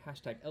 enter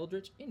hashtag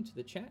Eldritch into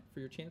the chat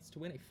for your chance to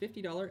win a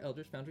 $50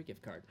 Eldritch Foundry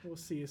gift card. We'll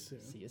see you soon.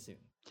 See you soon.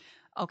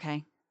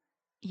 Okay.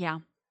 Yeah.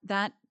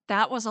 That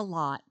was a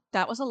lot.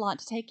 That was a lot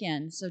to take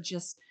in. So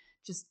just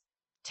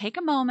take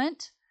a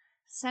moment,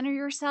 center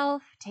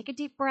yourself, take a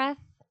deep breath,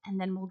 and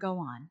then we'll go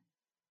on.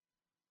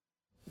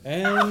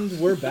 And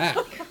we're back.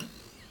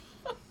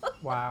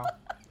 Wow.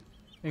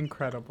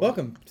 Incredible.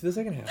 Welcome to the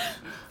second half.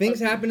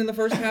 Things happened in the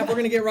first half. We're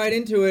going to get right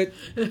into it.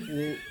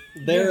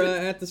 They're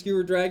at the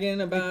Skewer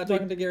Dragon about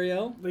talking to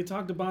Gariel. They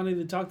talked to Bonnie,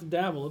 they talked to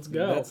Dabble. Let's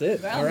go. That's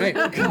it. All right.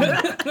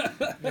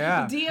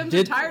 Yeah. DMs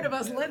Did- are tired of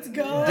us. Let's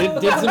go.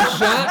 did some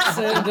shots,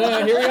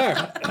 and here we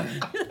are.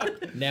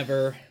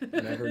 Never.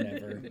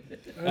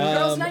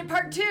 Girls' Night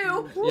Part 2.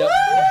 Yep.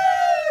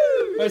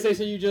 I say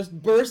so. You just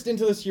burst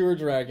into the Skewer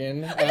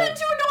Dragon. I had to. No,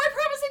 I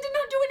promise I did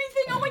not do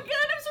anything. Oh my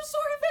god, I'm so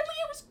sorry, Bentley.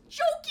 I was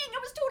joking. I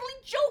was totally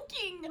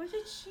joking. What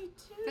did she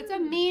do? It's a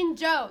mean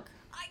joke.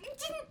 I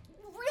didn't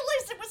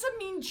realize it was a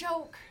mean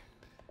joke.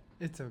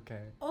 It's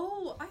okay.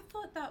 Oh, I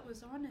thought that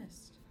was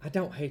honest. I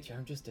don't hate you.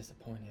 I'm just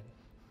disappointed.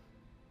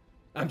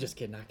 I'm just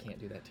kidding. I can't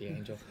do that to you,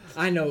 Angel.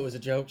 I know it was a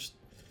joke.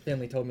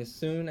 Finley told me as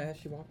soon as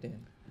she walked in.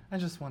 I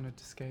just wanted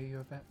to scare you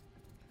a bit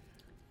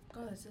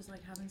God, this is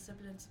like having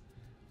siblings.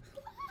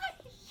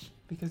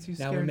 because you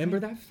Now scared remember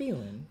me. that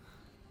feeling,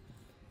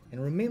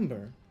 and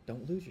remember,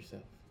 don't lose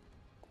yourself.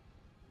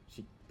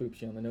 She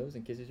boops you on the nose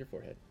and kisses your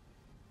forehead.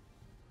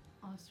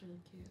 Oh, it's really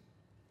cute.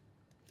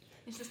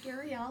 This is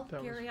Gariel.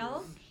 That was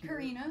Gariel, really cute.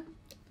 Karina.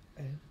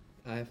 And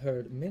I've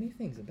heard many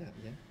things about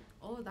you.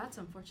 Oh, that's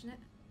unfortunate.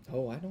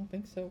 Oh, I don't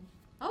think so.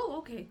 Oh,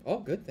 okay. All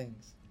good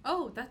things.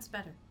 Oh, that's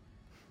better.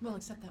 Well,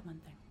 except that one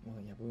thing. Well,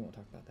 yeah, we won't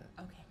talk about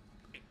that. Okay.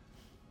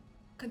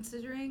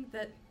 Considering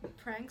that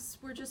pranks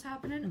were just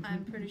happening,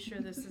 I'm pretty sure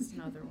this is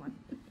another one.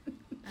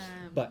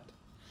 But,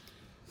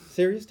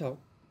 serious talk,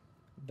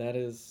 that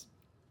is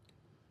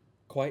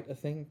quite a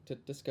thing to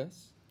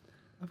discuss.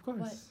 Of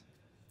course.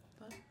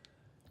 What?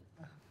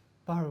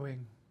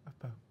 Borrowing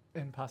a boat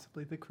and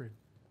possibly the crew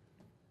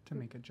to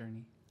make a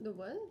journey. The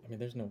what? I mean,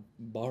 there's no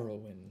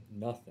borrowing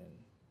nothing.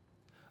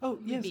 Oh,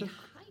 yes. Maybe of-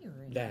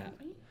 hiring. That.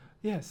 right?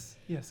 Yes,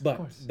 of But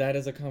course. that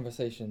is a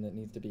conversation that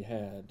needs to be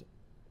had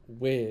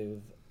with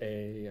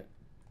a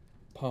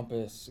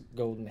pompous,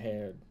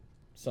 golden-haired,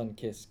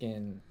 sun-kissed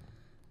skin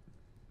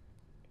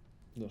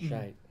little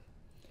shite.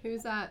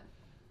 Who's that?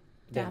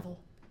 Davil.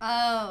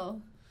 Oh.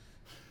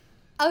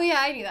 Oh yeah,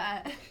 I knew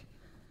that.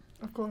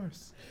 Of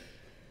course.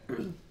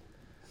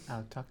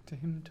 I'll talk to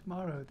him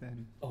tomorrow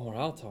then. Or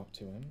I'll talk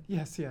to him.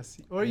 Yes.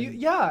 Or you,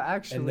 yeah,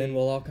 actually. And then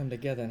we'll all come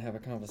together and have a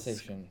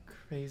conversation.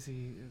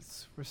 Crazy.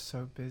 We're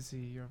so busy.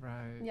 You're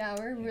right. Yeah,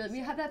 we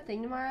have that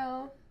thing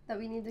tomorrow that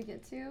we need to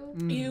get to.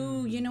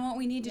 You know what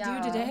we need to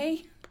Yeah. do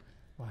today?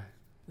 What?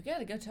 We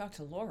gotta go talk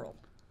to Laurel.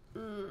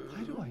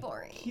 Why do I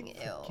Boring. keep Ew.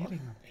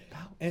 forgetting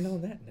about? And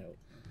on that note,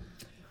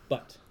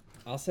 but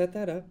I'll set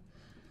that up.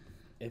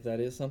 If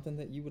that is something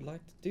that you would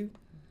like to do,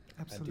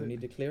 Absolutely. I do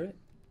need to clear it.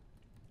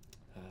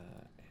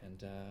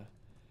 And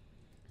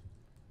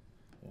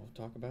we'll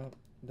talk about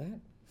that.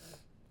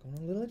 Going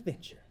on a little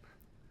adventure.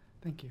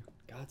 Thank you.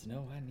 Gods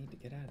know I need to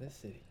get out of this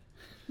city.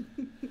 Me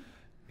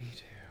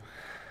too.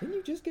 Didn't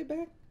you just get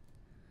back?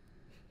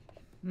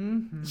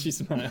 Mm-hmm. She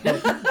smiled.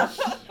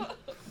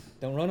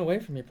 Don't run away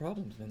from your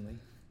problems, Vinley.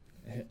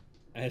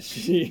 As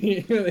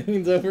she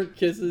leans over,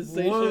 kisses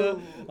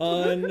Seisha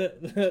on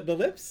the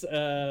lips.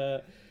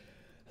 I'll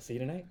see you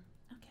tonight.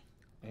 Okay.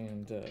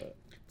 And,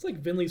 It's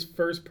like Vinley's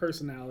first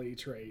personality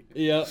trait.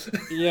 yep.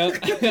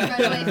 Run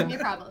away from your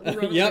problems.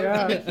 Yep.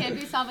 Yeah. If it can't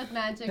be solved with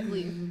magic,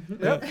 leave.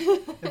 Yep.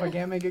 If I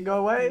can't make it go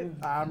away,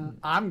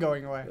 I'm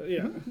going away.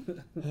 Yeah.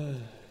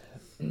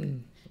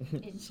 Isn't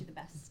she the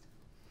best?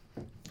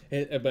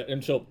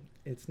 And she'll.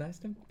 It's nice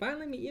to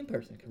finally meet you in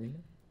person, Karina.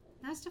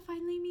 Nice to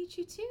finally meet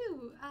you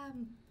too.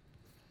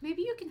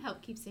 Maybe you can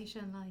help keep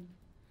Seisha in line.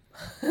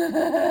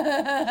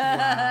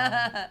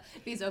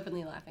 He's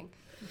openly laughing.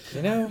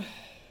 You know,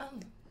 Oh,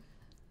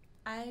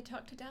 I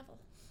talked to Davil.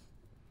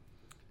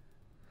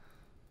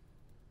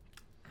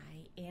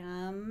 I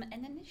am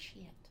an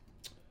initiate.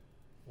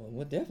 well,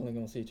 we're definitely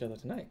gonna see each other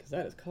tonight because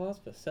that is cause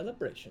for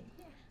celebration.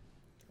 Yeah.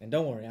 And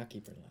don't worry, I'll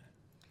keep her in line.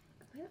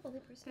 Am I the only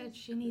person Good,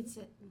 she needs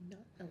it. not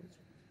eligible?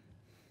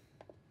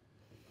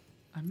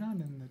 I'm not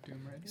in the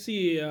Doom Raiders.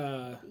 See, You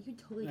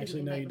totally get actually,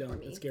 an no, invite you before don't.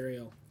 me. It's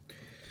Gariel.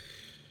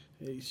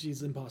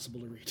 She's impossible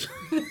to reach.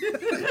 Yeah.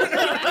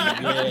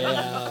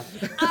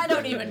 I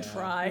don't even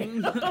try.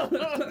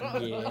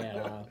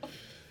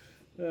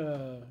 Yeah.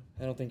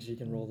 I don't think she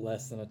can roll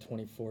less than a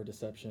 24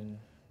 deception.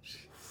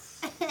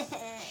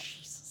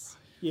 Jesus.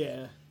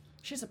 Yeah.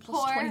 She's a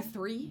plus Poor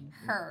 23.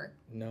 Her.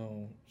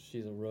 No,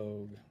 she's a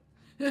rogue.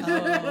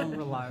 Oh.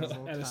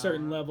 Reliable. At a tower.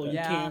 certain level, you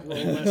Yeah. can't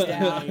roll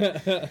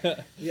less than 8.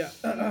 Yeah.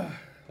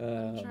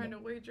 I'm trying to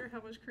wager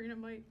how much Karina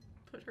might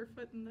put her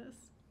foot in this.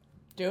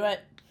 Do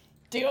it.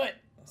 Do it.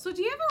 So,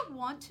 do you ever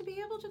want to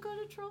be able to go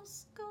to Troll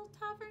Skull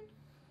Tavern?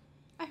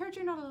 I heard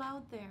you're not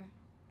allowed there.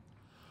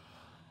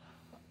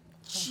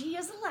 She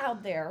is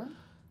allowed there.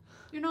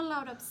 You're not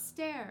allowed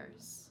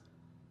upstairs.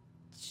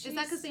 Is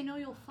that because they know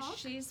you'll fuck?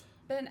 She's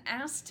been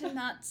asked to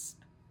not.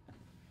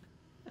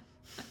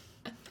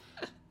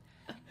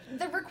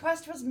 The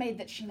request was made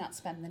that she not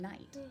spend the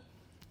night.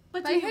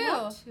 But By do you who?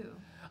 want to?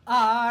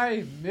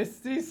 I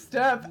Misty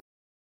Step.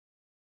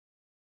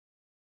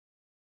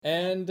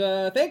 And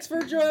thanks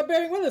for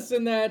bearing with us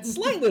in that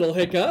slight little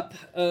hiccup.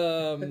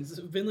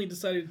 Vinley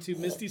decided to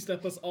Misty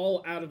step us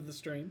all out of the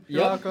stream.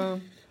 You're Yep.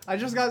 welcome. I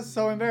just got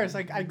so embarrassed.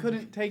 Like I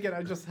couldn't take it.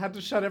 I just had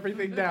to shut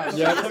everything down.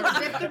 Yep.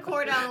 Rip the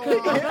cord out of the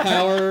wall.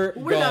 Power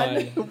We're gone.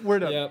 done. We're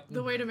done. Yep.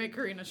 The way to make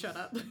Karina shut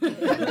up.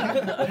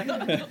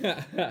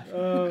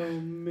 Oh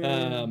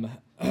man.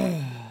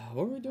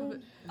 What were we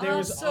doing? There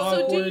was so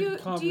awkward do you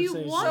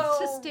conversation. want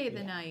to So- stay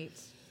the night?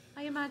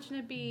 I imagine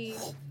it'd be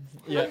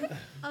Yeah.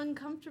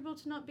 uncomfortable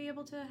to not be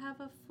able to have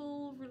a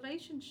full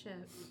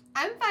relationship.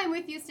 I'm fine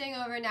with you staying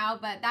over now,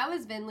 but that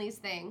was Vinley's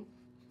thing.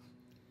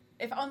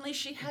 If only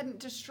she hadn't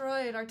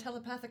destroyed our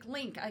telepathic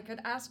link, I could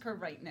ask her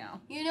right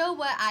now. You know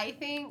what I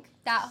think?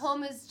 That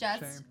home is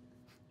just...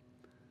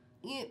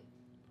 Shame.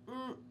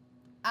 You,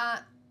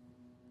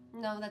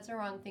 no, that's a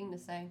wrong thing to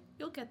say.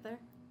 You'll get there.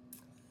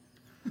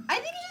 I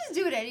think you just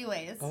do it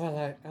anyways. Oh,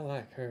 I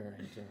like her,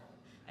 Angel.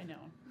 I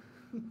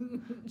know.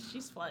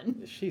 She's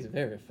fun. She's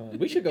very fun.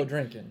 We should go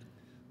drinking.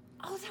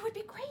 Oh, that would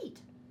be great.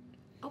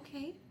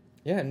 Okay.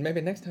 Yeah, and maybe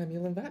next time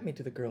you'll invite me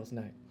to the girls'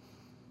 night.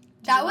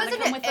 That Wanna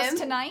wasn't come an with us imp.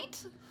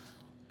 tonight.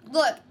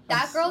 Look,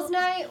 that girls'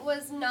 night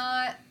was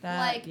not That-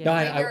 like yeah. No,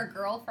 regular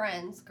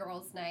girlfriends'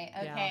 girls' night,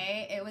 Yeah.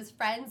 okay? It was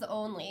friends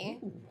only.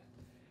 Ooh.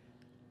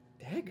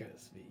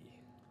 Daggers, V.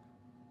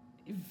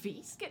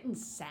 V's getting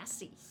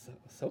sassy.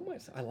 So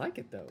much. I like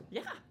it, though.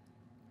 Yeah.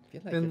 I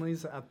feel like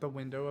Finley's at the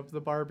window of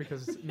the bar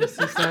because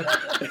Misty said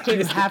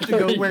you have to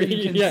go where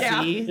you can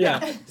Yeah. see.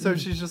 Yeah. So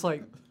she's just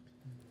like,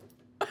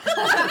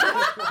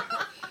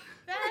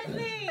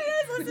 Bentley!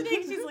 She's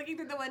listening. She's looking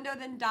through the window,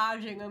 then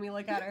dodging when we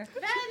look at her.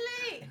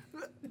 Bentley!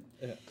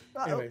 Yeah.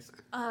 Anyways,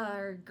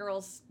 Our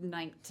girls'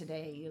 night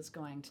today is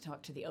going to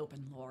talk to the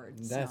Open Lord.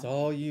 that's so-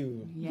 all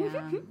you.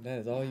 Yeah. That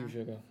is all you,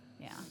 Sugar.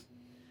 Yeah.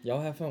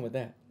 Y'all have fun with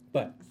that.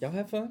 But y'all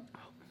have fun.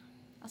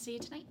 I'll see you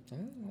tonight.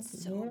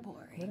 So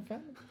boring.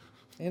 Fun.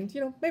 And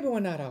maybe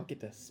one night I'll get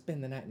to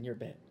spend the night in your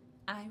bed.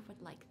 I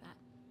would like that.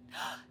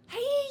 Hey,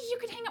 you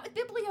could hang out with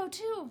Biblio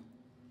too.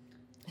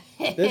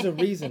 There's a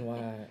reason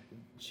why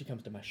she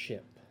comes to my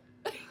ship.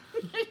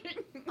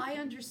 I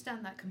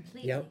understand that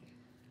completely.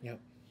 Yep.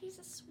 He's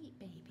a sweet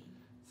baby.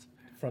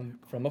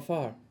 From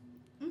afar,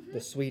 the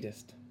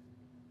sweetest.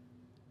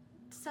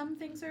 Some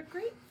things are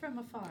great from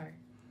afar.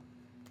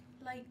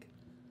 Like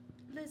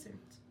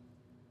lizards.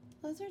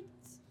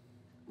 Lizards?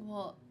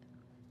 Well,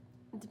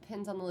 it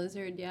depends on the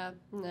lizard, yeah.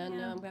 No, I'm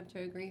going to have to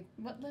agree.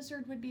 What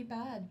lizard would be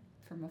bad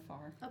from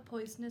afar? A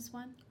poisonous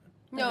one.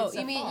 No, it's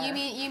you afar.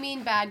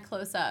 mean bad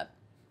close up.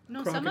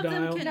 No, some of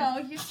them Crocodile.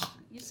 can. No,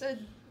 you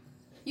said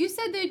You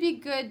said they'd be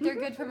good. They're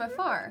good from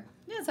afar.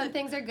 Yeah, Some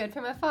things are good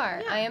from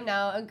afar. Yeah. I am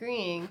now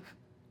agreeing.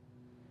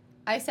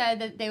 I said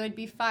that they would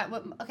be fine.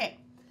 Okay,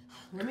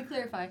 let me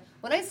clarify.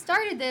 When I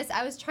started this,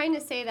 I was trying to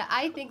say that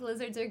I think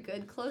lizards are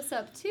good close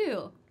up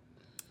too.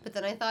 But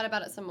then I thought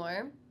about it some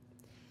more.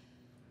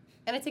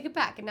 And I take it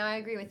back, and now I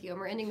agree with you, and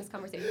we're ending this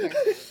conversation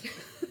here.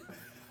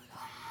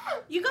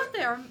 You got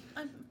there.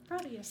 I'm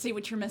proud of you. see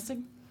what you're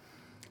missing.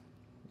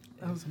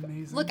 that was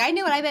amazing. Look, I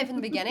knew what I meant from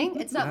the beginning.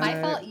 It's not my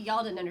Right. fault.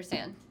 Y'all didn't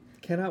understand.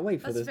 Cannot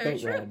wait for That's this very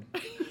boat true.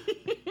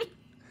 ride.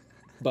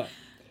 But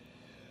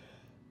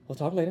we'll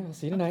talk later. I'll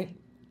see you tonight.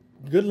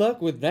 Good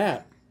luck with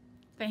that.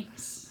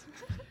 Thanks.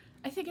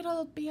 I think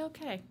it'll be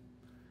okay.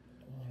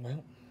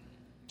 Well,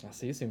 I'll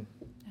see you soon.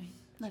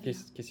 Love you.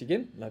 Kiss you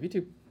again. Love you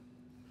too.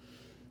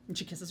 And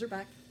she kisses her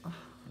back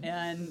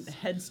and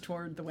heads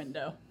toward the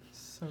window.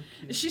 So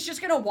cute. She's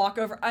just gonna walk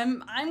over.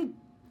 I'm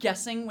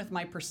guessing with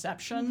my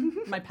perception,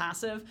 my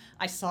passive.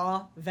 I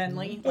saw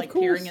Venley like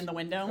course. peering in the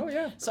window. Oh,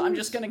 yeah, of So I'm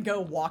just gonna go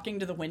walking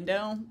to the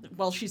window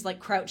while she's like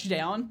crouched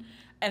down,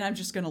 and I'm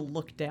just gonna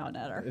look down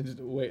at her It just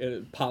wait,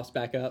 it pops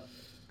back up.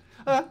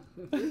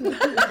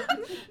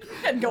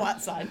 and go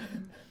outside.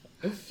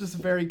 Just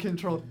very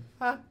controlled.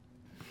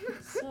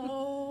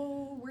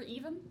 So we're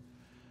even.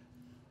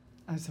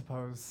 I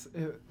suppose.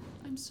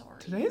 I'm sorry.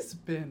 Today's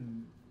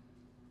been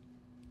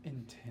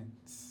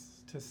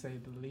intense, to say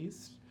the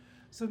least.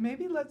 So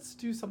maybe let's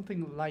do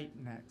something light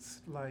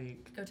next,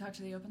 like Go talk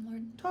to the Open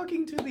Lord.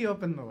 talking to the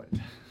Open Lord.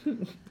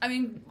 I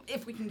mean,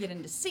 if we can get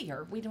in to see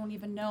her, we don't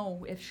even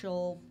know if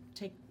she'll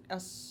take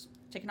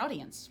an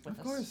audience with us.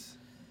 Of course.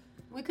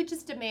 We could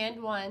just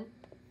demand one.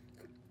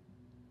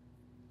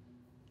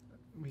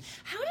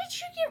 How did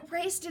you get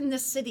raised in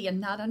this city and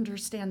not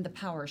understand the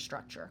power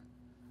structure?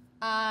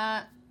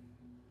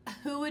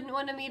 Who wouldn't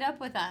want to meet up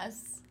with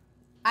us?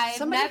 I've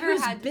Somebody never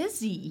who's had.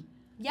 busy.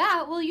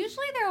 Yeah, well,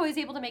 usually they're always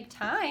able to make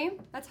time.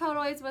 That's how it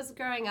always was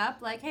growing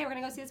up. Like, hey, we're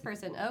gonna go see this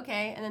person.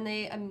 Okay, and then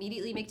they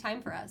immediately make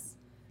time for us.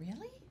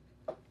 Really?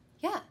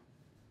 Yeah.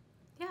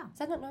 Yeah. Is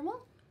that not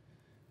normal?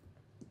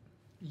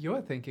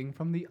 You're thinking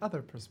from the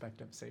other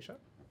perspective, Seisha.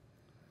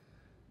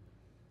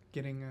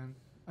 Getting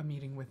a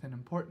meeting with an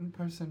important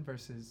person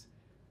versus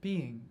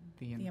being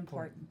the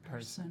important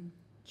person.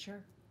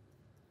 Sure.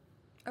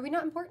 Are we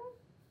not important?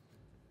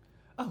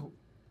 Oh,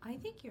 I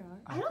think you are.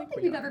 I don't think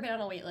we we've are. ever been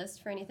on a wait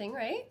list for anything,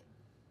 right?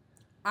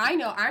 I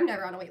know I'm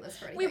never on a wait list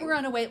for anything. We were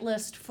on a wait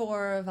list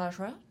for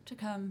Vajra to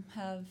come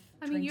have.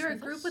 I mean, drinks you're a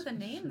with group us. with a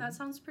name. That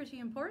sounds pretty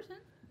important.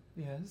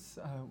 yes,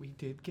 we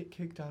did get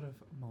kicked out of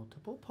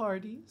multiple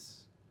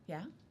parties.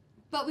 Yeah,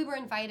 But we were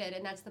invited,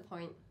 and that's the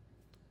point.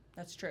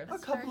 that's true. A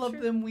couple of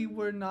true. them we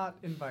were not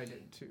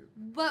invited to.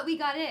 But we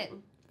got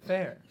in.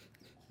 Fair.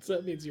 So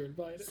that means you're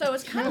invited. So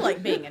it's kind of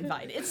like being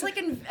invited. It's like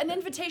an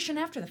invitation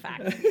after the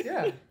fact.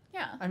 Yeah.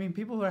 Yeah. I mean,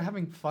 people who are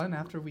having fun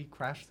after we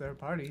crashed their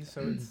party,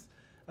 so it's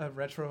a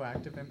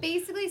retroactive impact.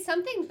 Basically,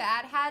 something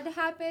bad had to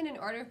happen in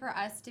order for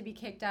us to be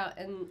kicked out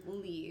and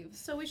leave.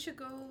 So we should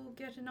go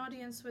get an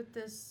audience with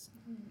this.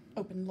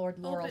 Open Lord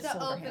Laurel The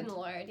Open Silverhand.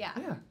 Lord, yeah.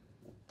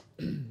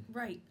 Yeah,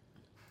 Right.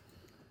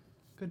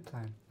 good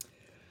plan.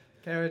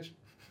 Carriage.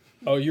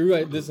 Oh, you're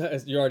right.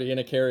 You're already in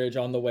a carriage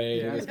on the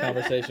way. Yeah. This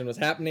conversation was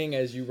happening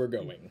as you were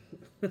going.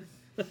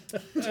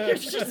 You're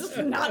just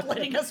not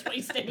letting us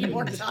waste any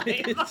more time.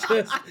 It's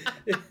just,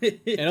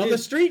 And on the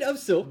street of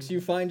silks,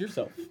 you find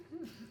yourself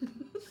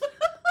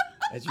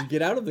as you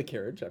get out of the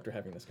carriage after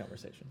having this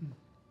conversation.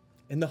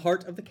 In the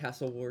heart of the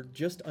castle ward,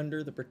 just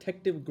under the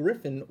protective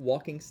griffin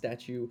walking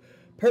statue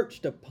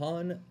perched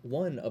upon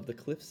one of the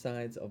cliff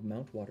sides of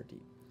Mount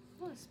Waterdeep.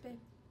 Oh, spit.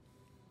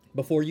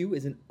 Before you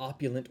is an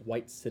opulent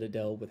white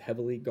citadel with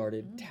heavily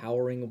guarded,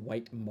 towering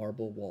white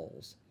marble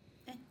walls.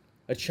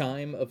 A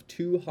chime of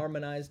 2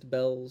 harmonized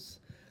bells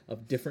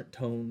of different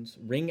tones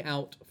ring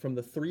out from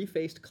the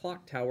 3-faced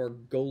clock tower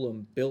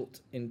golem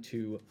built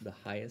into the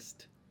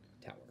highest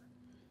tower.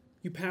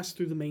 you pass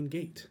through the main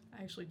gate.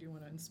 I actually do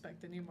want to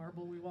inspect any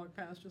marble we walk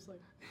past, just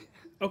like.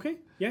 Okay,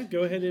 yeah,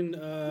 go ahead and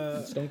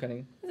Stone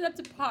cunning. Is it up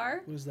to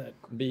par? what is that?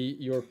 Be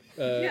your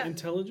Yeah.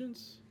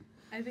 Intelligence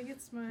I think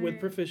it's my. with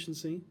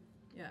proficiency.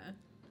 Yeah.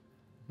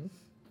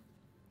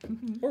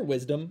 or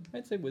wisdom.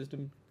 I'd say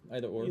wisdom,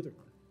 either or. Either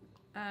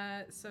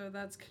one. So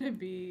that's gonna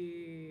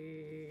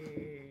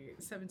be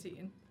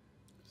 17.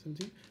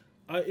 17.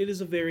 It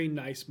is a very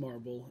nice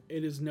marble.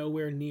 It is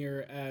nowhere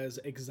near as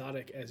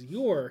exotic as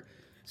your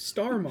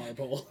star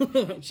marble.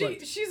 but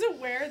She's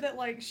aware that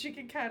like she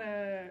can kind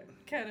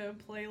of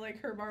play like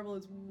her marble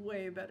is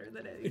way better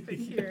than anything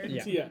here.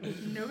 Yeah.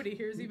 Nobody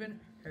here's even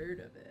heard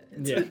of it.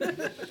 Yeah.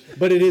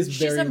 But it is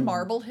She's very... a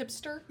marble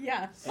hipster?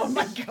 Yeah. Oh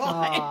my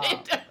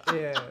god.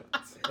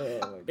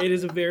 It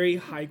is a very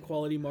high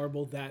quality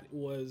marble that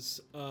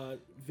was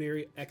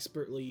very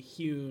expertly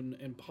hewn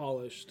and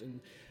polished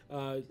and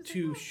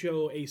to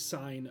show a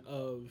sign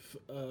of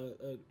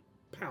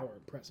power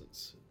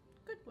presence.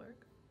 Good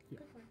work. Good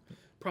work.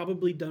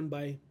 Probably done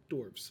by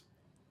dwarves.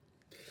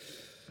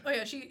 Oh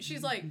yeah,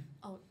 she's like,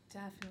 oh,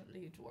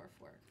 definitely dwarf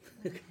work.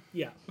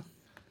 Yeah.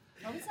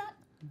 What was that?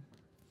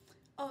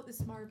 Oh,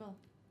 this marble.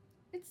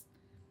 It's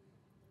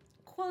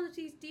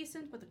quality's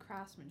decent, but the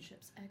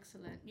craftsmanship's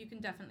excellent. You can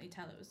definitely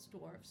tell it was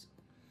dwarves.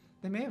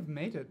 They may have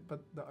made it,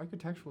 but the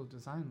architectural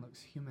design looks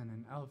human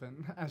and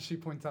elven, as she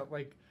points out,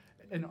 like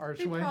an They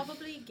archway.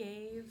 probably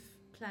gave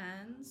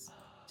plans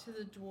to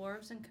the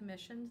dwarves and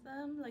commissioned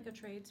them, like a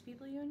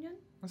tradespeople union.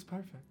 That's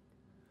perfect.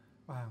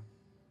 Wow.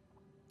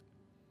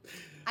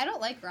 I don't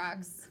like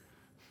rocks.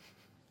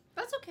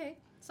 That's okay.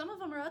 Some of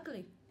them are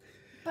ugly.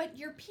 But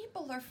your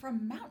people are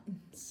from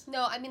mountains.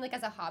 No, I mean like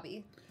as a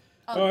hobby.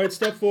 All right,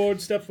 step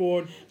forward, step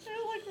forward.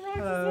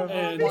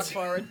 And Walk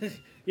forward.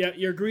 Yeah,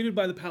 you're greeted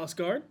by the palace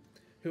guard,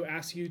 who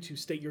asks you to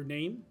state your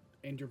name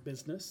and your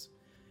business.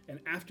 And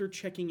after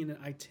checking in an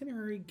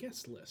itinerary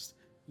guest list,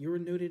 you are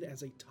noted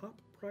as a top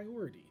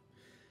priority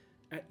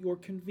at your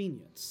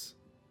convenience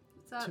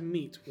What's up? to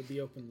meet with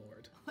the Open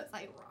Lord. Was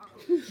I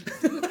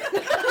wrong?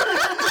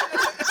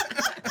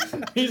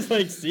 He's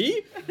like,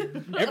 see?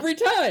 Every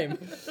time.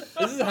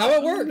 This is how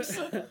it works.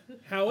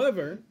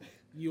 However,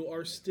 you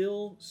are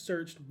still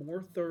searched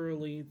more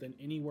thoroughly than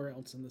anywhere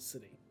else in the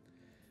city.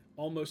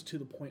 Almost to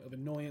the point of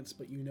annoyance,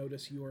 but you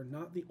notice you are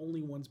not the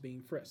only ones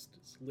being frisked.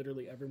 It's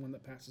literally everyone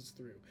that passes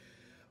through.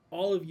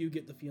 All of you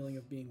get the feeling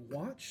of being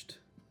watched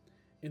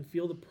and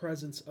feel the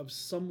presence of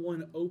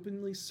someone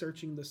openly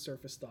searching the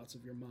surface thoughts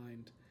of your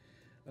mind.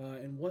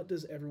 And what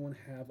does everyone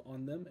have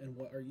on them, and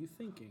what are you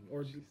thinking?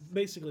 Or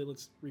basically,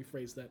 let's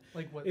rephrase that.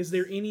 Like what? Is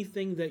there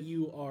anything that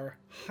you are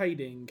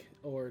hiding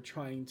or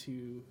trying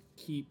to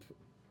keep?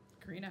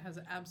 Karina has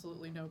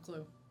absolutely no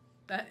clue.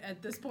 That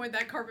at this point,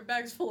 that carpet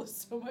bag's full of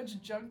so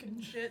much junk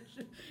and shit.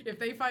 If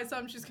they find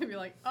something, she's gonna be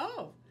like,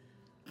 "Oh,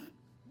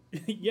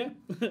 Yeah.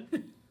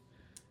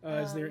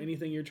 Is there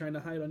anything you're trying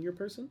to hide on your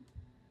person?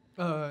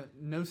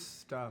 No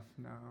stuff,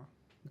 no.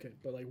 Okay,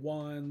 but like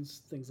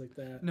wands, things like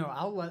that. No,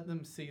 I'll let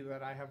them see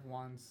that I have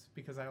wands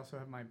because I also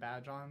have my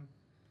badge on,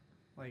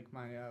 like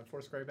my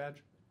Force Grey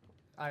badge.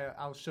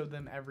 I'll show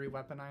them every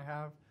weapon I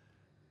have,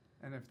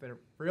 and if they're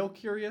real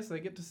curious, they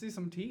get to see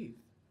some teeth.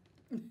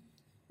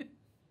 If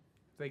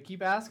they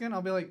keep asking,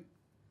 I'll be like,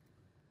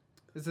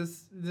 "Is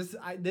this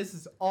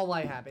is all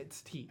I have?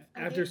 It's teeth."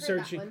 After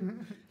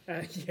searching,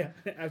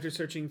 after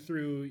searching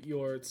through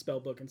your spell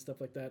book and stuff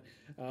like that,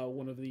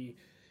 one of the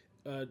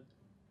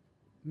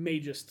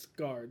magist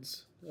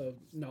guards,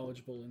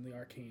 knowledgeable in the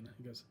arcane,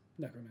 he goes,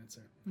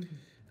 necromancer,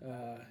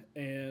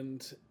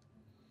 and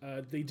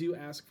they do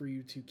ask for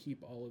you to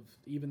keep all of,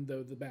 even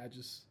though the badge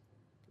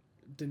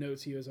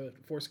denotes you as a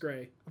Force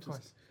Grey. Of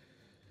course.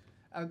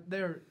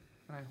 They're,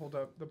 and I hold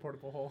up the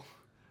portable hole.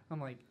 I'm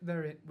like,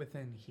 they're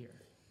within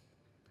here.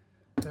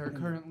 There are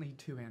currently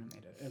 2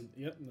 animated. And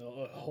yep,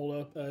 they'll hold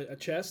up a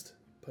chest,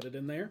 put it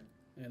in there,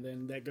 and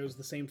then that goes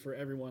the same for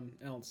everyone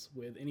else.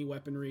 With any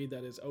weaponry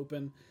that is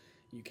open,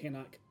 you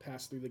cannot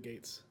pass through the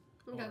gates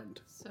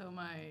armed. so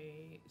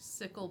my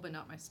sickle, but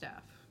not my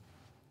staff."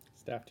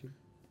 Staff too.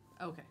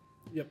 Okay.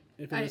 Yep.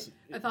 If it is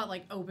I thought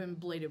like open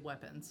bladed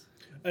weapons.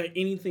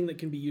 anything that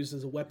can be used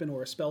as a weapon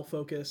or a spell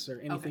focus or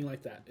anything Okay.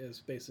 like that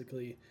is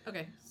basically.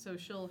 Okay, so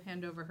she'll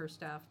hand over her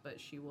staff, but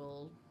she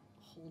will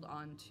hold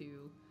on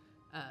to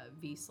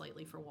V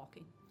slightly for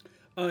walking.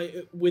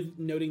 With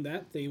noting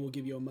that, they will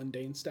give you a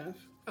mundane staff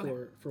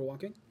Okay. for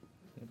walking.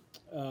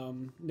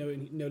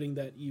 noting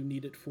that you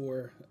need it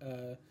for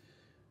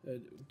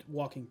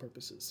walking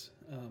purposes,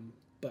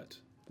 but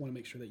want to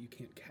make sure that you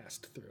can't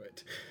cast through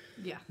it.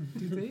 Yeah.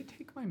 Do they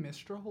take my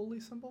Mistra holy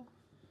symbol?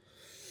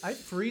 I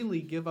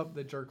freely give up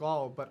the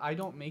Jergal, but I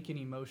don't make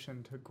any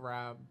motion to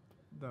grab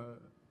the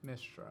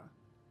Mistra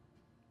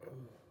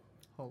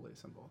holy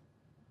symbol.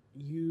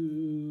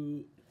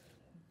 You...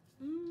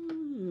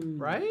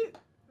 Right?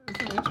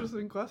 It's an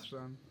interesting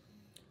question.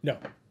 No,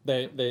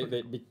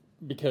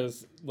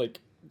 because like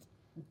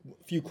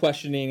few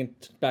questioning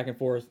back and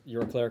forth.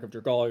 You're a cleric of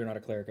Jergal. You're not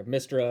a cleric of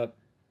Mistra.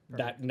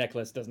 That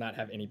necklace does not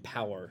have any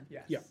power.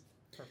 Yes. Yeah.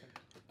 Perfect.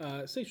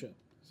 Seisha,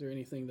 is there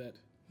anything that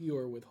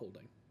you're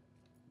withholding?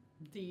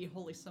 The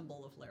holy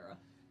symbol of Lara.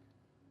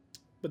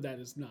 But that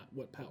is not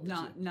what powers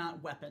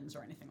Not weapons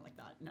or anything like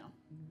that. No.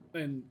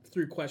 you. And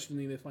through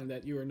questioning, they find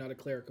that you are not a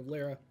cleric of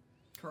Lara.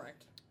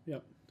 Correct.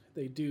 Yep,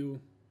 they do.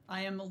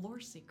 I am a lore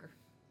seeker.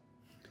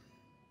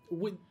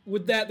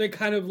 With that, they're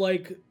kind of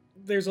like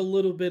there's a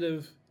little bit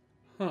of,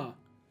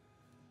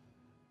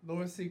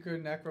 Lore Seeker,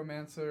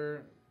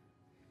 Necromancer,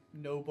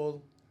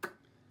 Noble.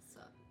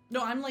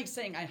 No, I'm like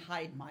saying I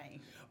hide my.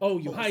 Oh,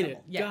 you holy hide symbol.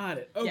 it. Yeah. Got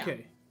it.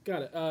 Okay,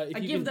 got it. If I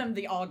you give can, them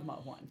the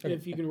Ogma one.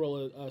 If you can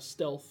roll a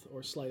stealth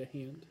or sleight of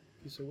hand,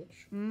 if you so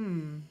wish.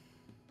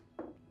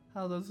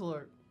 How those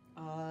look?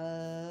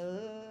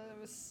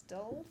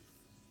 Stealth.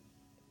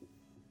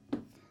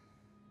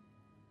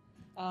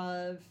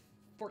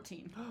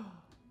 14.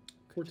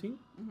 14.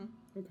 Mm-hmm.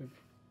 Okay.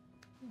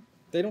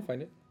 They don't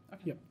find it.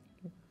 Yep.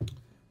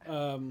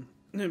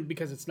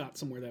 Because it's not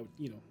somewhere that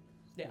Yeah.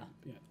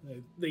 Yeah,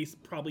 they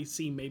probably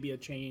see maybe a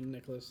chain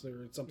necklace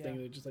or something.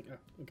 Yeah. They're just like,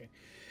 okay.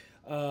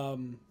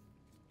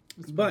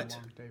 It's been But a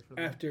long day for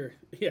them.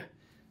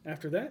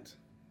 after that,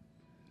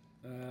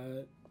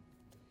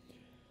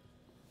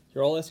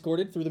 You're all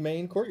escorted through the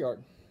main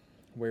courtyard,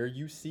 where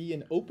you see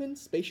an open,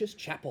 spacious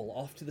chapel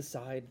off to the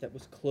side that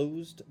was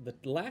closed the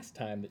last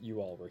time that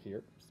you all were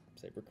here.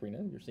 Save for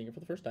Karina, you're seeing it for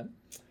the first time.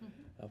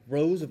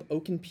 Rows of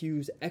oaken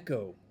pews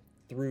echo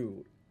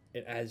through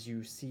it as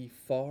you see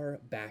far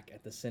back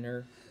at the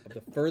center of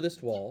the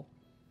furthest wall.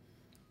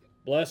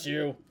 Bless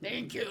you.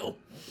 Thank you.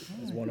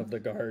 As one of the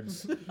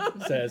guards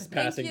says,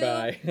 passing you.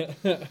 by.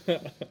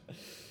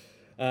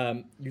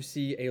 You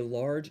see a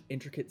large,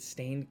 intricate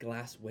stained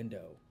glass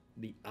window,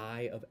 the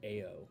Eye of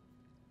Ao.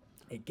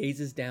 It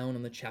gazes down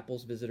on the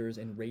chapel's visitors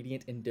in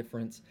radiant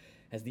indifference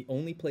as the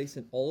only place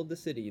in all of the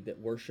city that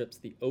worships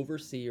the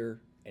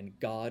Overseer and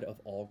God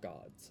of all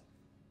gods.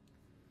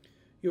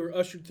 you are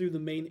ushered through the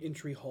main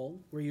entry hall,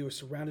 where you are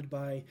surrounded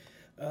by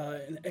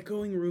an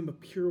echoing room of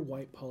pure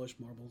white polished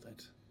marble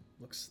that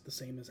looks the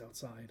same as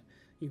outside.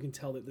 You can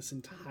tell that this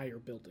entire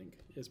building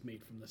is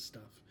made from this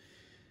stuff.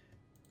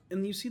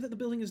 And you see that the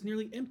building is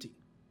nearly empty,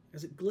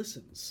 as it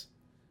glistens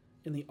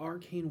in the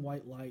arcane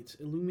white light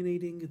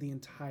illuminating the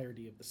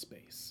entirety of the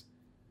space.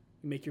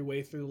 You make your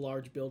way through the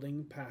large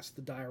building, past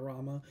the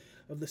diorama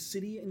of the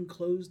city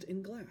enclosed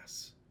in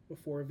glass,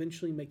 before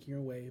eventually making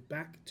your way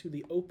back to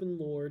the Open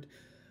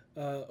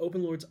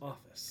Lord's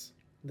office.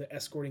 The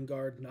escorting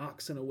guard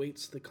knocks and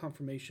awaits the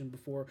confirmation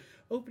before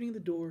opening the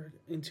door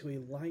into a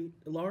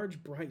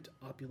large, bright,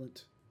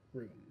 opulent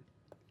room.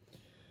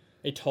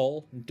 A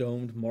tall,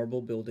 domed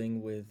marble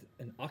building with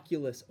an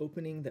oculus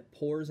opening that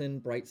pours in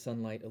bright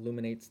sunlight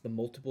illuminates the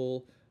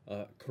multiple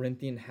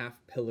Corinthian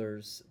half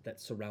pillars that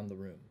surround the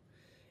room.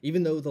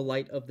 Even though the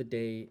light of the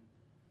day,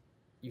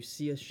 you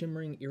see a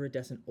shimmering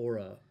iridescent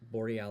aura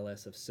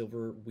borealis of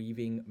silver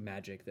weaving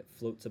magic that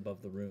floats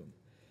above the room.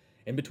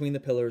 In between the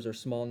pillars are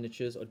small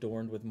niches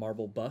adorned with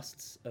marble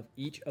busts of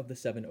each of the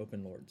 7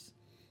 Open Lords.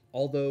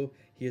 Although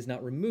he is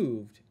not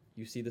removed,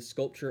 you see the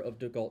sculpture of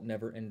Dagalt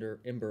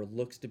Neverember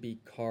looks to be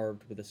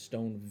carved with a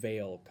stone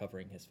veil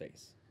covering his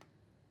face.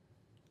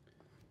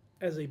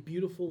 As a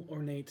beautiful,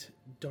 ornate,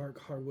 dark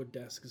hardwood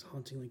desk is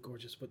hauntingly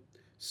gorgeous, but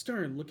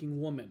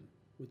stern-looking woman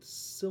with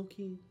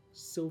silky,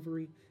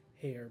 silvery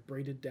hair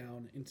braided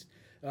down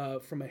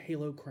from a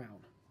halo crown.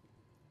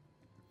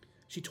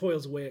 She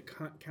toils away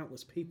at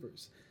countless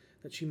papers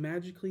that she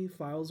magically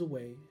files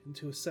away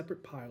into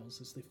separate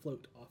piles as they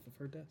float off of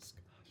her desk.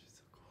 She's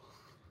so cool.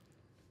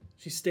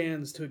 She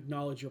stands to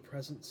acknowledge your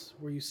presence,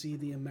 where you see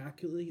the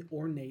immaculately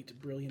ornate,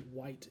 brilliant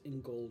white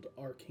and gold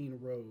arcane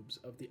robes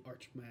of the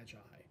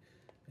Archmagi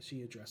as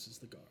she addresses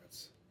the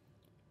guards.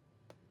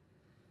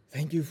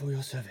 Thank you for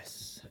your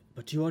service,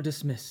 but you are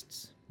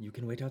dismissed. You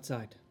can wait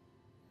outside.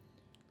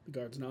 The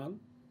guards nod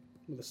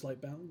with a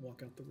slight bow and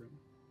walk out the room.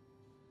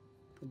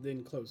 It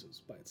then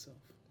closes by itself.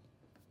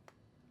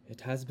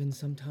 It has been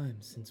some time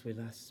since we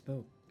last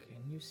spoke,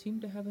 and you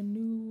seem to have a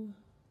new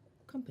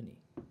company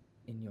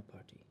in your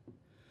party.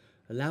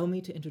 Allow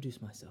me to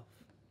introduce myself.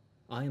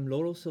 I am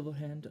Laurel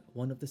Silverhand,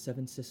 one of the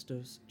 7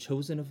 sisters,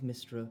 chosen of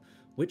Mistra,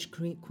 Witch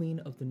Queen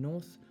of the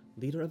North,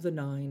 leader of the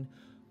 9,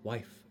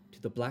 wife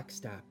to the Black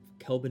Staff,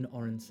 Kelvin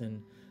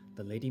Aronson,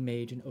 the Lady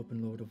Mage and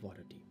Open Lord of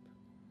Waterdeep.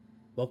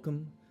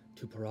 Welcome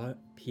to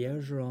Pierre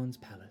Geron's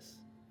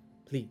palace.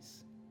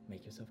 Please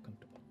make yourself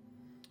comfortable.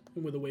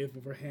 And with a wave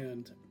of her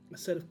hand, a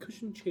set of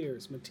cushioned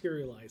chairs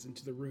materialize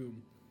into the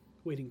room,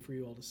 waiting for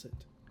you all to sit.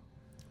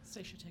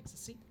 Stacia takes a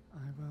seat.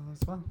 I will as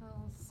well.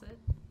 I'll sit.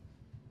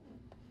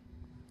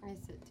 I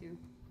sit too.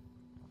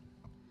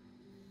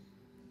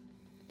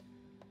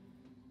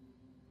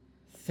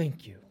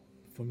 Thank you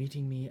for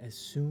meeting me as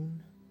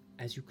soon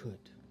as you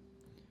could.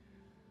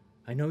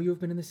 I know you have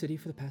been in the city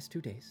for the past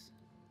 2 days,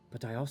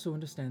 but I also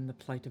understand the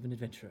plight of an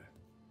adventurer,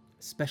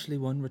 especially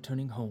one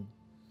returning home.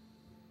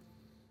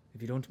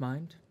 If you don't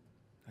mind,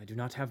 I do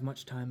not have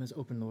much time as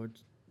Open Lord,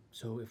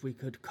 so if we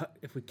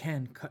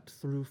can cut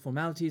through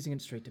formalities and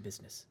get straight to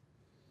business,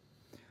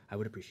 I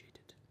would appreciate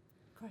it.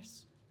 Of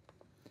course.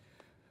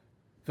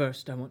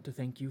 First, I want to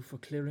thank you for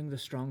clearing the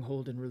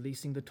stronghold and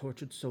releasing the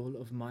tortured soul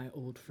of my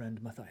old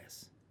friend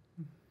Matthias.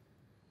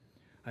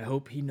 I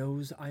hope he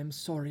knows I am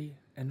sorry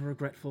and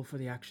regretful for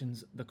the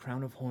actions the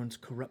Crown of Horns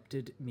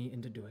corrupted me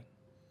into doing.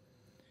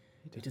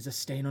 It is a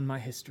stain on my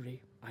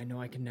history I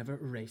know I can never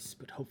erase,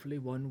 but hopefully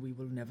one we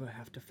will never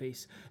have to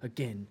face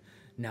again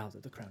now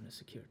that the crown is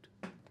secured.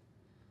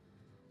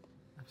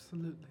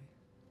 Absolutely.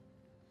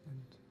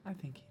 And I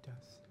think he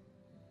does.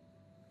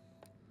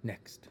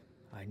 Next,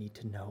 I need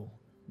to know,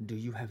 do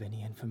you have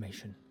any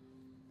information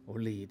or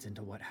leads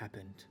into what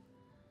happened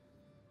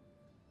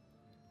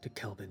to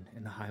Kelvin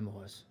in the High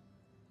Moors,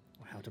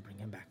 or how to bring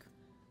him back?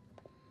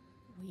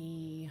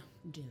 We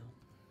do.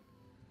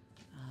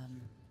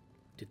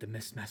 Did the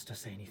Mistmaster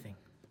say anything?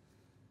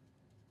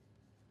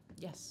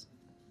 Yes.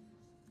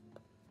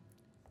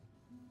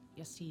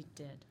 Yes, he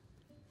did.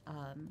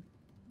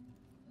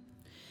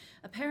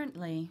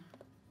 Apparently,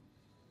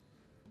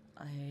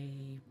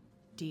 a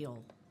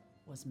deal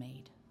was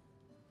made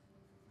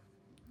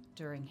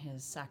during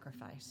his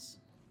sacrifice.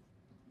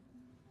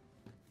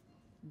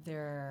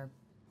 There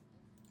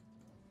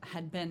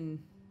had been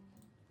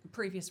a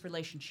previous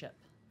relationship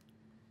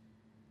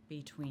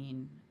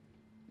between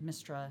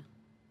Mistra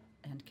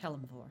and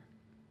Kelemvor.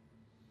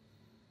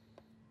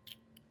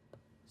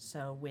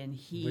 So when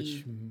he...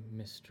 Which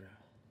Mistra?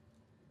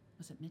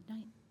 Was it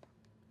midnight?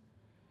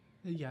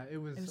 Yeah, it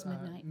was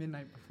midnight.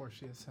 Midnight before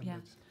she ascended. Yeah.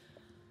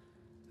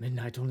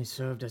 Midnight only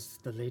served as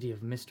the Lady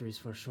of Mysteries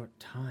for a short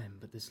time,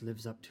 but this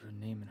lives up to her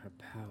name and her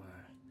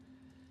power.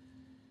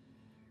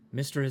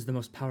 Mistra is the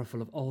most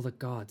powerful of all the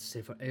gods,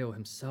 save for Eo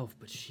himself,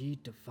 but she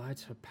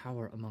divides her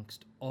power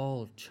amongst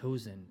all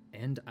chosen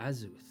and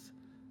Azuth,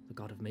 the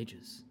god of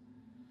mages.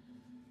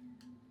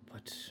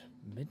 But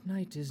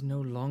Midnight is no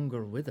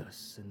longer with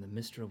us, and the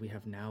Mistra we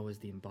have now is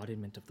the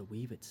embodiment of the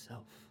weave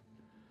itself.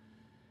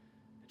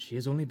 She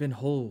has only been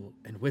whole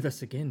and with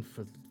us again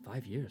for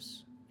 5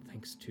 years,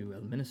 thanks to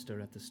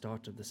Elminister at the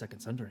start of the Second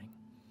Sundering.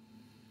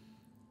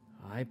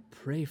 I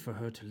pray for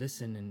her to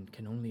listen and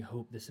can only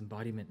hope this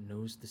embodiment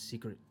knows the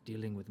secret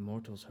dealing with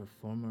mortals her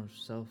former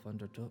self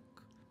undertook.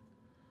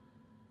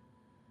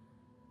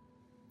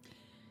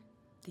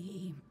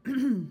 The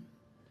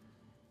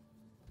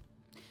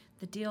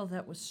the deal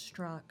that was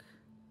struck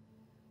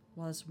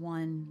was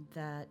one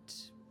that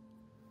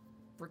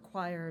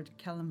required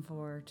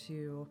Kelemvor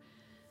to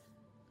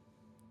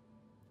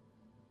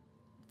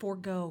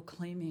forego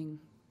claiming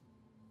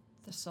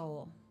the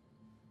soul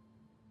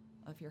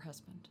of your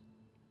husband.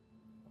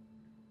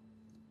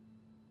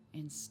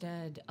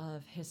 Instead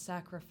of his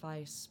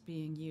sacrifice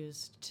being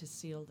used to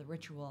seal the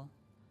ritual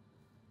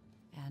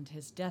and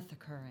his death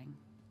occurring,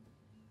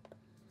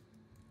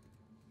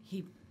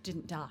 he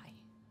didn't die.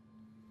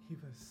 He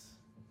was...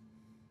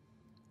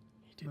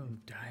 He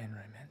didn't die in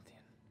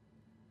Rymanthian.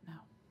 No.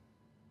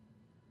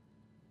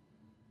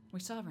 We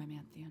saw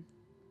Rymanthian.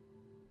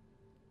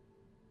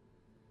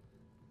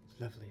 It's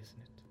lovely, isn't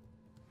it?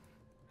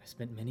 I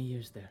spent many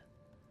years there.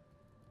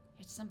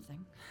 It's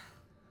something.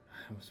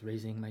 I was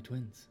raising my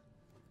twins.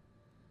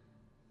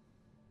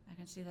 I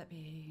can see that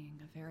being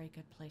a very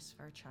good place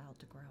for a child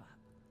to grow up.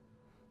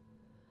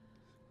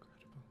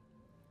 Incredible.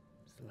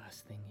 It's the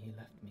last thing he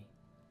left me.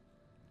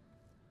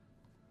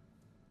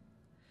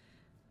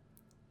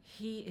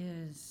 He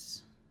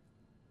is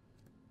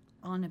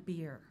on a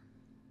beer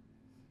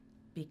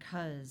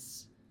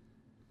because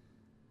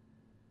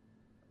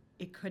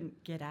it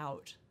couldn't get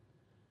out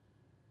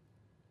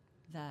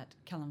that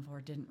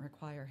Kelemvor didn't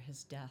require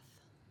his death.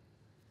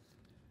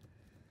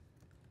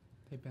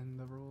 They bend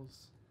the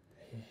rules.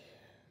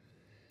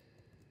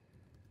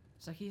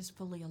 So he's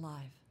fully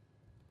alive.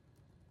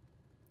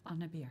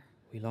 On a beer.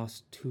 We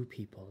lost 2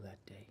 people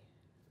that day.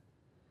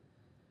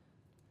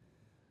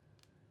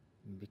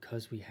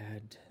 Because we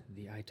had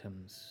the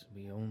items,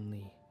 we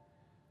only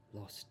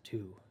lost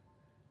 2,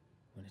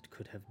 when it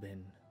could have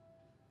been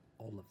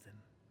all of them.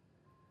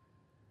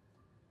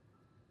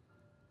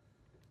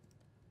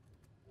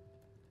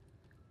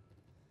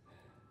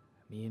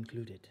 Me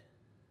included.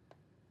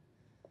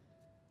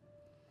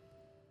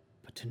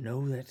 But to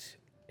know that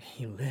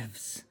he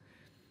lives...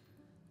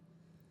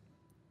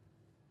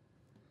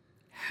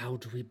 How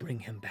do we bring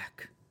him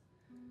back?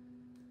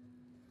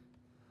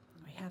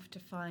 We have to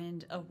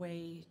find a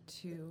way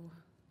to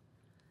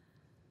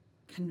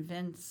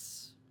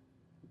convince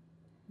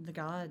the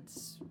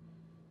gods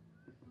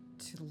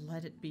to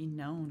let it be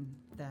known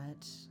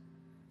that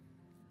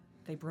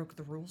they broke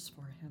the rules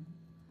for him.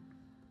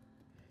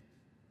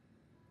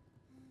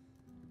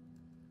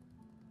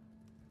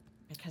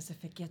 Because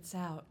if it gets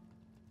out,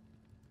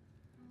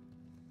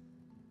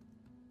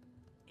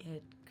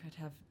 it could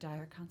have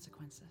dire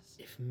consequences.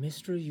 If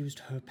Mistra used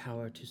her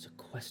power to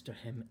sequester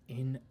him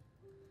in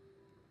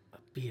a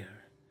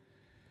beer,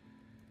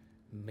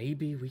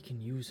 maybe we can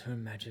use her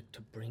magic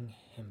to bring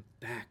him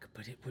back,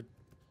 but it would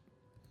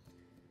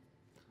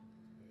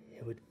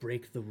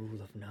break the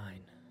rule of 9.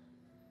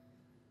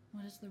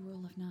 What is the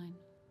rule of 9?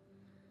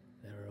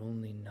 There are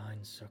only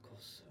 9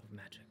 circles of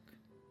magic.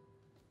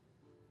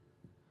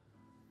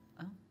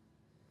 Oh.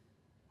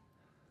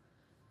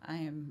 I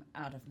am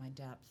out of my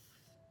depth.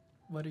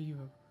 What are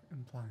you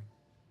implying?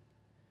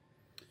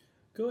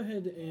 Go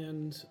ahead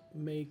and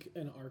make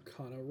an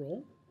Arcana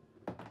roll.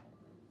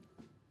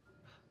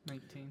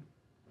 19.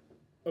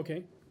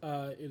 Okay.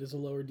 It is a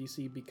lower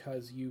DC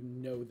because you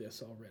know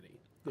this already.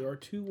 There are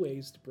 2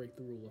 ways to break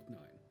the rule of 9.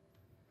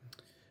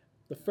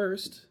 The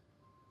first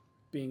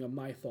being a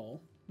Mythal,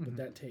 but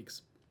that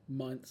takes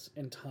months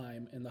and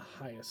time and the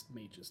highest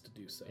mages to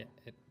do so.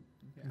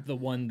 The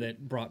one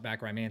that brought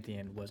back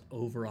Rymanthian was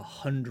over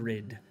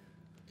 100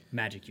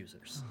 magic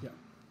users. Yeah.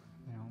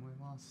 They only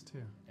lost 2.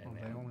 And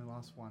They only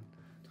lost 1.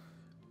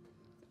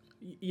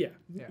 Yeah.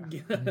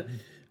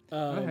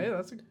 Oh, hey,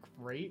 that's a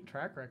great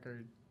track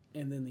record.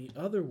 And then the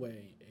other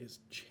way is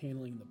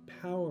channeling the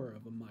power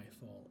of a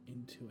Mythal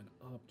into an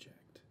object.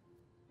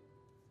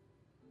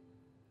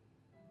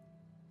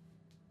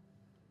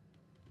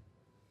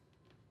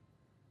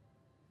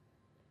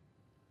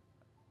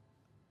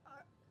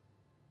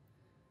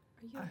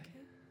 Are you okay?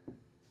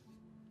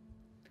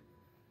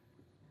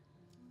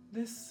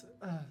 This,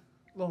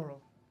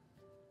 Laurel.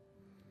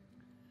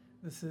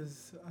 This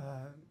is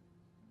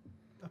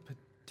a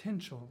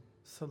potential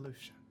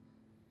solution.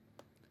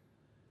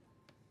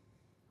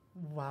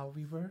 While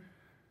we were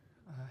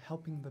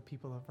helping the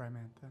people of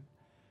Rymanthan,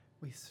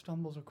 we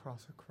stumbled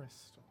across a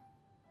crystal.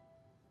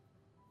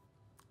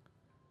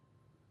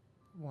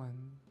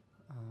 One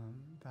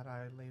that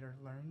I later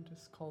learned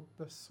is called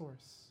the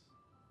Source.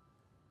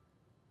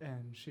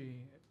 And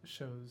she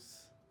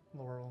shows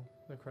Laurel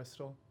the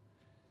crystal.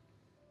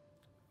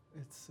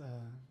 It's a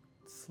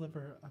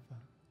sliver of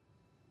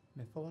a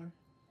mythalar.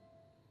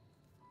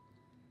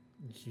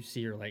 You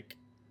see her like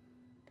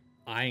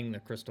eyeing the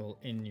crystal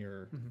in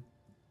your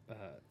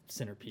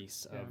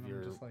centerpiece of and I'm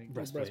your just like,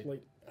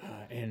 breastplate.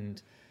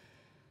 And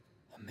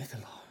a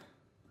mythalar.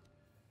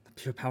 The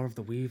pure power of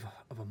the weave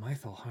of a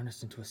mythal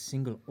harnessed into a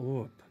single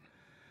orb.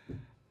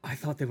 I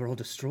thought they were all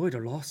destroyed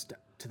or lost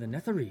to the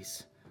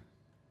Netherese.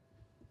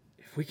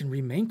 If we can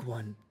remake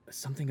one,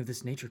 something of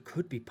this nature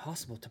could be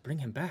possible to bring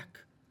him back.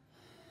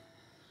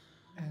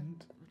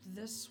 And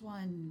This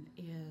one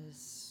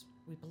is,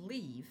 we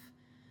believe,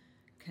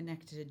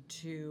 connected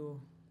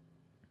to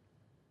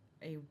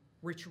a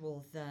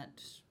ritual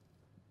that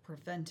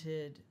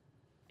prevented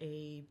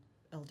a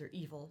elder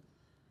evil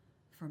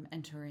from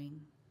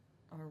entering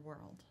our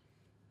world.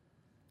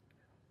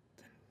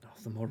 All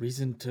the more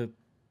reason to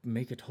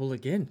make it whole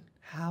again.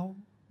 how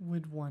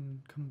would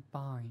one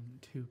combine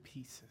 2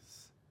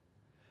 pieces?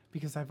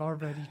 Because I've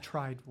already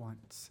tried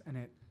once, and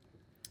it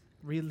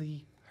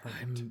really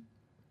hurt.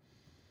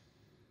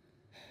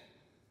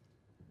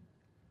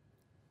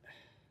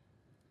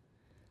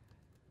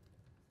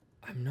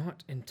 I'm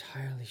not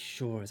entirely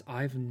sure, as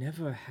I've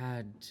never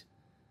had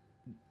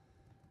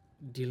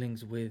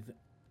dealings with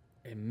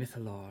a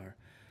mythalar,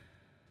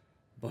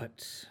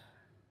 but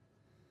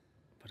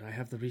I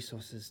have the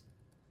resources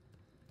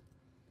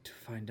to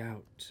find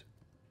out.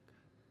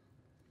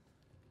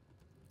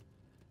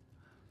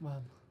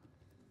 Well,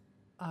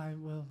 I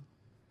will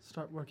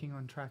start working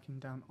on tracking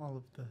down all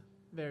of the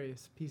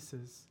various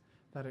pieces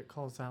that it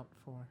calls out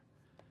for.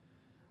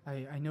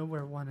 I know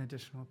where one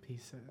additional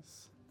piece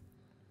is.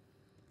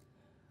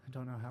 I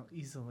don't know how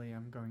easily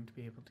I'm going to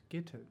be able to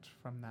get it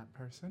from that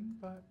person,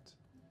 but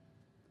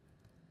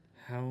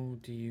How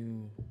do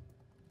you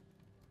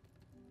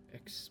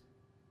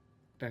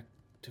expect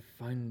to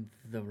find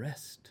the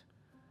rest?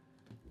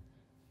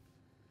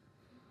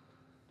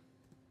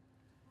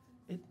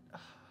 it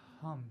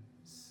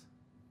hums.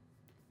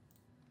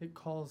 It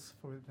calls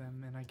for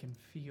them, and I can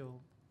feel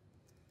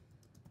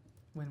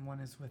when one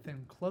is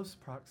within close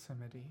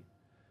proximity.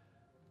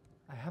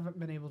 I haven't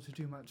been able to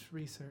do much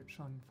research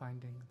on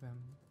finding them.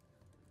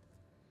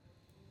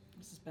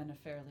 This has been a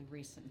fairly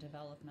recent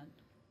development.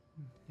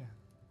 Yeah,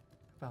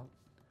 about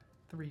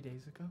 3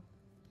 days ago.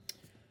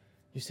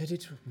 You said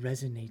it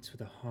resonates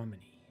with a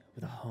harmony,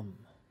 with a hum.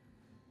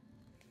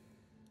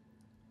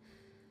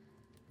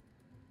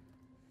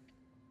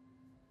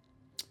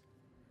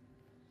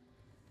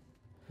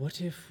 What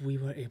if we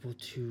were able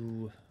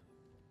to...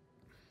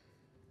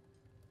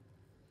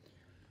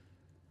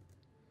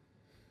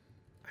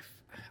 I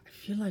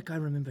feel like I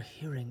remember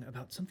hearing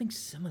about something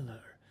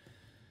similar.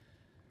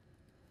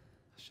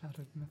 A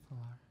shattered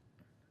mythalar.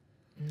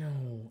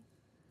 No.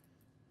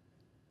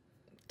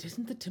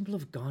 Doesn't the Temple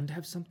of Gond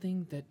have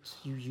something that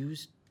you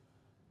used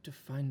to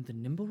find the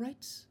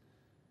Nimblerites?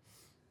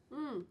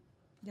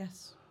 Yeah,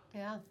 Yes.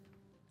 Yeah.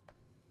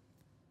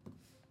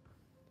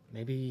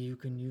 Maybe you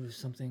can use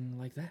something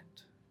like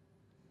that.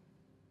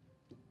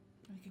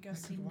 We could go That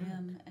see could work.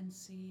 Nim and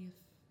see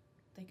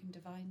if they can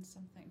devise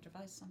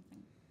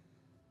something.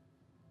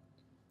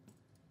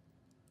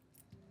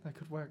 That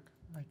could work.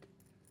 I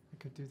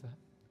could do that.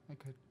 I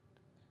could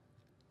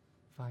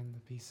find the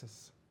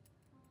pieces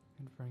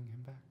and bring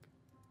him back.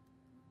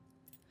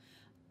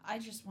 I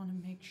just want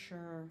to make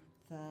sure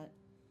that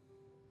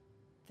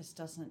this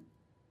doesn't.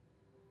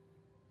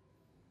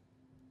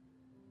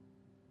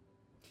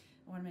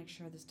 I want to make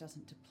sure this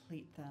doesn't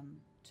deplete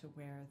them to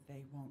where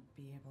they won't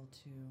be able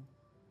to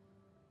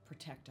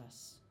protect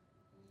us.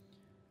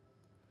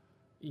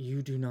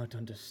 You do not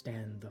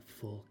understand the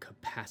full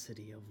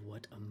capacity of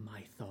what a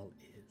mythal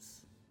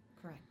is.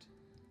 Correct.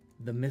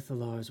 The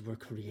Mythalars were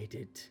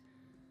created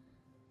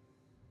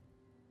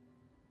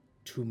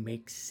to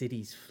make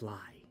cities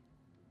fly.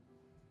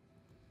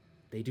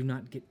 They do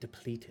not get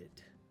depleted.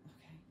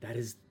 Okay. That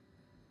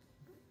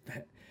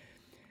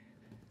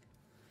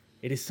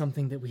it is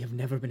something that we have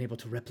never been able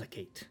to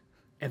replicate,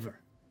 ever.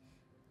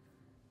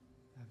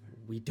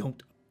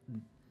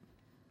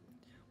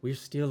 We're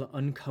still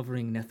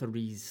uncovering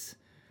Netherese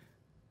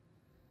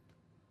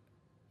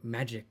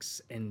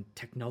magics and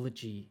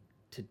technology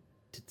to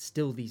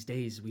still these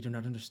days. We do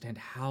not understand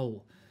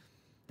how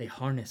they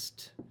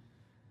harnessed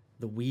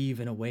the weave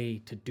in a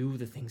way to do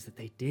the things that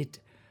they did.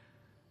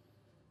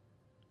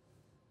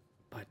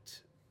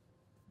 But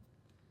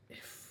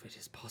if it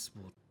is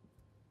possible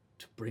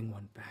to bring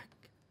one back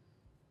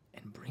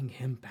and bring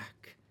him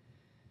back,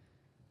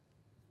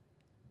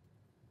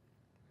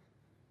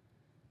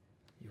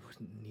 you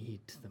wouldn't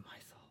need the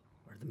Mythal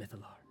or the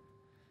Mythalar.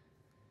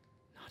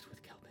 Not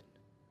with Kelvin.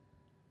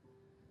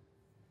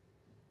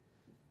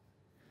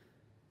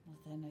 Well,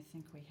 then I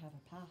think we have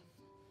a path.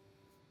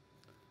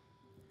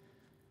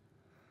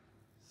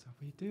 So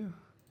we do.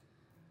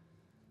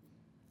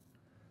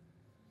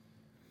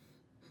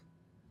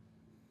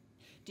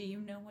 Do you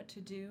know what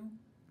to do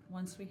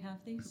once we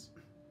have these?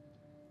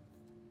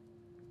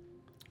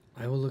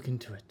 I will look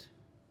into it.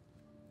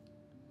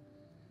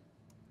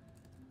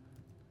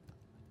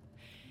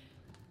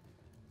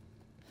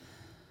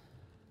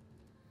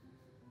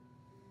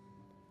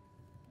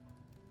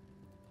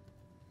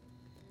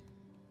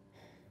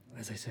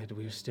 As I said,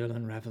 we are still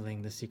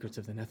unraveling the secrets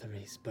of the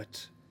Netherese,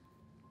 but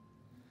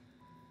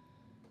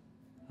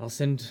I'll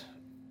send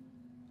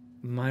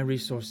my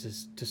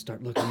resources to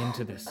start looking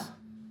into this,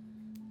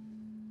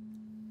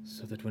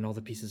 so that when all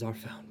the pieces are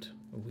found,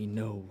 we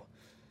know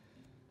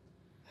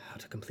how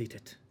to complete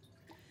it.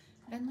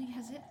 Bentley,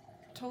 has it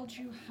told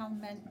you how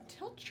many?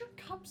 Tilt your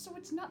cup so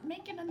it's not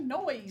making a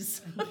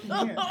noise.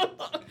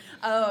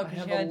 Oh,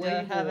 because you had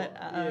to have it.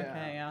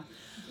 Okay, yeah.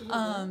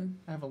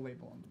 I have a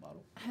label on the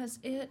bottle. Has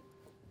it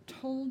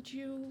told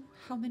you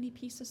how many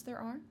pieces there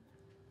are?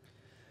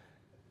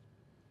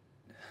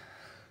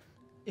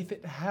 If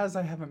it has,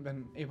 I haven't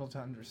been able to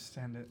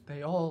understand it.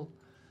 They all,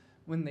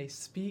 when they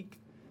speak,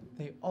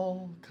 they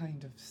all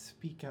kind of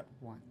speak at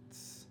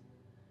once.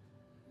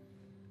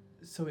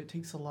 So it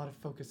takes a lot of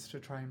focus to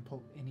try and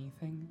pull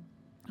anything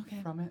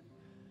from it.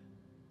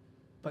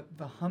 But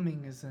the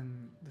humming is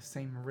in the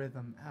same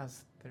rhythm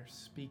as they're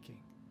speaking.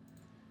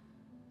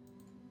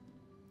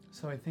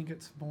 So I think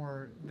it's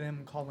more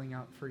them calling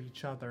out for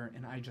each other,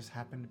 and I just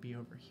happen to be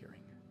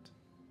overhearing it.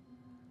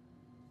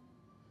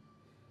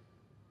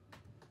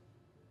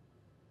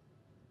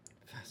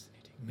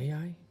 Fascinating. May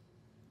I?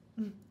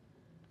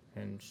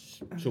 And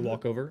she'll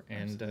walk over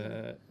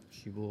and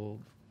she will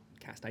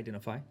cast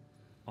Identify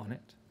on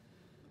it.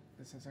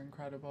 This is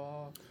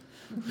incredible.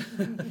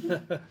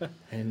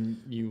 And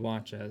you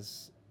watch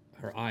as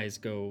her eyes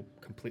go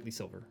completely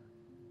silver.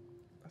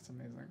 That's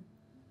amazing.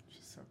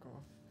 She's so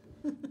cool.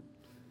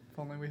 If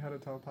only we had a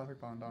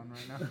telepathic bond on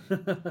right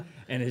now.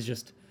 And it's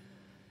just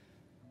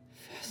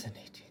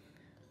fascinating.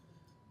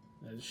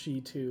 As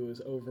she too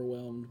is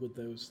overwhelmed with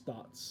those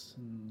thoughts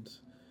and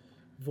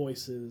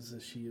voices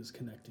as she is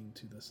connecting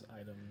to this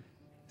item.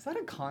 Is that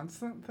a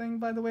constant thing,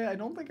 by the way? I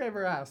don't think I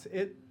ever asked.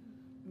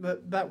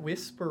 That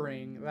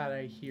whispering that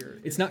I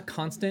hear. It's not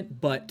constant,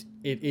 but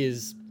it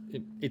is.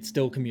 It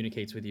still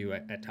communicates with you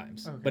at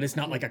times. Okay. But it's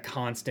not like a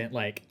constant,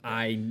 like,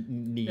 I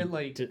need It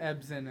like to...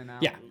 ebbs in and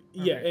out. Yeah.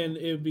 Yeah, and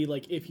it would be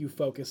like if you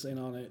focus in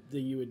on it,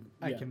 that you would.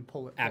 I can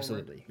pull it forward.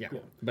 Absolutely, yeah.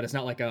 But it's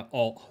not like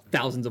all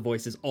thousands of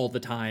voices all the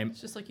time.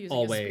 It's just like using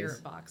always. a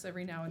spirit box.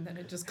 Every now and then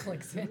it just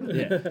clicks in.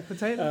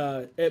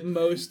 Yeah. At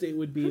most, it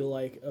would be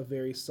like a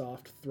very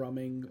soft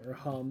thrumming or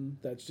hum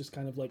that's just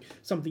kind of like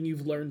something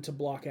you've learned to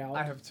block out.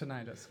 I have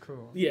tinnitus.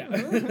 Cool. Yeah.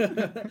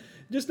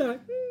 Just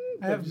not.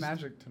 I have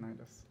magic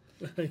tinnitus.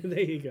 There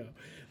you go.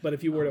 But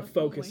if you were to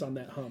focus on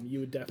that hum, you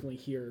would definitely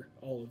hear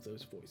all of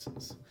those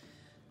voices.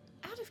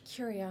 Out of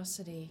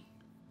curiosity,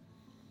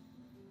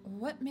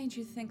 what made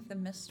you think the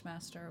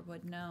Mistmaster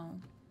would know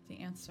the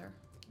answer?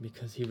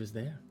 Because he was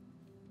there.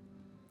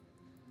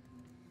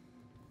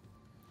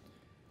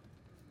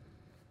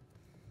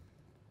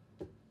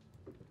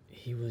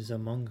 He was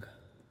among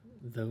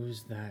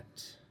those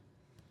that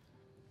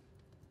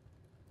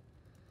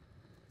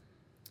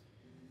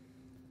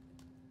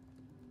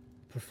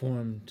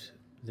performed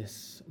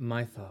this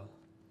Mythal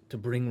to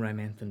bring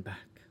Rymanthan back.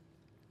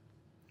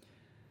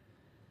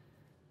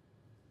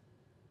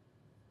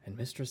 And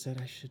Mistress said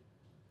I should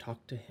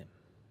talk to him.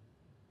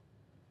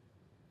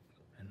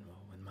 And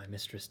well, when my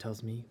mistress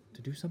tells me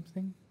to do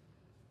something,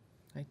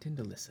 I tend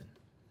to listen.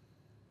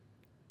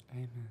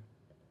 Amen.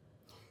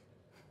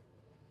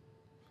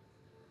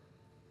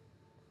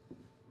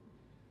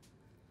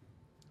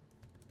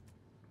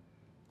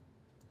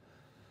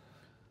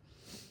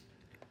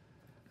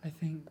 I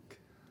think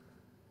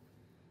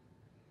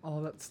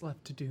all that's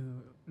left to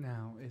do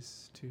now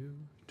is to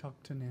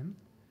talk to Nim,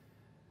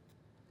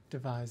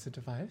 devise a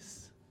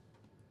device,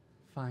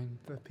 find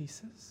the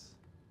pieces,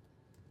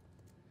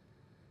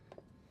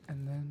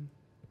 and then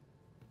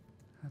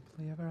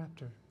happily ever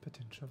after,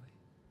 potentially.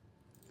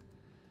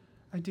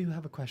 I do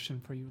have a question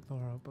for you,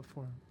 Laurel,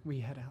 before we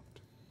head out.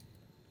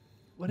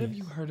 What have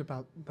you heard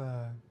about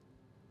the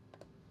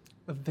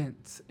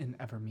events in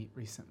Evermeet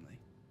recently?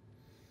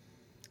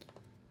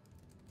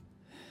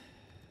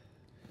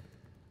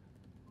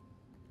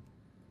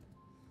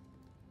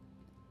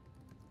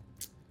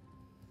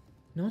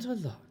 Not a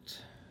lot.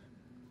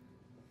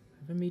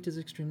 Evermeet is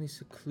extremely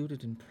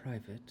secluded and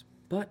private,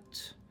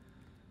 but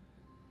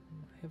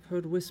I have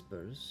heard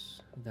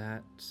whispers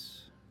that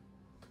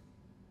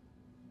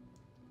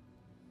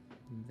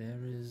there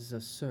is a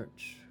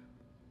search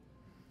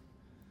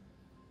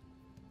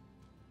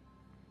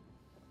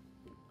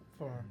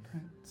for our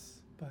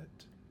prince, but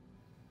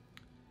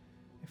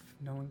if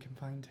no one can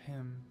find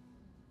him,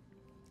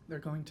 they're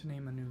going to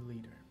name a new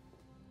leader.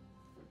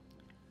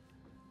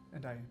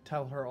 And I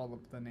tell her all of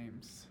the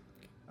names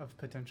of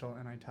potential,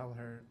 and I tell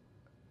her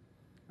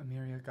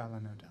Amiria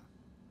Galanoda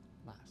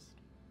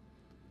last.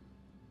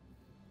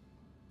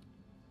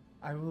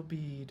 I will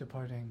be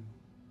departing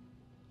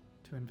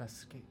to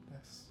investigate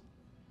this.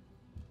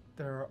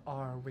 There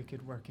are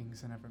wicked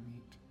workings in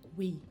Evermeet.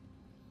 We.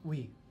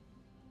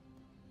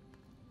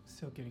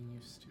 Still getting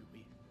used to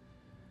we.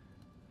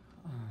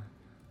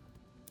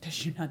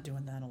 Because you're not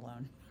doing that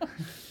alone.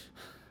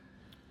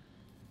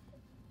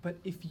 But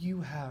if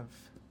you have,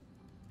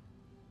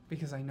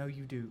 because I know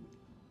you do,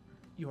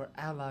 your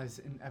allies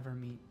in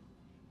Evermeet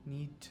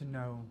need to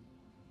know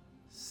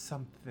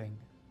something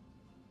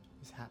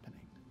is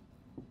happening.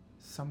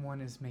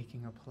 Someone is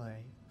making a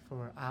play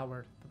for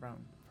our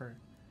throne, for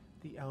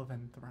the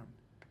Elven throne.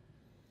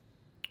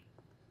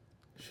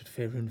 Should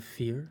Faerun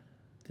fear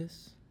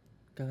this,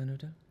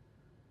 Galanoda?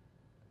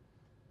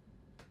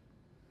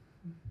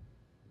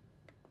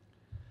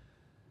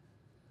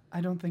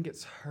 I don't think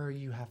it's her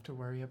you have to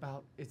worry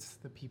about. It's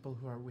the people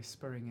who are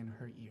whispering in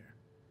her ear.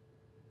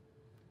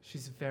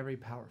 She's very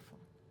powerful,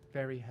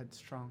 very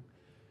headstrong.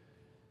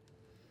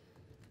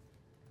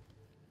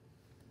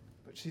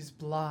 But she's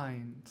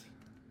blind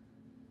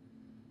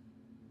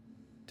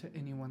to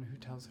anyone who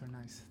tells her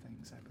nice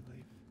things, I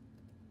believe.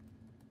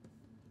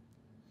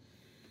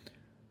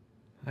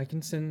 I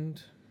can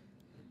send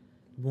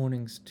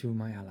warnings to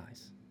my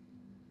allies.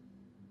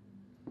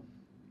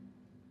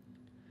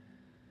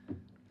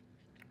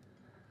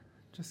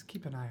 Just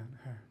keep an eye on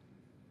her.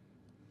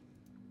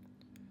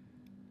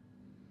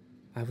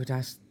 I would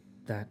ask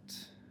that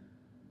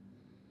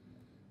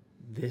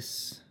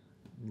this,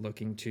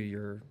 looking to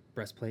your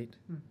breastplate,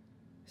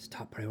 is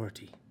top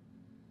priority.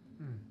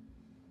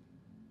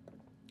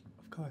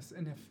 Of course,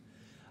 and if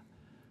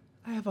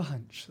I have a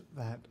hunch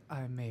that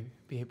I may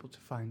be able to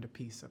find a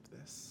piece of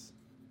this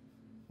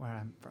where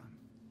I'm from.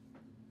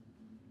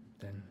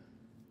 Then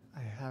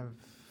I have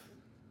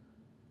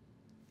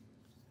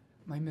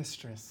my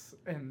mistress,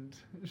 and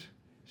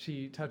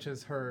she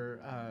touches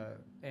her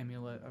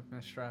amulet of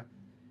Mistra,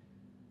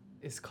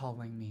 is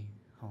calling me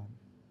home.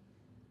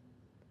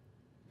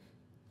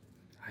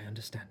 I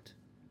understand.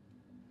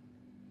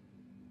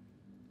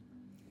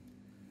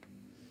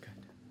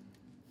 Good.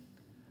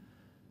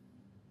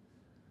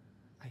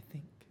 I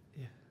think,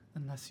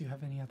 unless you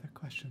have any other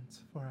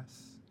questions for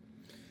us,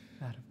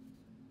 madam.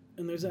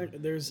 And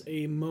there's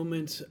a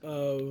moment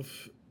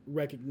of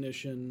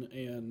recognition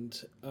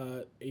and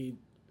a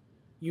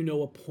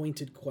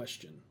pointed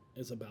question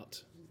is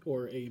about,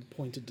 or a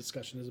pointed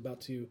discussion is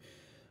about to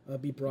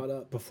be brought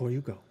up. Before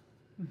you go.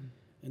 Mm-hmm.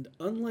 And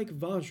unlike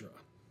Vajra,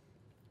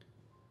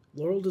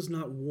 Laurel does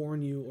not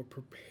warn you or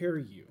prepare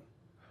you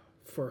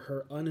for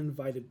her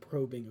uninvited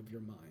probing of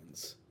your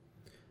minds.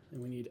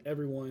 And we need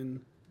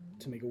everyone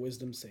to make a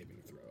wisdom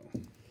saving throw.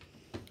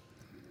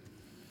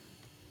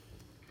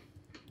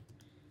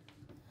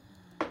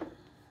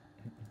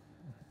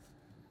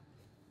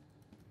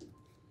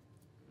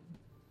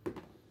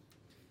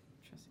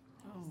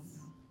 Oh,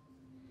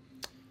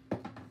 no.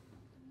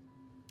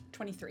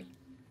 23.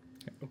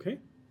 Okay.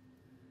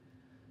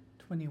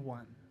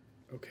 21.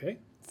 Okay.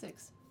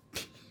 6.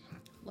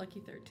 Lucky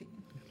 13.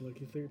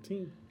 Lucky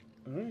 13.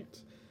 All right.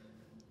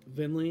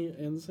 Vinley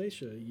and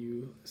Seisha,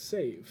 you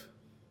save.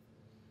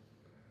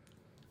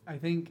 I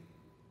think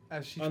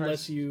as she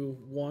Unless you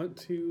want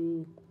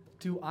to...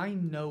 Do I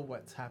know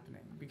what's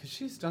happening? Because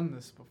she's done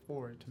this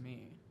before to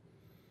me.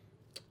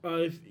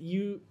 If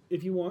you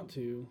want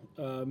to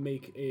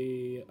make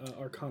a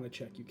Arcana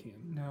check, you can.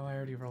 No, I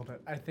already rolled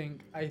it. I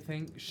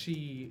think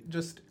she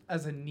just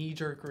as a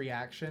knee-jerk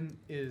reaction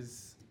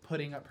is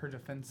putting up her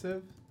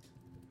defensive,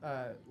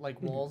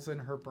 walls in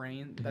her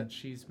brain that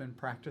she's been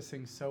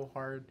practicing so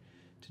hard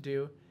to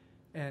do,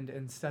 and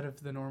instead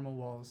of the normal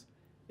walls,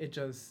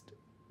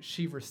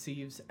 she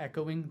receives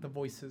echoing the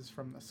voices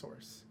from the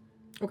source.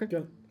 Okay,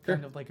 good.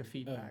 Kind of like a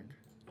feedback.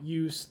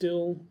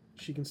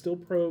 She can still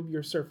probe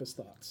your surface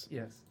thoughts.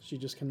 Yes. She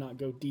just cannot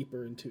go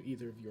deeper into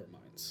either of your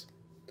minds.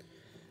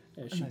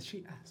 Unless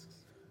she asks.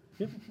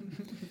 Yep.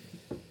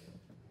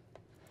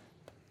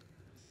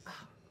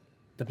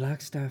 The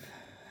Blackstaff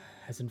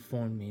has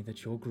informed me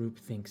that your group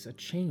thinks a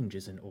change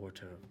is in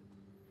order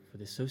for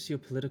the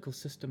socio-political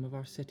system of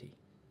our city.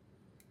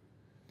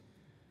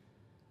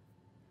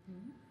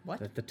 What?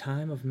 That the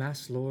time of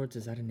mass lords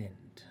is at an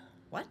end.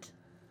 What?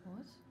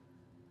 What?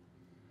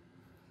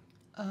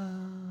 I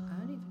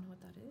don't even know what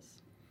that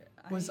is.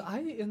 Was I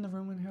in the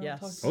room when Harold Yes.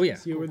 talked? Oh, yeah.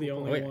 You were the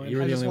only one. You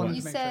were I the just only wanted one. to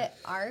You make said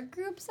our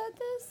group said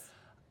this?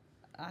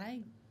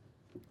 I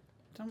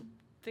don't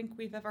think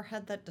we've ever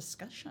had that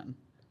discussion.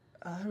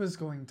 I was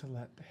going to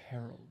let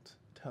Harold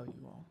tell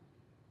you all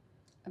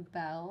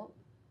About?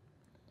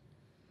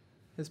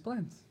 his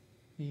plans.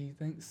 He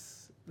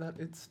thinks that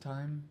it's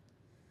time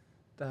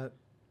that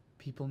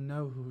people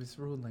know who is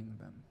ruling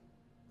them.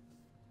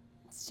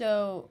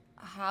 So,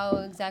 how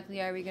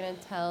exactly are we going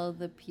to tell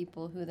the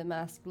people who the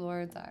masked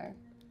lords are?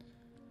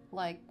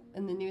 Like,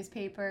 in the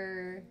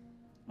newspaper?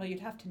 Well, you'd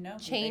have to know who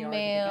they are to begin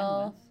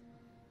Chainmail? with.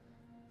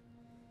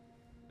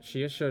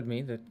 She assured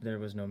me that there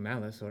was no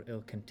malice or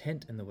ill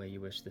content in the way you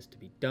wish this to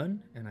be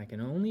done, and I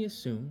can only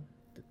assume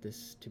that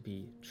this to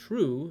be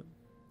true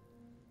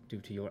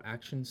due to your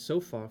actions so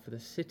far for the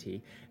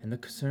city and the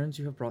concerns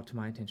you have brought to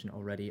my attention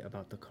already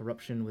about the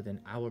corruption within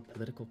our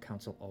political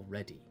council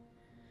already.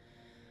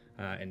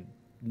 And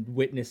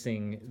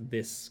witnessing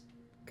this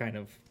kind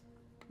of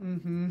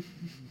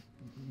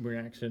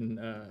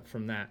reaction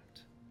from that.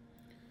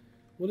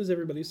 What is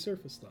everybody's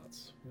surface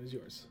thoughts? What is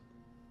yours?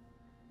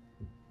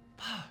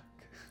 Fuck.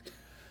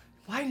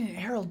 Why didn't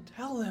Harold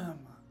tell them?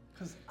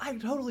 Because I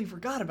totally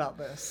forgot about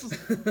this.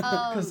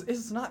 Because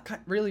it's not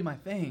really my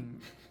thing.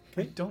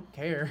 I don't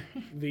care.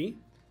 V?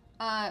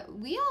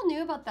 We all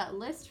knew about that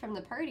list from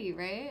the party,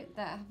 right?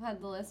 That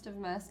had the list of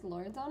masked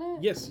lords on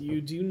it? Yes,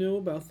 you do know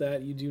about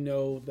that. You do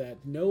know that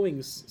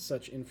knowing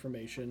such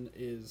information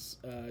is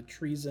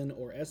treason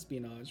or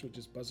espionage, which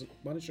is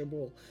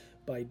punishable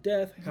by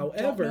death.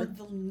 However, don't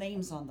know the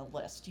names on the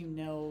list. You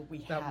know we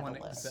That had one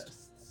a list.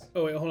 exists.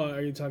 oh wait, hold on.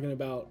 Are you talking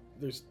about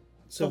there's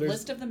The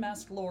list of the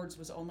masked lords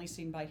was only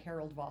seen by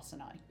Harold Voss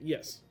and I.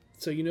 Yes.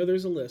 So you know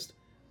there's a list.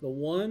 The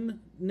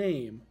one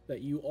name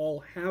that you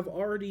all have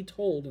already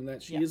told and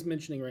that she is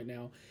mentioning right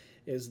now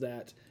is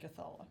that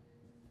Gathala.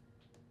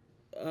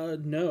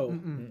 no.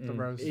 The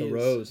rose. is The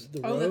rose.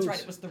 The Oh, that's rose.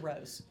 right. It was the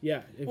rose.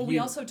 Yeah. If Well, we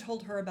you- also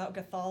told her about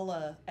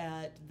Gathala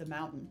at the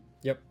mountain.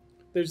 Yep.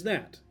 there's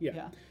that. Yeah.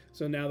 Yeah.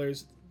 So now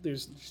there's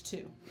There's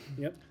two.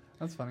 yep.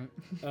 That's funny.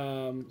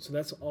 So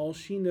that's all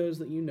she knows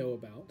that you know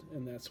about,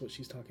 and that's what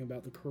she's talking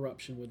about, the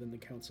corruption within the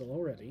council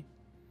already.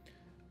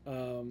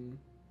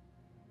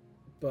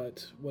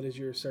 But what is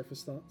your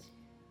surface thoughts?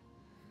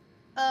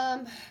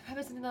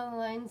 Probably something along the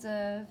lines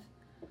of,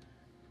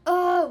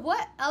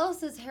 what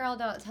else is Harold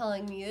not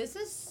telling me? This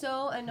is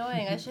so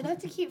annoying. I shouldn't have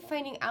to keep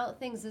finding out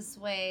things this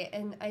way,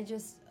 and I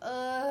just,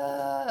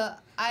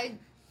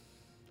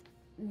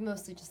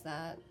 mostly just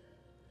that.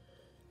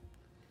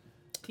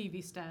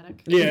 TV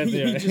static. Yeah,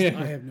 yeah.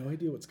 I have no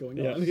idea what's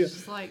going on.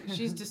 She's like,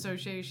 she's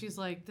dissociated. She's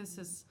like, this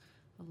is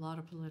a lot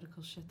of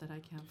political shit that I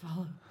can't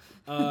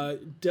follow.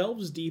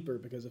 Delves deeper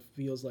because it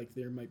feels like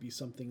there might be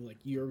something like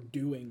you're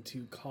doing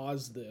to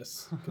cause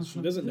this because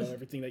she doesn't know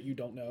everything that you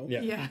don't know.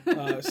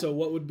 Yeah. So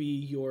what would be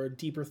your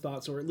deeper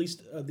thoughts or at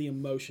least the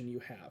emotion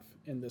you have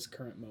in this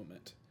current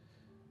moment?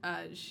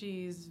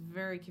 She's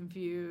very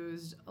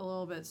confused, a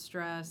little bit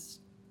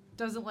stressed,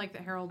 doesn't like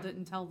that Harold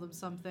didn't tell them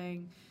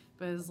something,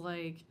 but is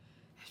like,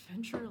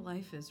 adventure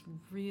life is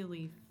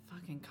really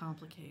fucking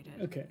complicated.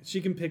 Okay, she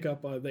can pick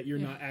up that you're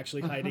not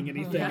actually hiding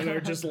anything and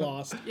are just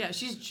lost. Yeah,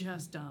 she's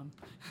just dumb.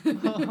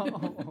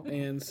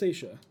 And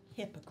Seisha.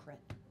 Hypocrite.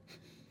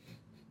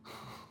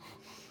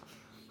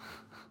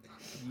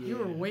 You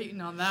were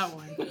waiting on that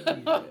one.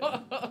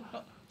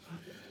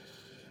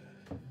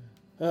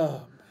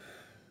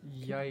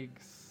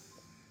 Yikes.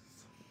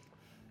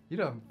 You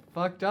done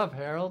fucked up,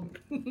 Harold.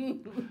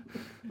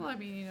 Well, I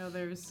mean,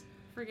 there's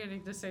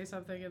forgetting to say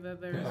something, and then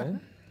there's Well,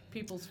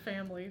 people's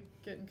family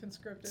getting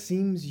conscripted.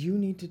 seems you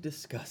need to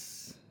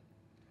discuss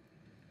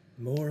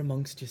more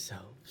amongst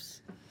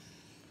yourselves.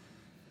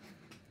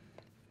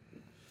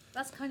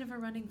 That's kind of a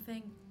running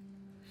thing.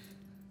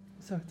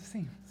 So it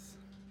seems.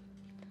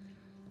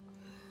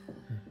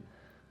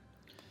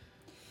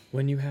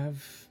 When you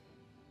have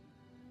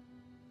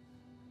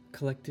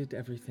collected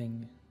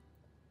everything,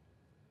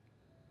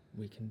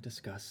 we can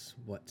discuss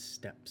what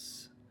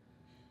steps,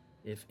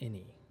 if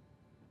any.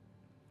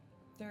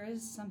 There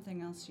is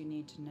something else you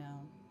need to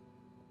know.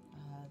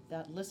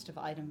 that list of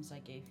items I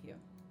gave you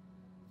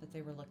that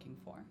they were looking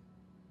for.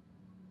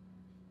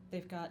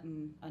 They've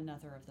gotten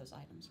another of those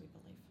items, we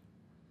believe.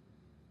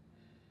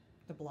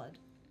 The blood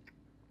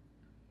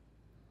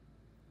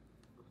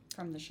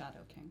from the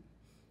Shadow King.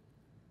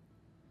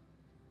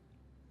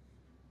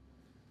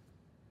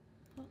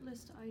 What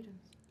list of items?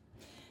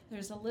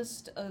 There's a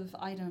list of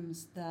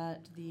items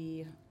that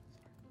the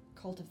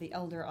Cult of the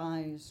Elder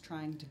Eye is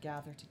trying to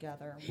gather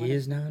together. He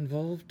is now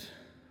involved?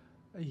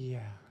 Yeah.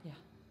 Yeah.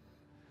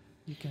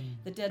 You can.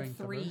 The Dead thank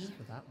the 3 rest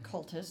for that one.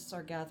 cultists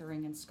are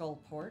gathering in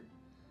Skullport.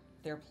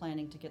 They're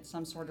planning to get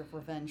some sort of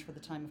revenge for the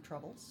Time of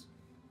Troubles.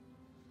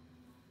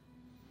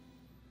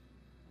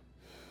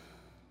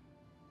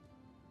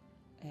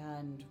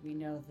 And we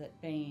know that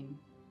Bane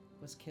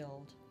was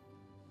killed.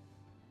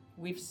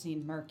 We've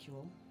seen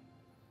Mercule.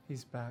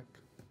 He's back.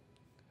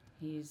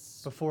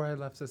 He's... Before I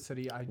left the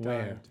city, I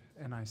Where? died,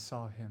 and I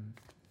saw him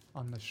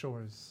on the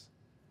shores.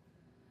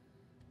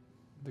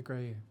 The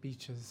gray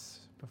beaches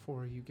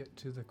before you get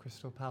to the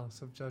Crystal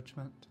Palace of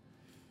Judgment.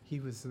 He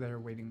was there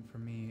waiting for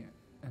me,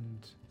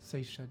 and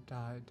Seisha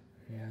died.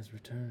 He has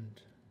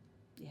returned.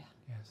 Yeah.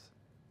 Yes.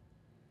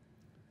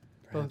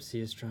 Perhaps he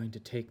is trying to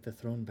take the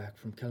throne back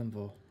from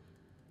Kelemvor.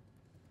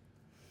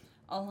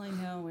 All I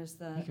know is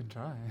You that can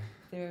try.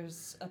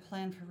 there's a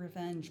plan for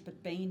revenge,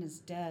 but Bane is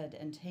dead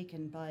and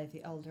taken by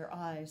the Elder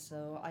Eye,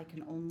 so I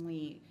can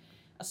only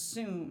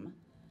assume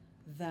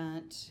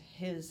that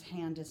his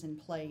hand is in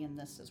play in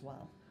this as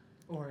well.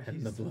 Or And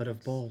he's the blood of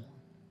next. Bull.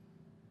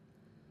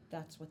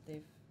 That's what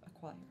they've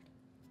acquired.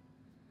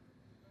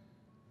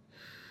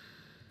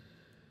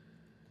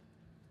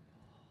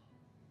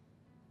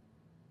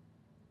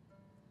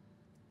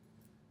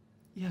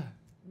 Yeah,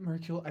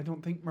 Mercule. I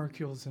don't think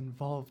Mercule's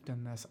involved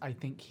in this. I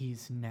think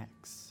he's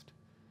next.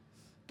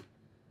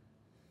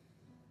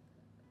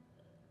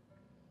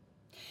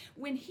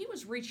 When he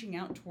was reaching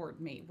out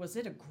toward me, was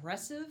it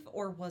aggressive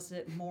or was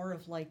it more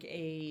of like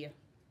a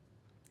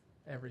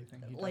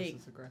Everything he Like-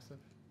 does is aggressive.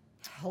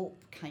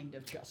 help kind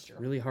of gesture?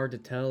 Really hard to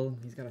tell.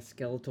 He's got a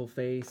skeletal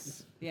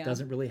face. Yeah.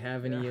 Doesn't really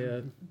have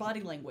any.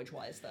 Body language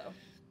wise, though.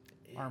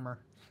 Armor.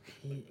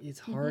 It's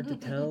hard to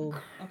tell.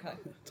 Okay.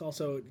 It's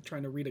also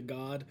trying to read a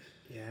god.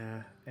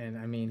 Yeah, and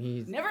I mean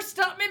he's. Never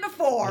stopped me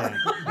before!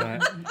 Yeah,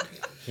 but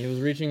he was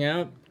reaching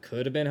out.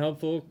 Could have been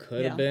helpful.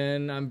 Could have Yeah.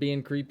 been I'm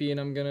being creepy and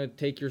I'm gonna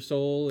take your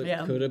soul. It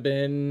Yeah. could have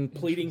been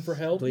Pleading for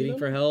help. pleading even?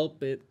 for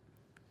help. It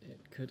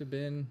could have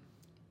been.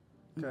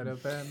 Could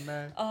have been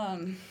there.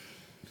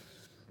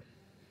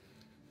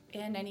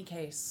 In any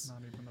case,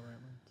 Not even the right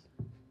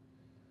words.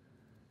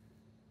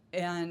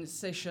 and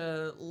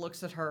Seisha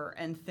looks at her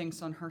and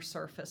thinks on her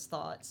surface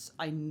thoughts,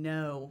 I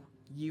know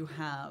you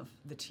have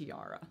the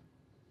tiara.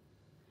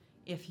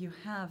 If you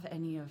have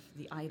any of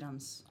the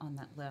items on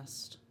that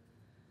list,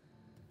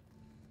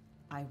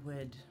 I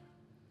would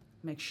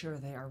make sure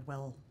they are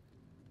well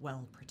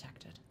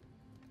protected.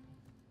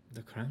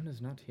 The crown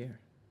is not here,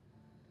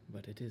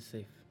 but it is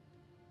safe.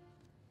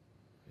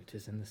 It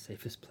is in the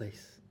safest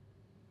place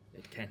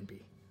it can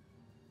be.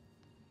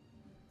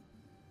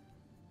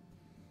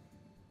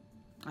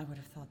 I would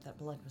have thought that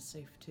blood was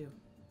safe too,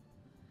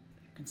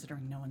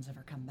 considering no one's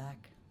ever come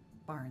back,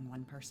 barring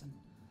one person.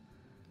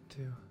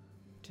 Two.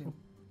 Two.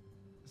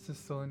 Is this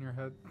still in your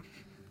head?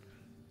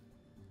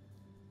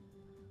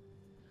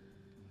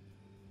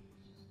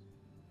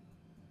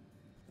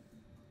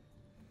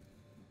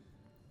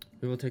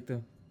 We will take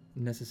the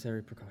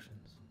necessary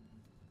precautions.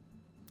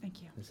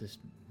 Thank you. This is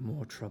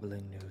more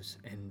troubling news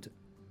and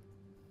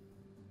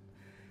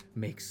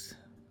makes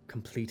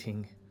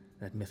completing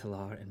that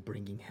Mythalar and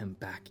bringing him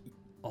back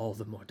all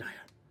the more dire.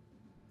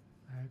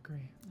 I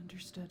agree.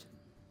 Understood.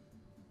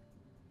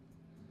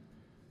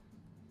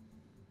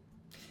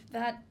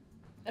 That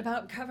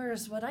about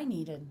covers what I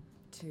needed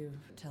to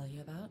tell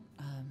you about.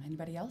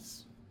 Anybody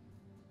else?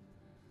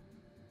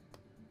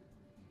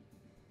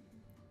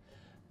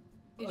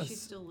 Is she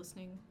Us- still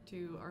listening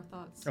to our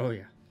thoughts? Oh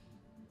yeah.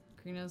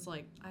 Karina's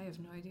like, I have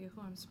no idea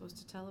who I'm supposed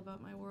to tell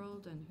about my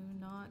world and who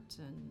not,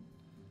 and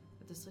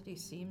but the city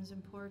seems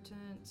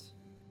important.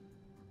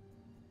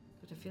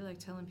 But I feel like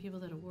telling people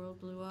that a world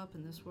blew up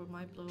and this world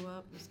might blow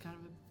up is kind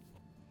of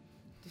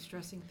a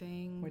distressing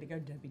thing. Way to go,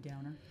 Debbie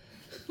Downer.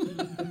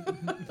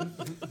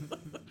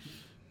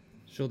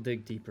 She'll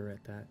dig deeper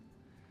at that.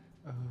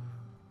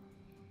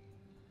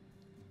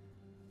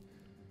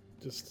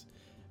 Just,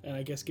 and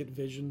I guess get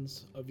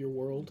visions of your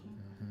world.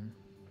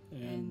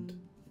 And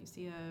you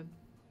see a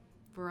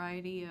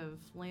variety of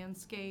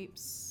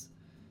landscapes,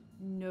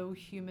 no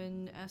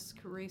human-esque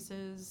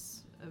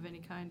races of any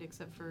kind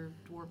except for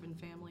dwarven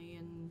family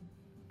and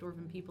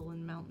dwarven people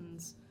in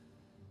mountains.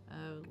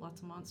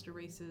 Lots of monster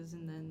races,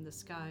 and then the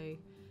sky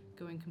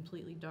going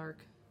completely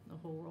dark, the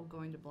whole world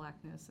going to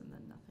blackness, and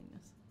then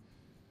nothingness.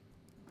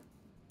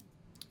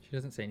 She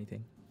doesn't say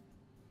anything.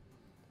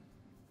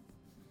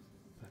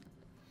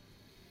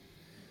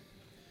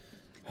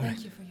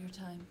 Thank you for your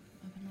time,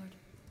 Open Lord.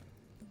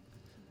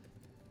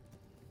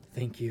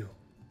 Thank you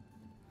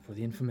for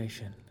the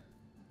information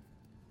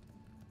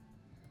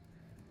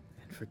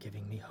and for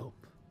giving me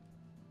hope.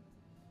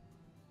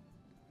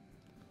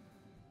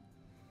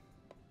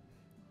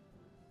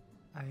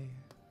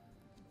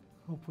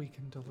 I hope we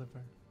can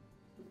deliver.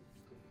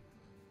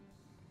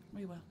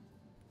 We will.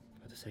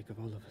 For the sake of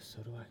all of us,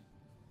 so do I.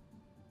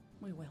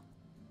 We will.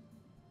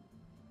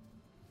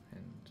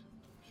 And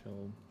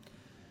she'll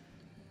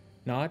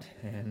nod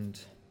and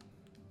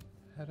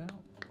Head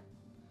out.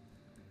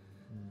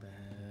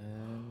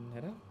 then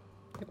head out.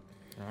 Yep.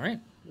 All right.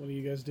 What are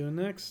you guys doing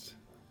next?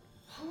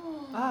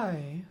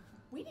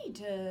 We need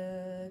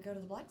to go to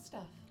the black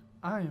stuff.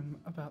 I'm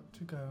about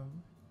to go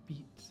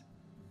beat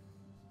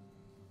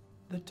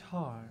the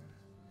tar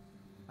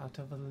out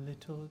of a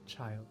little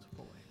child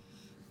boy.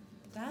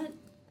 That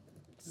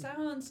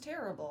sounds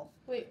terrible.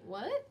 Wait,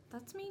 what?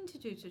 That's mean to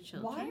do to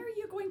children. Why are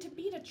you going to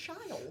beat a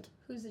child?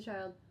 Who's the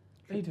child?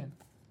 Aiden.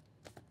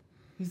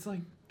 He's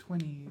like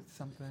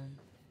 20-something.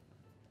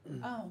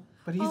 Oh.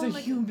 But he's Oh, a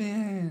like-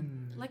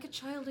 human. Like a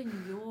child in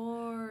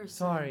your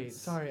Sorry,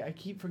 sense. sorry. I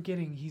keep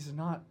forgetting he's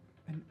not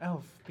an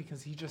elf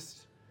because he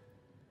just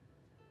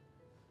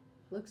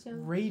Looks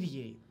young.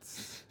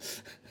 radiates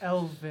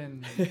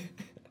elven.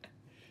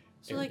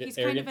 So like he's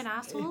kind of an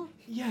Arrogance. asshole?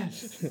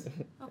 Yes.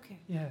 Okay.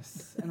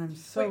 Yes. And I'm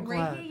so Wait,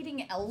 glad.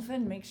 radiating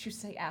elven makes you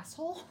say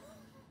asshole?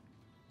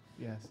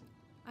 Yes.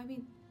 I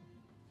mean,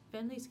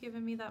 Bentley's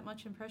given me that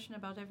much impression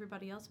about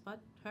everybody else but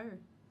her.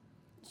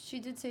 She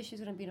did say she's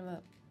gonna beat him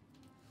up.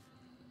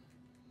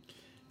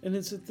 And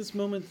it's at this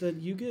moment that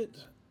you get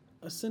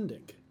a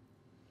syndic,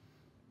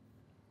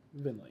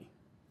 Vinley,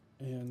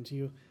 and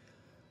you.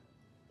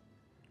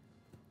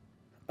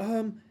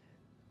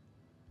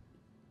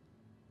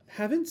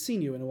 Haven't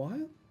seen you in a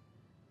while.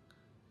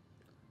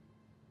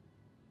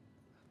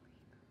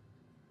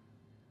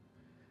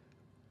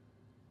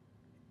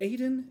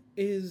 Aiden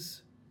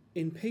is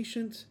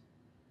impatient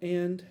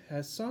and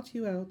has sought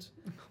you out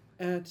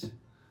at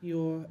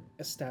your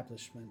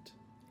establishment.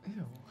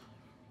 Ew.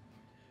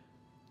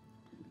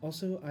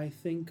 Also, I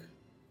think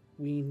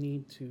we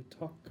need to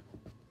talk.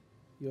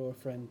 Your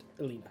friend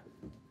Alina.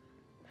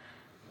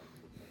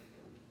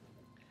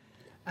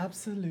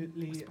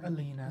 Absolutely,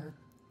 Alina.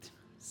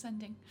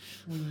 Sending.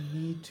 We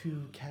need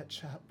to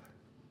catch up.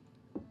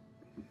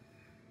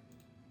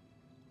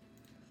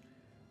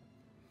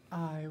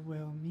 I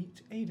will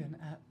meet Aiden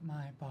at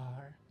my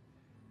bar.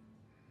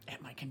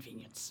 At my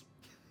convenience.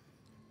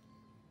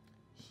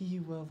 He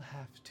will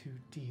have to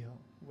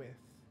deal with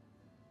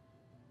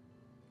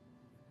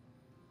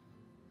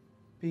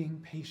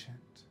being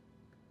patient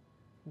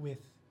with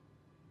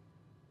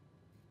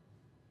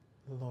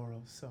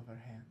Laurel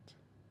Silverhand.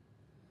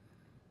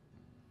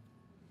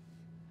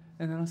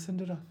 And then I'll send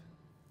it off.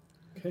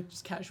 Okay.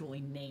 Just casually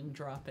name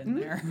drop in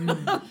there.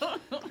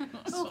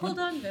 Oh, hold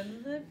on,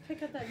 Ben. Let me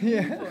pick up that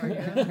name for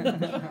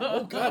you.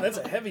 Oh God, that's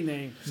a heavy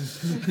name.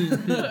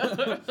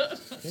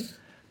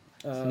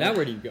 So now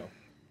where do you go?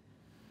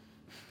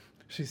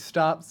 She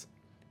stops.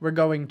 We're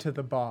going to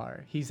the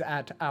bar. He's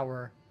at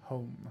our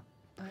home.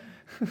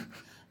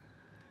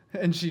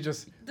 And she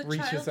just The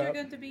reaches child up. you're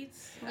going to beat?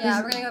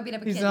 Yeah, we're gonna go beat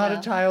up a He's kid not now.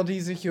 a child,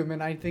 he's a human.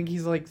 I think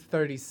he's like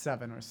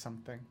 37 or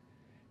something.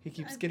 He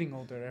keeps getting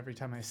older every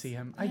time I see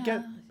him. I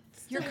get.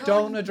 You're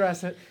Don't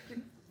address it.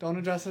 Don't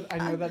address it. I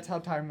know that's how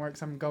time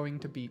works. I'm going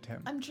to beat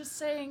him. I'm just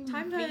saying,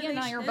 Time V and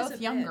I are dilation is both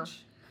a younger. bitch.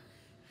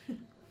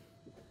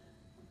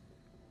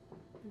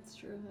 It's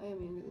true. I am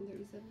younger than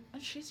 37.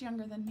 She's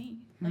younger than me.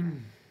 Like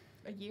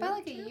a year. By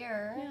like a or two?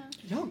 year.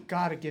 Yeah. Y'all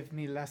gotta give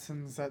me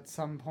lessons at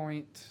some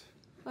point.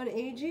 On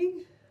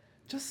aging?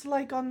 Just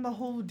like on the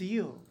whole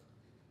deal.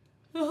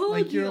 The whole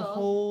Like your deal.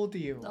 whole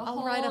deal. The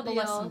I'll write up a whole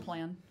lesson deal.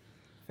 plan.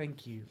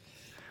 Thank you.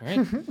 All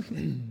right.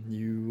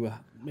 You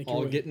Make your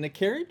all way. get in a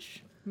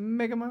carriage.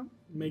 Megamo?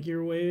 Make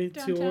your way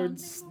Downtown.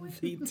 towards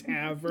the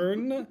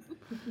tavern.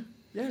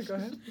 Yeah, go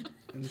ahead.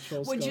 in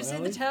Troll Would you Skull say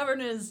Alley. the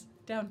tavern is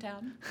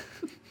downtown?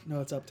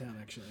 No, it's uptown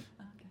actually.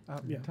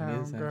 It Uptown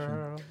is, actually.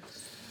 girl.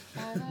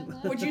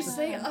 Would you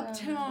say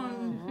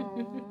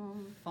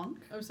uptown funk?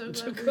 I'm so No.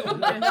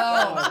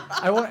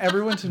 I want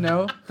everyone to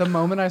know the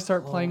moment I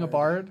start playing a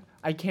bard,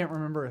 I can't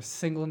remember a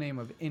single name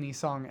of any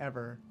song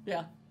ever.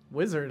 Yeah.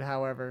 Wizard,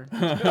 however.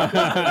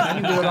 I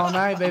can do it all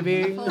night,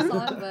 baby. Full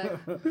song,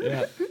 but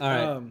Yeah. All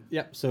right. Um,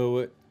 Yep.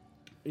 So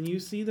And you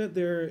see that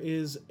there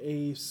is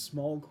a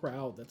small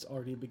crowd that's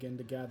already begun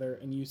to gather,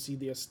 and you see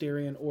the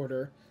Asterian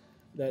Order,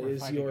 that We're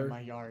is fighting in your my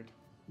yard.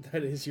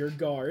 that is your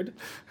guard,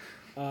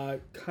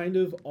 kind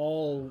of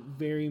all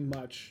very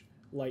much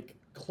like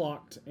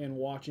clocked and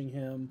watching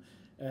him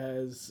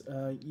as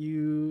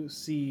you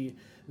see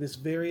this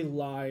very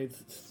lithe,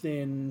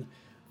 thin,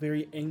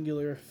 very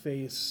angular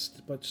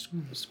faced but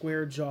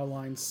square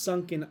jawline,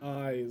 sunken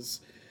eyes,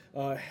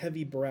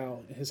 heavy brow.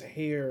 His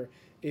hair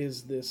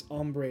is this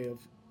ombre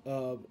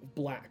of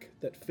black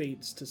that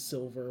fades to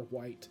silver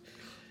white.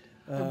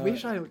 I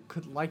wish I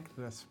could like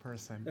this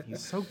person. He's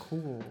so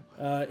cool.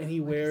 And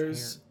he Like his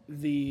wears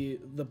the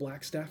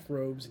black staff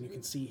robes, and you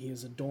can see he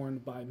is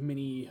adorned by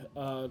many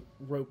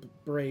rope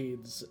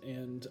braids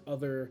and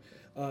other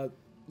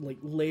like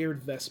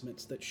layered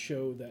vestments that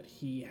show that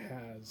he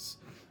has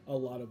a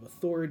lot of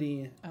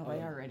authority. Oh, I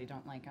already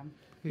don't like him.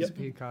 He's Yep.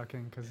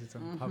 peacocking because he's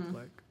in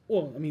public.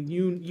 Well, I mean,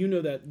 you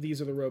know that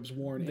these are the robes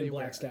worn They in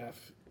wear Blackstaff.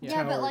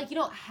 Yeah, but Tower. like you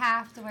don't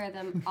have to wear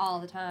them all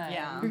the time.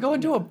 Yeah. You're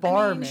going to a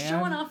bar, I mean, man.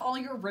 showing off all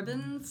your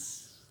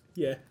ribbons.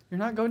 Yeah, You're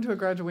not going to a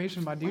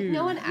graduation, my Like, dude.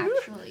 no one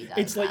actually does.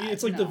 it's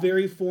like that. the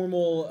very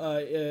formal,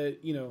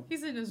 you know,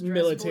 He's in his dress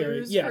military.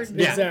 blues Yes, for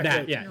Yeah, exactly.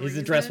 that, yeah. no His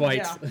reason. dress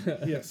whites.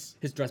 Yes,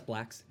 His dress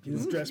blacks.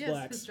 his dress Yes,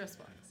 blacks. his dress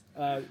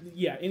blacks.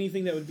 Yeah,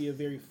 anything that would be a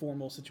very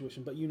formal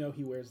situation, but you know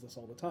he wears this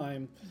all the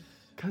time.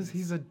 Because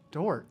he's a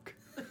dork.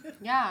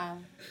 Yeah.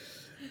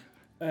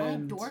 Only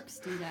And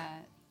dorks do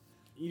that.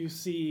 you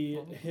see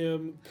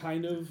him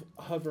kind of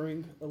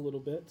hovering a little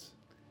bit,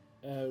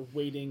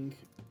 waiting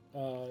I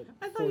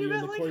for thought you in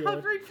meant the like courtyard.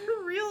 hovering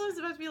for real. I was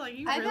about to be like,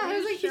 you I really thought it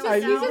was like show I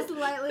he's know. just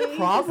lightly.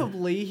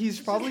 Probably. He's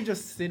probably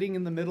just sitting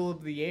in the middle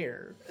of the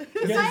air.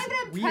 It's Yeah. not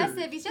even Weird.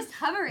 impressive. He's just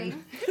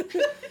hovering.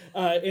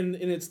 And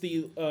it's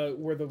the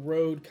where the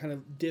road kind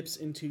of dips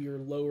into your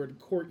lowered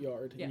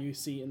courtyard, Yeah. and you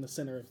see in the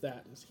center of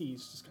that is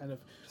he's just kind of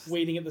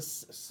waiting at the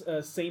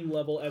same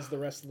level as the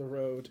rest of the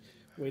road,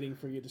 waiting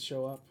for you to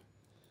show up.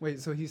 Wait,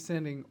 so he's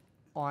standing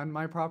on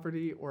my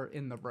property or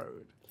in the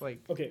road? Like,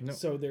 Okay, No.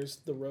 so there's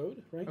the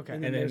road, right? Okay.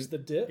 and then And then- there's the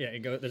dip. Yeah,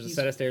 there's a He's-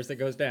 set of stairs that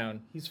goes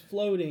down. He's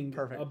floating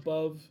Perfect.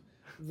 above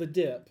the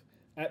dip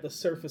at the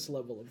surface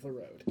level of the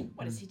road.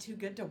 What, is he too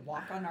good to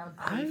walk on our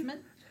I-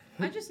 pavement?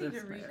 I just need a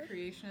This man.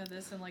 recreation of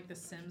this in like The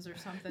Sims or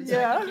something. So I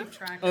Yeah. can keep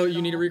track. Oh, of it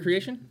you need a all.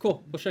 recreation?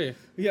 Cool, we'll show you.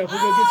 Yeah, we'll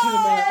go get you the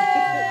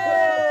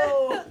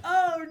map.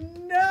 Oh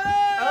no!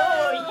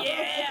 Oh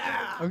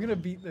yeah! I'm gonna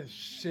beat the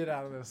shit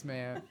out of this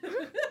man.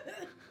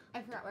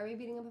 I forgot. Why are we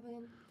beating him up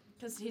again?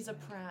 Because he's a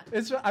prat.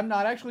 I'm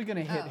not actually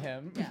gonna hit Oh,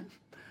 him. yeah.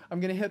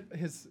 I'm gonna hit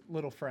his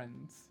little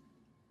friends.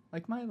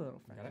 Like my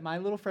little Got friends. it. My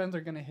little friends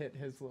are gonna hit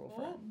his little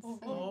friends.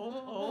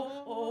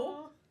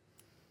 Oh,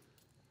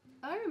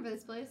 I remember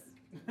this place.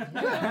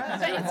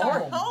 It's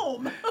our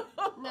home.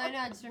 No,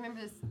 I just remember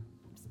this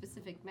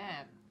specific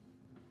map.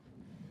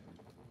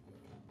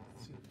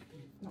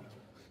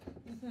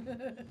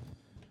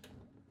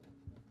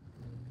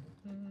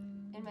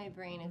 In my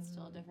brain, it's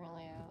still a different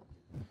layout.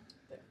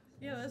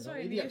 Yeah, that's what I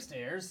Maybe need.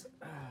 upstairs.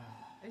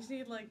 I just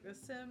need like The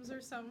Sims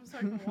or something so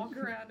I can walk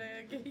around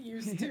it, get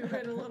used to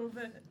it a little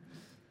bit.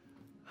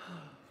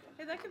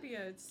 Hey, that could be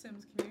a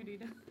Sims community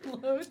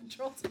download.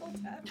 Troll Skull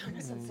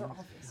Tavern.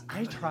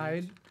 I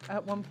tried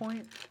at one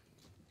point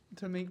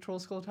to make Troll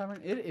Skull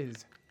Tavern. It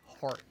is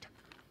hard.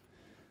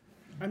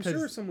 I'm 'Cause-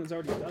 sure someone's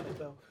already done it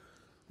though.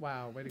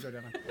 Wow, way to go,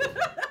 Dennis.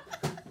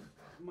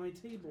 My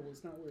table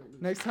is not where it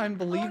needs. Next time,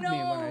 believe Oh no! me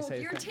when I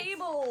say your things.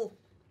 table!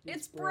 It's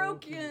It's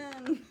broken.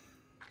 broken.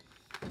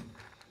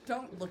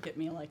 Don't look at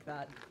me like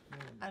that.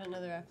 I don't know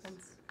the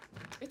reference.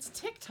 It's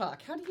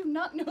TikTok. How do you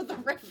not know the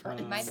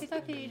reference? My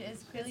TikTok feed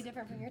is clearly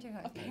different from your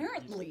TikTok feed.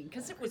 Apparently,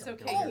 because it was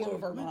It's okay. all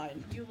over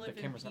mine. You live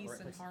in camera's not the peace right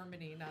and place.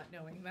 harmony, not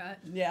knowing that.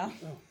 Yeah.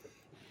 Oh.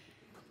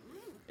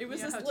 It was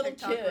You know this how little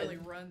TikTok kid. really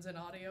runs an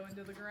audio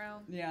into the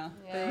ground. Yeah.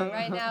 Yeah,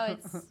 right now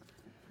it's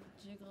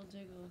jiggle,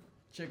 jiggle,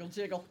 Jiggle,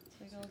 jiggle.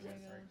 jiggle, jiggle.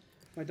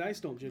 My dice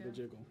don't jiggle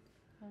jiggle.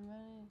 I'm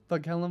ready.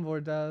 But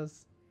Kellenvor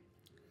does.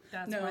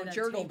 That's No, why that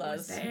Jurgle tape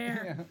was does.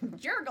 there.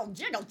 Jiggle,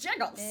 jiggle,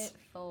 jiggles. It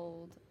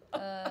fold.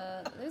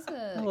 There's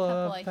a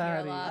Hello, couple I hear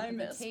Patty. a lot, I but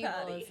miss the table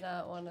Patty. is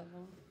not one of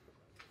them.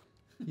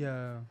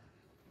 Yeah.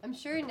 I'm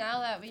sure now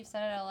that we've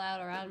said it out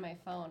loud around my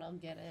phone, I'll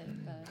get it,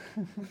 but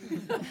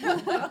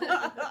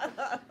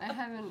I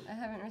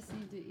haven't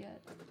received it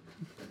yet.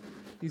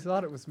 You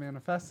thought it was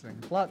manifesting.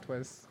 Plot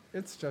twist.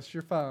 It's just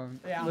your phone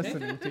Yeah.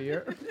 listening to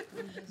you.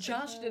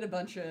 Josh did a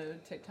bunch of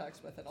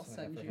TikToks with it. I'll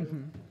send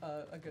you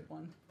a good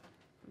one.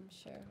 I'm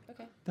sure.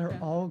 Okay. They're Yeah.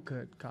 all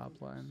good,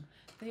 Goblin.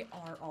 They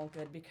are all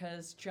good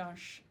because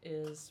Josh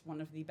is one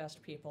of the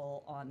best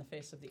people on the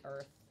face of the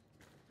earth.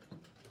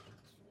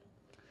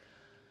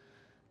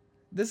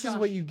 This is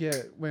what Josh. you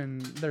get when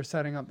they're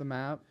setting up the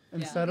map.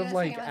 Instead We're of gonna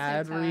like take 'em at the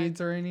ad same time.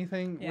 reads or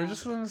anything, Yeah. we're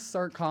just gonna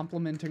start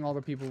complimenting all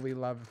the people we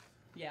love.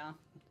 Yeah.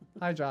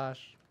 Hi,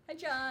 Josh. Hi,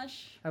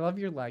 Josh. I love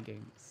your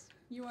leggings.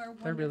 You are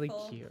wonderful. They're really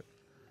cute.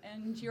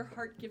 And your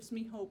heart gives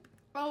me hope.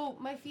 Oh,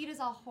 my feed is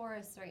all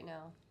Horus right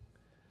now.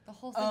 The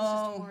whole thing's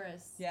Oh, just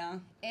Horus. Yeah.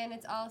 And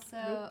it's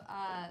also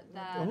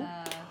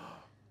that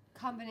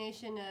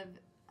combination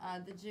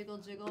of the Jiggle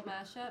Jiggle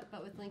mashup,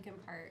 but with Linkin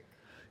Park.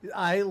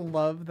 I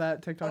love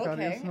that TikTok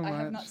audio Okay, so much. I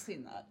have not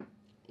seen that.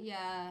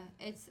 Yeah,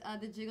 it's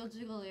the Jiggle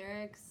Jiggle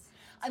lyrics.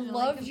 I to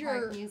loved Linkin your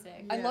Park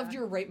music. I loved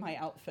your rate my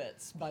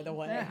outfits, by the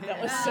way. Yeah.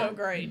 That was so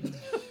great.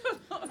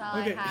 That's all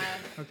Okay. I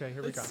have. Okay,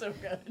 here we go. It's so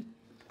good.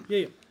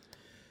 Yeah.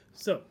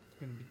 So,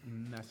 Gonna beat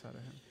the mess out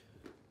of him.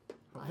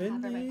 All I have are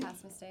my Vinny.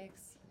 past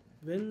mistakes.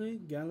 Venli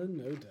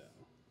Galanoda.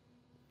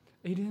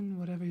 Aiden,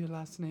 whatever your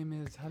last name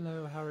is,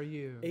 hello, how are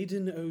you?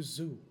 Aiden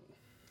Ozul.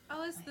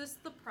 Oh, is this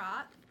the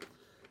Prat?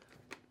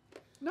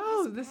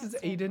 No, this is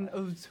Aiden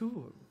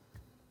O'Toole.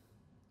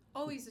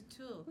 Oh, he's a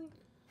tool.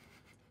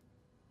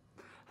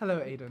 Hello,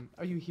 Aiden.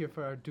 Are you here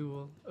for our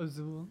duel,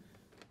 Ozul?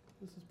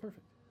 This is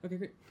perfect. Okay,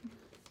 great.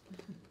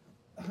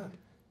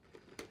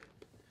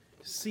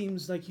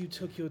 Seems like you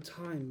took your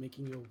time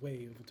making your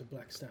way over to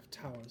Blackstaff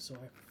Tower, so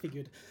I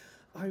figured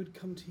I would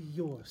come to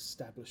your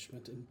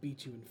establishment and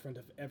beat you in front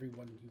of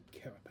everyone you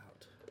care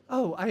about.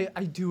 Oh, I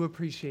do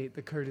appreciate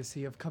the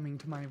courtesy of coming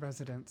to my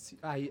residence.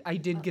 I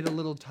did get a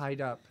little tied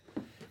up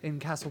in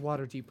Castle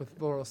Waterdeep with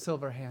Laurel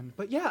Silverhand,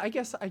 but yeah, I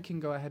guess I can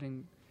go ahead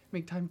and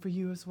make time for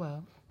you as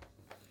well.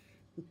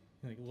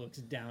 Like looks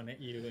down at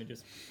you and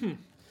just.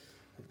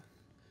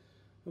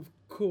 Of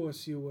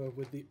course you were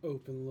with the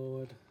Open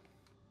Lord.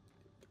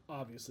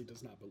 Obviously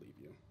does not believe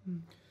you.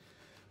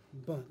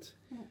 But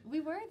We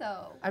were,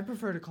 though. I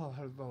prefer to call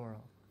her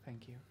Laurel.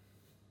 Thank you.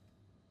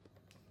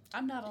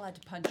 I'm not allowed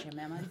to punch him,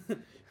 am I?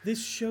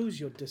 this shows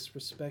your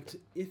disrespect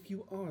if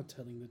you are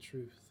telling the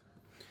truth.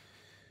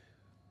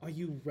 Are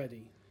you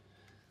ready?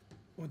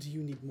 Or do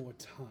you need more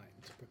time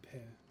to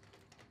prepare?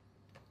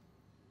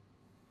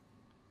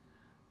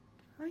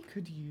 I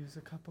could use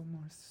a couple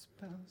more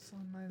spells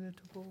on my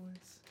little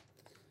boys.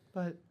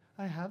 But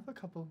I have a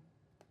couple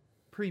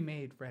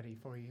pre-made ready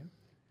for you.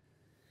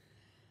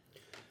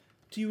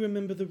 Do you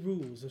remember the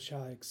rules, or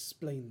shall I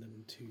explain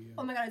them to you?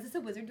 Oh my god, is this a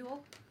wizard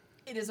duel?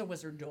 It is a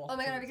wizard duel. Oh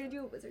my god, are we gonna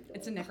do a wizard duel?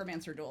 It's a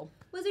necromancer duel.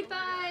 Wizard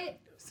fight!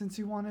 Since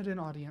you wanted an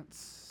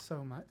audience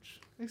so much,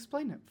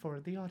 explain it for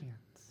the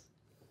audience,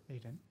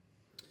 Aiden.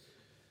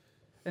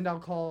 And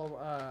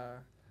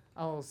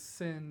I'll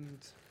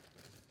send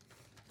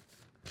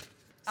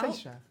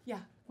Seisha. Yeah.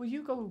 Will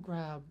you go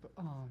grab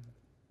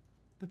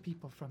the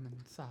people from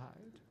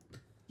inside?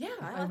 Yeah.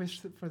 I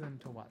wish for them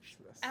to watch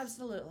this.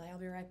 Absolutely. I'll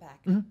be right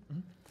back. Mm-hmm.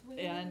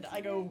 And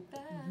I go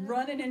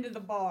running into the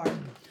bar.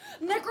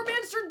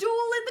 Necromancer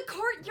duel in the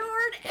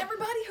courtyard.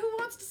 Everybody who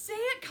wants to see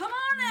it, come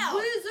on out.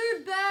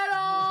 Wizard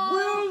battle!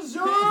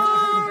 Wizard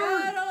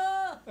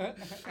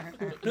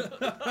battle!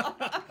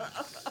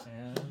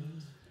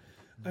 And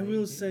I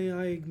will say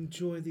I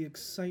enjoy the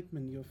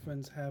excitement your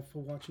friends have for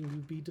watching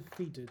you be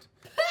defeated.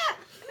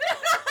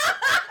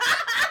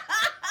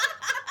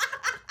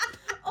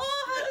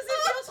 Oh, how does it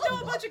feel to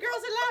know a bunch of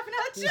girls are laughing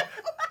at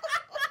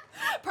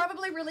you?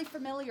 Probably really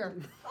familiar.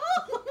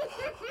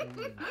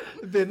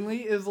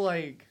 Vinley is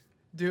like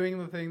doing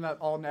the thing that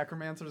all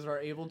necromancers are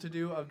able to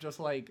do of just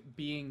like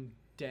being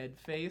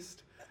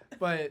dead-faced.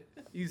 But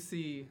you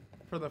see,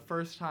 for the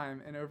first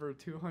time in over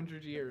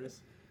 200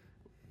 years,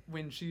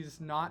 when she's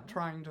not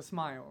trying to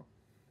smile,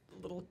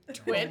 Little a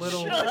twitch.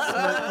 little slit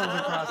comes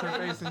across her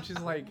face, and she's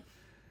like,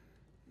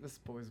 "This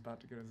boy's about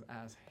to get his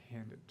ass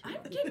handed to him."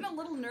 I'm getting a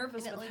little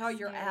nervous And it with how looks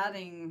you're scary.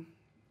 adding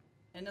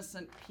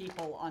innocent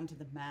people onto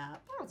the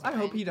map. I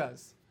hope he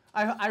does.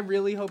 I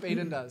really hope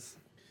Aiden does.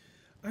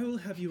 I will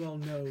have you all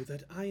know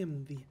that I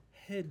am the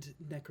head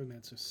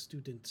necromancer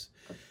student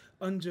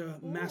under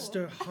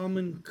Master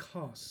Harmon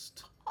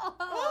Cost.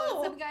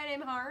 Oh, some guy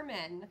named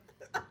Harmon.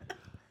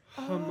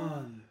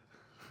 Haman.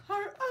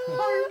 Harmon.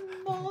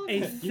 A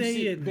you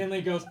see Thayan.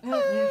 Finley goes.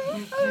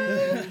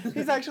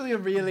 He's actually a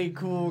really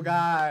cool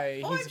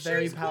guy. Oh, He's I'm sure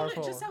very he's powerful.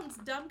 cool. It just sounds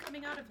dumb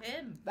coming out of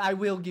him. I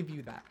will give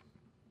you that.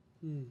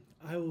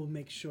 I will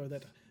make sure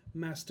that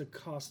Master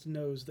Cost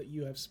knows that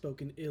you have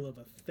spoken ill of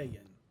a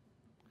Thayan.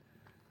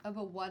 Of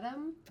a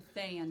whatum?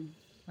 Thayan.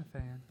 A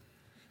fan.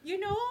 You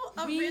know,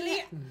 a We-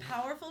 really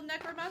powerful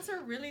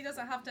necromancer really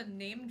doesn't have to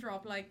name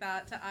drop like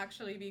that to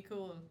actually be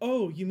cool.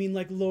 Oh, you mean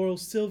like Laurel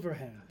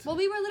Silverhand? Well,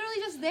 we were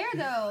literally just there,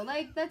 though.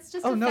 Like, that's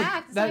just Oh, a no,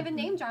 fact. It's that not even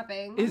name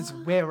dropping. Is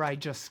where I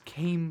just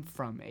came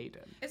from,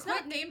 Aiden. It's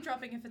not name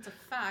dropping if it's a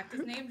fact.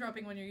 It's name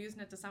dropping when you're using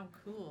it to sound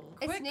cool.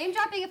 It's name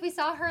dropping if we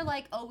saw her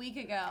like a week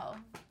ago.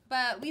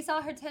 But we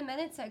saw her 10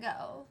 minutes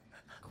ago.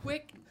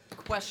 Quick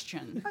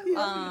question.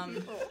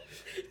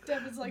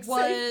 Devin's like,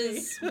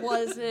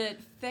 Was it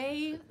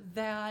Faye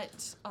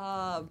that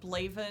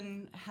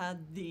Blaven had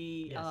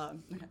the? Yes.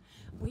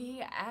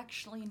 We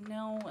actually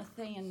know a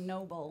Thayan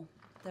noble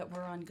that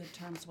we're on good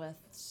terms with,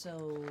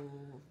 so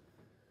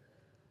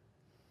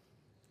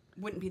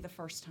wouldn't be the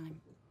first time.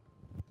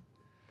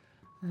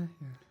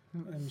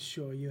 I'm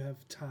sure you have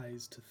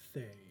ties to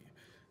Thay.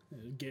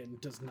 Again,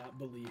 does not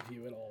believe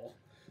you at all.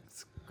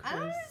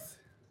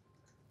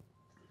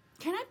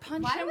 Can I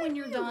punch Why him would when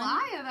you're you done?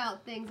 lie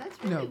about things?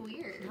 That's really No.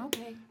 weird.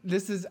 Okay.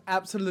 This is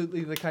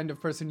absolutely the kind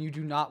of person you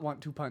do not want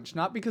to punch.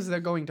 Not because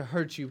they're going to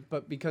hurt you,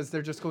 but because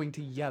they're just going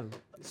to yell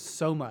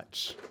so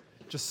much.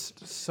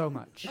 Just so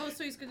much. Oh,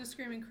 so he's gonna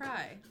scream and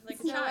cry like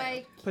a So child.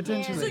 I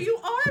Potentially. So you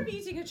are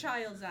beating a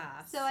child's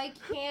ass. So I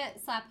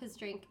can't slap his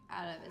drink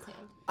out of his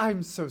hand.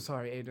 I'm so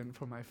sorry, Aiden,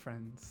 for my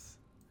friends.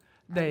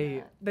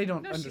 They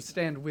don't No, she-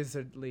 understand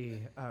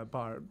wizardly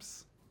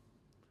barbs.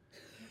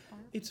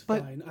 It's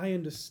But- fine. I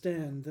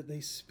understand that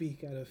they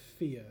speak out of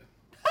fear.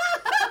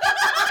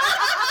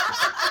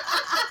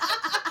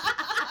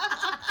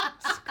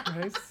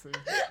 Crazy.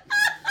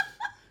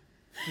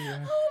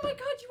 Yeah. Oh my God,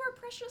 you are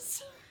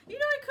precious. You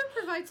know, I could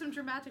provide some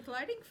dramatic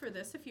lighting for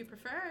this if you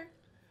prefer.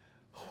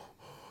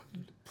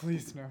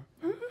 Please no.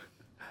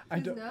 I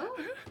don't. No?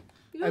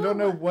 I don't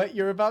know what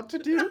you're about to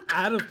do.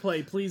 Out of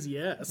play, please,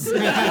 yes.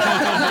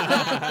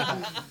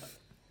 I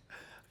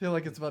feel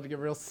like it's about to get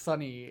real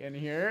sunny in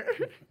here.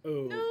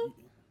 Oh,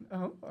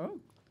 No. Oh.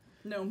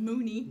 No,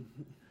 Mooney.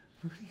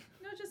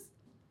 No, just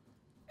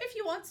if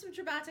you want some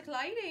dramatic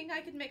lighting,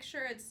 I can make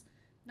sure it's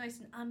nice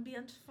and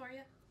ambient for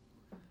you.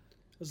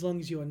 As long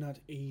as you are not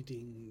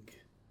aiding.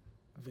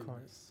 Of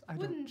course. I don't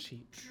Wouldn't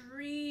cheat.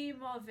 dream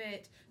of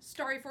it.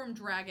 Starry-form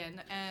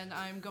dragon, and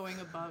I'm going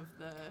above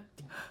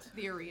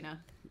the arena.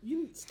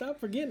 You stop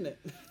forgetting it.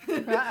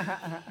 Need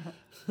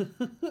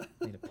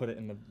to put it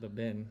in the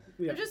bin.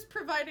 Yeah. I'm just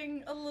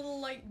providing a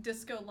little like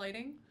disco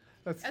lighting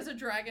as a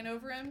dragon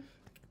over him.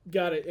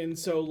 Got it. And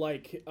so,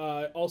 like,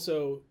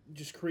 also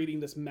just creating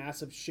this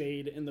massive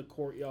shade in the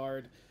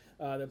courtyard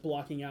that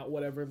blocking out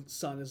whatever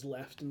sun is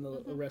left in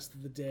the rest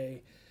of the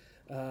day.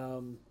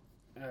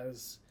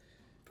 As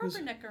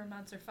Proper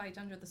necromancer fight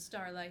under the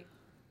starlight.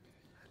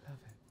 I love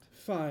it.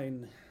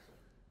 fine.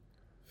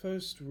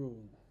 First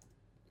rule.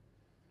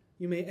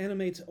 You may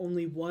animate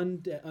only one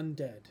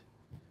undead.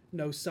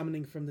 No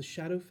summoning from the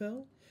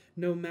Shadowfell.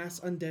 No mass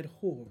undead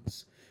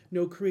hordes.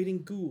 No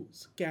creating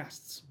ghouls,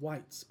 ghasts,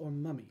 wights, or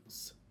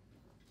mummies.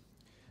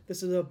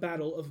 This is a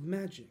battle of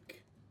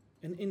magic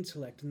and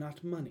intellect,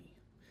 not money.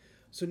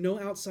 So no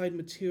outside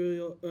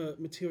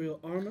material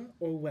armor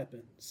or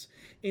weapons.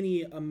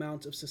 Any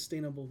amount of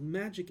sustainable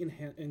magic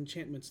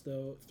enchantments,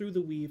 though, through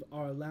the weave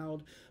are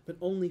allowed, but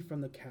only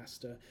from the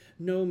caster.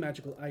 No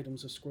magical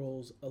items or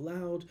scrolls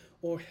allowed,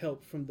 or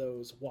help from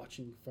those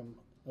watching from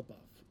above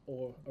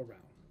or around.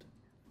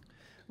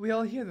 We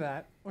all hear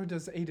that, or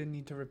does Aiden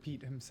need to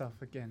repeat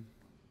himself again?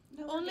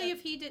 No, we're Only good.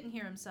 if he didn't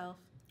hear himself.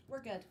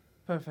 We're good.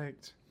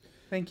 Perfect.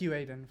 Thank you,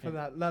 Aiden, for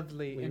that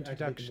lovely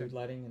introduction. Mood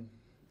lighting and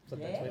flip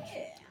that switch.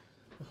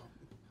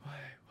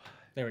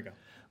 There we go.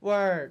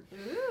 Word.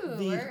 Ooh,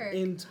 The work.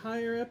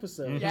 entire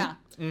episode. Yeah.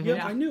 Yep,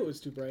 Yeah. I knew it was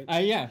too bright.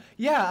 Yeah.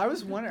 Yeah, I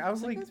was wondering. I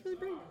was like, Wait,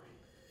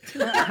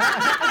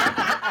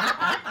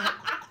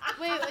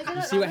 was it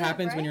You see what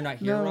happens when you're not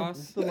here, no,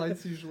 Ross? the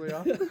light's usually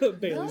off.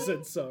 Bailey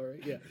said sorry.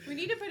 Yeah. We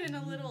need to put in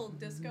a little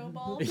disco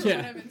ball for Yeah.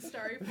 what I'm in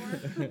Starry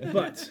for.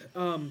 But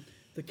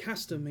the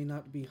caster may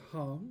not be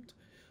harmed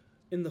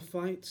in the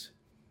fight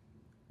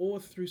or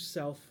through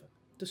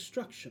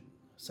self-destruction,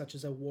 such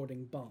as a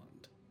warding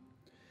bond,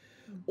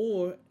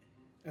 or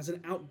as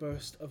an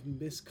outburst of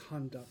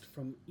misconduct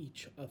from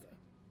each other.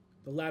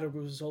 The latter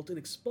will result in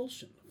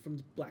expulsion from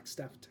the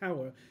Blackstaff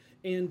Tower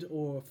and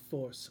or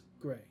Force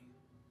Grey.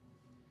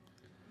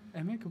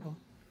 Amicable.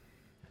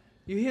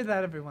 You hear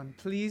that, everyone?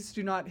 Please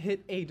do not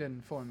hit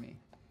Aiden for me.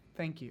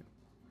 Thank you.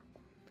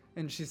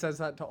 And she says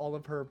that to all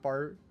of her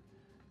bar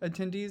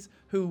attendees,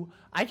 who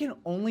I can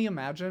only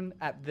imagine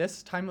at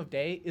this time of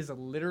day is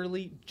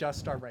literally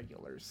just our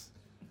regulars.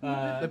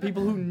 The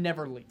people who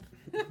never leave.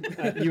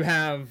 You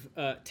have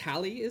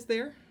Tally is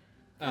there.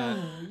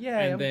 Yeah.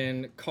 And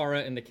then Kara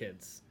and the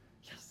kids.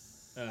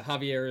 Yes.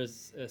 Javier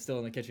is still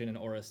in the kitchen, and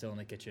Aura is still in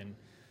the kitchen.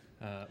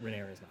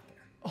 Renair is not there.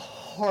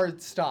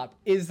 Hard stop.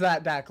 Is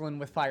that Declan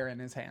with fire in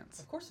his hands?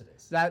 Of course it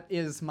is. That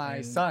is my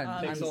And son.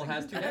 Pixel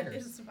has 2 That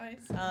daggers. is my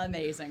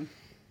Amazing.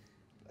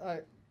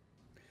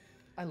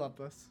 I love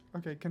this.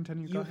 Okay,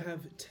 continue. Go You ahead.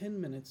 have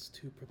 10 minutes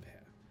to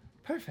prepare.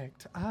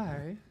 Perfect.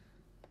 I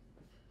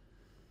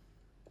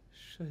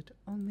should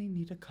only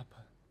need a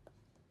cuppa.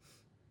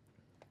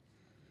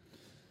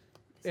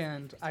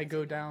 And I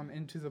go down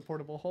into the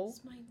portable hole.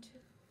 It's mine too.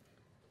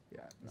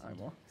 Yeah, no, I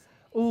will.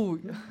 Ooh,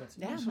 Yeah,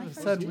 I my should have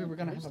first said too. we were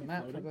gonna have a Mostly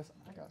map for floating. this.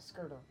 I got a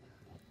skirt on,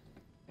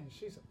 and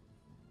she's a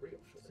real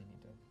So you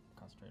need to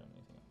concentrate on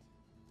anything else.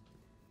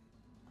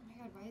 Oh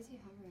my god, why is he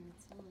hovering?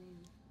 It's so lame.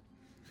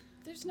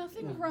 There's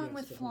nothing Yeah, wrong yes,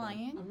 with but hold on.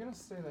 flying. I'm gonna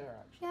stay there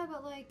actually. Yeah,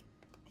 but like,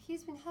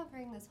 he's been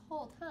hovering this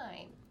whole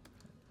time.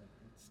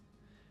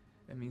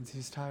 It means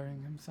he's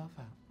tiring himself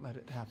out. Let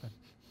it happen.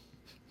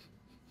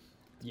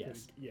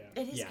 Yes. Yeah.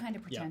 It is Yeah, kind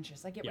of yeah,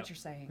 pretentious. I get yeah. what you're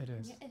saying. It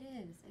is. Yeah, it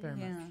is. It Very is.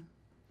 much.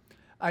 Yeah.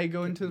 I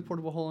go into the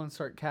portable hole and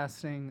start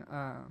casting.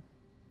 I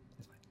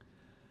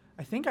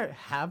think I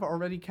have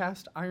already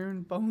cast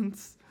Iron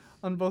Bones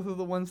on both of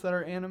the ones that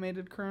are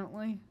animated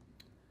currently.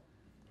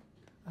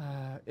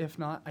 If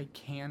not, I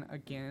can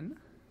again.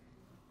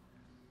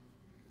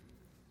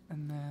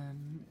 And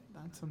then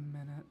that's a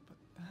minute, but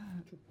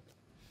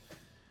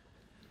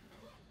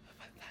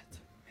that's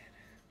a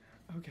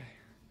minute. Okay.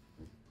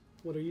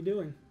 What are you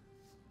doing?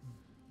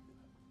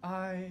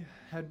 I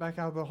head back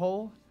out of the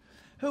hole.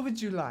 Who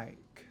would you like?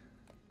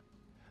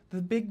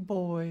 The big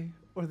boy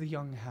or the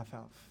young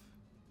half-elf?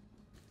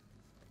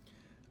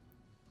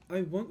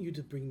 I want you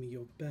to bring me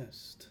your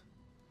best.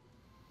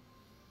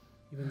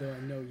 Even though I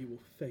know you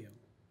will fail.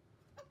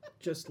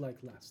 Just like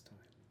last time.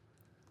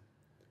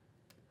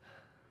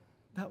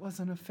 That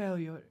wasn't a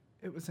failure.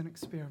 It was an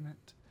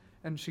experiment.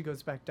 And she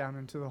goes back down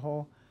into the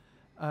hole.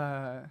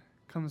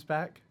 Comes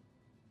back.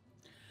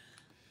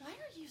 Why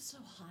are you so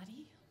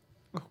haughty?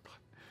 Oh, God.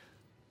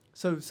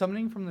 So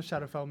summoning from the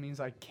Shadowfell means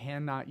I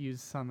cannot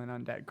use summon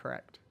undead,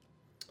 correct?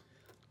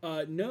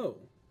 No.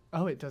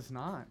 Oh, it does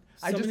not.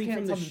 I just Summoning can't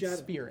from the summon shadow-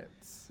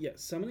 spirits. Yeah,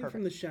 summoning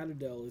from Perfect.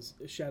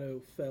 the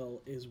Shadowfell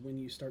is when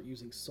you start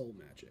using soul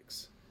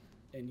magics.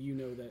 And you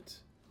know that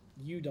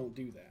you don't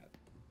do that.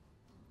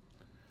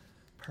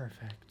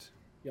 Perfect.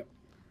 Yep.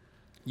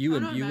 You I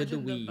don't imbue with the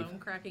imagine weave. bone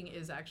cracking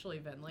is actually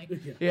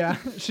Venley. Yeah,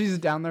 she's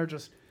down there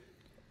just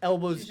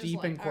elbows She's just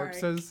deep in like, "All right."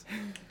 corpses.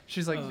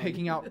 She's like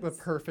picking out the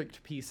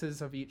perfect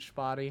pieces of each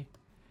body.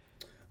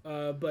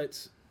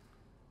 But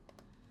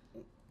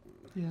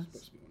Yes.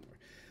 supposed to be one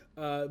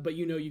more. But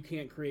you know you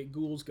can't create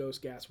ghouls, ghosts,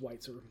 gas,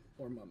 whites,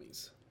 or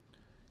mummies.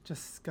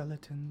 Just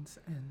skeletons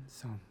and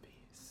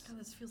zombies. God,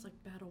 this feels like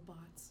battle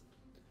bots,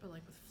 but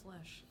like with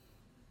flesh.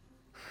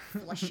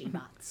 Fleshy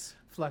bots.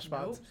 Flesh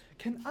bots. Nope.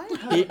 Can I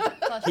He,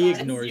 have, he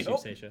ignores you,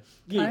 Yup. Seisha.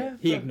 can I have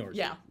He a- ignores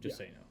Yeah. you, just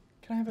so you know.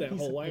 Can I have a That piece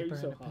whole of why are you paper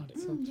so and a hot?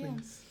 pencil, yes.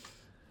 please?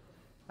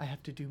 I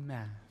have to do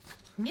math.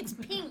 It's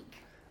pink.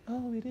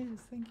 Oh, it is.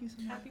 Thank you so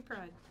much. Happy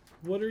Pride.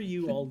 What are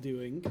you all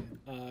doing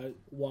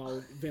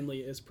while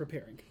Vinley is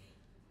preparing?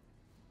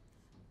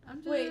 I'm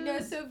just... Wait, no,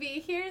 so V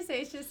hears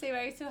Aisha say, why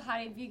are you so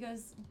hot? And V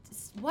goes,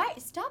 why?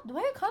 Stop.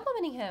 Why are you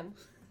complimenting him?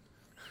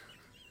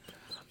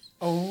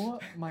 Oh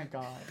my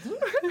god.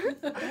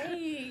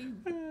 I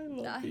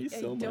love you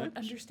so don't much.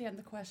 understand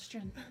the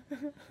question.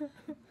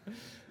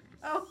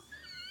 Oh.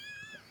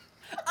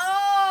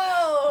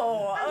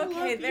 Oh,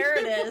 okay, there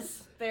it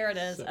is. There it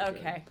is. So good.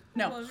 Okay.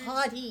 No, Love you.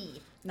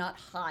 haughty, not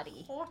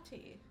haughty.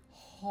 Haughty.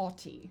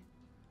 Haughty.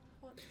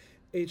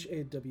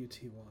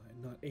 HAWTY,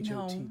 not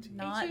No, HOTT.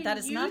 not that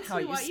is not how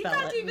you spell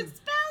can't it. even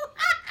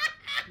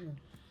spell.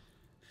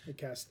 I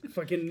cast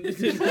fucking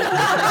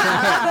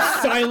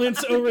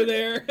silence over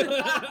there.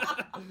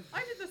 I'm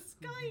in the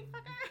sky,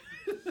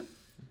 fucker.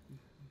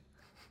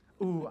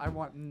 Ooh, I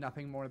want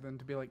nothing more than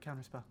to be like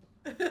counterspell.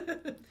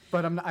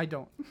 But I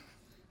don't.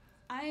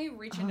 I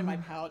reach into my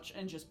pouch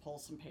and just pull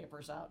some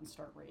papers out and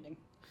start reading.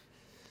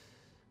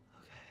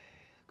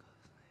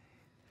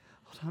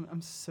 Hold on,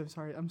 I'm so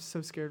sorry. I'm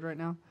so scared right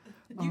now.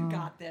 You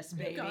got this,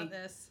 baby. You got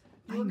this.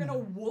 You're gonna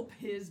whoop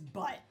his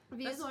butt.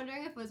 V is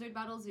wondering if wizard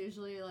battles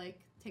usually like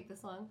take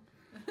this long.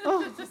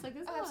 Oh. It's just like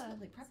this. Oh,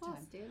 absolutely, prep time.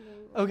 Standing.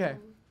 Okay.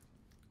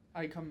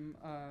 I come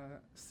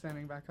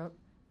standing back up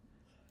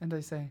and I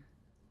say,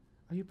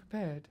 are you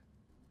prepared?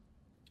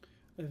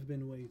 I've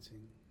been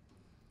waiting.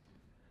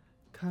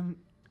 Come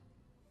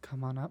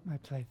on up, my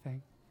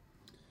plaything.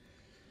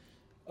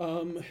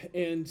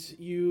 And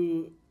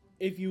you,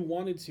 if you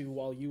wanted to,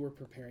 while you were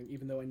preparing,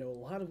 even though I know a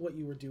lot of what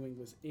you were doing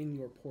was in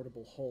your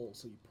portable hole,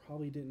 so you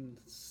probably didn't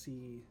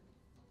see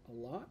a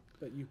lot,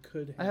 but you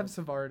could have. I have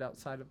Savard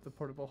outside of the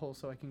portable hole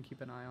so I can keep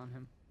an eye on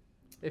him.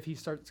 If he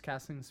starts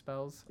casting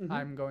spells, Mhm.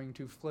 I'm going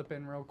to flip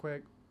in real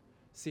quick,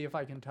 see if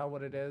I can tell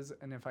what it is,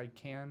 and if I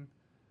can,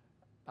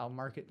 I'll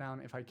mark it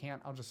down. If I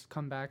can't, I'll just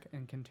come back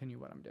and continue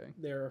what I'm doing.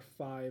 There are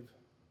 5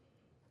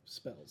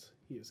 spells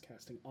he is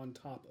casting on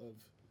top of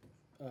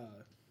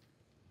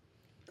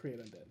Create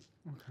Undead.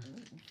 Okay.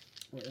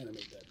 Or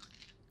Animate Dead.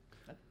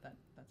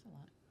 That's a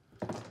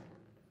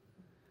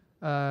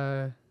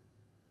lot.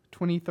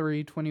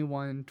 23,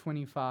 21,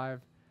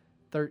 25,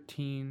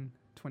 13,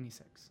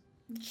 26.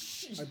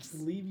 I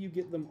believe you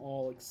get them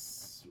all.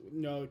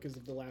 No, because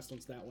of the last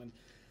one's that one.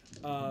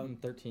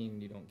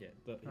 13 you don't get.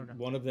 But Okay.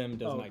 one of them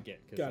does Oh, not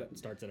get because got it it.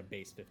 starts at a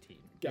base 15.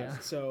 Guys, Yeah.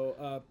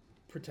 so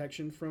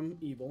protection from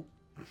evil,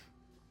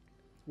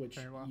 which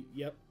Very well.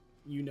 yep,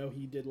 you know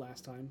he did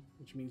last time,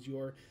 which means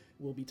you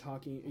will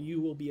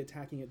be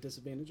attacking at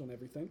disadvantage on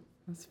everything.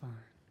 That's fine.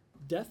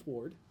 Death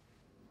Ward,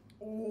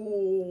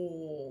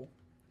 Oh,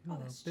 You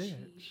little that's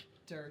bitch.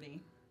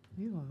 dirty.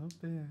 You little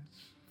bitch.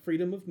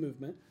 freedom of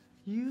movement,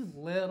 You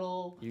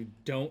little. You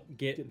don't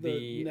get Get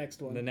the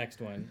next one. The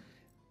next one.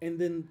 and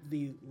then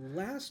the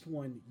last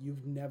one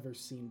you've never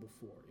seen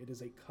before. It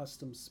is a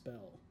custom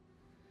spell,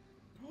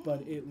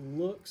 but it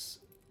looks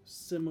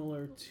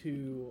similar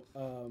to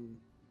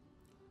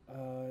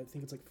I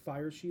think it's like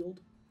Fire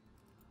Shield,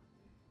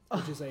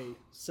 which is a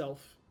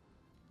self.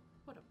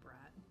 What a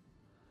brat.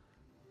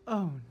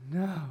 Oh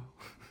no.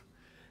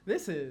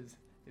 This is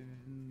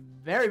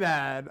very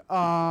bad.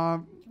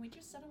 Can we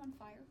just set him on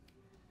fire?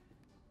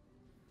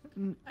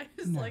 I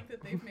just No. like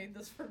that they've made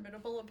this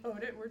formidable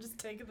opponent. We're just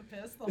taking the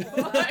piss the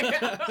whole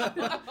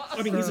time.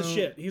 I mean, he's a So-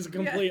 shit. He's a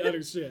complete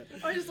utter shit.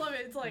 I just love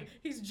it. It's like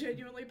he's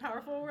genuinely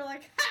powerful. We're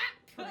like,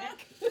 ha!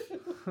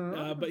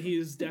 But he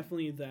is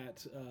definitely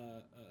that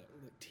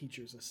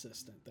teacher's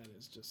assistant that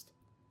is just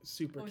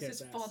super Oh, is kiss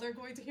his ass. father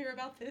going to hear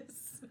about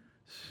this?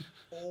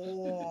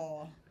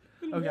 Oh,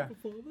 Okay.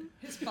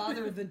 his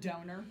father, the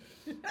donor.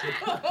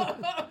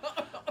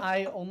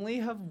 I only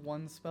have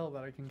one spell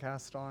that I can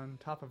cast on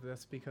top of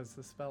this because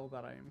the spell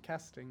that I am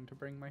casting to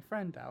bring my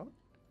friend out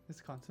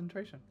is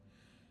concentration.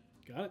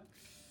 Got it.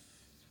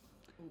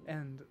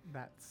 And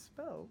that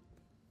spell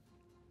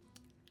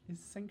is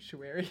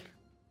Sanctuary.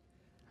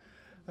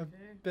 A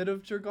bit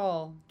of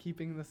Jergal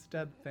keeping this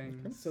dead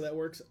thing So that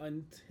works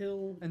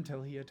until.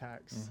 until he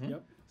attacks. Mhm.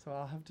 Yep. So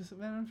I'll have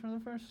disadvantage for the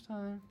first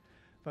time.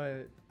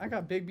 But I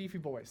got big beefy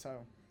boy,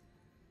 so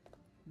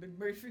Big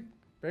beefy.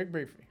 big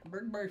beefy.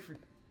 Big beefy.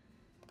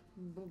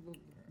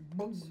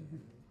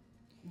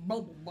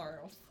 Bubble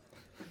barrel.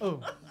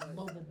 Oh,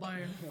 Bubble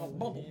barn. A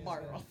bubble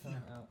barrel.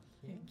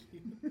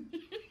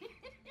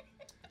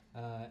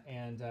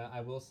 And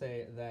I will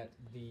say that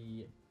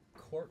the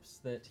corpse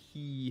that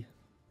he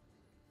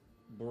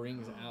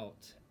brings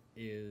out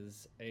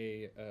is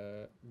a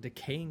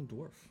decaying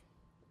dwarf.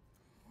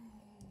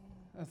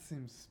 That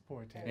seems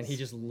poor taste. And he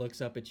just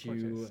looks up at Poor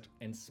you taste.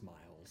 and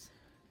smiles.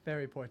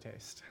 Very poor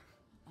taste.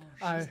 Oh,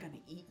 I- she's gonna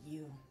eat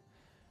you.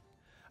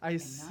 I And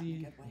not in a see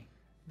good way.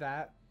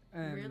 that. You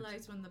And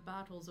realize when the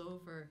battle's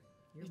over,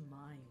 you're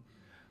mine.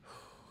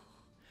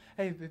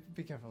 hey,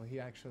 be careful. He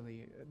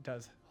actually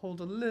does hold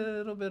a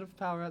little bit of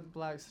power at the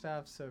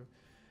Blackstaff, so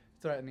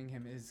threatening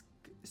him is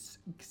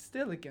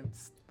still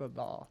against the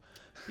law.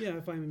 Yeah,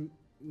 if I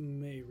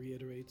may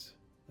reiterate,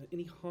 that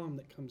any harm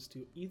that comes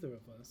to either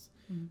of us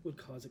would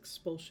cause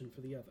expulsion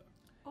for the other.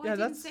 Oh, Yeah, I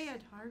didn't that's- say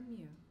I'd harm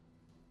you.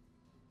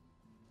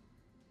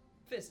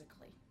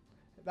 Physically.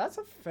 That's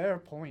a fair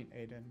point,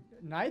 Aiden.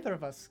 Neither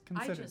of us I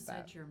considered just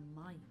that. said you're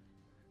mine.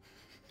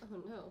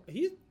 Oh no.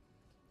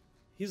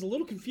 He's a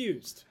little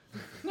confused.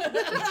 He's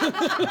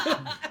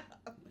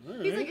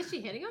like, is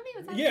she hitting on me?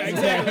 What's happening? Yeah,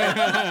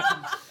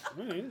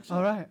 exactly. All right.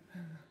 All right.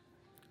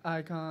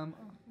 I come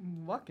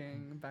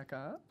walking back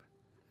up.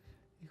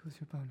 Equals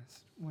your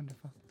bonus.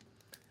 Wonderful.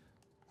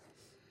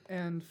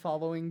 And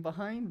following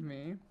behind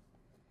me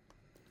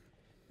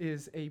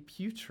is a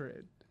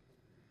putrid,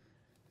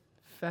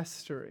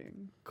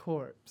 festering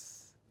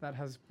corpse that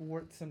has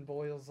warts and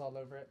boils all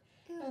over it.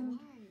 And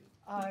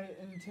I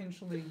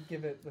intentionally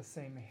give it the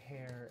same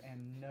hair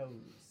and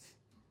nose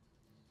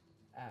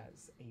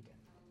as Aiden.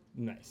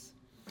 Nice.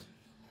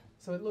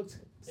 So it looks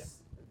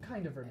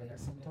kind of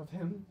reminiscent of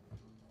him.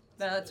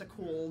 That's a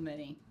cool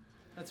mini.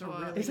 That's a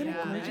really Isn't it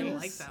cool I mini.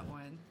 gorgeous? like that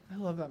one. I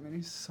love that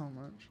mini so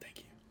much. Thank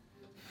you.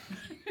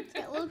 It's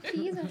got little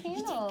keys and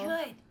handles. All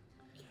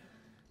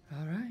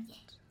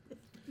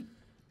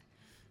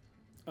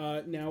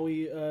right. Now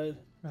we Roll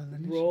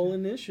roll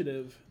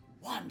initiative.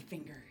 Wand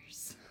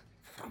fingers.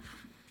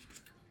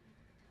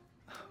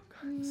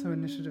 So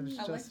initiative is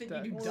I like just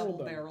that you do Hold double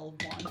on. barrel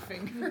wand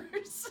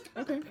fingers.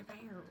 Okay.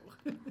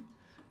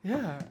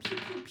 yeah.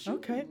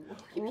 Okay.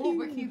 Ooh,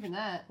 we're keeping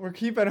that. We're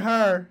keeping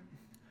her.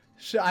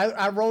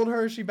 I rolled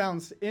her. She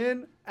bounced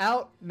in,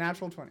 out.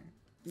 Natural 20.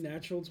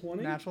 Natural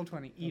 20. Natural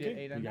 20. Eat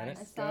Okay. it, Aiden. You got I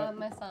it? saw it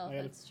myself. I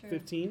got That's a true.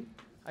 15.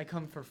 I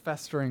come for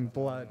festering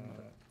blood.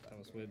 That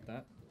was with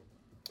that.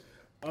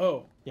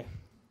 Oh. Yeah.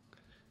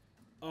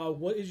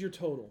 What is your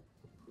total?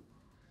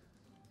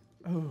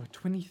 Oh,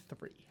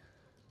 23.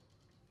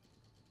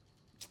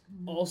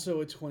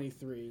 Also a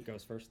 23.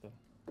 Goes first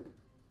though.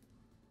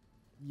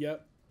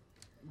 Yep.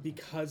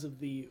 Because of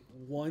the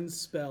one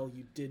spell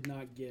you did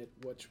not get,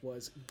 which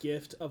was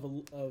Gift of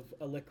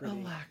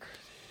Alacrity,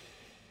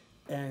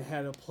 and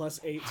had a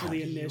 +8 to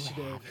the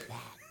initiative.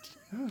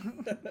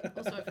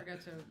 Also, I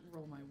forgot to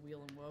roll my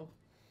wheel and woe.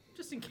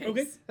 Just in case.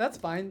 Okay. That's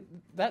fine.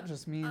 That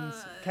just means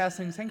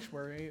casting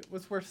Sanctuary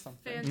was worth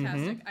something.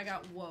 Fantastic. I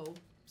got woe,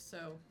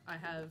 so I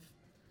have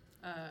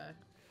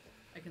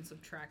I can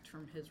subtract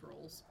from his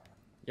rolls.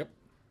 Yep.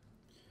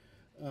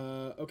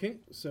 Okay,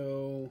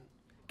 so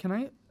Can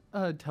I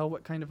tell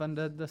what kind of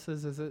undead this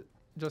is? Is it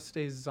just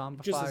a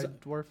zombified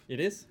dwarf? It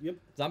is. Yep.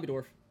 Zombie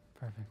dwarf.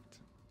 Perfect.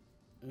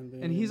 and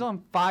then And he's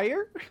on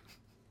fire?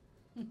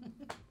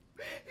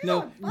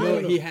 No, No.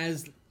 he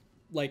has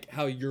like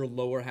how your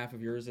lower half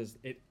of yours is.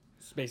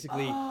 It's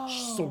basically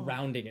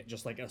surrounding it,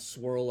 just like a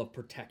swirl of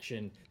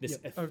protection. This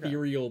Yep. Okay.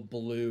 ethereal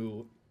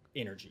blue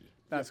energy.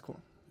 That's cool.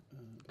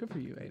 Good for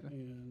you, Aiden.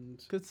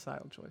 and Good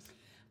style choice.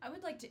 I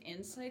would like to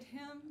insight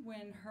him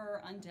when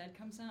her undead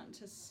comes out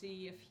to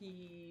see if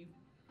he.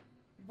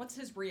 What's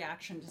his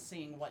reaction to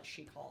seeing what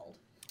she called?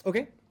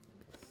 Okay.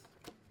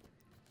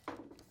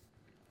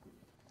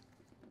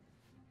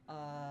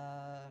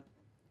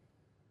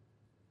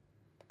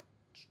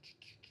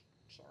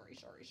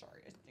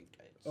 Sorry. I think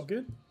it's. oh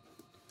good.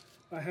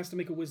 Has to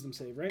make a wisdom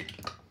save, right?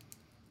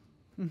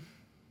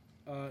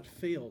 It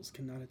fails,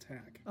 cannot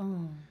attack.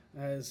 Oh.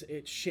 As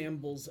it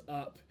shambles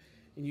up,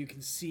 and you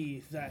can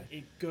see that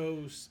it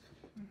goes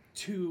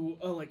to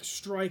like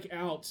strike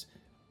out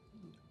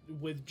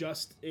with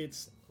just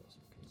its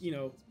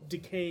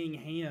decaying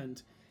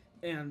hand,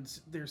 and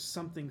there's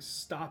something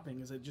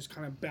stopping as it just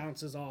kind of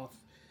bounces off.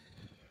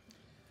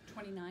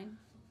 29.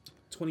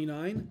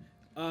 29.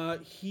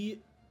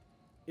 He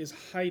is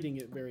hiding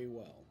it very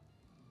well,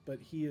 but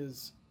he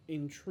is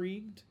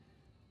intrigued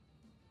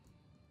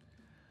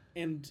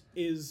and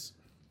it's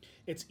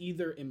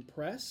either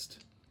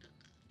impressed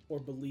or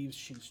believes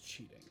she's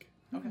cheating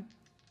Okay.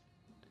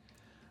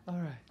 All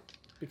right.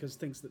 because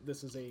thinks that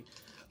this is a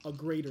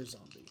greater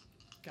zombie.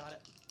 Got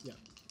it. Yeah.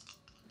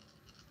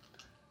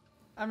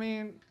 I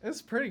mean,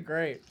 it's pretty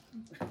great.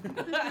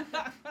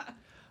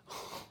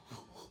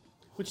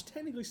 Which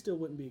technically still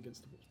wouldn't be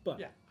against the rules, but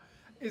Yeah.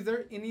 Is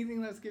there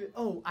anything that's good?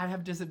 Oh, I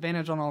have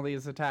disadvantage on all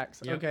these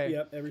attacks. Yep. Okay.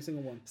 Yep, every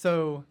single one.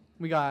 So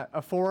we got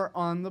a 4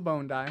 on the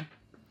bone die.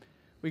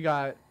 We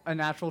got a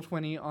natural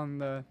 20 on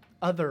the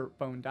other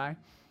bone die.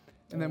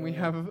 And then we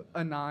have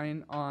a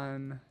 9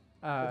 on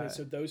Okay,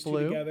 so those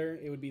blue. two together,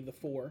 it would be the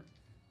 4.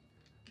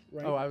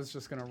 Right? Oh, I was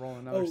just going to roll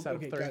another set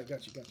okay, of 3.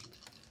 got you.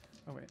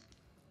 Oh, wait.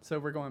 So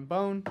we're going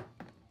bone.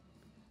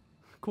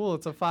 Cool,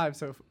 it's a 5.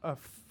 So a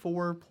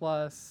 4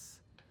 plus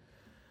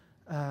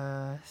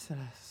No,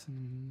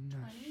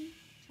 20?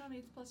 Tell me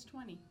it's plus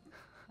 20.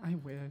 I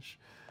wish.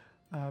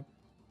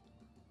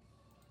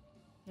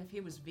 If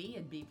he was V,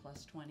 it'd be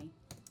plus 20.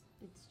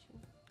 It's true.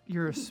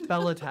 Your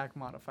spell attack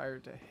modifier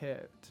to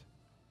hit.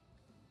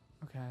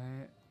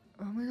 Okay.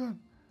 Oh my god.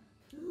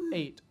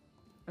 8.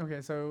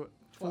 Okay, so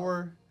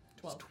 4.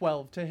 12.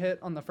 12 to hit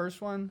on the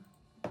first one.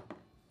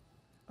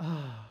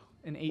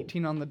 An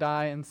 18 on the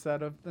die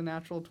instead of the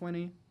natural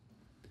 20.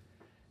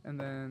 And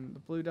then the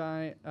blue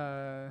die,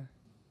 the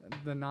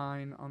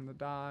 9 on the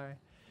die,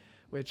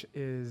 which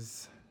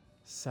is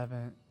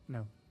 7.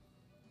 No.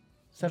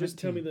 17. Just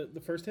tell me the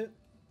first hit.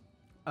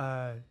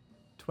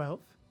 12.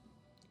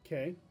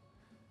 Okay.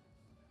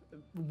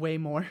 Way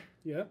more.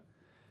 Yeah.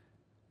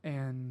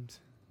 And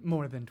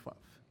more than 12.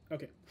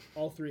 Okay.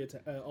 All three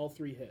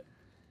hit.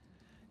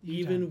 You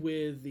Even done.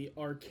 with the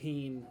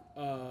arcane,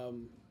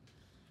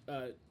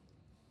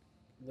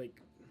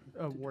 like,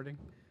 Warding.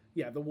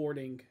 yeah, the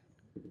warding,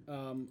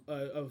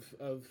 of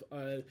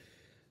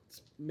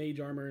mage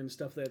armor and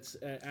stuff that's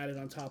added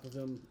on top of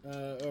him,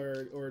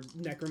 or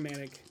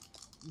necromantic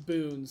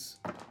boons,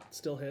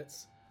 still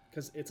hits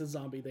because it's a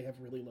zombie. They have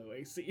really low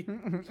AC.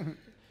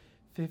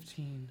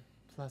 15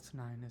 plus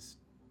 9 is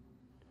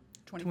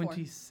 24.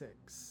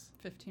 26.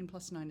 15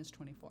 plus 9 is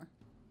 24.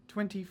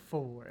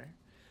 24.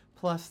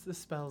 Plus the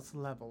spell's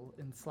level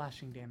in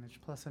slashing damage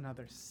plus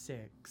another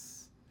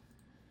 6.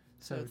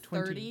 So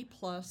 20. 30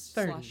 plus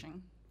 30.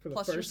 slashing. For the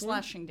Plus your first one?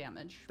 slashing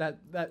damage. That's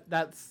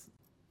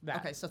that.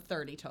 Okay, so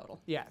 30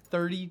 total. Yeah,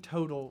 30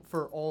 total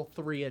for all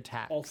 3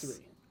 attacks. All 3.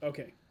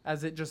 Okay.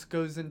 As it just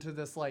goes into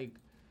this like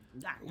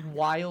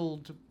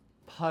wild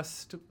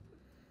pus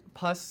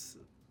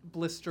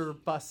blister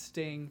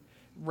busting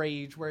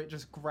rage where it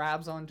just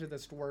grabs onto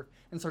this dwarf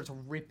and starts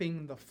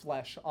ripping the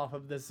flesh off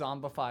of this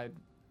zombified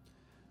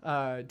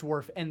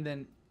dwarf, and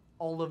then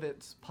all of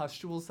its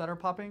pustules that are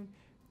popping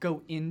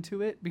go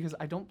into it because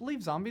I don't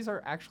believe zombies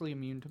are actually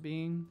immune to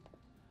being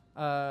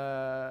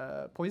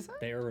poison.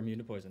 They are immune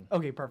to poison.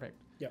 Okay, perfect.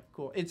 Yep.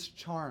 Cool. It's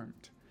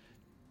charmed.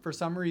 For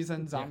some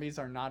reason, zombies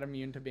are not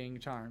immune to being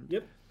charmed.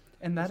 Yep.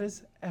 And that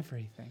is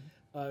everything.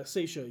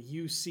 Seisha,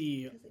 you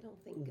see Because they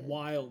don't think good.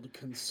 wild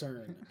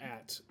concern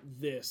at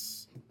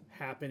this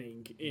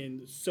happening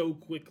in so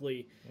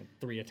quickly.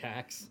 3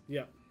 attacks.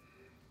 Yep.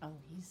 Oh,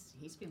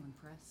 he's feeling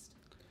pressed.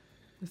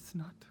 It's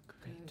not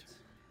great.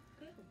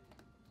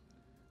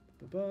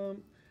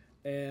 Ba-bum.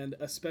 And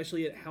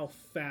especially at how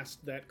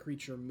fast that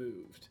creature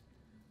moved,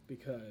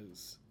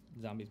 because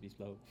Zombies be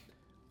slow.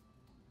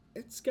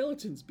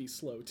 skeletons be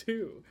slow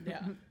too.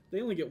 Yeah.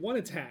 They only get 1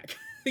 attack.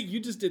 You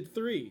just did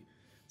 3,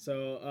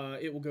 so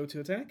it will go to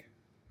attack.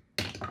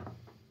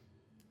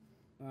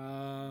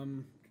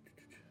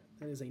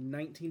 That is a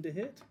 19 to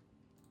hit.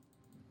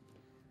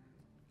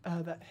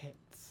 That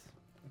hits.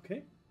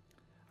 Okay.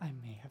 I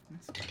may have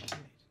miscalculated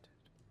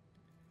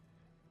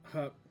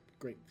it.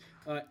 Great.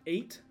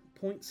 8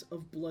 points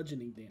of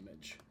bludgeoning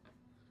damage.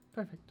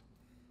 Perfect.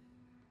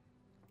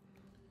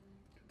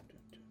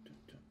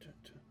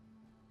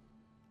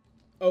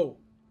 Oh,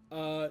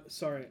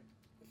 sorry.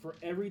 For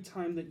every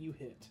time that you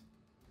hit,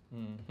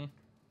 Mm-hmm.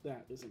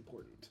 that is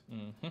important.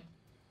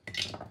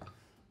 Mm-hmm.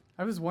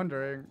 I was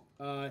wondering.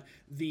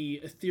 The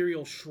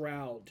ethereal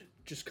shroud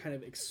just kind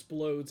of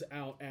explodes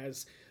out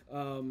as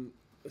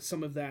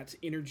some of that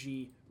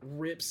energy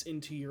rips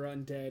into your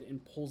undead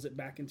and pulls it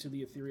back into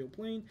the ethereal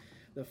plane.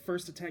 The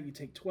first attack, you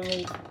take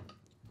 12.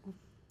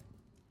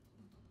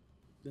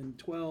 Then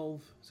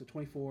 12, so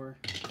 24.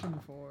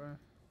 24.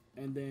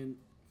 And then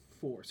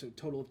 4, so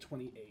total of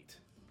 28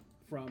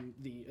 from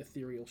the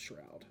ethereal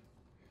shroud.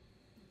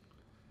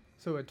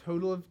 So a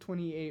total of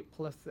 28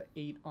 plus the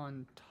 8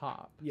 on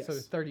top. Yes. So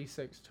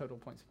 36 total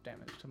points of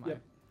damage to my.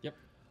 Yep. Yep.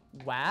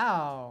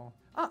 Wow.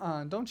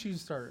 Don't you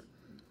start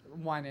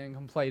whining and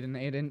complaining,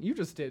 Aiden. You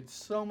just did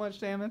so much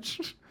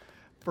damage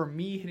for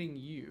me hitting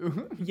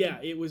you. Yeah,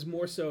 it was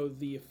more so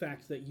the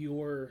fact that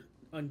your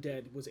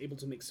undead was able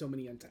to make so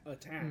many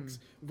attacks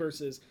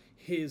versus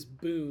his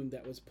boon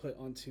that was put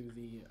onto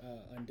the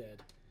undead.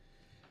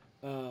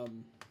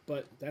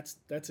 But that's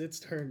its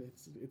turn.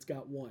 It's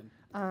got 1.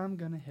 I'm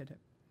gonna hit it.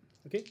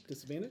 Okay,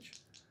 disadvantage.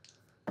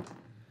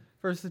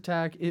 First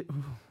attack,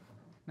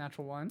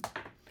 natural 1.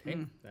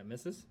 Okay, that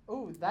misses.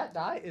 Oh, that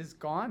die is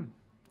gone.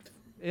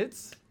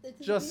 It's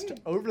It's just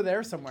weird. over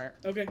there somewhere.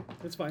 Okay,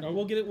 that's fine.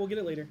 We'll get it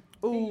later.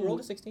 Ooh, Roll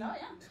a 16. Oh,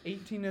 yeah.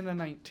 18 and a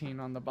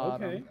 19 on the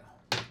bottom.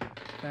 Okay.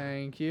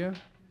 Thank you.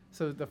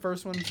 So the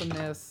first one's a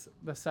miss.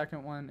 The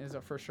second one is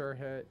a for sure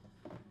hit.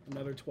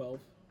 Another 12.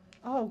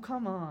 Oh,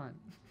 come on.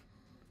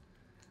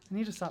 I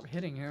need to stop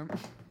hitting him.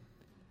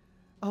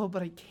 Oh,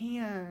 but I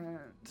can't.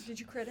 Did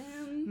you crit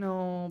him?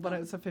 No, but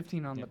it's a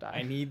 15 on Yeah, the die.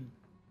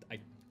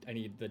 I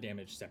need the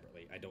damage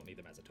separately. I don't need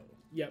them as a total.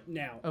 Yep,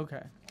 now.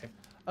 Okay.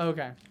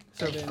 Okay.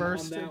 So And then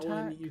first on that attack.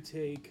 one, you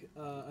take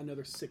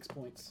another 6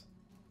 points.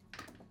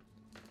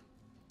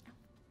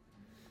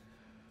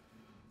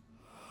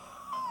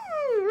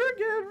 We're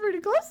getting pretty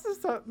close to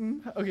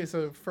something. Okay,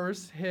 so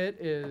first hit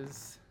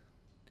is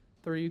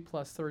 3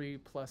 plus 3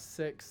 plus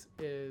 6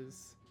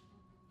 is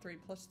 3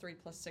 plus 3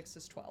 plus 6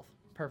 is 12.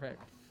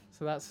 Perfect.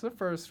 So that's the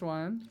first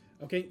one.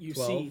 Okay, you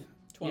 12.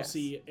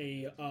 see,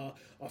 Yes. a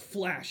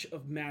flash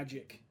of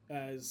magic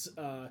as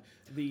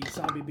the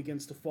zombie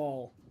begins to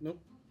fall. Nope,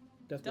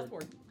 death Death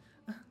ward.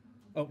 ward.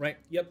 Oh, right.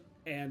 Yep,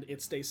 and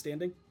it stays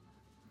standing.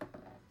 So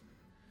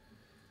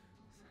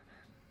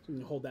you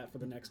can hold that for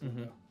the next one,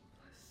 though.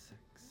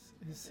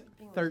 6 is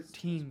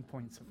 13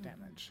 points of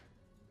damage.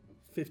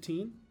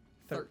 15,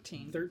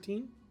 13.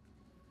 13.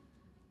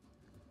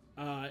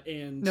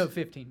 And No,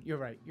 15. You're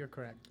right. You're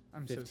correct.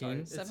 I'm so 15? sorry.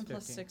 It's 7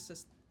 plus 15. 6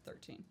 is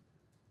 13.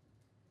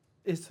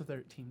 It's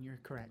 13. You're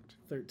correct.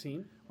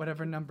 13.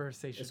 Whatever number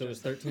Seisha So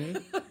it's just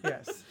 13.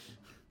 Yes.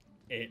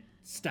 It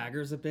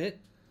staggers a bit,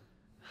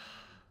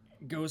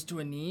 goes to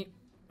a knee,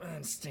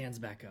 and stands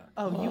back up.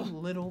 Oh, you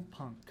little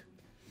punk.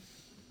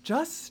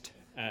 Just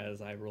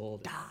As I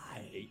rolled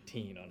an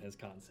 18 on his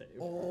con save.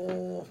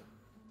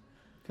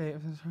 okay.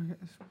 If the target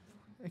is,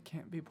 it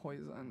can't be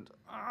poisoned.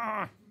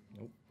 Ah.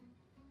 Nope.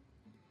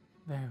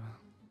 Very well.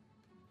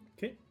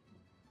 Okay.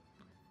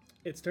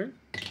 Its turn.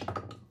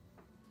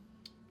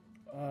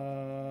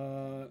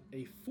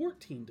 A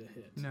 14 to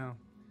hit. No,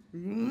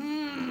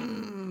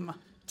 Mmm.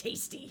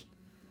 Tasty.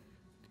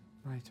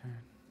 my turn.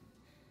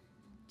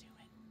 Do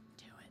it.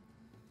 Do it.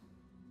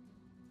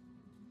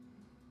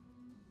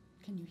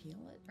 Can you heal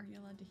it? Are you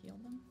allowed to heal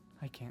them?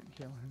 I can't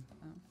heal him.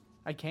 Oh.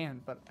 I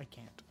can, but I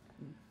can't.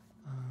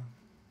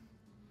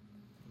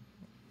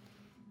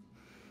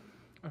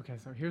 Okay,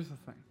 so here's the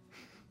thing.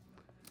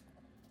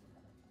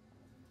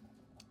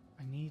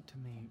 I need to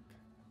make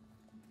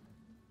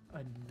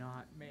a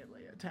not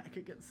melee attack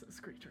against this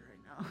creature right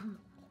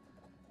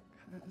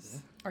now.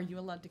 'Cause- Are you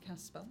allowed to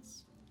cast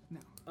spells?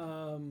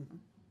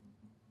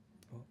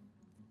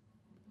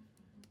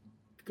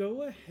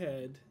 Go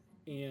ahead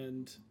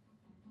and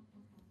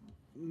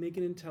make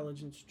an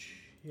intelligence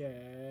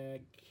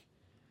check.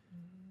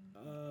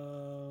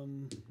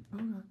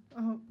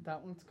 Oh,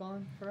 that one's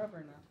gone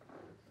forever now.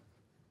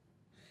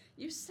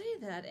 You say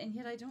that, and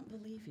yet I don't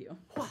believe you.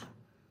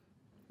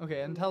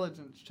 Okay,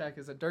 intelligence check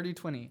is a dirty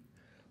 20.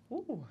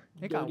 Ooh,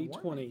 it got Dirty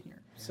one 20. in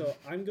here. So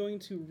I'm going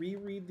to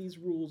reread these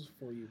rules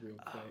for you real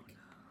quick.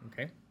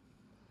 Okay.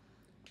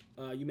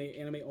 You may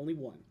animate only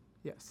one.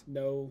 Yes,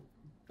 No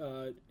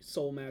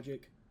soul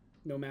magic.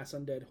 No mass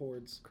undead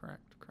hordes.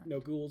 correct. No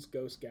ghouls,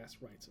 ghosts, gas,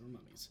 rites, or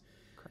mummies.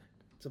 Correct.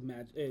 It's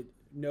a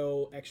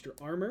no extra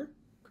armor.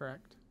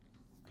 Correct.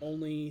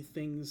 Only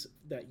things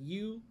that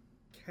you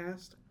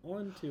cast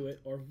onto it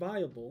are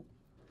viable,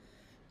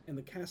 and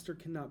the caster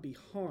cannot be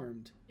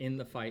harmed. In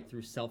the fight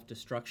through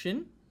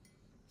self-destruction,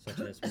 such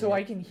as So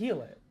I can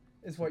heal it,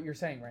 is what you're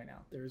saying right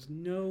now. There's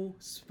no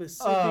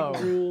specific Oh.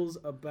 rules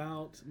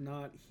about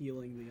not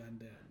healing the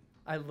undead.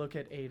 I look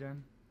at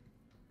Aiden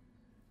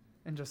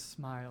and just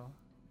smile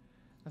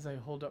as I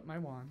hold up my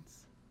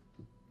wands.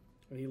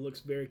 And he looks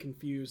very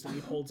confused, and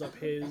he holds up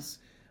his.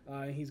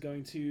 He's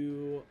going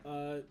to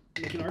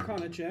make an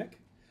Arcana check.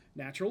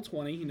 Natural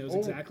 20. He knows Oh.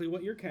 exactly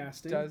what you're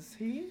casting. Does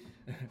he?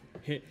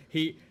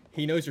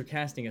 he knows you're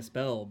casting a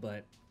spell,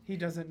 but He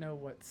doesn't know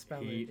what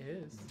spell He- it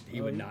is. he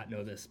would not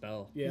know this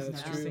spell. Yeah, He's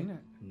that's never true. seen it.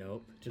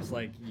 Nope. Just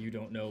like you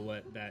don't know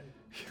what that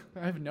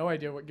I have no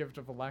idea what Gift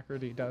of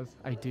Alacrity does.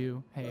 I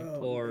do. Hey,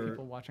 or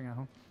people watching at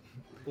home.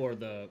 or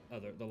the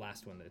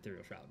last one, the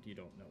Ethereal Shroud. You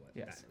don't know what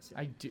Yes, that is.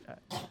 I do.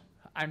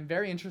 I'm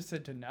very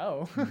interested to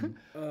know.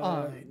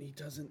 And he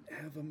doesn't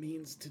have a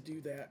means to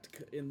do that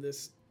in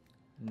this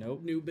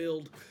Nope. new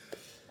build.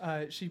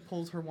 She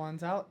pulls her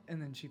wands out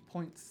and then she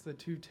points the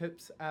two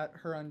tips at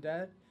her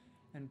undead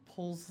and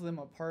pulls them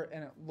apart,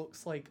 and it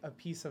looks like a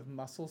piece of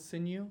muscle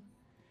sinew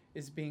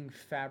is being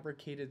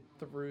fabricated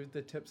through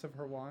the tips of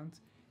her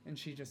wands, and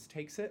she just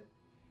takes it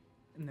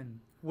and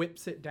then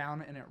whips it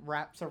down, and it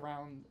wraps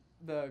around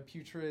the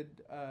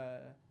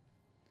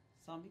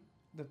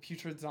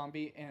putrid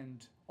zombie,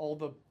 and all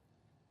the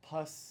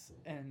pus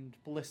and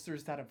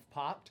blisters that have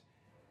popped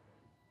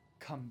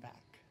come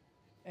back,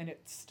 and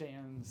it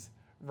stands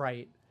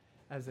right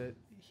as it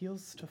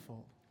heals to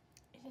full.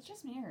 Is it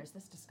just me, or is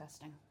this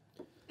disgusting?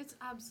 It's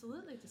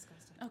absolutely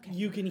disgusting. Okay.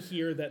 You can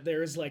hear that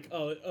there's like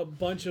a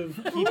bunch of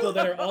people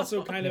that are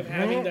also kind of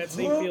having that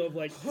same feel of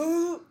like,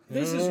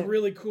 this is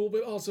really cool,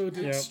 but also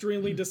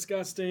extremely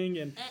disgusting.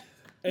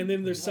 And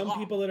then there's some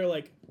people that are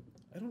like,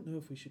 I don't know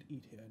if we should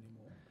eat here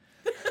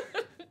anymore.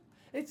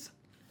 It's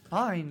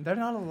fine. They're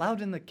not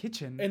allowed in the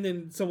kitchen. And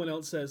then someone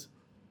else says,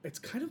 it's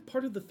kind of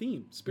part of the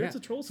theme. Spirits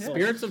of Troll Skull.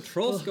 Spirits of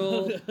Troll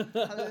Skull.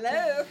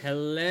 Hello.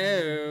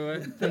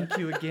 Hello. Thank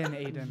you again,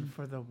 Aiden,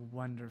 for the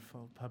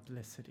wonderful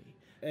publicity.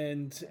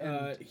 And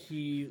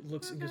he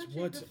looks and goes,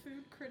 what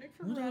food critic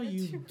from are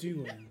you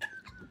doing?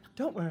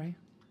 Don't worry,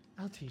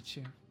 I'll teach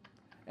you.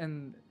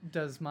 And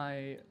does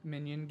my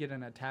minion get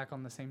an attack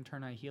on the same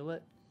turn I heal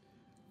it?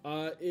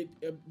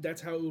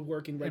 That's how it would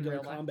work in regular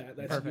real life? combat.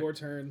 That's Perfect. your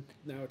turn.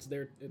 Now it's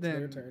their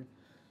Then- turn.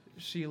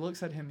 She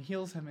looks at him,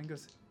 heals him, and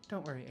goes,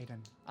 "Don't worry, Aiden.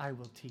 I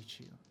will teach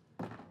you."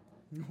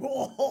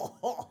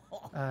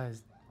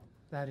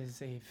 That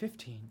is a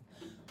 15.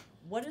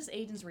 What is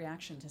Aiden's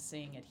reaction to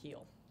seeing it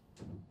heal?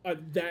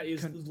 That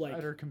is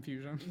utter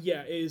confusion.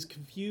 Yeah, is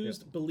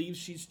confused, believes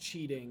she's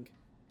cheating.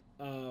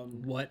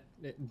 What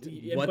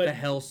but- the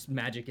hell's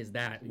magic is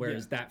that? Where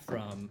is that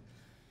from?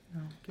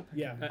 No, get back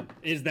Yeah. here.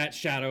 Is that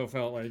shadow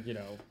felt like,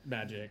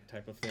 magic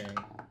type of thing?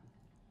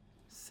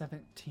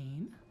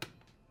 17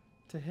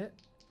 to hit.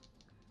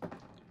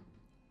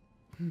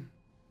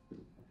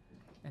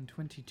 And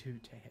 22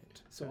 to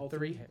hit. So So all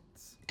 3 three?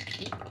 hits.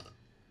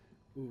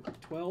 Ooh,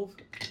 12.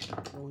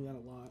 Rolling out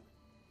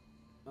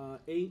a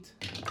lot. 8,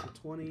 so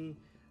 20,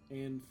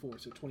 and 4.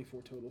 So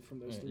 24 total from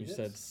those 3 You hits.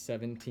 said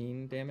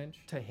 17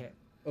 damage? To hit.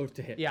 Oh,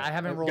 to hit. Yeah, I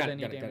haven't Oh, rolled got it,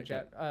 any got it, got damage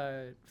it, got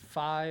it. yet.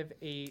 5,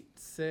 8,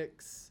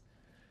 6,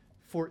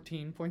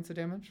 14 points of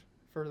damage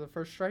for the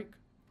first strike.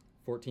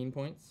 14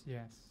 points?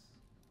 Yes.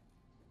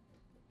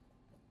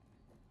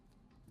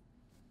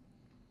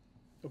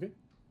 Okay.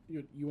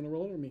 You want to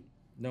roll it or me?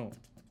 No,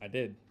 I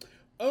did.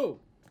 Oh,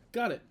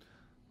 got it.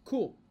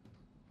 Cool.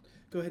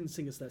 Go ahead and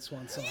sing us that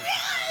swan song.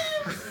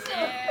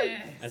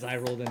 As I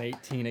rolled an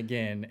 18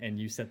 again, and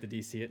you set the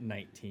DC at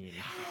 19.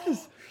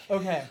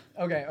 Okay.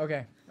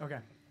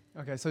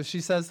 So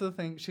she says the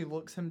thing. She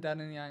looks him dead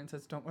in the eye and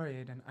says, "Don't worry,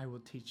 Aiden. I will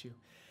teach you."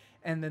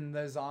 And then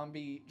the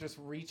zombie just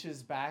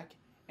reaches back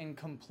and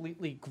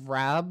completely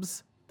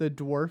grabs the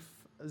dwarf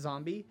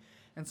zombie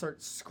and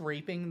starts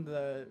scraping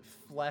the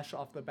flesh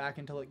off the back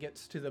until it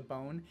gets to the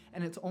bone.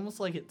 And it's almost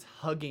like it's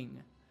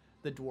hugging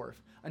the dwarf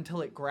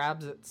until it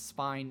grabs its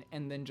spine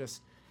and then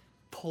just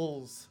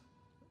pulls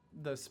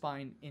the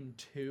spine in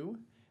two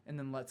and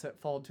then lets it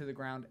fall to the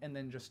ground and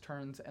then just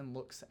turns and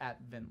looks at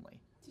Vinley.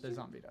 The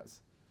zombie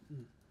does.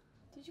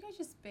 Did you guys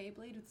just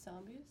Beyblade with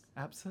zombies?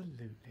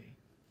 Absolutely.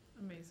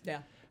 Amazing.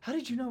 Yeah. How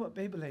did you know what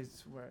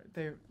Beyblades were?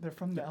 They're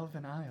from the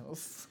Elven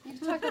Isles. You've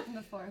talked about them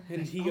before.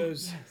 And he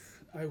goes,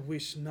 I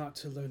wish not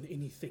to learn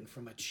anything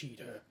from a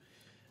cheater.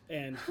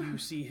 And you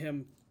see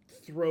him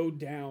throw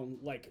down,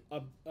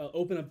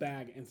 open a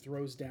bag and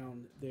throws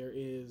down. There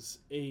is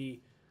a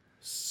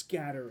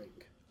scattering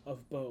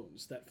of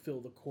bones that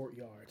fill the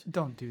courtyard.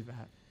 Don't do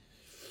that.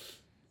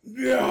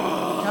 Yeah.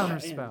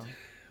 Counterspell.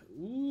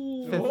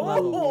 Ooh. 5th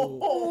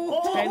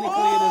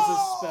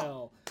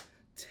level.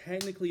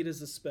 Technically it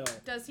is a spell.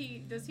 Does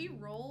he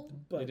roll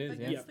But It is,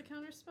 against yeah. the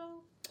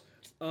counterspell?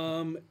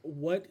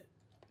 What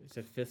It's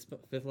a fifth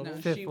level? No.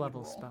 She 5th would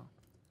level roll. spell.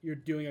 you're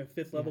doing a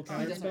 5th level He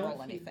doesn't counterspell?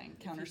 roll anything.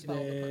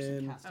 Counterspell, the person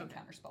Then- casting Okay.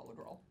 counterspell would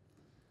roll.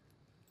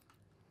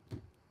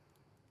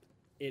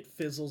 It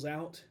fizzles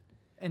out.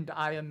 And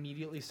I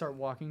immediately start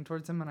walking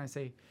towards him and I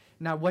say,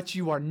 "Now what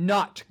you are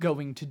not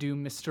going to do,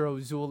 Mr.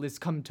 Ozul, is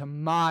come to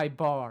my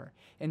bar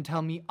and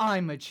tell me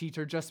I'm a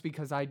cheater just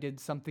because I did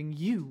something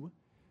you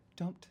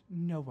don't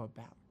know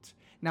about.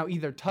 Now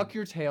either tuck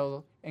your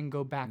tail and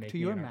go back Make to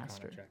me your an Arcana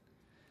master." check.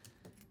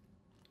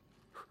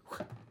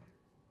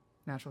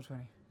 Natural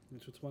 20.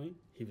 Natural 20.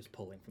 He was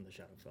pulling from the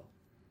Shadowfell.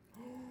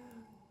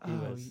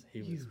 Oh,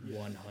 He was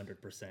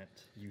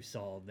 100%. You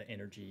saw the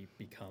energy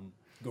become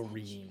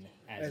green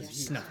as As he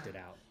he- snuffed it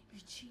out.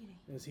 You're cheating.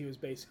 As he was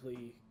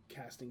basically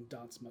casting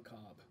Danse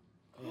Macabre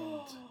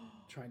and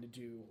trying to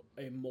do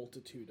a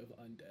multitude of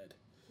undead.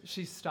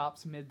 She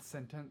stops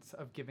mid-sentence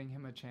of giving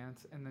him a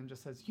chance and then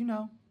just says, "You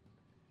know,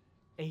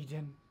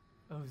 Aiden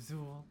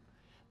Ozul,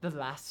 the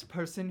last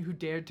person who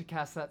dared to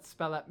cast that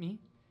spell at me,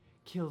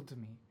 killed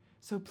me.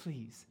 So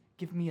please,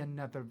 give me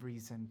another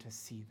reason to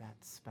see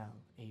that spell,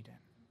 Aiden."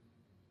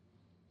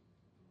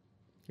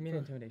 Give me an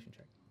intimidation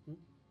check.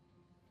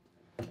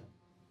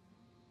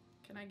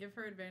 Can I give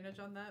her advantage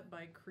on that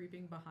by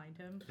creeping behind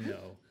him?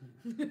 No.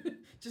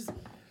 Just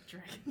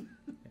dragging.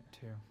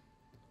 2.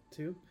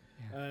 2.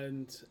 Yeah.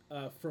 And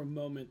for a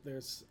moment,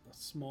 there's a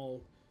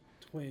small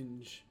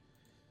twinge.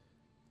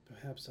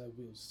 Perhaps I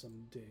will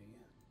someday.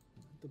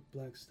 The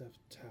Blackstaff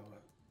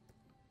Tower.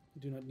 I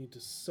do not need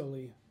to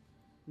sully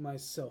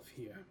myself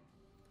here.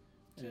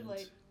 Too And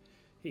late.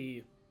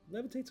 he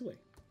levitates away.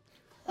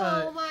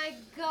 Oh my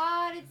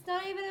god, it's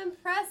not even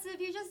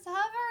impressive. You're just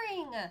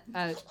hovering.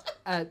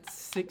 At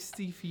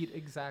 60 feet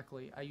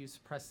exactly, I use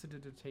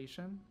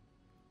prestidigitation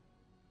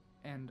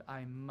and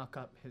I muck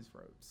up his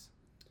robes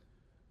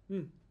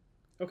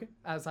Okay.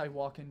 as I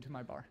walk into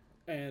my bar.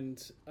 And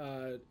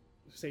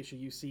Seisha,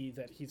 you see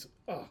that he's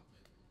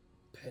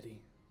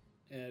petty.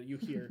 And you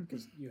hear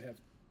because you have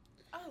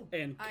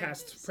and I-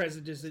 cast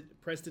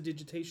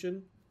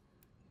prestidigitation,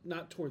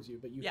 not towards you,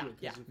 but you Yeah, hear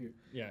because yeah. of your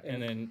Yeah,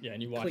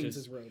 and you watch cleans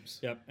his his robes.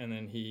 Yep, and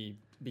then he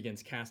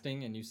begins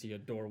casting, and you see a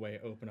doorway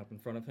open up in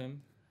front of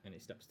him, and he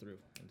steps through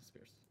and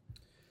disappears.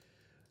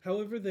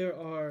 However, there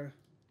are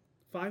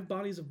 5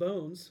 bodies of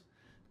bones.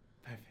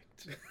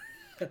 Perfect.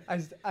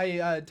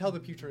 I tell the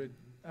putrid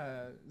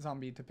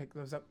zombie to pick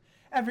those up.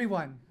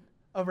 "Everyone,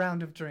 a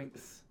round of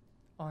drinks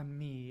on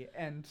me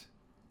and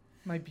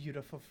my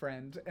beautiful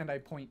friend." And I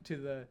point to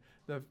the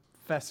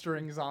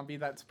festering zombie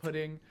that's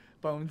putting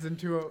bones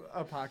into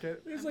a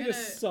pocket. There's I'm like gonna-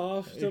 a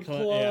soft Yeah.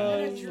 applause.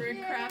 I'm gonna drink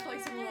craft like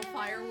some little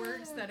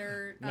fireworks that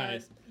are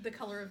Nice. the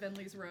color of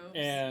Venley's robes.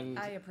 And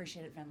I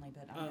appreciate it, Venley,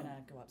 but I'm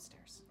gonna go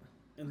upstairs.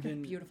 And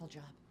then Beautiful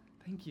job.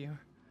 Thank you.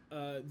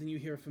 then you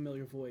hear a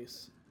familiar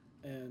voice,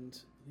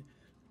 and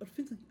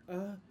Finley,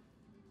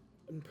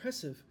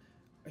 impressive.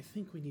 I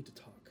think we need to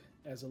talk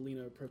as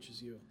Alina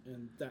approaches you,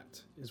 and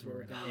that is where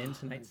we're going to end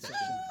tonight's session.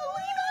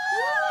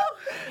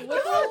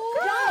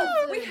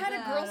 Go! We had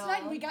a girls'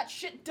 night and we got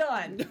shit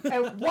done.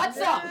 And what's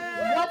up?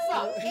 What's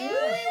up? And we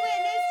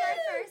witnessed our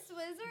first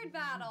wizard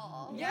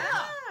battle. Yeah.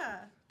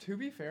 To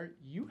be fair,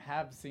 you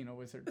have seen a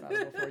wizard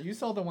battle before. You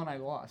saw the one I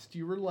lost.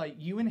 You were like,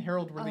 you and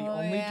Harold were the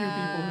only two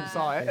people who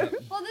saw it.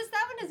 Well,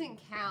 that one doesn't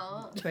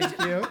count. Thank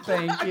you.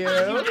 Thank You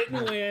you.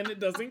 didn't win.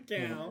 It doesn't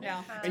count.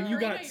 Yeah. And you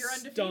got Serena, you're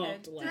undefeated.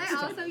 stomped Did last I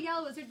time. also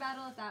yell wizard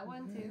battle at that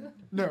one too?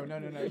 No.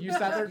 You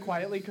sat there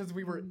quietly because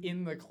we were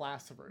in the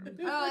classroom.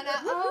 Well,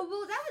 that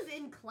was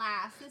in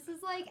class. This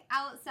is like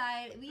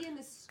outside. We in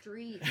the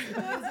streets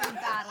wizard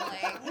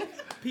battling.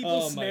 People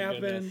Oh my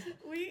snapping. goodness.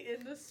 We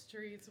in the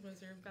streets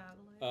wizard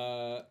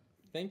battling.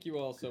 Thank you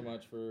all so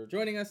much for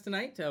joining us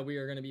tonight. We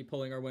are going to be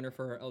pulling our winner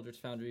for our Eldritch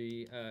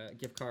Foundry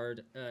gift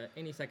card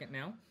any second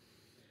now.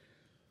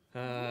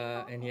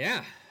 And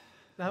yeah,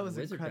 That was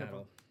wizard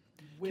incredible.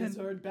 battle.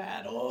 Wizard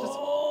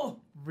battle.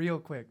 Real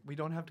quick, we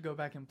don't have to go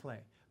back and play.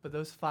 But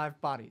those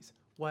 5 bodies,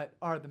 what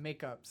are the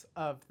makeups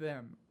of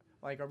them?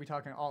 Like, are we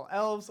talking all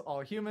elves,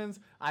 all humans?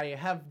 I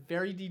have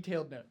very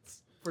detailed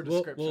notes for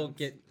descriptions. We'll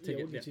get to Yeah,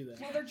 we'll get get you that.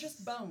 Well, they're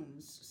just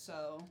bones,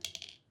 so.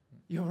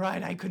 You're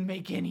right, I could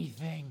make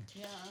anything.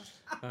 Yeah.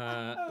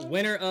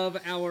 Winner of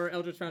our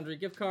Eldritch Foundry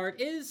gift card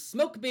is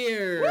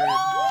Smokebeard.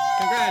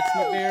 Congrats,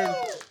 Smokebeard.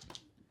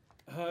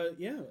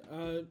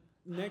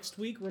 Next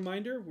week,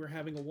 reminder, we're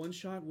having a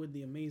one-shot with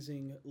the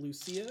amazing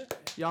Lucia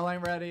Y'all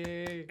ain't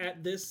ready.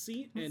 at this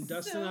seat, and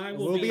Dustin and I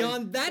will We'll be on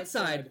on that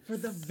side for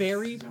the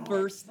very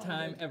first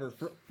time ever.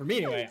 For me,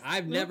 anyway.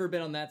 I've never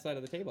been on that side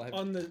of the table.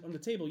 on the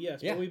table,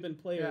 yes, Yeah. but we've been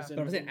players. Yeah.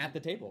 But I'm saying at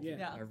the table. Yeah.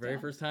 Yeah. Our very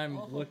first time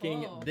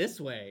looking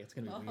this way. It's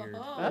going to be weird.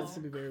 That's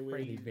gonna be very It's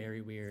gonna be weird.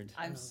 very weird.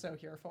 I'm so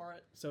here for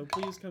it. So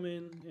please come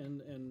in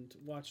and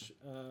watch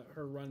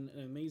her run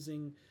an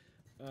amazing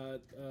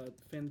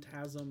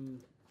Phantasm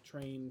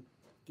train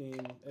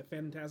game,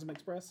 Phantasm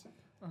Express.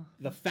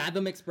 The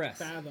Fathom Express.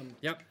 Fathom.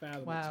 Yep.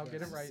 Fathom Wow, Express.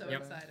 get it right. So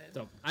Evan. excited.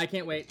 So I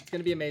can't wait. It's going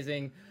to be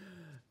amazing.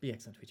 Be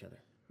excellent to each other.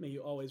 May you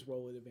always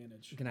roll with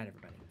advantage. Good night,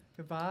 everybody.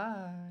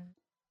 Goodbye.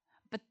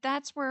 But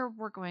that's where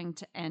we're going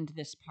to end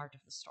this part of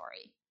the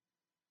story.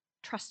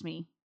 Trust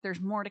me, there's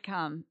more to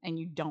come, and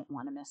you don't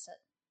want to miss it.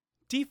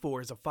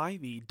 D4 is a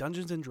 5e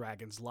Dungeons &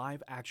 Dragons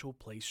live actual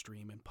play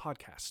stream and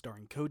podcast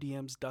starring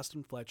co-DMs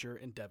Dustin Fletcher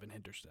and Devin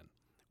Henderson.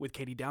 With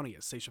Katie Downey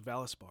as Seisha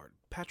Valisbard,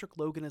 Patrick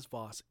Logan as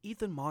Voss,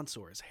 Ethan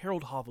Monsor as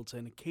Harold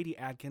Hovelton, Katie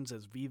Adkins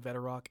as V.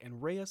 Veterock,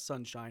 and Rhea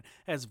Sunshine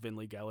as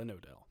Vinley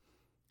Gallinodel.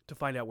 To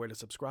find out where to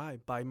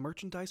subscribe, buy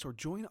merchandise, or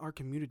join our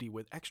community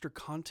with extra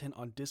content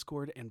on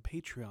Discord and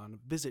Patreon,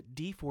 visit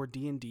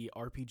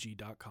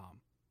d4dndrpg.com.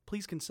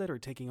 Please consider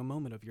taking a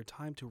moment of your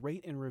time to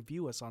rate and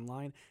review us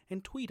online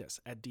and tweet us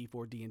at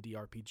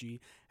d4dndrpg,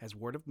 as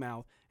word of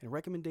mouth and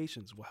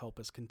recommendations will help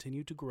us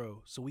continue to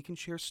grow so we can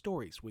share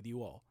stories with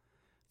you all.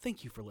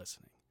 Thank you for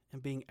listening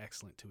and being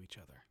excellent to each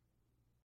other.